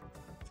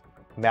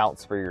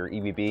mounts for your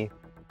EBB.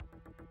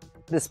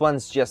 This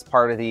one's just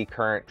part of the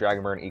current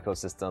DragonBurner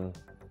ecosystem,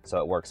 so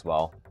it works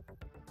well.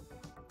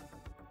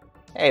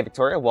 Hey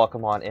Victoria,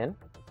 welcome on in.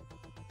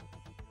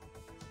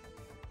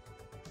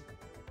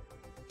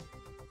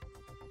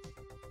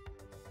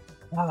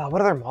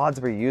 What other mods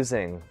are we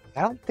using?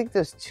 I don't think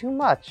there's too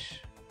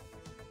much.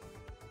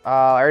 I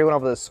already went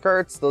over the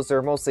skirts. Those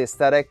are mostly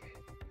aesthetic.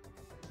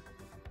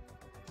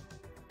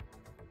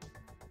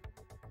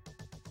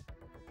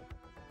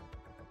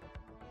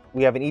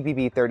 We have an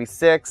EBB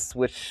 36,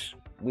 which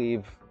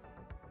we've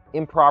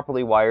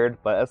improperly wired,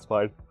 but that's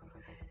fine.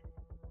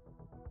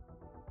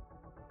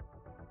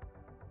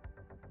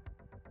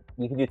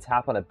 You can do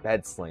tap on a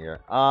bed slinger.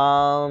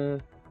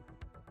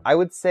 I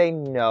would say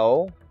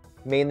no,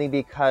 mainly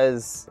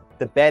because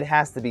the bed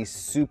has to be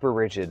super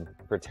rigid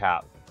for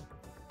tap.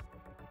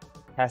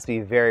 It has to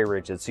be very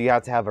rigid, so you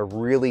have to have a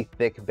really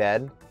thick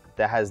bed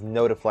that has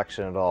no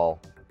deflection at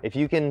all. If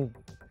you can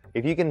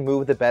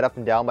move the bed up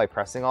and down by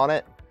pressing on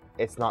it,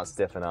 it's not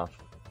stiff enough.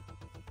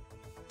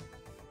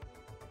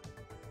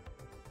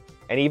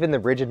 And even the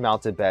rigid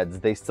mounted beds,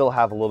 they still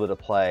have a little bit of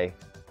play.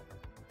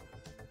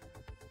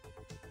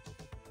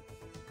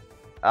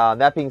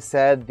 That being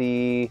said,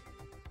 the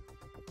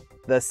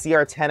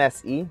CR10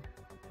 SE,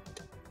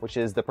 which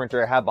is the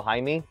printer I have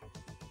behind me,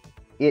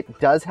 it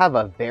does have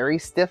a very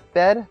stiff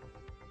bed,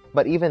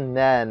 but even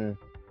then,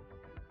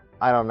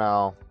 I don't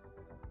know.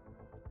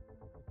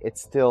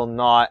 It's still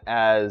not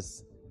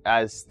as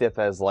stiff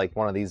as like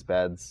one of these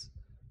beds.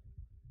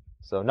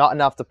 So not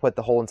enough to put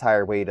the whole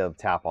entire weight of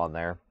tap on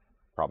there.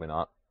 Probably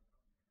not.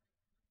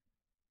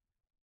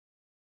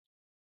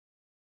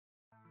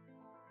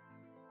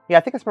 Yeah,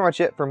 I think that's pretty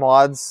much it for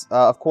mods.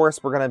 Of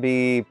course, we're going to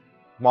be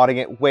modding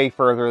it way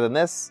further than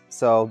this.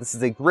 So this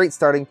is a great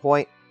starting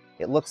point.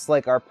 It looks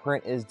like our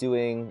print is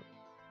doing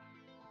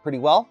pretty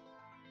well.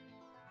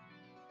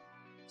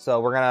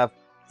 So we're going to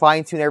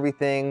fine-tune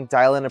everything,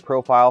 dial in a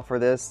profile for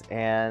this,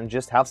 and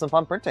just have some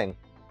fun printing.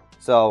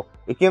 So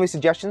if you have any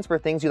suggestions for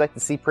things you'd like to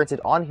see printed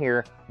on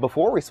here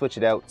before we switch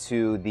it out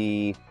to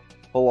the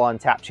full-on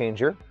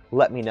Tapchanger,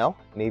 let me know.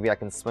 Maybe I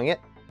can swing it.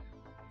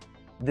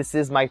 This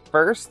is my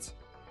first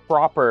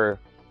proper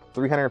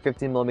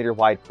 350mm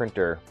wide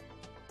printer.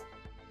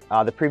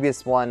 The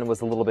previous one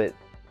was a little bit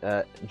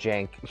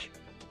jank.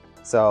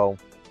 So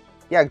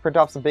yeah, I can print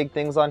off some big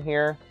things on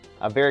here.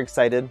 I'm very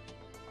excited.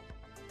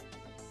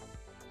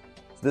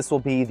 So this will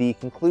be the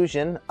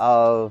conclusion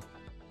of,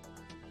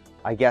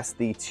 I guess,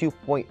 the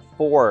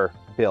 2.4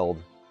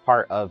 build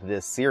part of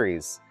this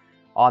series.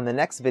 On the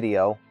next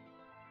video,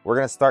 we're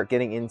going to start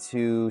getting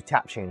into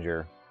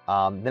Tapchanger.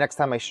 The next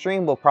time I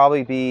stream, we'll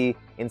probably be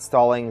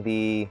installing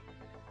the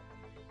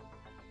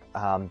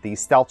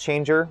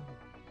Stealthchanger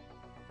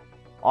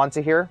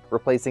onto here,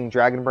 replacing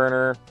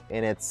DragonBurner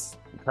in its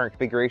current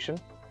configuration.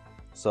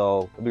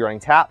 So we'll be running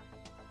tap.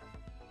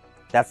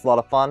 That's a lot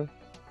of fun.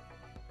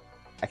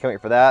 I can't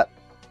wait for that.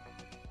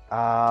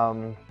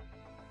 Well,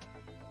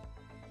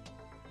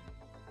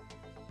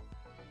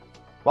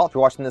 if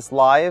you're watching this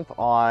live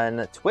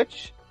on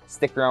Twitch,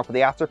 stick around for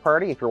the after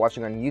party. If you're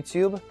watching on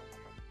YouTube,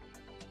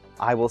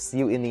 I will see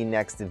you in the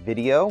next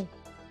video.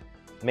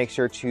 Make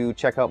sure to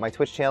check out my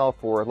Twitch channel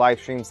for live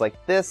streams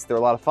like this. They're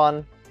a lot of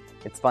fun.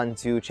 It's fun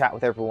to chat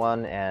with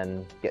everyone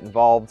and get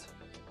involved.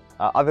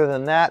 Other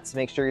than that,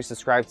 make sure you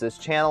subscribe to this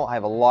channel. I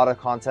have a lot of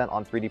content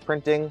on 3D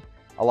printing,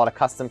 a lot of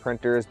custom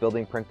printers,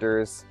 building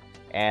printers,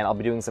 and I'll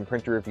be doing some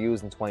printer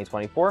reviews in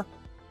 2024.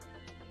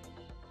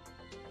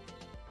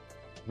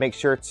 Make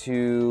sure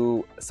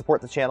to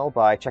support the channel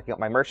by checking out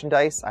my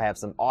merchandise. I have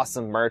some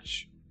awesome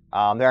merch.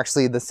 They're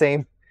actually the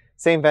same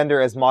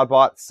vendor as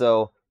Modbot,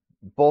 so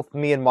both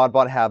me and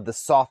Modbot have the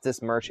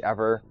softest merch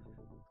ever.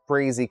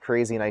 Crazy,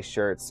 crazy nice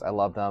shirts. I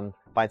love them.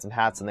 Find some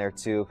hats in there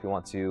too if you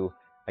want to,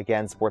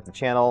 again, support the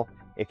channel.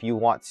 If you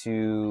want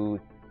to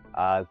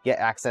get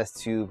access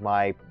to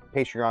my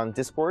Patreon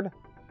Discord,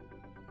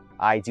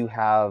 I do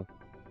have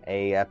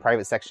a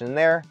private section in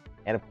there.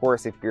 And of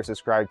course, if you're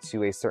subscribed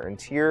to a certain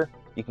tier,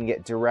 you can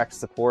get direct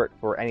support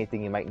for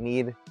anything you might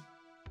need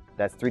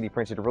that's 3D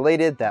printed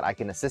related that I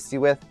can assist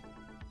you with.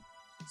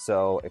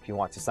 So if you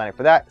want to sign up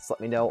for that, just let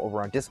me know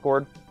over on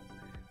Discord.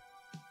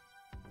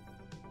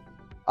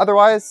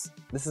 Otherwise,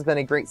 this has been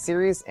a great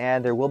series,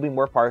 and there will be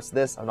more parts to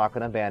this. I'm not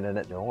going to abandon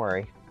it, don't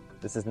worry.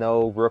 This is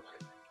no Rook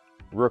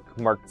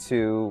Mark II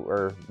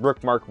or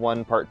Rook Mark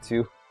 1 Part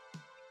 2.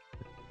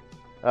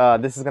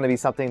 This is going to be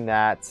something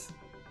that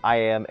I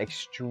am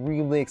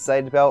extremely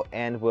excited about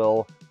and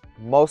will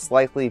most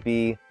likely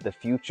be the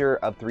future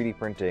of 3D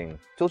printing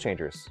tool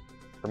changers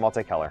for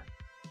multicolor.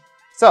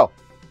 So,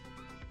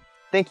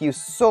 thank you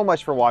so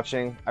much for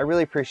watching. I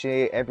really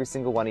appreciate every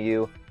single one of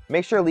you.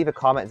 Make sure to leave a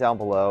comment down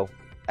below.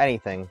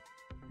 Anything.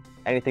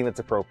 anything that's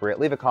appropriate.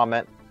 Leave a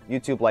comment.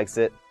 YouTube likes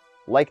it.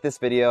 Like this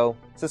video.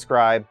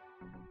 Subscribe.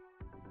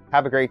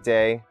 Have a great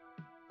day.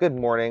 Good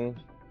morning.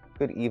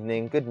 Good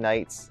evening. Good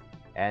night.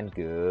 And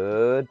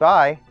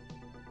goodbye.